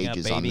 8 Bringing up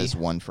pages on baby. this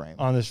one frame.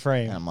 on this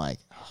frame. And I'm like,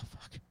 oh,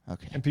 fuck.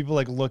 Okay. And people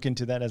like look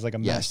into that as like a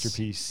Yes.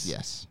 masterpiece.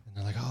 Yes. And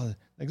they're like, oh,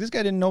 Like this guy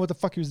didn't know what the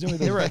fuck he was doing. With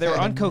They his were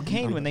on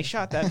cocaine when they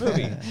shot that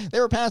movie. They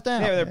were passed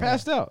out. They're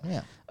passed out.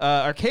 Yeah.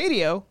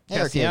 Arcadio Hey,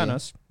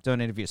 Castellanos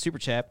donated via super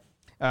chat.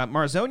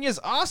 Marzoña is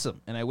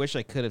awesome, and I wish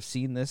I could have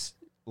seen this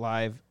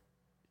live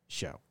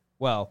show.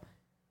 Well,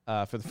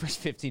 for the first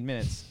 15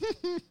 minutes,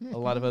 a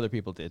lot of other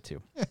people did too.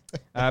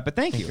 But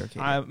thank you.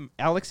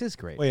 Alex is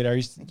great. Wait, are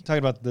you talking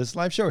about this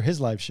live show or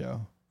his live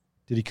show?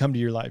 Did he come to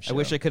your live show? I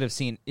wish I could have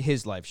seen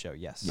his live show.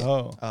 Yes.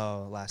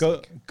 Oh, Last go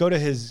week. go to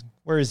his.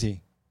 Where is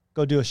he?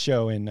 Go do a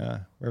show in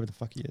wherever the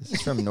fuck he is.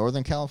 He's from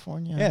Northern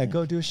California. Yeah,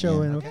 go do a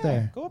show in up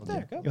there. Go up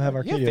there. Go. You'll have You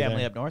have Arcadio family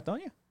there. up north, don't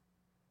you?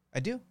 I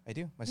do.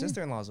 My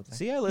sister-in-law's up there.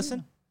 See, I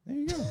listen. There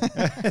you go.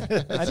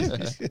 I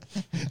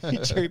do. He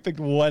cherry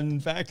picked one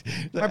fact.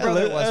 My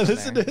brother was from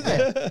listen there. to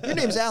that. Your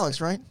name's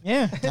Alex, right?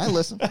 Yeah. I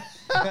listen.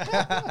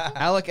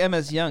 Alec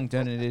MS Young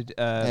donated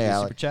Hey, super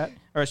Alec. chat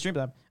or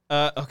Streamlab.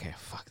 Okay,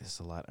 fuck, this is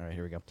a lot. All right,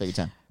 here we go. Take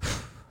your time.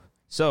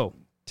 So,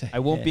 I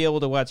won't be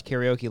able to watch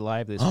karaoke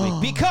live this week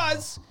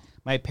because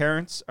my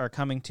parents are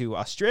coming to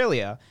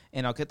Australia,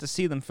 and I'll get to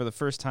see them for the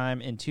first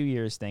time in 2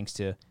 years thanks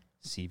to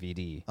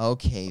CVD.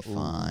 Okay,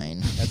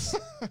 fine. That's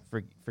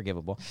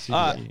forgivable.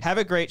 Have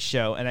a great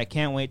show, and I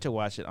can't wait to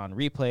watch it on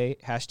replay.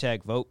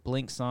 # vote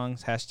Blink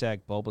songs. #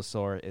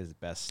 Bulbasaur is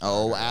best.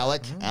 Oh,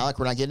 Alec,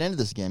 we're not getting into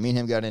this again. Me and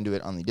him got into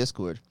it on the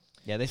Discord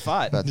Yeah, they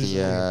fought. about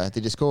the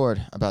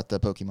Discord about the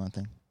Pokemon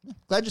thing. Yeah.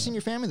 Glad you're seeing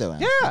your family though.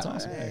 Alex. Yeah. That's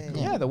awesome.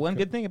 Yeah, the one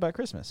good thing about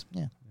Christmas.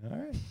 Yeah. All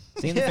right.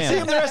 Seeing the See family.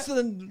 him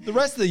the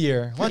rest of the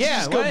year. Why don't you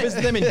just go why-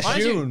 visit them in why don't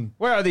you- June?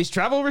 Where are these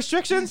travel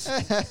restrictions?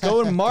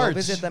 Go in Go March.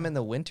 visit them in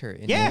the winter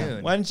in Yeah.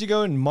 June. Why don't you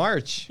go in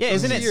March? Yeah, Go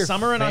isn't see it your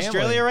summer in family.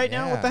 Australia right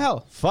now? What the Yeah.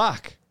 hell?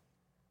 Fuck.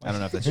 I don't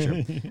know if that's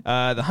true.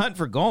 The Hunt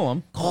for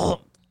Golem.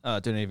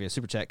 Donated via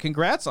super chat.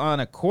 Congrats on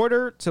a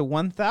quarter to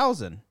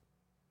 1,000.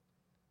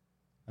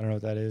 I don't know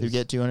what that is. You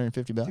get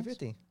 $250.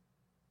 250.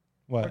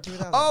 what?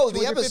 Oh,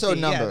 the episode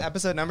number. Yeah,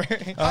 episode number.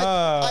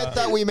 I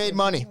thought we made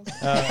money.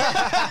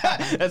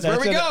 That's where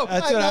we what- go.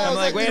 that's what I I'm was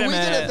like, wait a we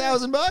minute. did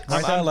 $1,000.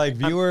 I thought like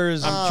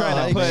viewers. I'm trying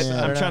to likes, put. I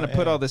I'm don't trying to know,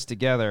 put yeah. all this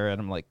together,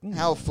 and I'm like,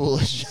 How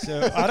foolish.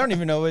 So I don't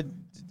even know what.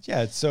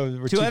 Yeah, so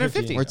we're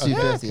 250. 250. We're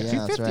 250. Yeah, that's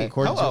 250. right.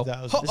 Quarter to Ho-oh.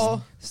 1,000.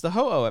 Ho-oh. It's the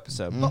Ho-Oh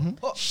episode.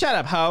 Shut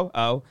up,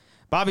 Ho-Oh.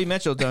 Bobby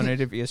Mitchell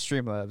donated via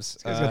Streamlabs.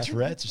 He's got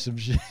Tourette's or some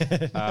shit.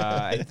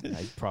 I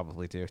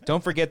probably do.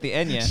 Don't forget the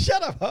Enya.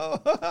 Shut up,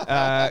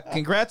 ho.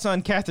 Congrats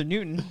on Catherine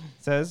Newton,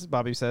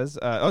 Bobby says.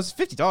 It's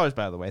 $50,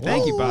 by the way.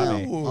 Thank you,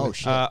 Bobby. Oh,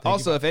 shit.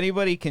 Also, if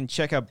anybody can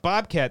check out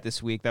Bobcat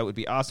this week, that would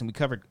be awesome. We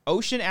covered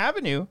Ocean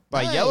Avenue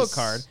by Nice. Yellow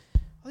Card.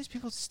 All these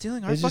people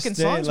stealing our They just fucking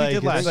say, songs we did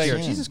it's last like, year.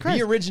 Jesus Christ.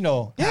 The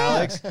original, Yeah.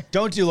 Alex.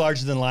 Don't do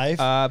larger than life.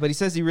 But he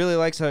says he really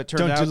likes how it turned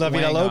Don't out. do La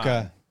Vida Wang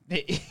Loca. On.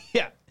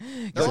 Yeah.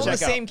 They're all in the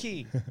check out. same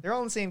key. They're all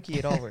in the same key.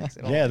 It all works.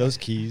 It all Yeah, those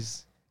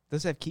keys.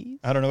 Does it have keys?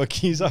 I don't know what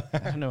keys are. I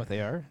don't know what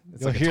they are.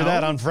 It's You'll like a hear that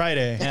tone? on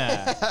Friday.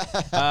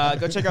 Yeah.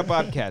 Go check out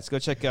Bobcats. Go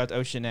check out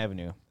Ocean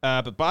Avenue.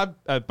 But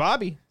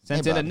Bobby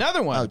sent Hey, in Bobby.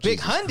 another one. Oh, a big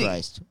Jesus hundy.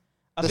 Christ.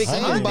 A The big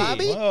same hundy.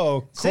 Bobby?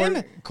 Whoa,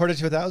 Same- quarter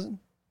to 1,000.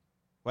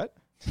 What?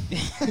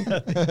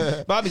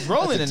 Bobby's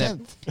rolling in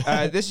That's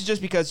it. This is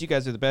just because you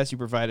guys are the best. You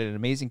provided an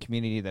amazing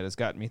community that has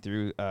gotten me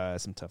through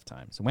some tough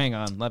times. So hang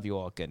on. Love you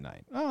all. Good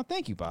night. Oh,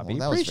 thank you, Bobby. Well,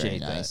 that was Appreciate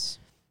very that. nice.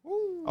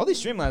 All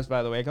these Streamlabs,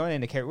 by the way, going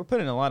into karaoke. We're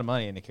putting a lot of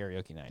money into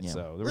karaoke night. Yeah.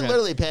 So We're gonna-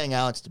 literally paying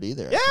Alex to be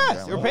there.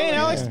 Yes, we're paying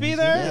Alex to be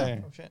there. Yeah.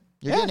 Oh, shit.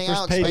 You're Yeah, getting First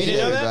Alex paid paid, gig.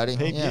 everybody.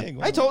 Paid Yeah. gig.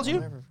 I told you.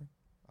 Whatever.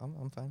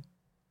 I'm fine.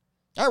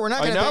 All right, we're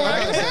not I going to know, pay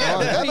right? Alex. Yeah,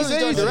 That that money's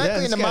means going that-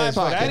 directly this into guy my is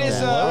pocket. That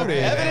is Loaded.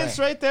 evidence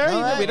right there.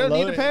 All right. We don't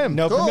need to pay him.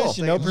 No Cool.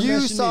 permission. No permission. You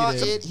saw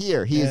needed. it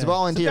here. He is Yeah. Some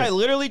volunteer. guy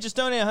literally just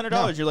donated $100.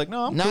 No. You're like,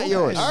 no, I'm Not cool.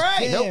 yours. All right.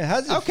 Damn, Nope.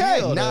 how's it Okay.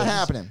 feel? Not to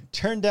happening.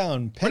 Turn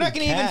down. We're not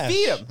going to even cash?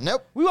 feed him.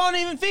 Nope. We won't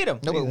even feed him.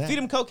 Nope. We'll feed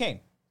him cocaine.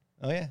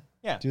 Oh yeah.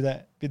 Yeah. Do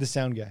that. Be the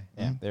sound guy.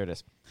 Yeah, there it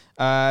is.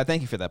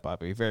 Thank you for that,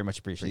 Bobby. Very much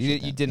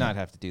appreciated. You did not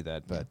have to do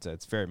that, but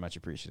it's very much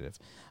appreciative.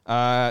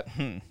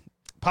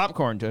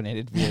 Popcorn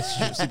donated via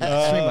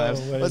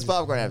Streamlabs. What's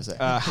Popcorn have to say?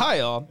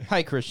 Hi, all.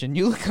 Hi, Christian.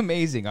 You look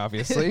amazing,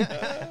 obviously.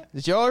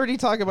 Did you already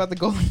talk about the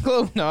Golden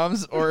Globe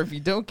noms? Or if you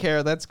don't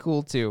care, that's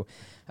cool, too.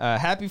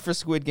 Happy for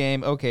Squid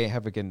Game. Okay,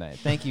 have a good night.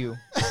 Thank you.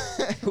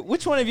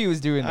 Which one of you is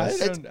doing I this?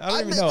 don't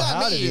even it's know not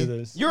how to me. do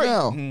this. You're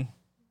No.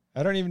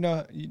 I don't even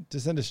know to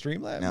send a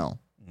Streamlab. No.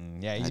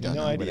 Yeah, you I don't don't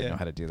know, know. wouldn't know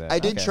how to do that. I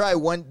did Okay. try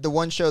the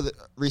one show that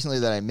recently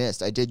that I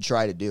missed. I did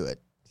try to do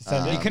it.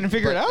 Send it? You couldn't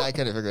figure it but out? I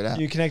couldn't figure it out.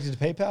 You connected to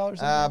PayPal or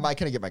something? I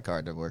couldn't get my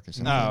card to work or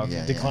something. Oh, okay.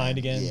 Yeah, Declined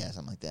yeah. again? Yeah,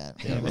 something like that.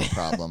 Yeah, a little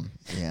problem.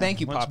 Yeah. Thank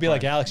you, Why don't you Popcorn. be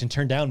like Alex and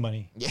turn down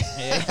money?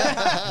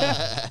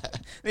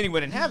 Then he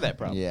wouldn't have that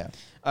problem.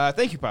 Yeah.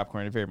 Thank you,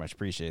 Popcorn. I very much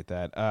appreciate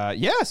that.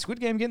 Yeah, Squid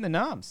Game getting the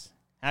noms.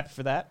 Happy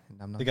for that.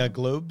 They got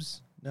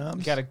globes. No,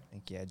 You got to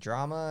Thank you.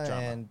 Drama,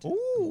 and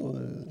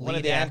one of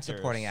lead the and actors.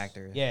 supporting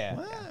actor. Yeah.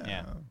 Wow.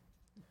 Yeah.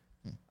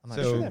 I'm not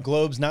So sure.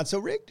 globes not so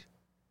rigged.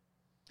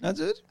 That's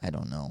it. I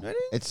don't know. Ready?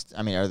 It's.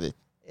 I mean, are they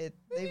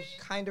They've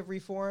kind of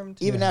reformed.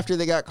 even after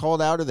they got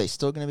called out? Are they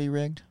still going to be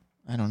rigged?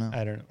 I don't know.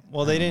 I don't know.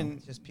 Well, they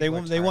didn't. Just They people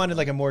are they tired wanted of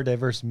like a more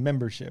diverse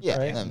membership, Yeah,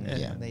 right?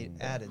 yeah. And they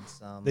added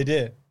some. They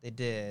did. They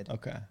did.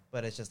 Okay.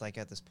 But it's just like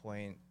at this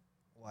point,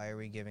 why are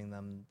we giving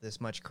them this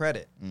much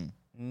credit?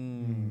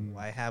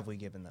 Why have we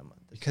given them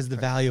this Because the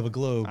credit? value of a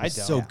globe is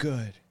don't. so Yeah.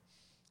 good.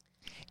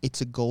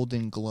 It's a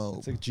golden globe.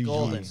 It's like GG.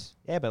 Golden.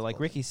 Yeah, but like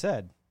Ricky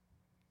said,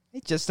 they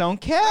just don't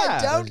care.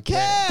 don't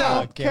care.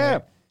 Don't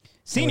care.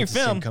 Senior Let's see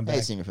him Film come Hey,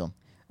 back. senior film.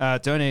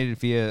 donated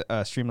via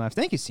Streamlabs.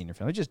 Thank you, Senior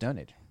Film. It just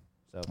donated.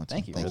 So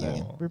thank you for thank you that.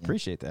 again. We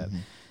appreciate that.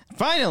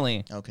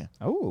 Finally, Okay.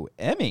 oh,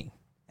 Emmy.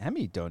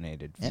 Emmy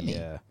donated Emmy?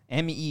 via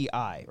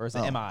MEI, or is it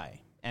Oh.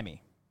 MI?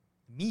 Emmy.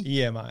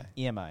 EMI.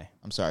 EMI.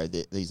 I'm sorry.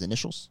 These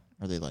initials?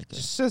 Are they like?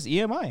 Just says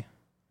EMI.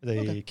 Are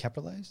they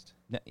capitalized?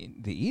 No,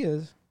 the E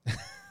is.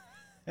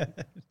 I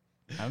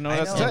don't know what I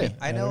else know, to tell you.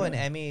 I know an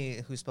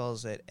Emmy who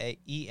spells it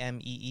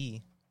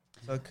Emee,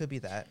 so it could be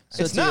that.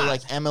 So It's it's either not.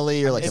 like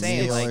Emily or like just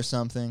saying, Emil like, or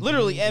something.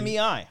 Literally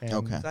MEI.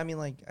 Okay. So I mean,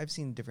 like I've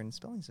seen different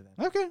spellings of it.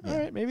 Okay, all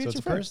right. Maybe So it's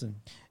it's your a friend. person.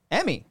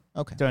 Emmy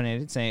Okay.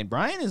 donated saying,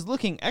 Brian is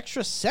looking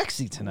extra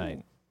sexy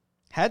tonight.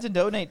 Had to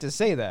donate to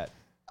say that.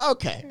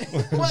 Okay.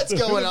 What's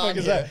going on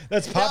is here? that?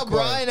 That's Now popcorn.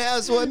 Brian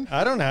has one.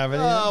 I don't have it.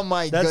 Oh,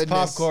 my That's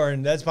goodness.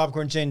 popcorn. That's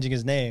popcorn changing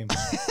his name.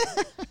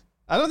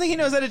 I don't think he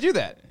knows how to do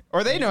that.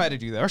 Or they know how to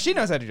do that. Or she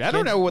knows how to do that. I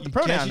don't know what the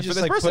Can't pronoun you for just,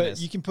 this like, person put-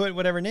 is. You can put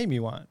whatever name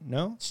you want.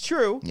 No? It's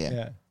true. Yeah.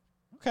 Yeah.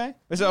 Okay.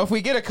 So if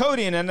we get a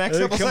Cody in the next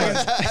couple Come on.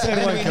 seconds, Send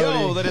then one, we Cody.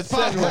 know that it's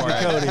Send one to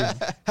popcorn.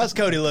 Cody. How's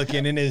Cody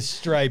looking in his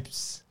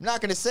stripes? I'm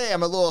not going to say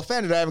I'm a little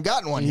offended. I haven't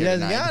gotten one He here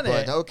hasn't tonight, got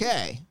it. but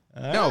okay.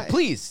 All No, right.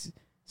 please.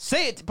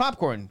 Say it to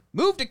Popcorn.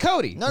 Move to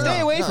Cody. No, Stay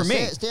no, away no, from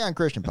me. Stay on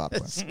Christian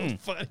popcorn. So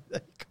funny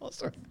that he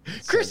calls her.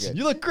 Christian, good.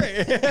 you look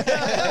great.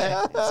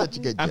 Such a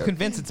good joke. I'm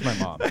convinced it's my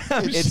mom.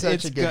 It's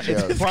such a good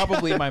joke. It's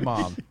probably my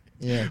mom.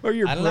 Yeah. Or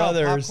your I don't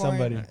brother know, or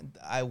somebody.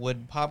 I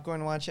would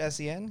Popcorn watch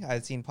SEN.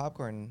 I'd seen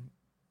Popcorn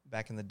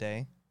back in the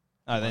day.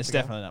 Oh, then it's ago.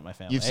 definitely not my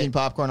family. You've seen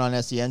popcorn on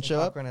SEN show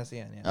up? Popcorn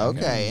SEN, yeah.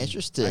 Okay,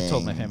 interesting. I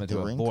told my family to The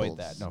avoid wrinkles.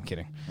 that. No, I'm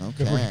kidding. The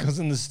Okay. wrinkles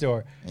in the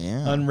store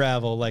Yeah.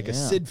 unravel like a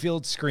Yeah. Sid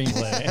Field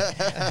screenplay.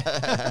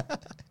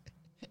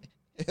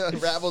 It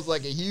unravels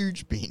like a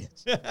huge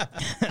penis.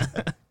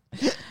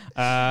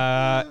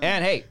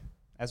 And hey,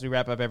 as we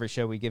wrap up every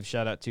show, we give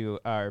shout out to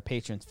our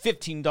patrons,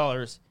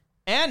 $15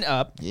 and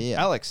up.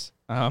 Yeah. Alex,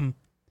 are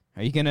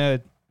you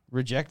gonna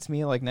reject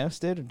me like Ness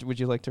did? Or would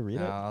you like to read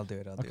No, it? I'll do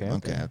it. I'll do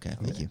Okay. it. Okay.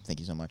 Thank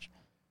you so much.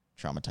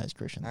 Traumatized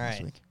Christian All this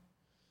right. week.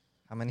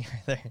 How many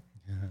are there?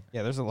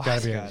 Yeah, there's a lot.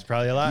 Gotta be, God. it's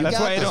probably a lot. You That's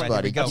got why I this, don't.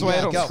 buddy. That's You why I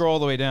got don't this. scroll all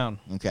the way down.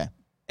 Okay.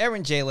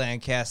 Aaron J.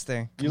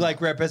 Lancaster, You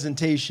like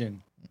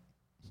representation.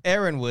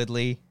 Aaron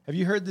Woodley, Have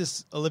you heard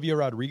this Olivia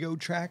Rodrigo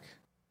track?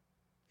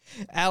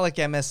 Alec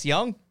M.S.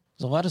 Young,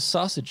 There's a lot of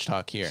sausage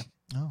talk here.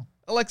 Oh.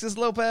 Alexis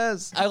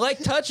Lopez, I like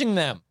touching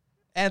them.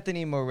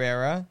 Anthony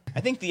Morera,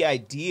 I think the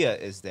idea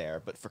is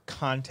there, but for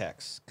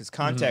context, because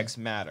context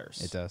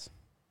matters. It does.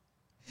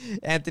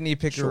 Anthony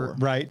Picker,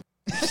 Right.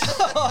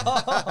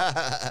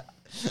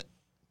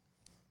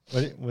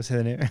 What's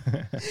his name?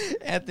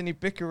 Anthony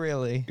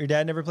Piccirilli, Your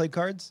dad never played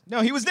cards? No,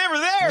 he was never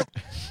there.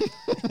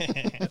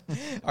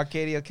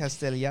 Arcadio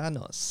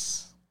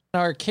Castellanos,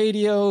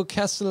 Arcadio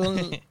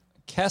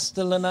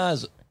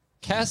Castellanos.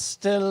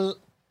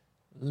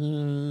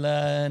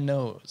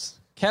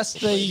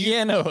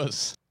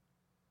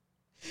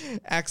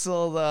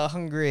 Axel the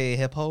Hungry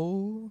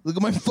Hippo, Look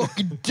at my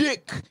fucking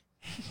dick.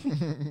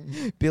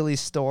 Billy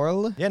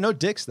Storl, Yeah, no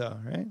dicks though,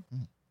 right?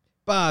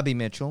 Bobby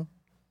Mitchell,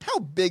 How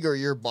big are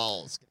your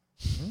balls?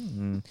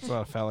 It's a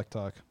lot of phallic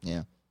talk.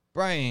 Yeah.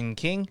 Brian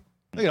King,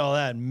 Look at all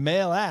that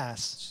male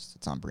ass.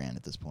 It's on brand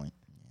at this point.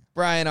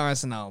 Brian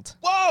Arsenault,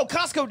 Whoa,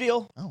 Costco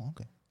deal. Oh,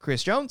 okay.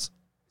 Chris Jones,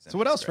 So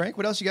what else, Frank?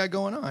 What else you got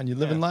going on? You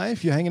living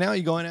life? You hanging out?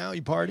 You going out?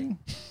 You partying?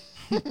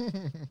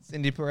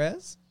 Cindy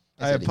Perez,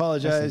 I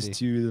apologize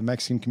to the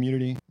Mexican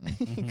community.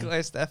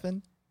 Claire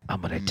Steffen,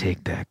 I'm gonna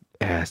take that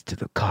ass to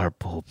the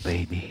carpool,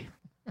 baby.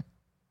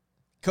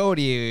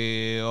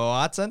 Cody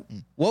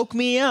Watson, Woke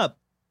me up.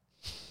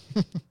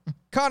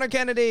 Connor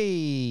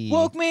Kennedy,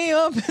 Woke me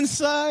up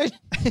inside.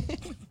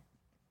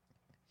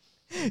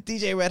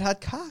 DJ Red Hot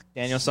Cock,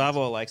 Daniel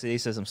Savo likes it. He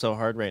says I'm so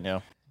hard right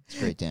now. It's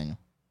great, Daniel.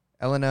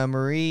 Elena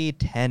Marie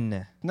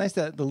 10, Nice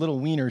that the little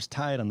wiener's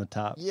tied on the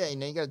top. Yeah, you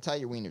know, you got to tie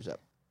your wieners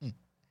up.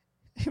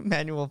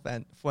 Manuel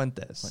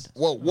Fuentes,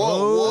 Whoa,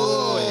 whoa,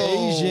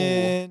 whoa.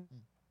 Asian.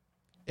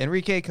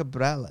 Enrique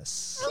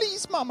Cabrales,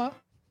 Please, mama.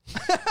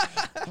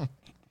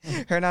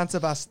 Hernan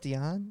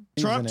Sebastian,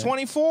 Trump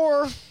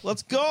 24.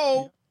 Let's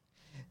go.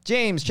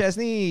 James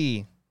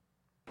Chesney,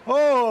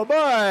 Oh,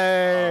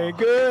 boy.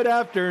 Good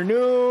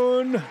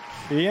afternoon,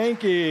 the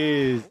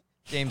Yankees.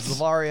 James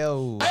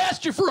Lavario, I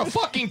asked you for a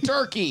fucking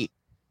turkey.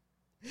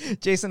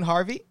 Jason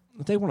Harvey,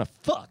 They want to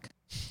fuck.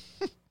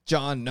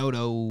 John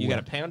Noto, You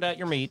got to pound out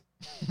your meat.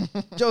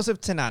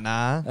 Joseph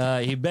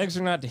Tanana, He begs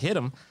her not to hit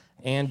him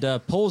and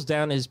pulls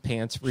down his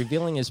pants,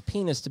 revealing his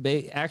penis to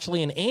be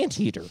actually an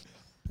anteater.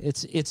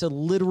 It's a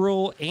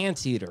literal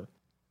anteater.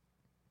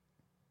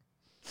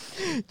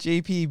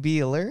 JP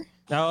Beeler,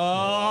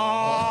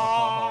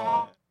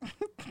 Oh!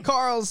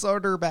 Carl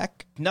Soderbeck,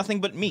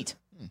 Nothing but meat.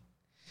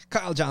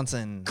 Kyle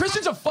Johnson,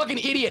 Christian's a fucking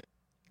idiot.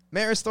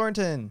 Maris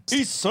Thornton,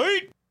 He's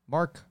sweet.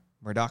 Mark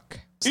Murdoch,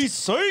 East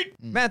Side.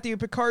 Matthew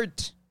Picard.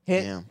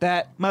 Hit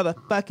that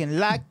motherfucking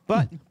like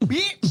button,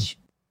 bitch.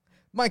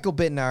 Michael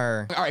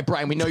Bittner. All right,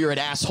 Brian, we know you're an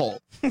asshole.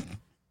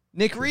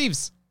 Nick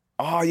Reeves.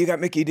 Oh, you got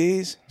Mickey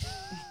D's?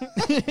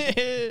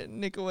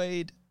 Nick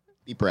Wade.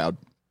 Be proud.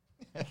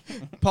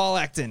 Paul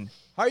Acton.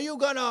 Are you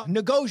gonna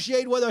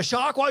negotiate with a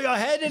shark while you're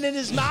heading in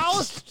his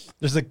mouth?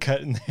 There's a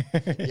cut in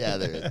there. Yeah,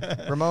 there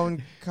is.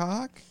 Ramon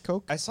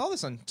Coke. I saw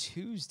this on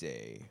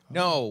Tuesday.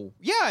 No.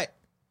 Yeah.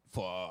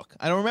 Fuck.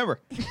 I don't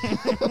remember.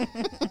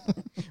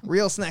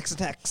 Real Snacks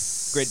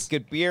Attacks. Great,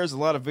 good beers. A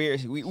lot of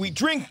beers. We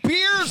drink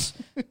beers.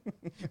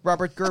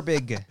 Robert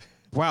Gerbig.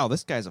 Wow,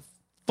 this guy's a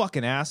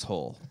fucking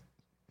asshole.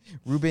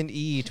 Ruben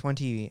E.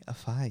 25.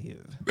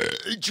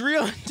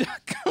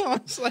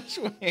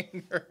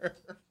 Patreon.com/Wanger.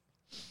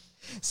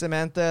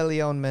 Samantha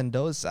Leon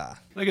Mendoza.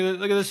 Look at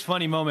this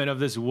funny moment of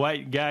this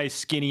white guy,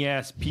 skinny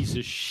ass piece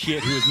of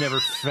shit who was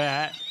never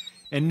fat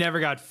and never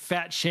got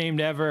fat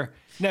shamed ever.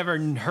 Never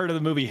heard of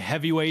the movie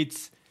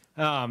Heavyweights.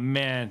 Oh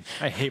man,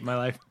 I hate my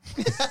life.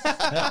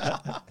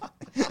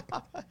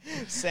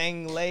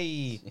 Sang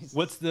Lei.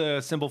 What's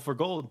the symbol for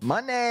gold?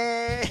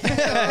 Money.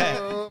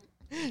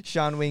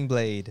 Sean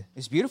Wingblade.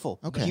 It's beautiful.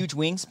 Okay. Huge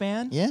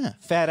wingspan. Yeah.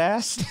 Fat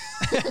ass.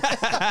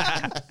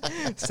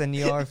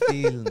 Senor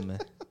Film.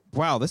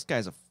 Wow, this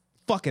guy's a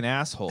fucking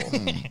asshole.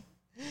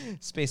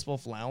 Space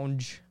Wolf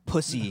Lounge.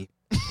 Pussy.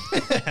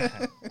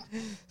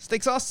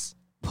 Steak Sauce.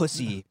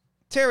 Pussy.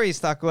 Terry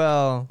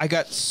Stockwell. I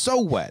got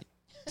so wet.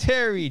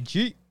 Terry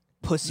G.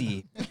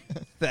 Pussy.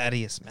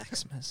 Thaddeus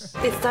Maximus.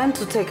 It's time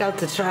to take out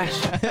the trash.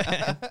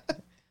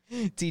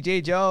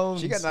 TJ Jones.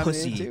 She got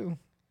nominated too.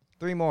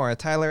 3 more.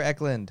 Tyler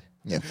Eklund.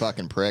 Yeah,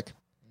 fucking prick.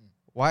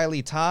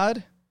 Wiley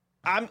Todd.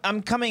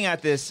 I'm coming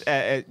at this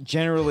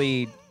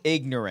generally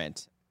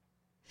ignorant.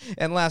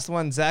 And last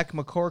one, Zach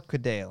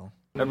McCorkadale.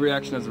 Every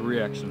action has a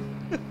reaction.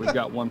 We've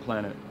got one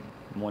planet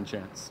and one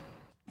chance.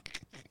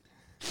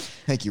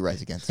 Thank you,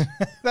 Rise Against.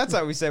 That's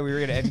how we said we were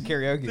gonna end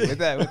karaoke with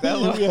that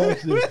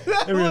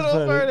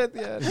little part at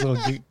the end. A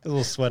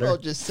little sweater. Oh,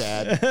 just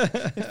sad.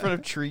 In front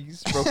of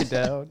trees, broken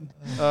down.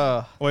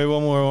 Wait,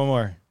 one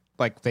more.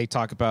 Like they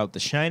talk about The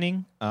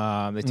Shining.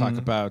 They talk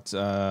about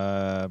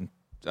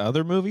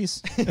other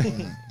movies.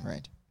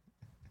 Right.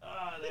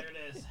 There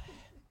it is.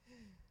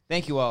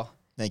 Thank you all.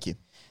 Thank you.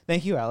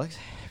 Thank you, Alex.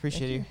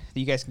 Appreciate you.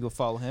 You guys can go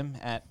follow him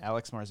at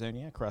Alex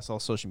Marzoña across all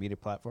social media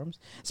platforms: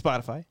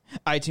 Spotify,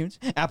 iTunes,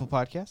 Apple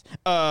Podcasts.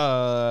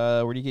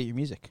 Where do you get your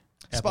music?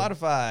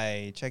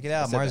 Spotify. Check it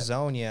out. I said that.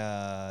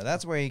 Marzoña.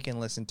 That's where you can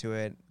listen to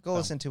it. Go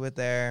listen to it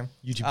there.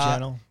 YouTube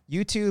channel.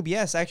 YouTube.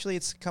 Yes, actually,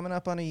 it's coming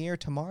up on a year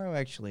tomorrow.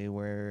 Actually,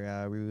 where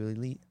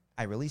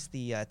I released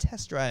the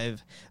test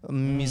drive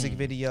music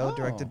video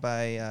directed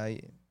by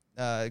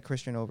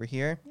Christian over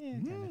here. Yeah,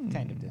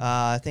 kind of did.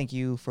 Thank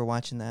you for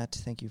watching that.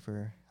 Thank you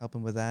for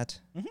helping with that.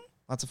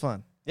 Lots of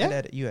fun.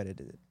 Yeah. You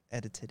edited it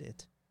as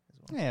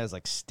well. Yeah, it was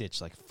like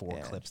stitched like 4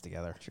 Yeah. clips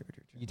together. True.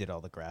 You did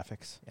all the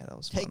graphics. Yeah, that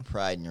was fun. Take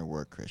pride in your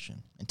work,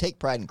 Christian. And take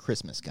pride in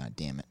Christmas, God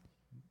damn it.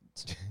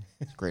 It's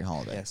a great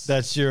holiday. Yes.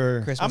 That's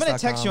your. Christmas. I'm gonna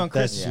text you on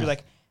That's- Christmas. You're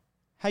like,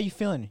 "How you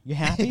feeling? You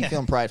happy?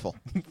 Feeling prideful.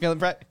 Feeling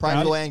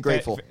Prideful and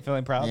grateful.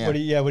 Feeling proud?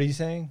 Yeah. What are you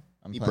saying?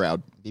 Be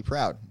proud. Be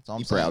proud. That's all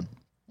I'm saying. Proud.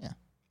 Yeah.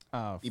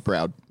 Oh, Be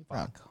proud.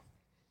 fuck.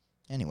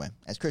 Anyway,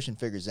 as Christian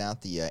figures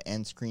out the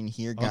end screen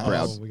here, Oh,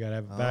 guys. we gotta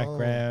have a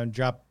background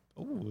drop.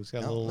 Oh, it's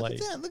got a little look like. at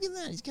that! Look at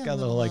that! He's got, got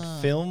little, like,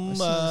 film,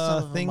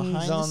 some things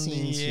behind the on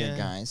scenes the, here,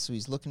 guys. So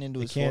he's looking into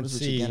they his can't photos,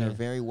 which see. again are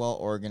very well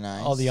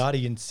organized. All the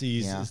audience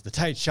sees Yeah. is the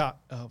tight shot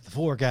of the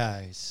 4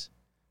 guys,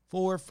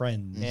 4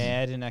 friends.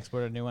 Yeah, I didn't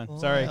export a new one.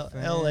 Sorry.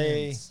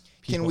 L.A.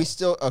 Can we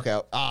still? Okay.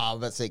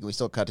 Let's say, can we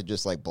still cut to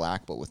just like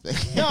black, but with the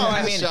No,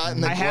 I mean, shot in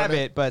the I have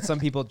corner? it, but some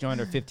people joined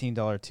our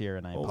 $15 tier,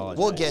 and I apologize.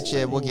 We'll get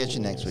you. We'll get you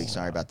next week.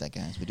 Sorry about that,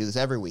 guys. We do this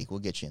every week. We'll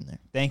get you in there.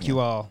 Thank you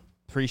all.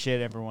 Appreciate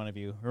every one of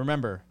you.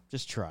 Remember,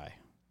 just try.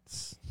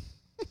 It's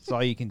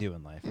all you can do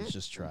in life. Is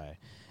just try.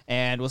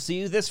 And we'll see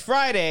you this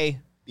Friday.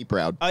 Be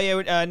proud. Oh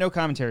yeah, no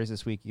commentaries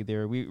this week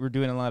either. We're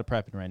doing a lot of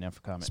prepping right now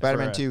for comments.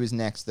 Spider-Man 2 is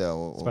next,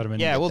 though. Spider-Man.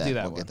 Yeah, we'll get do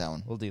that. We'll one. get that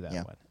one. We'll do that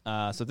Yeah.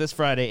 one. So this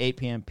Friday, 8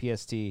 p.m.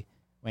 PST,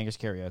 Wanger's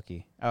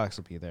Karaoke. Alex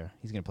will be there.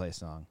 He's gonna play a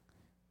song.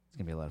 It's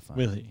gonna be a lot of fun.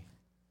 Will he?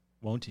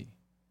 Won't he?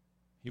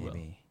 He will.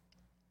 Maybe.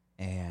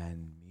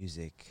 And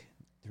music.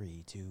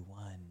 3, 2, 1.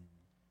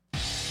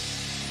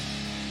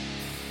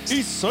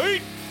 East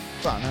Side.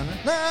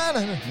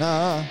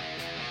 Na-na-na-na-na-na.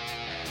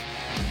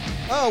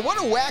 Oh, what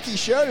a wacky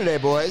show today,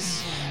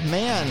 boys.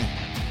 Man.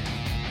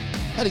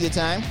 Had a good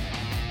time.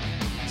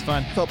 It's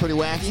fun. Felt pretty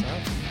wacky.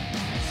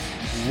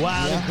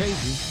 Wild Yeah. and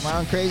crazy. Wild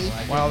and crazy.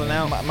 Wild and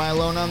out. Am I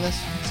alone on this?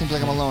 Seems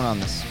like I'm alone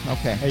on this.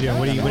 Okay. How you doing?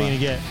 What are you gonna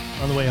get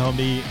on the way home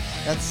to eat?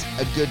 That's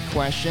a good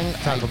question.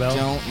 Taco Bell? I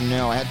don't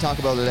know. I had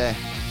Taco Bell today.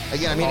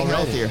 Again, I'm eating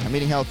Already? healthier. I'm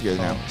eating healthier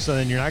now. So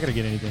then you're not gonna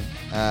get anything.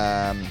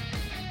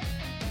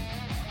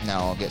 No,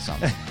 I'll get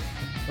something.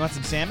 You want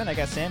some salmon? I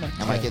got salmon.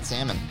 I might get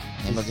salmon.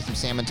 Maybe I'll get some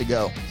salmon to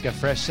go. It's got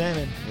fresh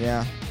salmon.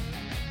 Yeah.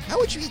 How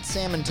would you eat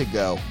salmon to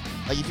go?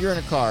 Like if you're in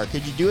a car,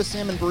 could you do a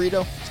salmon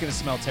burrito? It's gonna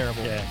smell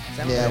terrible. Yeah.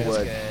 Yeah, it That's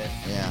would. good.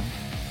 Yeah.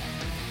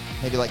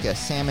 Maybe like a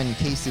salmon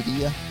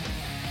quesadilla.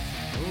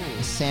 Ooh,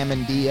 A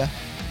salmon-dia.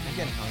 I'm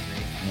getting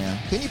hungry. Yeah.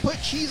 Can you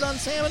put cheese on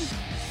salmon?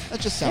 That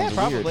just sounds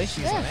probably. weird.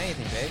 Cheese on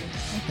anything, baby.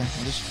 Okay,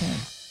 I just can.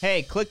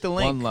 Hey, click the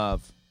link. One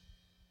love.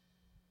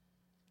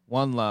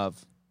 One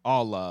love.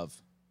 All love.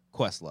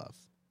 Quest love.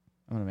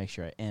 I'm gonna make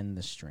sure I end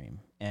the stream.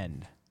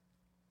 End.